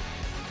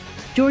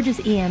 Georgia's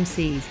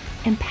EMCs,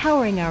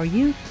 empowering our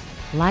youth,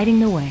 lighting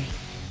the way.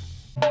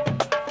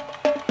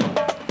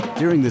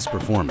 During this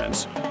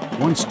performance,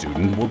 one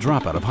student will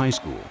drop out of high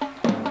school.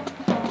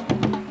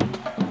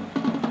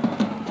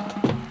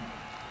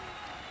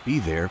 Be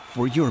there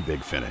for your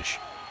big finish.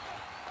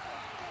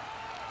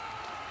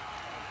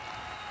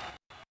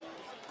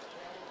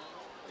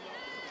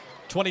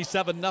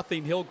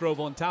 $27-0 Hillgrove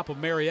on top of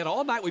Marietta.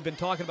 All night we've been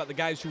talking about the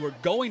guys who are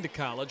going to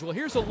college. Well,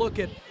 here's a look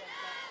at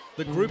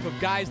the group of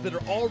guys that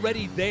are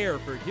already there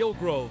for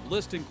Hillgrove.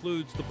 List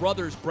includes the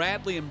brothers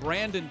Bradley and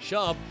Brandon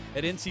Chubb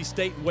at NC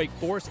State and Wake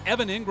Forest.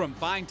 Evan Ingram,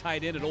 fine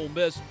tight end at Ole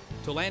Miss.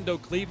 Tolando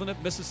Cleveland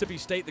at Mississippi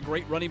State. The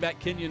great running back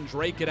Kenyon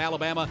Drake at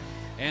Alabama.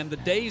 And the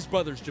Days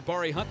brothers,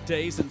 Jabari Hunt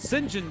Days and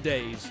Sinjin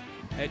Days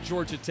at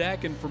Georgia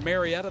Tech. And for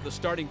Marietta, the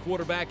starting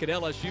quarterback at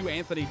LSU,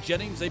 Anthony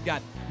Jennings. They've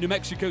got New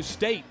Mexico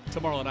State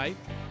tomorrow night.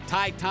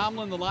 Ty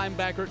Tomlin, the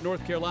linebacker at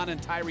North Carolina,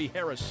 and Tyree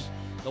Harris,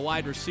 the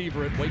wide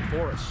receiver at Wake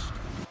Forest.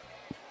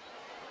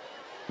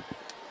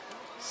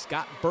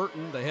 Scott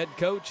Burton, the head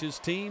coach, his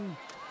team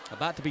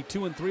about to be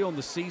 2-3 on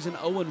the season,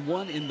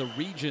 0-1 in the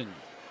region.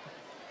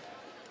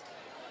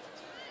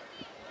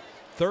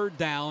 3rd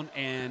down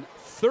and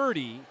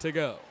 30 to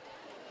go.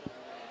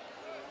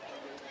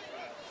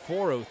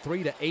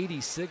 403 to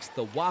 86,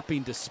 the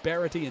whopping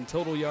disparity in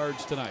total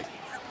yards tonight.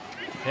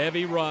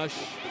 Heavy rush.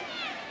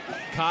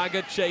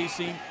 Kaga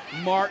chasing.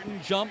 Martin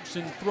jumps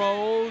and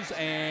throws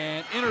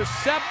and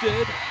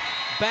intercepted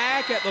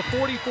back at the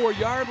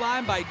 44-yard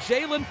line by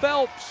Jalen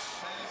Phelps.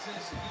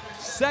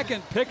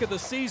 2nd pick of the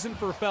season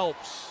for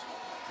Phelps.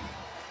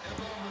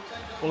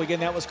 Well,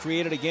 again, that was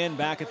created again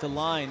back at the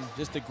line.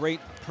 Just a great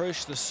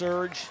push, the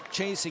surge,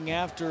 chasing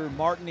after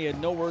Martin. He had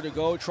nowhere to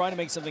go, trying to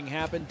make something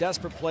happen.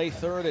 Desperate play,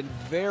 3rd and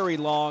very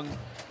long,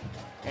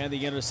 and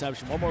the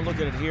interception. One more look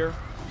at it here.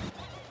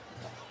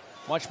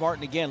 Watch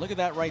Martin again. Look at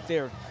that right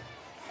there.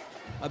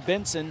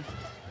 Benson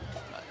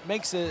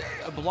makes a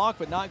block,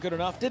 but not good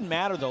enough. Didn't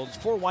matter, though. There's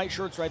 4 white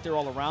shirts right there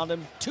all around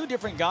him. 2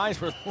 different guys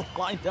were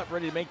lined up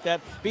ready to make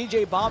that.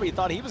 B.J. Bobby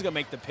thought he was going to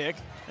make the pick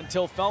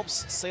until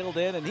Phelps sailed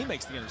in, and he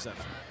makes the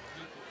interception.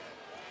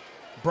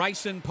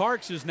 Bryson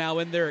Parks is now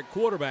in there at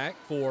quarterback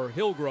for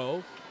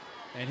Hillgrove,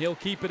 and he'll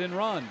keep it and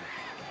run.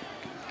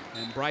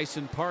 And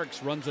Bryson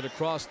Parks runs it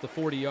across the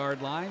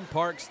 40-yard line.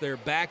 Parks, their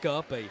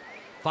backup, a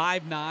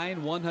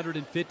 5'9",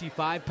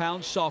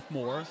 155-pound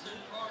sophomore.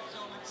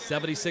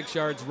 76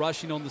 yards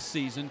rushing on the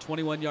season,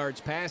 21 yards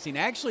passing.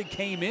 Actually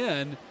came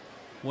in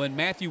when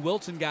Matthew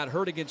Wilson got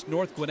hurt against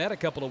North Gwinnett a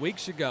couple of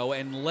weeks ago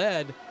and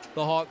led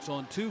the Hawks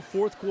on 2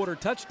 fourth-quarter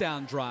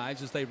touchdown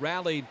drives as they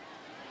rallied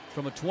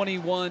from a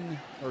 21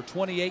 or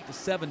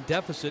 28-7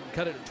 deficit and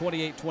cut it to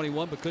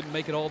 28-21, but couldn't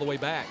make it all the way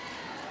back.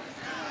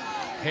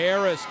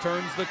 Harris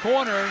turns the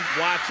corner.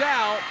 Watch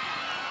out.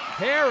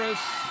 Harris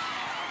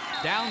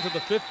down to the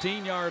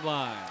 15-yard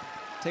line.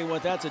 Tell you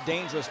what, that's a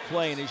dangerous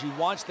play, and as you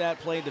watch that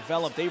play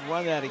develop, they've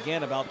run that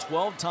again about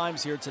 12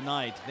 times here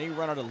tonight. They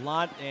run it a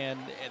lot, and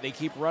they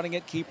keep running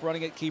it, keep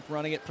running it, keep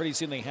running it. Pretty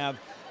soon they have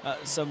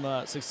some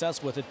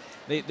success with it.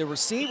 The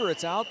receiver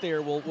that's out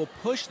there will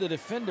push the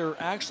defender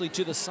actually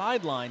to the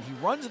sideline. He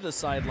runs to the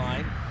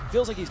sideline,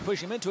 feels like he's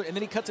pushing him into it, and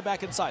then he cuts it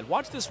back inside.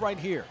 Watch this right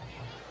here.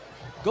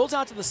 Goes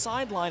out to the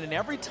sideline, and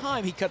every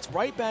time he cuts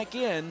right back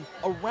in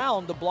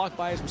around the block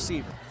by his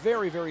receiver.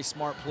 Very, very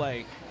smart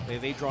play.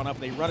 They've drawn up,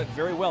 and they run it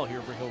very well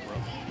here for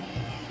Hillgrove.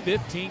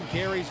 15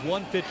 carries,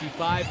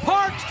 155.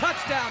 Parks,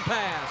 touchdown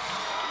pass.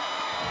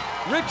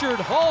 Richard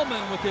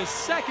Hallman with his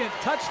second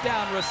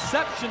touchdown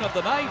reception of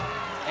the night,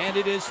 and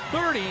it is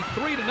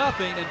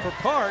 33-0. And for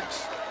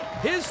Parks,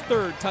 his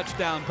third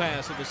touchdown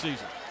pass of the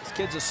season. This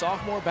kid's a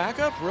sophomore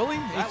backup, really?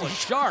 That was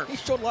sharp. He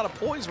showed a lot of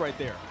poise right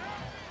there.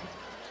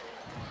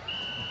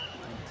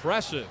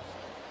 Impressive.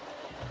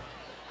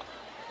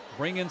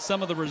 Bring in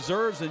some of the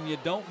reserves and you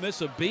don't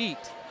miss a beat.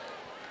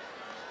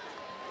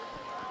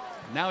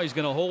 Now he's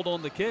going to hold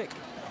on the kick.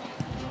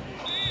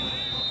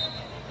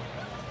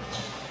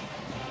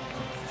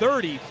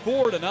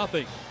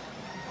 34-0.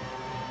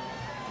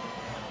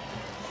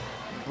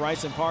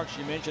 Bryson Parks,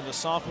 you mentioned a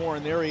sophomore,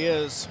 and there he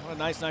is. What a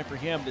nice night for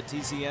him. The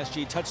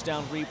TCSG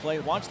touchdown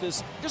replay. Watch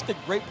this, just the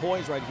great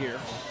poise right here.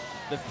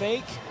 The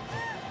fake,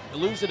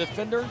 eludes the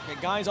defender,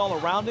 got guys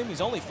all around him.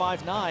 He's only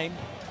 5'9".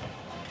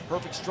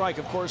 Perfect strike.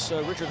 Of course,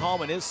 Richard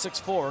Hallman is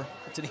 6'4".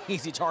 It's an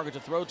easy target to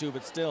throw to,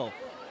 but still.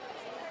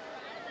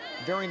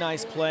 Very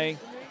nice play.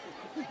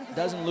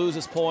 Doesn't lose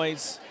his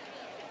poise.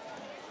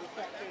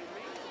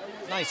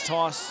 Nice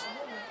toss.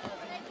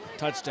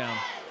 Touchdown.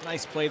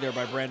 Nice play there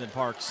by Brandon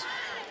Parks.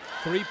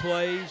 3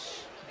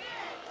 plays,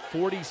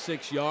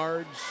 46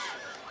 yards.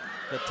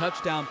 The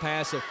touchdown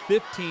pass of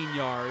 15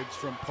 yards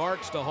from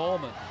Parks to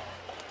Hallman.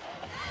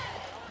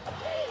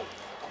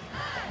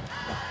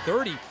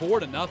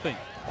 34-0.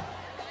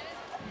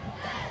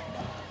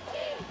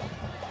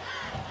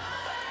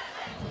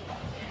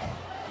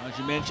 As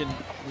you mentioned,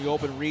 we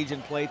open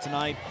region play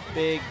tonight.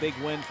 Big, big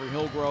win for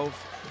Hillgrove.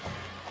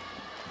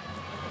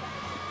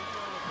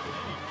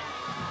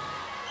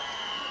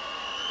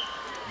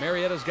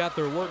 Marietta's got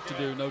their work to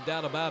do, no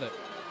doubt about it.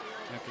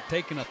 After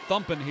taking a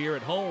thumping here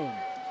at home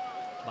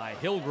by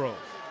Hillgrove.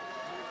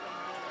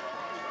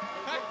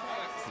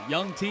 It's a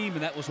young team,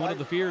 and that was one of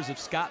the fears of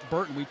Scott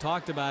Burton. We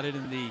talked about it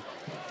in the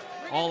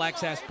All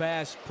Access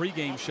Pass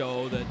pregame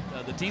show, that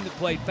the team that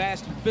played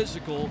fast and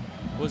physical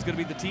was going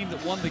to be the team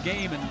that won the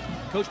game, and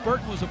Coach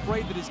Burton was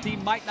afraid that his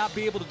team might not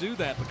be able to do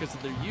that because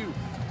of their youth.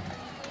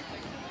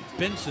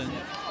 Benson.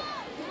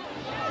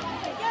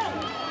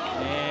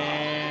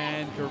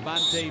 And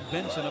Gervonta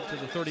Benson up to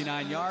the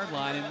 39-yard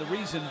line, and the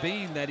reason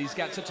being that he's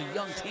got such a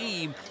young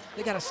team,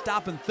 they got to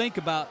stop and think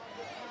about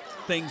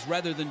things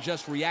rather than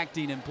just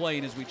reacting and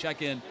playing, as we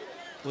check in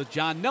with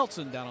John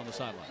Nelson down on the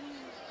sideline.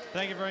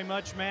 Thank you very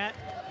much, Matt.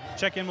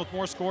 Check in with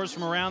more scores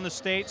from around the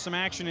state. Some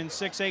action in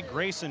 6A.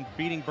 Grayson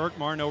beating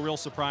Berkmar, no real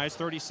surprise,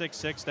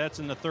 36-6. That's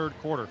in the third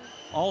quarter.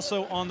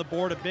 Also on the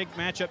board, a big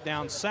matchup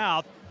down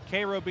south.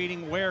 Cairo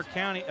beating Worth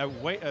County,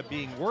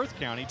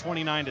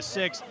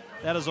 29-6.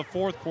 That is a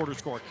fourth quarter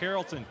score.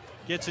 Carrollton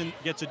gets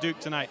a Duke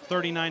tonight,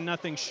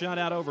 39-0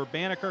 shutout over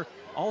Banneker.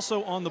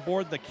 Also on the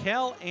board, the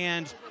Kell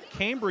and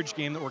Cambridge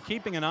game that we're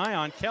keeping an eye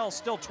on. Kell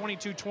still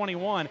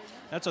 22-21.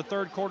 That's a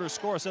third quarter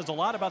score. It says a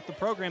lot about the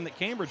program that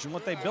Cambridge and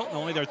what they built in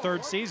only their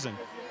third season.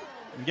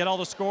 You can get all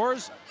the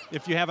scores.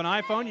 If you have an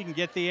iPhone, you can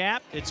get the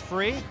app. It's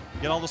free.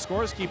 Get all the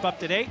scores, keep up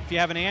to date. If you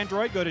have an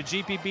Android, go to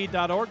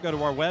gpb.org, go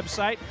to our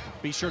website.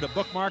 Be sure to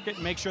bookmark it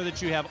and make sure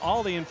that you have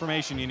all the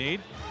information you need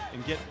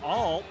and get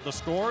all the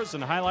scores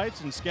and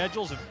highlights and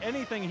schedules of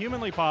anything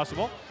humanly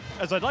possible.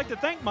 As I'd like to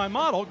thank my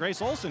model,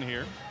 Grace Olson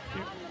here.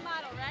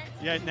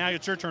 Yeah, now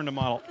it's your turn to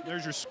model.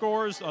 There's your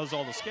scores, there's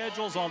all the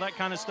schedules, all that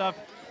kind of stuff.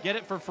 Get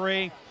it for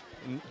free.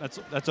 And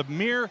that's a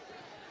mere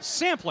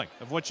sampling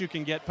of what you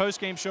can get.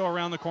 Post-game show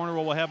around the corner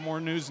where we'll have more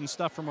news and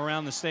stuff from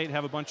around the state,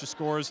 have a bunch of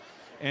scores,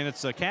 and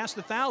it's a cast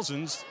of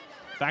thousands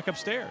back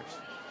upstairs.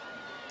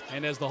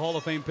 And as the Hall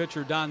of Fame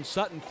pitcher Don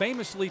Sutton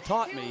famously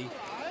taught me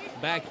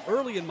back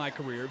early in my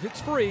career, if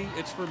it's free,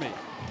 it's for me.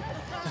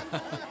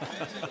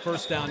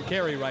 First down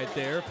carry right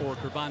there for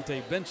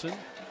Gervonta Benson.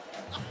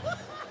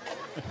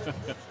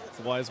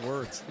 Wise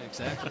words.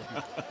 Exactly.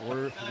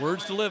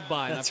 Words to live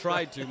by, and I've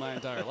tried to my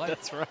entire life.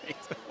 That's right.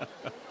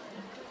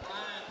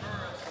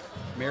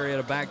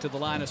 Marietta back to the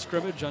line of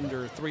scrimmage,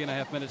 under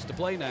 3.5 minutes to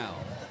play now.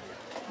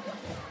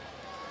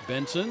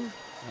 Benson,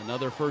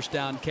 another first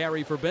down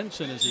carry for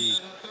Benson as he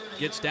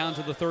gets down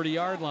to the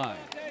 30-yard line.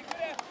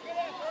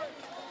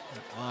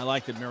 Well, I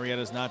like that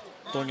Marietta's not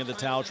throwing in the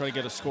towel, trying to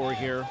get a score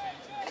here.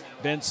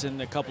 Benson,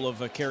 a couple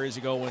of carries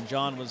ago when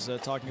John was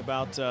talking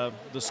about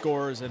the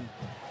scores, and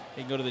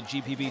you can go to the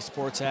GPB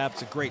Sports app.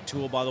 It's a great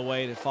tool, by the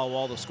way, to follow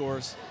all the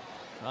scores.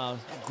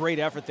 Great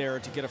effort there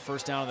to get a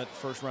first down on that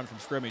first run from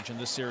scrimmage in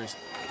this series.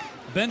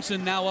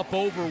 Benson now up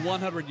over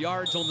 100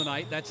 yards on the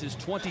night. That's his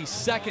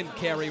 22nd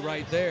carry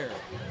right there.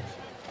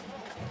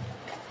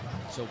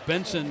 So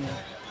Benson,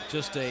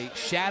 just a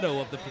shadow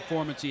of the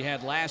performance he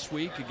had last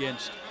week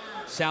against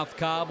South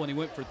Cobb when he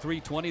went for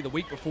 320. The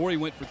week before he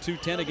went for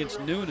 210 against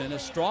Noonan. A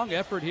strong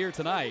effort here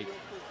tonight,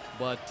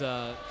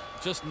 but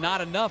just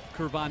not enough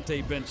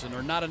Kervonte Benson,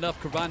 or not enough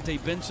Kervonte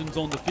Bensons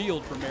on the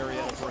field for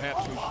Marietta,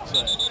 perhaps we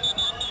should say.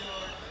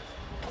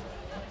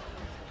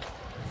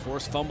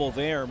 Forced fumble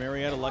there.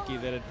 Marietta lucky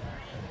that it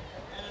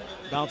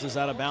bounces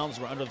out of bounds.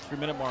 We're under the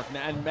 3-minute mark.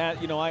 And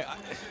Matt, you know, I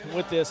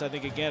with this, I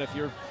think again, if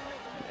you're,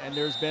 and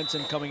there's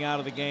Benson coming out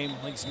of the game,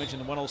 like you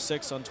mentioned,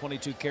 106 on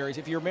 22 carries.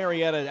 If you're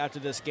Marietta after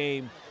this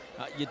game,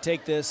 you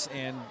take this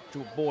and,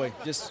 boy,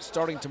 just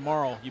starting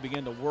tomorrow, you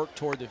begin to work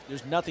toward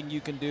there's nothing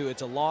you can do.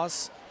 It's a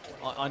loss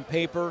on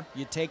paper.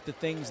 You take the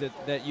things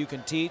that you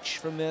can teach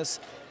from this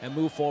and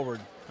move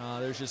forward.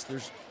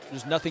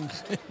 There's nothing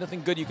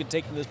nothing good you can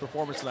take from this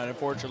performance tonight,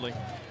 unfortunately.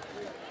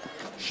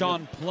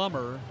 Sean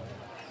Plummer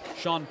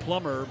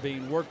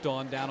being worked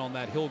on down on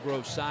that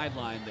Hillgrove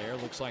sideline there.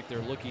 Looks like they're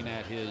looking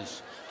at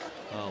his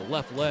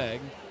left leg.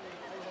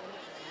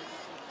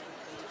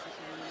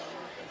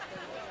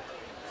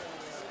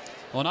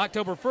 On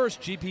October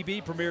 1st,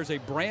 GPB premieres a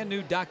brand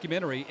new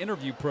documentary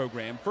interview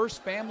program,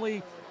 First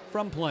Family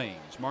from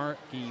Plains,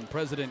 marking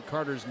President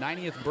Carter's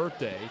 90th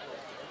birthday,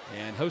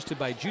 and hosted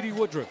by Judy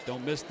Woodruff.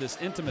 Don't miss this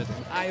intimate,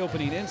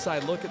 eye-opening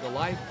inside look at the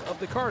life of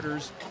the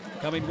Carters,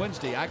 coming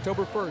Wednesday,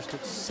 October 1st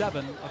at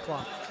 7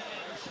 o'clock.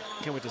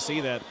 Can't wait to see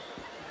that.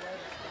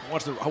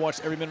 I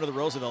watched every minute of the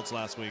Roosevelts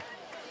last week.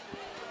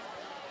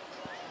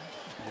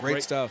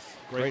 Great stuff.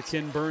 Great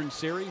Ken Burns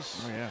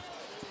series. Oh, yeah.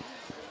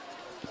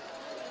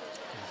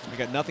 We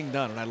got nothing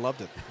done, and I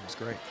loved it. It was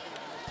great.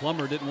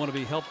 Plummer didn't want to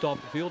be helped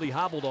off the field. He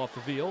hobbled off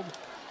the field.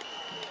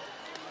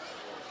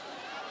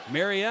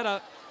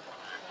 Marietta,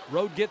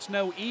 road gets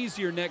no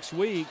easier next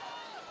week.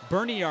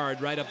 Berniard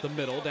right up the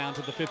middle, down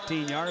to the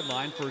 15-yard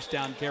line. First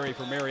down carry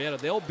for Marietta.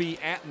 They'll be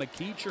at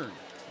McEachern.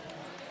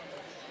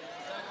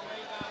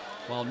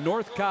 While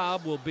North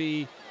Cobb will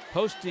be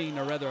hosting,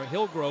 or rather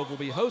Hillgrove will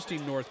be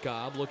hosting North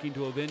Cobb, looking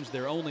to avenge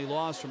their only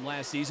loss from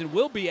last season.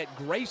 We'll be at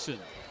Grayson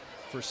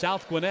for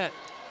South Gwinnett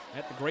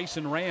at the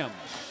Grayson Rams.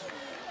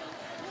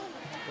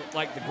 Look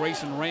like the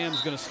Grayson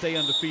Rams going to stay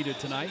undefeated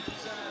tonight.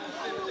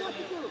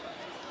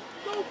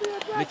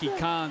 Nikki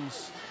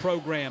Kahn's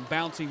program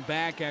bouncing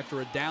back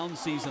after a down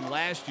season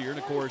last year, and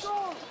of course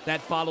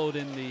that followed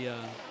in the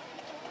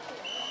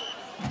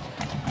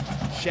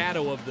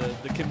shadow of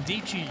the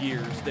Kimdichie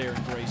years there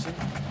in Grayson,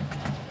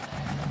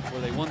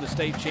 where they won the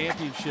state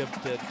championship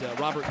that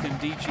Robert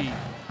Kimdichie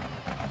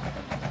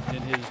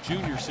in his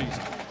junior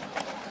season.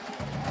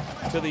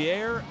 To the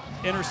air,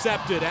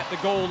 intercepted at the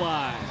goal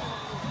line.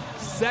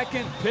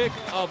 Second pick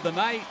of the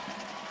night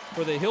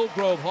for the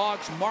Hillgrove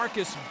Hawks.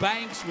 Marcus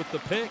Banks with the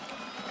pick.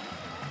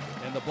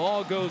 And the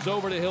ball goes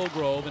over to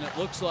Hillgrove, and it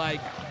looks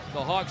like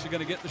the Hawks are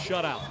going to get the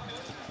shutout.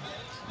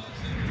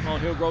 On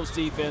Hillgrove's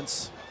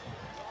defense,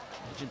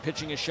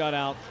 pitching a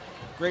shutout.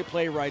 Great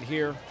play right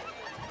here.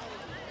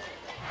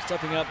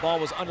 Stepping up, ball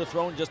was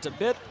underthrown just a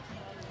bit.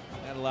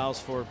 That allows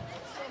for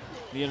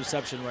the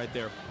interception right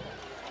there.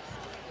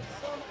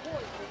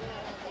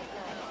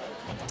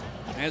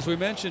 As we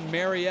mentioned,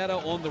 Marietta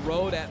on the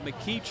road at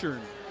McEachern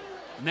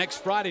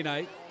next Friday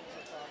night.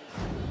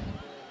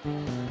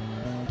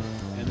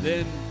 And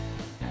then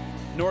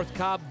North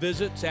Cobb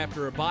visits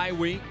after a bye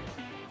week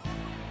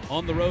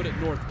on the road at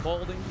North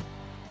Paulding.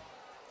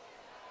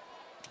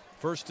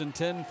 1st and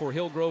 10 for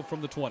Hillgrove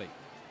from the 20.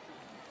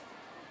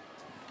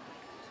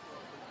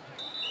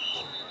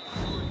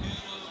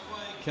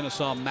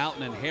 Kennesaw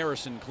Mountain and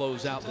Harrison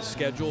close out the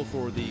schedule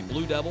for the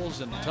Blue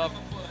Devils in tough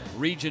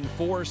Region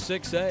 4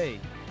 6A.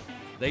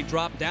 They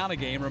drop down a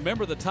game.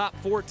 Remember, the top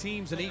 4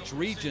 teams in each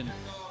region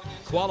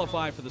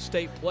qualify for the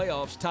state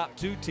playoffs. Top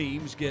 2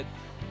 teams get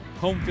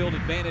home field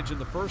advantage in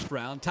the first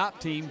round. Top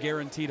team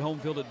guaranteed home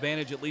field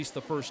advantage at least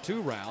the first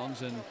 2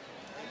 rounds. And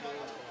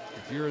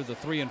if you're the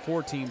 3 and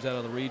 4 teams out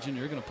of the region,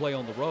 you're going to play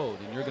on the road,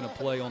 and you're going to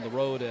play on the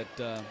road at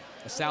a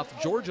South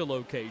Georgia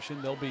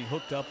location. They'll be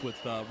hooked up with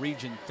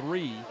Region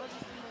 3,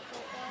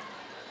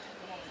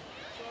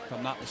 if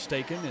I'm not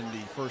mistaken, in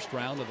the first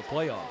round of the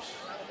playoffs.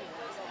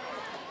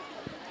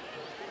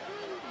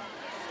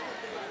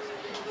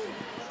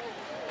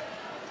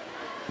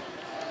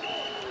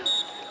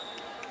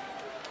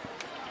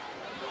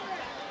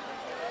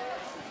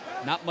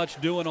 Not much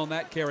doing on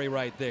that carry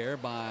right there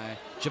by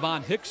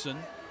Javon Hickson.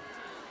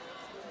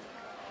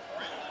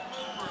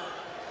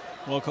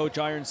 Well, Coach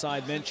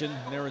Ironside mentioned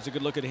there was a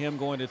good look at him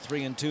going to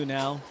 3 and 2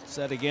 now.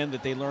 Said again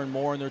that they learned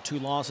more in their 2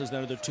 losses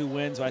than in their 2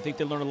 wins. But I think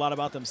they learned a lot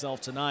about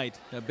themselves tonight.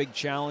 A big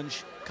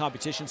challenge.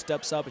 Competition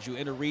steps up as you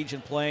enter region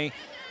play.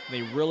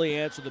 They really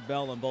answer the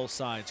bell on both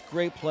sides.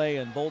 Great play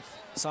on both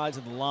sides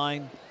of the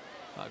line.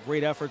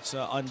 Great efforts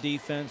on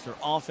defense. Their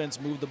offense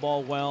moved the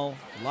ball well.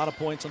 A lot of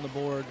points on the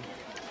board,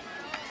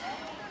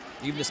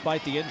 even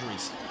despite the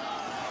injuries.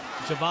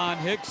 Javon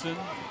Hickson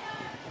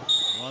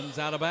Runs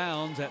out of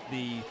bounds at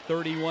the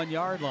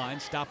 31-yard line,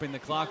 stopping the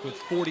clock with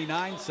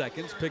 49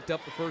 seconds. Picked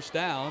up the first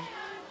down.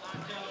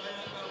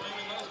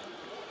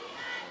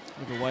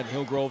 Look at what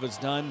Hillgrove has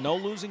done. No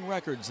losing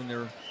records in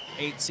their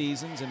 8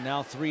 seasons, and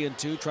now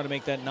 3-2, trying to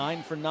make that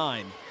 9 for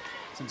 9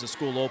 since the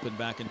school opened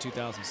back in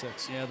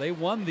 2006. Yeah, they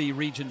won the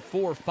Region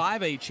 4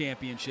 5A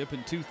championship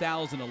in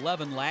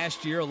 2011.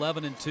 Last year,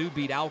 11-2,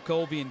 beat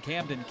Alcovy and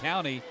Camden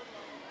County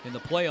in the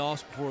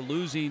playoffs before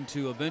losing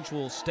to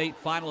eventual state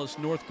finalist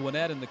North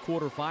Gwinnett in the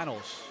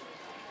quarterfinals.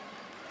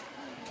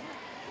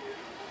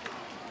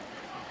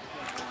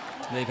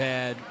 They've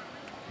had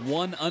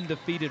 1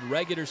 undefeated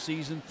regular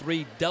season,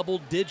 3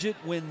 double-digit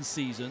win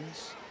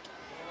seasons.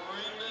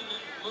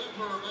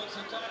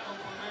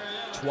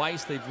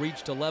 Twice they've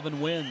reached 11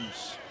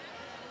 wins.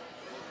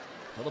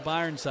 Philip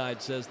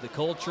Ironside says the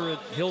culture at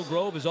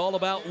Hillgrove is all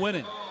about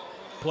winning.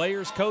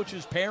 Players,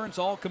 coaches, parents,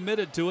 all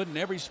committed to it in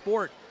every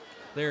sport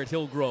there at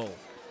Hillgrove.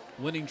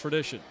 Winning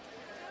tradition.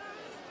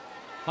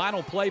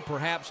 Final play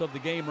perhaps of the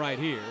game right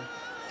here.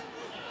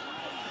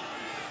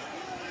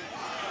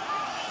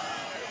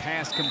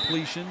 Pass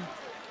completion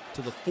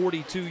to the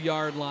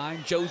 42-yard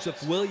line.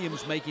 Joseph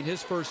Williams making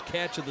his first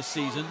catch of the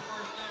season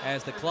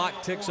as the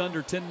clock ticks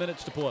under 10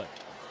 minutes to play.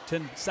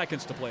 10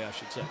 seconds to play, I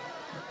should say.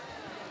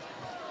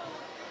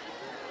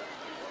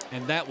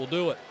 And that will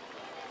do it.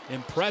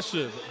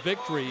 Impressive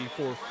victory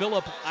for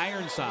Philip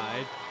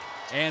Ironside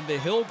and the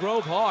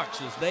Hillgrove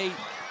Hawks as they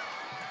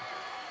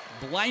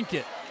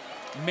blanket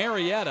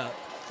Marietta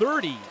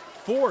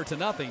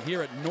 34-0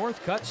 here at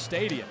Northcutt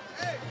Stadium.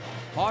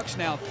 Hawks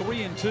now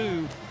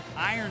 3-2.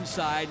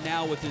 Ironside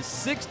now with his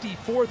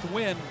 64th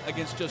win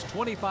against just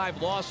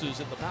 25 losses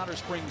at the Powder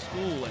Springs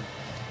School. And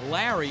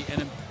Larry,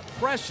 an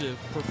impressive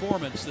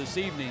performance this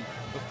evening.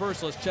 But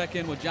first, let's check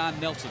in with John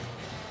Nelson.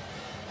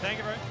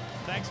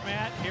 Thanks,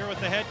 Matt. Here with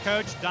the head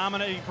coach.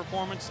 Dominating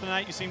performance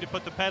tonight. You seem to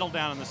put the pedal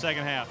down in the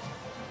second half.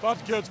 Thought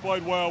the kids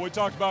played well. We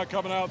talked about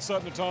coming out,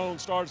 setting the tone,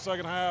 started the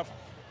second half,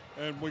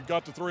 and we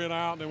got to 3 and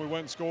out, and then we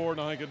went and scored,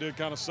 and I think it did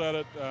kind of set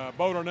it.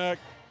 Boderneck,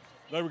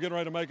 they were getting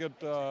ready to make it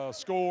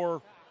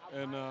score,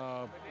 and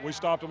we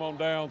stopped them on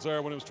downs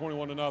there when it was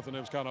 21-0. It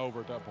was kind of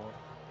over at that point.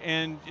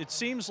 And it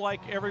seems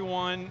like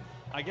everyone,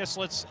 I guess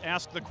let's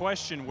ask the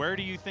question, where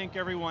do you think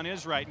everyone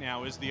is right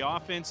now? Is the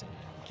offense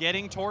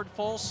getting toward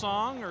full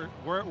song, or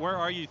where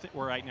are you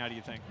right now, do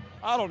you think?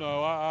 I don't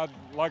know. I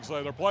like I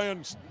say, they're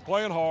playing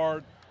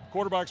hard.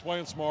 Quarterback's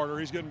playing smarter.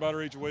 He's getting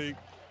better each week.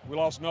 We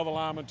lost another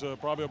lineman to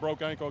probably a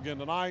broke ankle again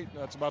tonight.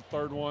 That's about the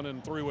 3rd one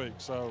in 3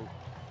 weeks. So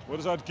we'll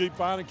just have to keep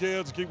finding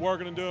kids, keep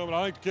working and doing. But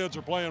I think the kids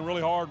are playing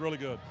really hard, really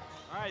good.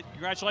 All right,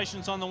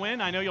 congratulations on the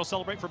win. I know you'll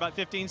celebrate for about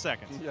 15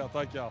 seconds. Yeah,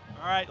 thank y'all.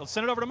 All right, let's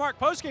send it over to Mark.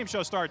 Post-game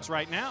show starts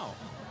right now.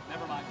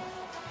 Never mind.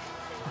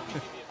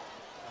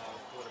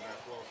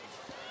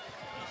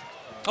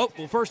 Oh,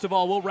 well, first of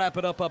all, we'll wrap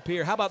it up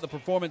here. How about the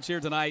performance here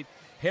tonight?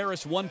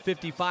 Harris,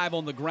 155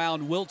 on the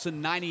ground.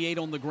 Wilson, 98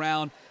 on the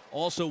ground.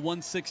 Also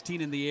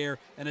 116 in the air.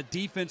 And a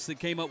defense that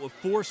came up with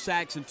 4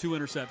 sacks and 2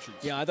 interceptions.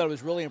 Yeah, I thought it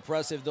was really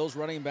impressive. Those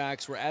running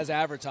backs were as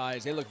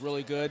advertised. They looked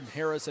really good.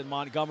 Harris and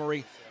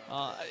Montgomery,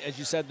 as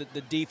you said,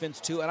 the defense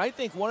too. And I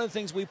think one of the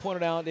things we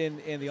pointed out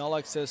in the All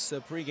Access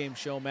pregame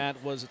show,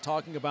 Matt, was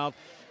talking about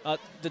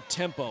the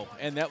tempo.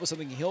 And that was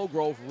something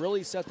Hillgrove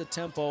really set the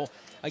tempo.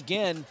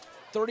 Again,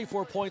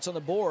 34 points on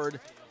the board.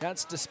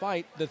 That's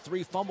despite the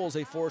 3 fumbles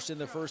they forced in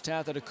the first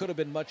half that it could have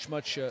been much,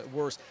 much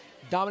worse.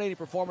 Dominating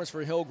performance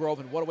for Hillgrove,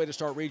 and what a way to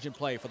start region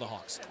play for the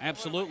Hawks.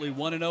 Absolutely.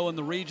 1-0 in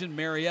the region.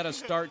 Marietta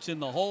starts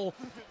in the hole.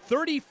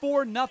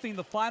 34-0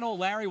 the final.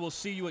 Larry, we'll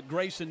see you at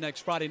Grayson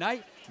next Friday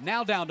night.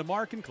 Now down to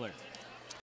Mark and Claire.